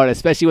pretty hard,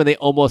 especially when they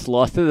almost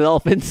lost to the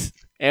Dolphins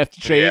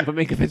after trading for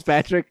Minkah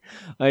Fitzpatrick.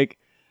 Like,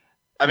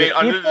 I mean,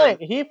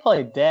 he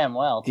played damn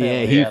well too.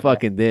 Yeah, he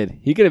fucking did.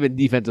 He could have been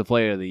Defensive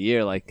Player of the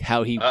Year, like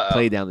how he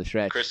played down the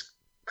stretch.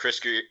 Chris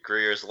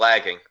Greer's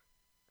lagging.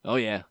 Oh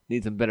yeah,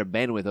 needs some better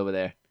bandwidth over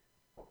there.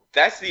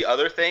 That's the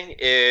other thing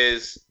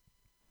is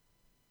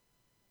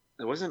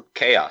there wasn't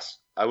chaos.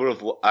 I would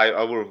have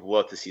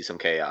loved to see some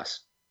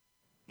chaos.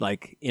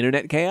 Like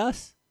internet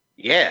chaos?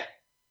 Yeah.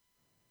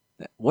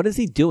 What is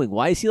he doing?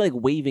 Why is he like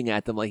waving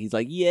at them like he's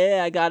like,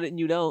 yeah, I got it and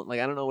you don't? Like,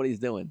 I don't know what he's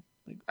doing.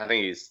 Like, I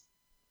think he's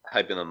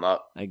hyping them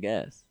up. I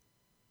guess.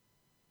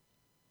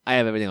 I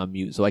have everything on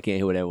mute, so I can't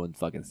hear what everyone's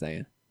fucking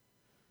saying.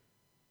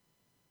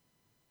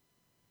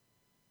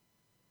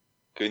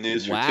 Good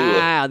news for Tua.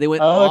 Wow, they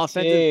went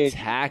offensive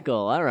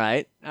tackle. All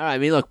right. I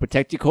mean, look,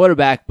 protect your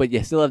quarterback, but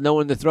you still have no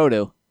one to throw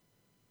to.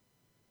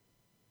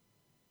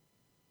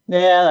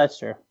 Yeah, that's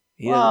true.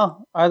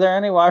 Well, are there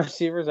any wide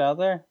receivers out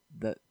there?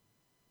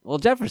 Well,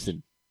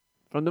 Jefferson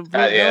from LSU.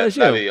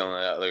 That'd be the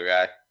only other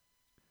guy.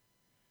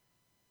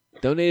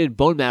 Donated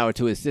bone marrow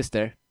to his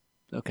sister.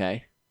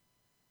 Okay.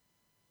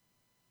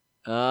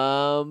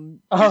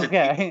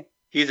 Okay.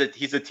 He's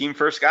a team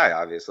first guy,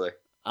 obviously.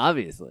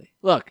 Obviously.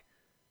 Look,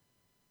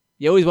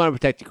 you always want to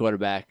protect your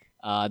quarterback.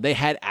 They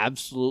had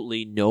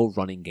absolutely no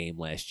running game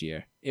last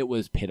year. It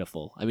was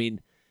pitiful. I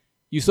mean,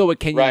 you saw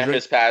what Ryan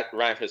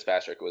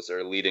Fitzpatrick was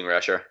their leading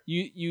rusher.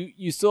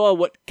 You saw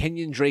what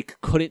Kenyon Drake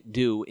couldn't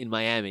do in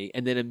Miami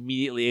and then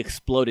immediately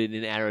exploded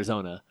in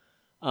Arizona.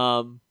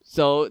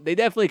 So they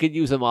definitely could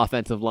use some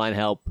offensive line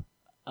help.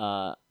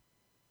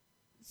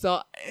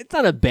 So it's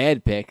not a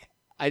bad pick.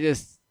 I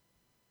just,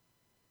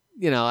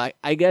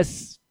 I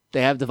guess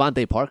they have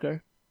Devontae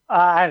Parker.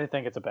 I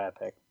think it's a bad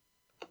pick.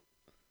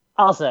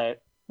 I'll say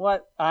it.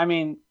 What? I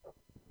mean,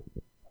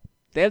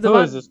 They have who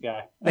is this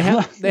guy? They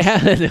have they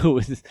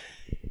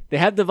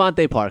have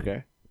Devontae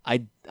Parker.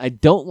 I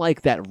don't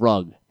like that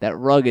rug. That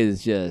rug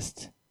is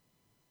just.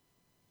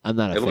 I'm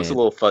not a It fan. looks a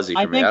little fuzzy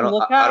I for me. think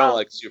I don't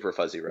like super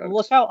fuzzy rugs.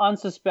 Look how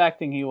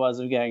unsuspecting he was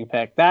of getting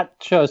picked. That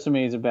shows to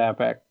me he's a bad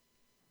pick.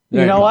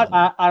 Very You know what?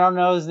 possible. I don't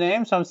know his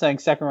name, so I'm saying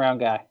second round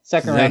guy.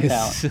 Second round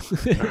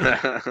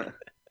talent.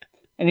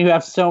 And you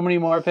have so many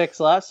more picks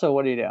left, so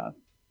what are you doing?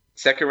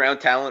 Second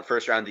round talent,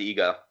 first round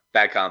ego.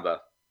 Bad combo.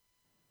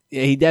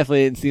 Yeah, he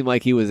definitely didn't seem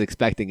like he was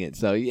expecting it.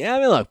 So yeah, I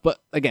mean, look, but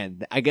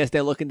again, I guess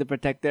they're looking to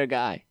protect their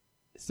guy.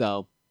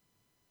 So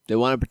they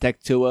want to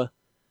protect Tua.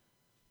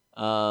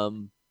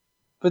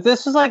 But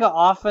this is like an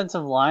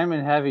offensive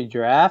lineman heavy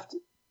draft,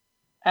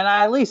 and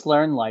I at least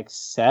learned like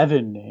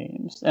 7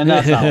 names, and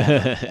that's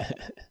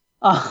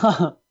not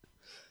one.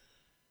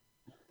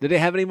 Do they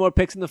have any more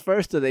picks in the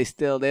first? Or they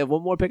have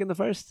one more pick in the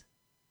first?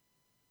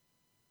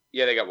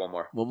 Yeah, they got one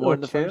more. One more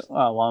in the first?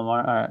 Oh, one more.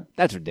 All right.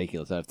 That's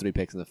ridiculous. I have 3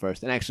 picks in the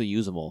first and actually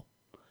use them all.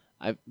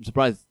 I'm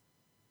surprised.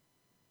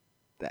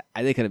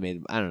 They could have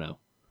made. I don't know.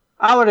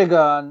 I would have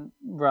gone.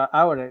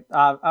 I would have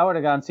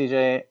gone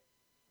CJ.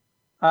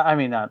 I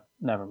mean, not.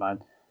 Never mind.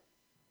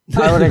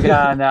 I would have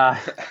gone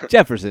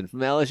Jefferson from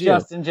LSU.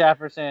 Justin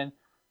Jefferson,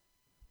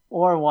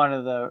 or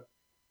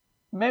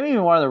maybe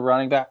even one of the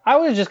running back. I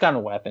would have just gone a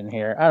weapon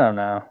here. I don't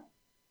know.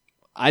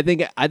 I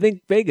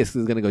think Vegas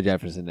is going to go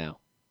Jefferson now.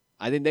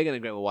 I think they're going to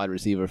grab a wide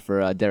receiver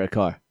for Derek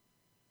Carr.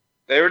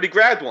 They already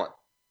grabbed one.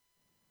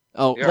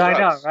 Oh, Yeah. I know,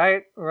 Ruggs.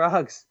 right?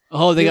 Ruggs.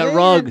 oh, they Do got they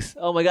Ruggs.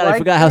 Oh my God, I Like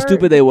forgot how Derek-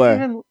 stupid they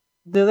were.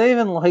 Do they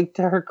even like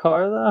Derek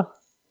Carr though?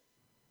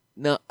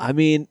 No, I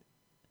mean,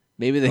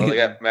 maybe they Well, they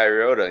got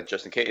Mariota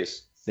just in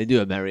case. they do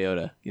have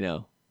Mariota. You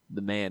know,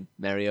 the man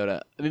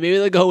Mariota. I mean, maybe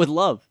they'll go with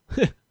Love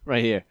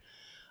right here.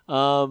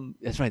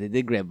 That's right. They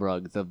did grab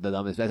Ruggs of the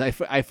dumbest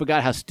best. I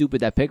forgot how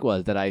stupid that pick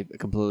was that I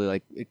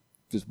completely it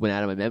just went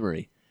out of my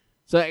memory.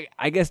 So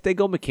I guess they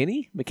go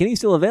McKinney. McKinney's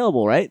still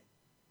available, right?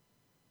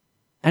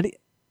 I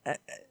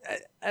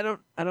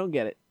don't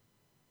get it.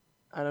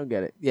 I don't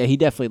get it. Yeah, he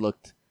definitely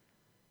looked.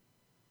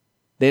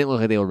 They didn't look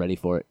like they were ready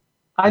for it.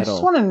 I At just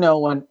all. want to know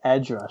when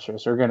edge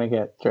rushers are going to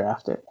get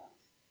drafted.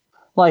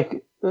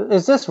 Like,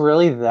 is this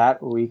really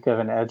that weak of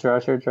an edge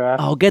rusher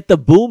draft? Oh, get the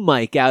boom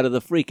mic out of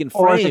the freaking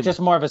frame. Or is it just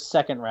more of a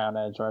second round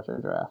edge rusher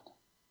draft?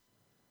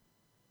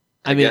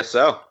 I mean, guess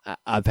so.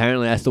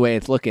 apparently that's the way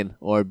it's looking,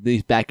 or at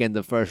least back end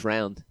of first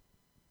round.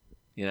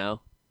 You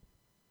know,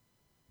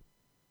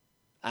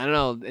 I don't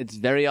know. It's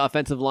very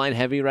offensive line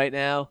heavy right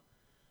now.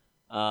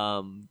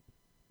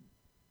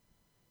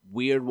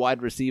 Weird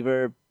wide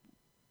receiver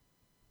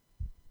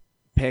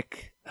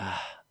pick.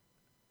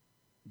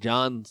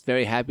 John's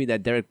very happy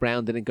that Derek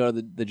Brown didn't go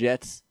to the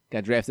Jets.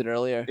 Got drafted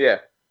earlier. Yeah.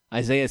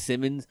 Isaiah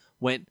Simmons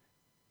went.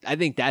 I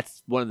think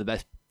that's one of the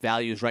best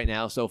values right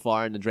now so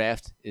far in the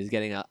draft is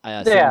getting a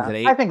Simmons at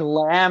 8. I think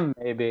Lamb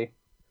maybe.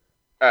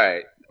 All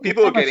right.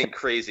 People are getting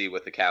crazy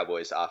with the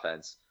Cowboys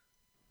offense.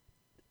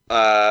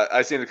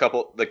 I've seen a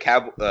couple.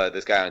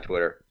 This guy on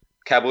Twitter.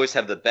 Cowboys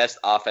have the best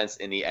offense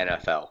in the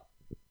NFL.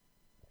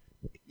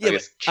 Yeah, I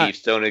guess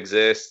Chiefs don't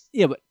exist.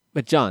 Yeah,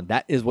 but John,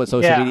 that is what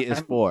social Yeah. media is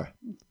for.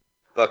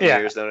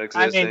 Buccaneers don't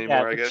exist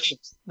anymore. I guess.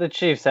 the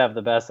Chiefs have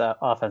the best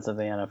offense of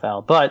the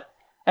NFL,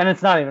 and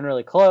it's not even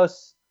really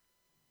close.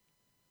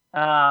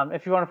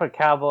 If you want to put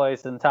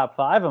Cowboys in the top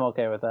 5, I'm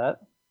okay with that.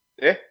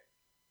 Yeah.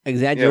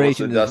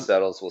 Exaggeration. Yeah, once the dust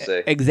settles, we'll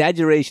see.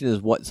 Exaggeration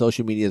is what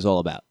social media is all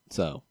about.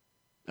 So,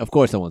 of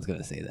course, someone's going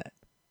to say that,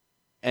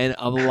 and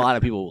a lot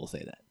of people will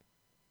say that.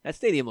 That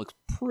stadium looks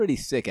pretty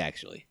sick,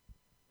 actually.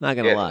 Not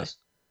going to lie.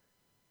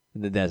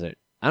 In the desert,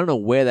 I don't know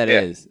where that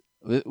is.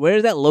 Where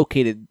is that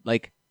located?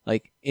 Like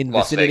in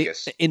Las vicinity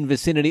Vegas. in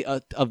vicinity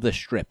of the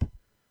Strip.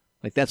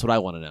 Like that's what I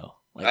want to know.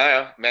 Like, I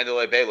don't know.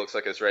 Mandalay Bay looks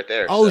like it's right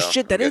there. oh so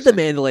shit, I'm that is the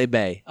guessing- Mandalay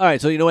Bay. All right,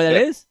 so you know where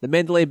that Yeah. is? The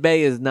Mandalay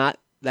Bay is not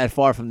that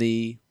far from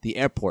the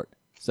airport.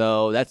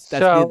 So that's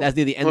So- near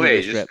the end Well, of hey,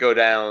 the just Strip. go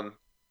down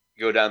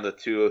the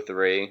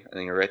 203, and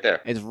then you're right there.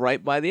 It's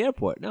right by the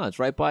airport. No, it's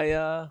right by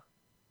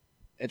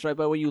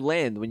where you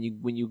land when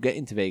you get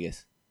into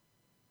Vegas.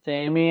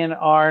 Damian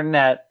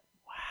Arnett.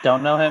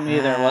 Don't know him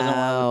either. It wasn't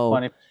one of the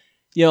 20.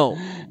 Yo,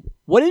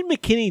 what did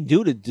McKinney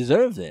do to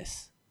deserve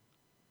this?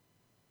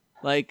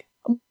 Like,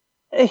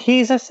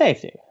 He's a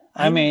safety.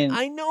 I mean,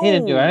 I know he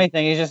didn't do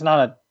anything. He's just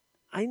not a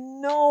I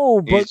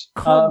know, but He's-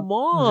 come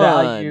on,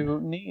 value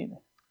need.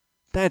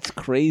 that's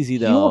crazy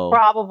He will though.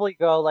 probably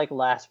go like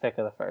last pick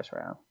of the first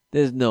round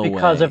There's no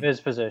because way. of his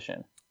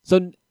position.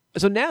 So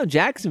now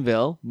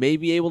Jacksonville may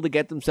be able to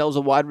get themselves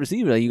a wide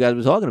receiver like you guys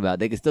were talking about.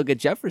 They could still get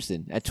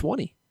Jefferson at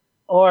 20.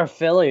 Or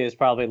Philly is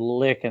probably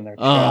licking their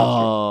chops.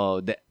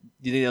 Oh, do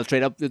you think they'll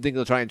trade up? Do you think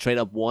they'll try and trade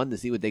up one to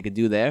see what they could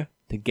do there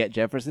to get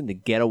Jefferson to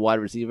get a wide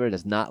receiver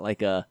that's not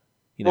like a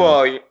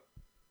Well,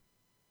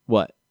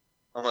 what?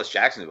 unless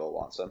Jacksonville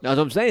wants them. That's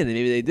what I'm saying.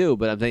 Maybe they do,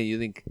 but I'm saying you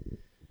think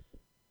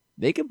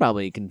they can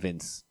probably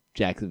convince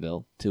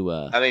Jacksonville to.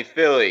 I mean,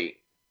 Philly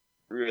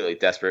really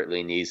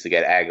desperately needs to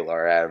get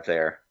Aguilar out of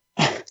their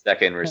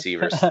second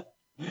receivers.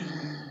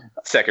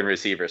 second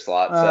receiver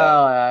slot. So.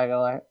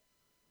 Aguilar.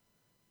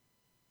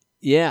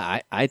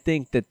 Yeah, I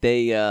think that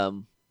they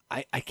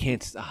I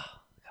can't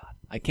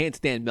I can't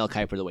stand Mel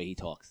Kiper the way he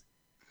talks.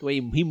 The way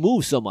he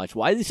moves so much.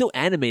 Why is he so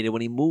animated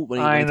when he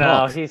I know.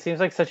 talks? He seems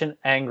like such an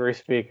angry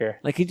speaker.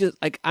 Like he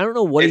just like I don't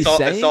know what he's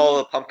saying. It's all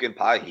a pumpkin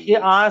pie. He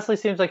honestly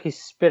seems like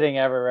he's spitting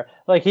everywhere.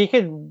 Like he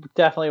could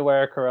definitely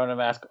wear a Corona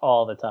mask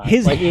all the time.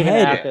 His like even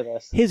head, after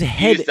this. his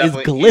head is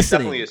glistening. He's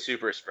definitely a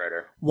super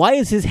spreader. Why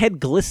is his head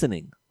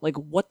glistening? Like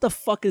what the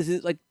fuck is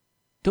it? Like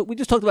we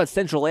just talked about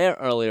central air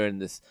earlier in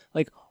this.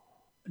 Like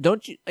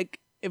don't you like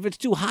if it's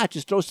too hot,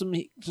 just throw some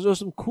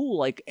cool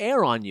like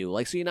air on you,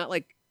 like so you're not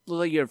like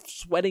you're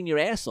sweating your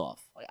ass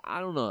off. Like I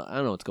don't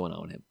know what's going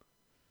on with him.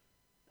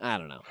 I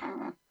don't know.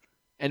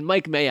 And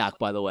Mike Mayock,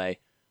 by the way,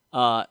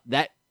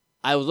 that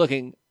I was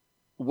looking,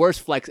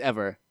 worst flex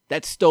ever.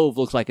 That stove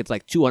looks like it's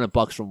like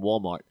 $200 from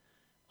Walmart.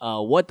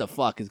 What the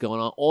fuck is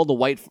going on? All the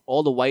white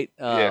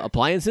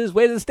appliances.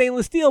 Where's the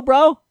stainless steel,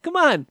 bro? Come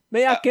on,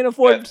 Mayock can't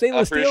afford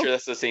stainless steel. I'm pretty sure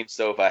that's the same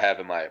stove I have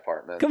in my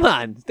apartment. Come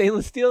on,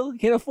 stainless steel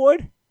can't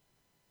afford.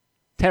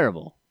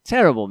 Terrible,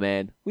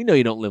 man. We know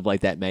you don't live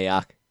like that,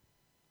 Mayock.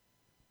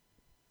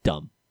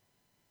 Dumb.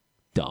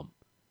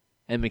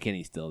 And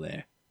McKinney's still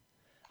there.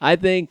 I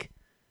think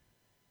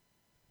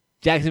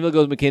Jacksonville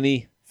goes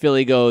McKinney,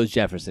 Philly goes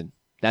Jefferson.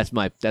 That's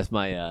my best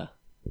right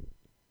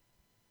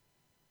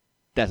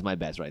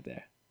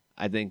there.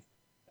 I think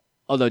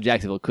although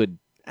Jacksonville could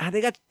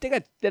they're not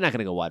going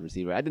to go wide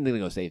receiver. I didn't think they're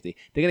going to go safety.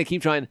 They're going to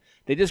keep trying.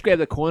 They just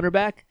grabbed a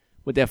cornerback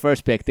with their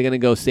first pick. They're going to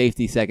go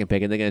safety second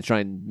pick, and they're going to try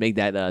and make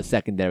that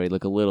secondary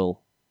look a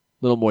little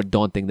more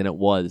daunting than it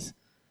was.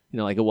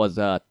 Like it was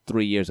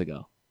 3 years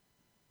ago.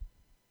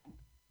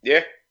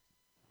 Yeah.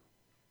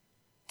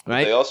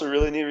 Right? They also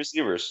really need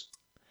receivers.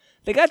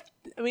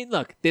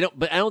 Look, they don't,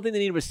 but I don't think they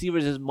need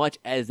receivers as much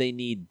as they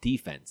need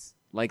defense.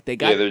 Like they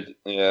got. Yeah,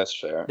 that's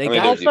fair. Their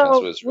defense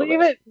was really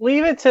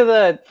leave it to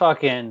the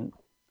fucking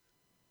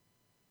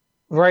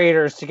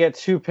Raiders to get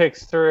 2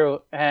 picks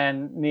through,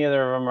 and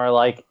neither of them are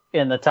like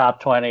in the top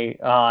 20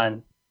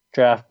 on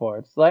draft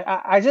boards. Like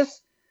I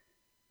just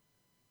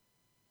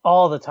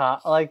all the time,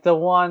 like the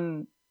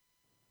one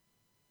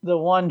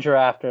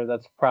drafter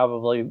that's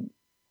probably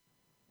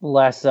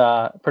less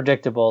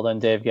predictable than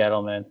Dave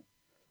Gettleman.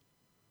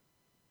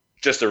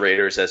 Just the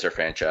Raiders as their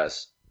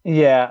franchise.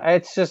 Yeah,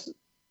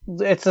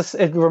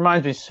 it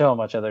reminds me so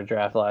much of their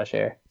draft last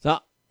year. So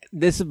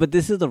this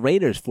is the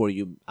Raiders for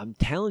you. I'm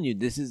telling you,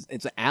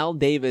 it's Al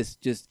Davis.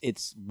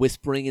 It's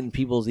whispering in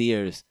people's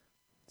ears,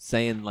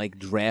 saying like,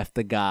 draft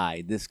the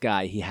guy. This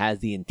guy, he has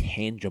the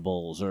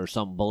intangibles or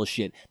some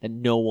bullshit that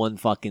no one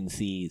fucking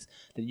sees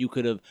that you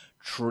could have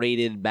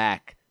traded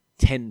back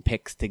 10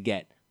 picks to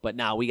get, but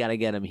now we got to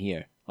get him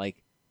here.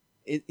 Like,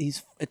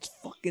 it's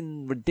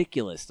fucking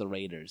ridiculous, the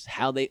Raiders,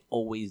 how they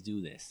always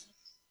do this.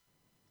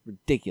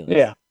 Ridiculous.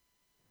 Yeah.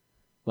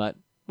 But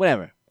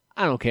whatever.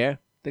 I don't care.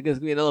 There's going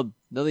to be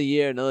another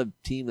year, another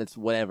team that's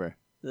whatever.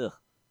 Ugh.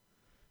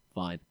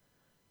 Fine.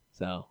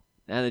 So,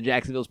 now the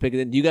Jacksonville's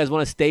picking. Do you guys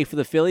want to stay for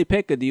the Philly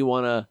pick, or do you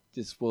want to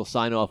we'll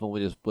sign off and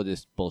we'll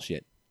just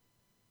bullshit?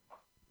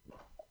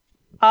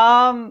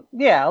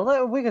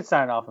 Yeah, we could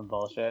sign off and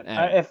bullshit.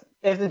 Right.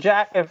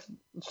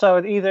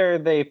 So either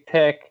they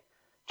pick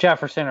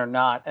Jefferson or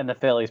not, and the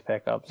Phillies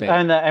pick up,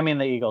 and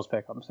the Eagles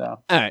pick them. So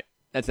all right,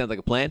 that sounds like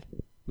a plan.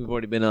 We've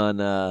already been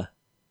on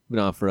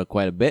for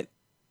quite a bit.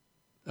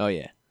 Oh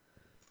yeah,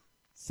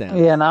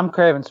 yeah, and I'm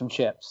craving some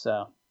chips.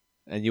 So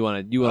and you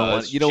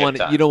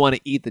don't want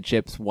to eat the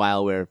chips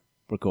while we're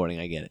recording.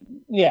 I get it.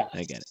 Yeah,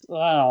 I get it.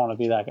 I don't want to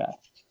be that guy.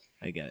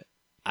 I get it.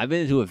 I've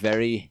been into a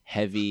very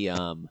heavy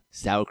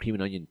sour cream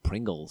and onion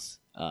Pringles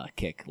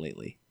kick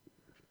lately.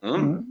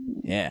 Mm.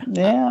 Yeah.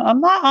 Yeah, I'm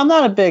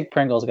not a big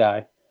Pringles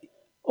guy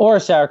or a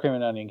sour cream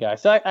and onion guy,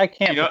 so I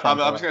can't. I'm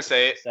just gonna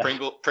say it.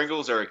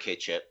 Pringles are a kid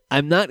chip.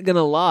 I'm not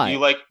gonna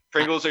lie.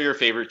 Pringles are your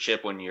favorite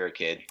chip when you're a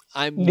kid.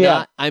 I'm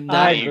not.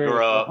 You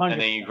grow up, 100%.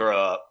 And then you grow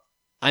up.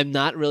 I'm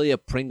not really a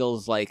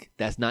Pringles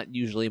that's not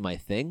usually my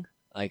thing.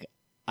 Like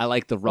I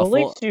like the Ruffles. At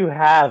least you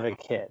have a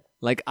kid.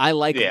 Like I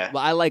like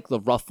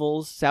the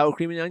Ruffles sour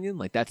cream and onion.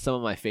 Like that's some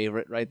of my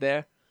favorite right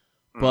there.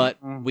 But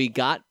we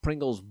got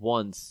Pringles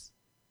once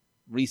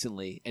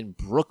recently, and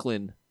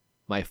Brooklyn,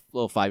 my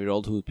little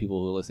 5-year-old, who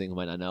people who are listening who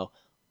might not know,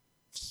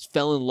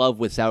 fell in love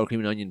with sour cream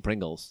and onion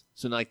Pringles.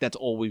 So that's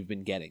all we've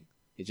been getting.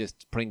 It's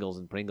just Pringles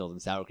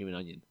and sour cream and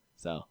onion.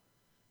 So,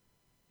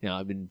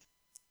 I've been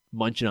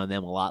munching on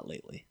them a lot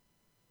lately.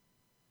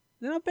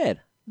 They're not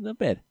bad.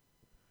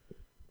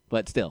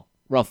 But still,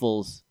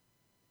 Ruffles,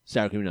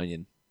 sour cream and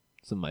onion,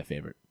 some of my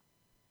favorite.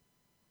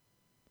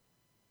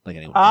 Like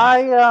anyone.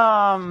 Let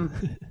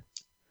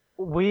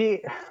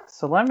me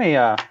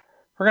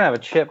we're gonna have a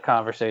chip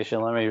conversation.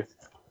 Let me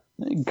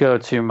go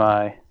to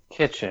my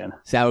kitchen.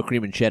 Sour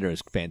cream and cheddar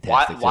is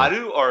fantastic. Why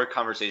do our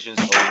conversations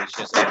always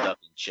just end up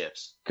in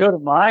chips? Go to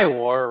my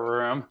war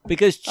room.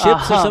 Because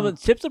chips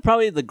are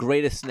probably the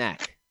greatest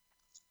snack.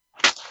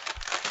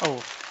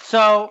 Oh,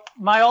 so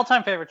my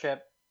all-time favorite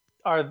chip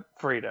are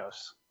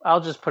Fritos.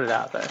 I'll just put it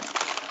out there.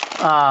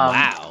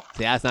 Wow.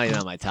 See, that's not even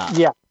on my top.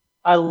 Yeah.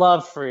 I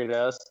love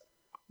Fritos.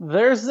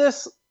 There's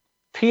this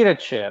pita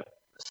chip,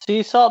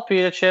 sea salt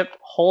pita chip,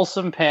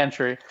 wholesome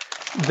pantry.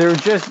 They're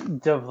just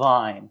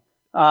divine.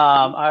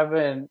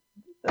 They're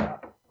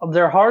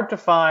hard to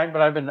find,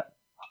 but I've been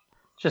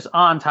just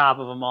on top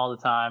of them all the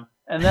time.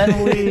 And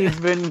then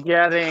we've been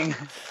getting,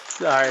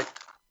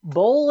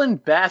 Bowl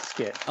and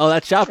Basket. Oh,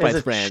 that's It's ShopRite's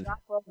a brand.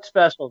 ShopRite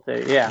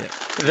specialty. Yeah.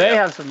 They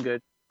have some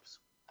good.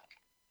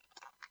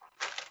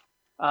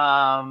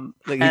 And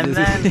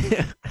then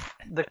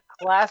the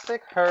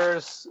classic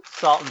Hers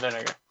salt and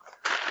vinegar.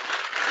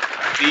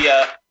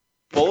 The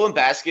Bowl and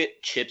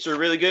Basket chips are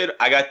really good.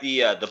 I got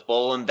the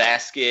Bowl and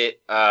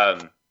Basket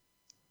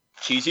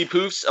cheesy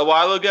poofs a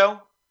while ago,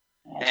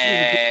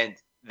 and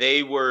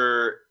they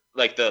were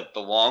like the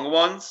long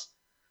ones.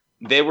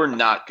 They were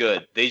not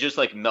good. They just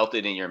like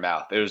melted in your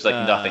mouth. There was like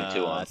nothing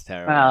to them. That's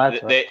terrible. Wow,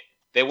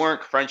 They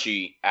weren't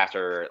crunchy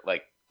after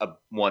like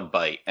one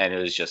bite, and it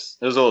was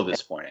a little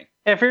disappointing.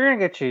 If you're gonna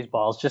get cheese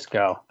balls, just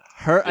go.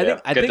 I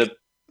think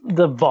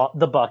The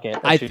bucket.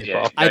 Of cheese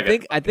yeah. balls.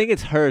 I think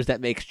it's Hers that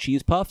makes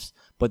cheese puffs,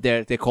 but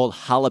they're called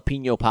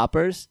jalapeno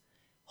poppers.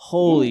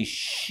 Holy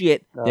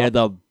shit, they're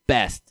the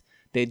best.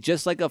 They're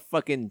just like a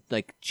fucking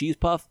like cheese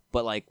puff,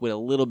 but like with a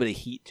little bit of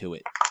heat to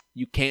it.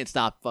 You can't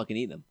stop fucking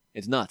eating them.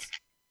 It's nuts.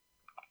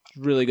 It's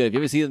really good. If you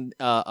ever see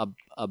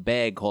a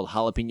bag called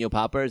jalapeno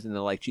poppers and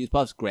they're like cheese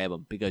puffs, grab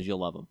them because you'll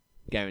love them,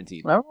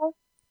 guaranteed. All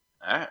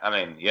I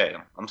mean,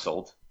 yeah, I'm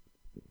sold.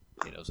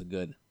 Those are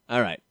good.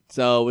 All right,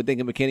 so we're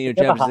thinking McKinney or right.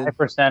 We have a Jefferson. high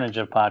percentage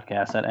of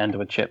podcasts that end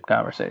with chip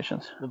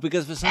conversations. Well,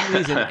 because for some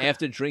reason,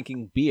 after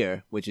drinking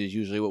beer, which is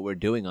usually what we're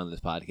doing on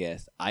this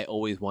podcast, I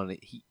always want to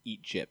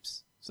eat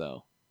chips.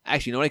 So,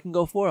 actually, you know what I can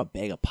go for? A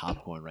bag of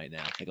popcorn right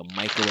now. Like a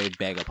microwave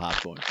bag of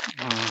popcorn.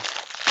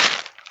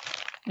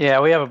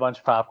 Yeah, we have a bunch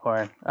of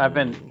popcorn. I've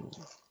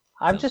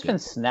Sounds just good. been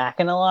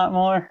snacking a lot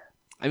more.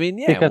 I mean,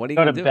 yeah, Because what are I you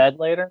go going to to do? bed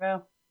later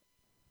now.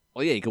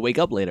 Well, yeah, you can wake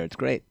up later. It's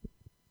great.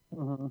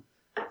 Mm-hmm.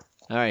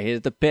 All right,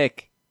 here's the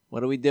pick.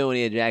 What are we doing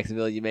here,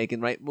 Jacksonville? You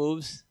making right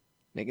moves?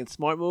 Making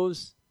smart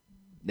moves?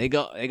 They're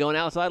going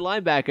outside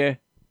linebacker.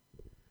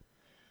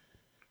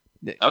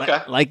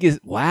 Okay.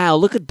 Wow,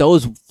 look at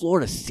those floor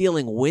to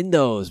ceiling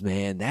windows,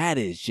 man.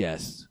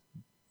 That's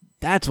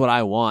what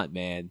I want,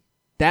 man.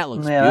 That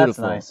looks Yeah, that's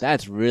beautiful. nice.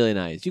 That's really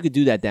nice. You could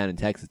do that down in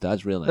Texas.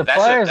 That's really The nice.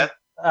 players, That's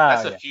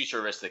yeah. a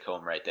futuristic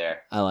home right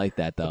there. I like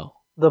that though.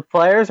 The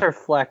players are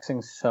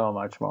flexing so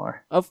much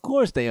more. Of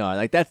course they are.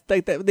 Like that's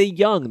like they're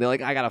young. They're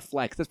like, I gotta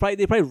flex. They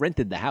probably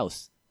rented the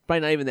house. Probably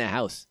not even their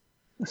house.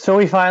 So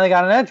we finally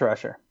got an edge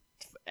rusher.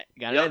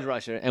 Got an Yep. edge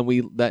rusher, and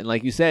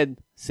like you said,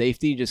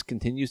 safety just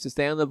continues to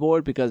stay on the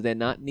board because they're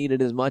not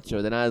needed as much,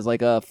 or they're not as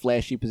like a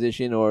flashy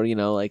position, or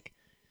like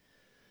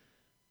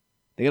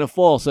they're gonna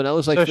fall. So now it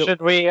looks like So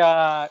should we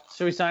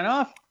sign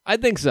off? I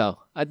think so.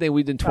 I think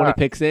we've done 20 Alright.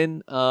 picks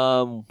in.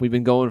 We've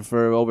been going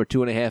for over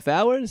 2.5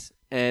 hours,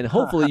 and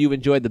hopefully you've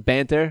enjoyed the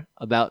banter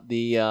about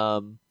the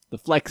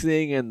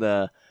flexing and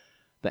the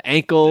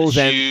ankles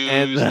The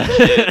and shoes, the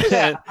the chips.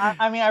 Yeah,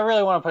 I mean, I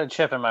really want to put a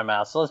chip in my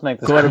mouth, so let's make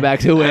this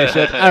quarterbacks who wear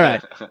shirts. All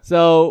right.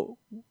 So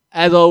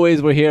as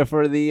always, we're here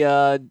for the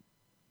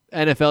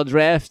NFL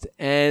draft,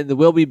 and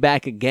we'll be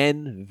back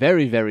again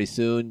very, very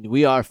soon.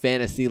 We are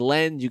Fantasy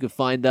Lens. You can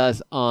find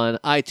us on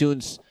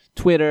iTunes,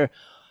 Twitter,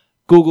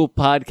 Google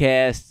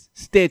Podcasts,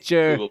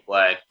 Stitcher, Google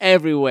Play.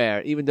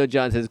 everywhere. Even though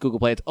John says Google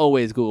Play, it's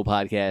always Google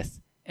Podcasts.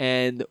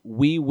 And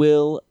we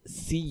will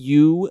see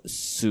you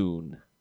soon.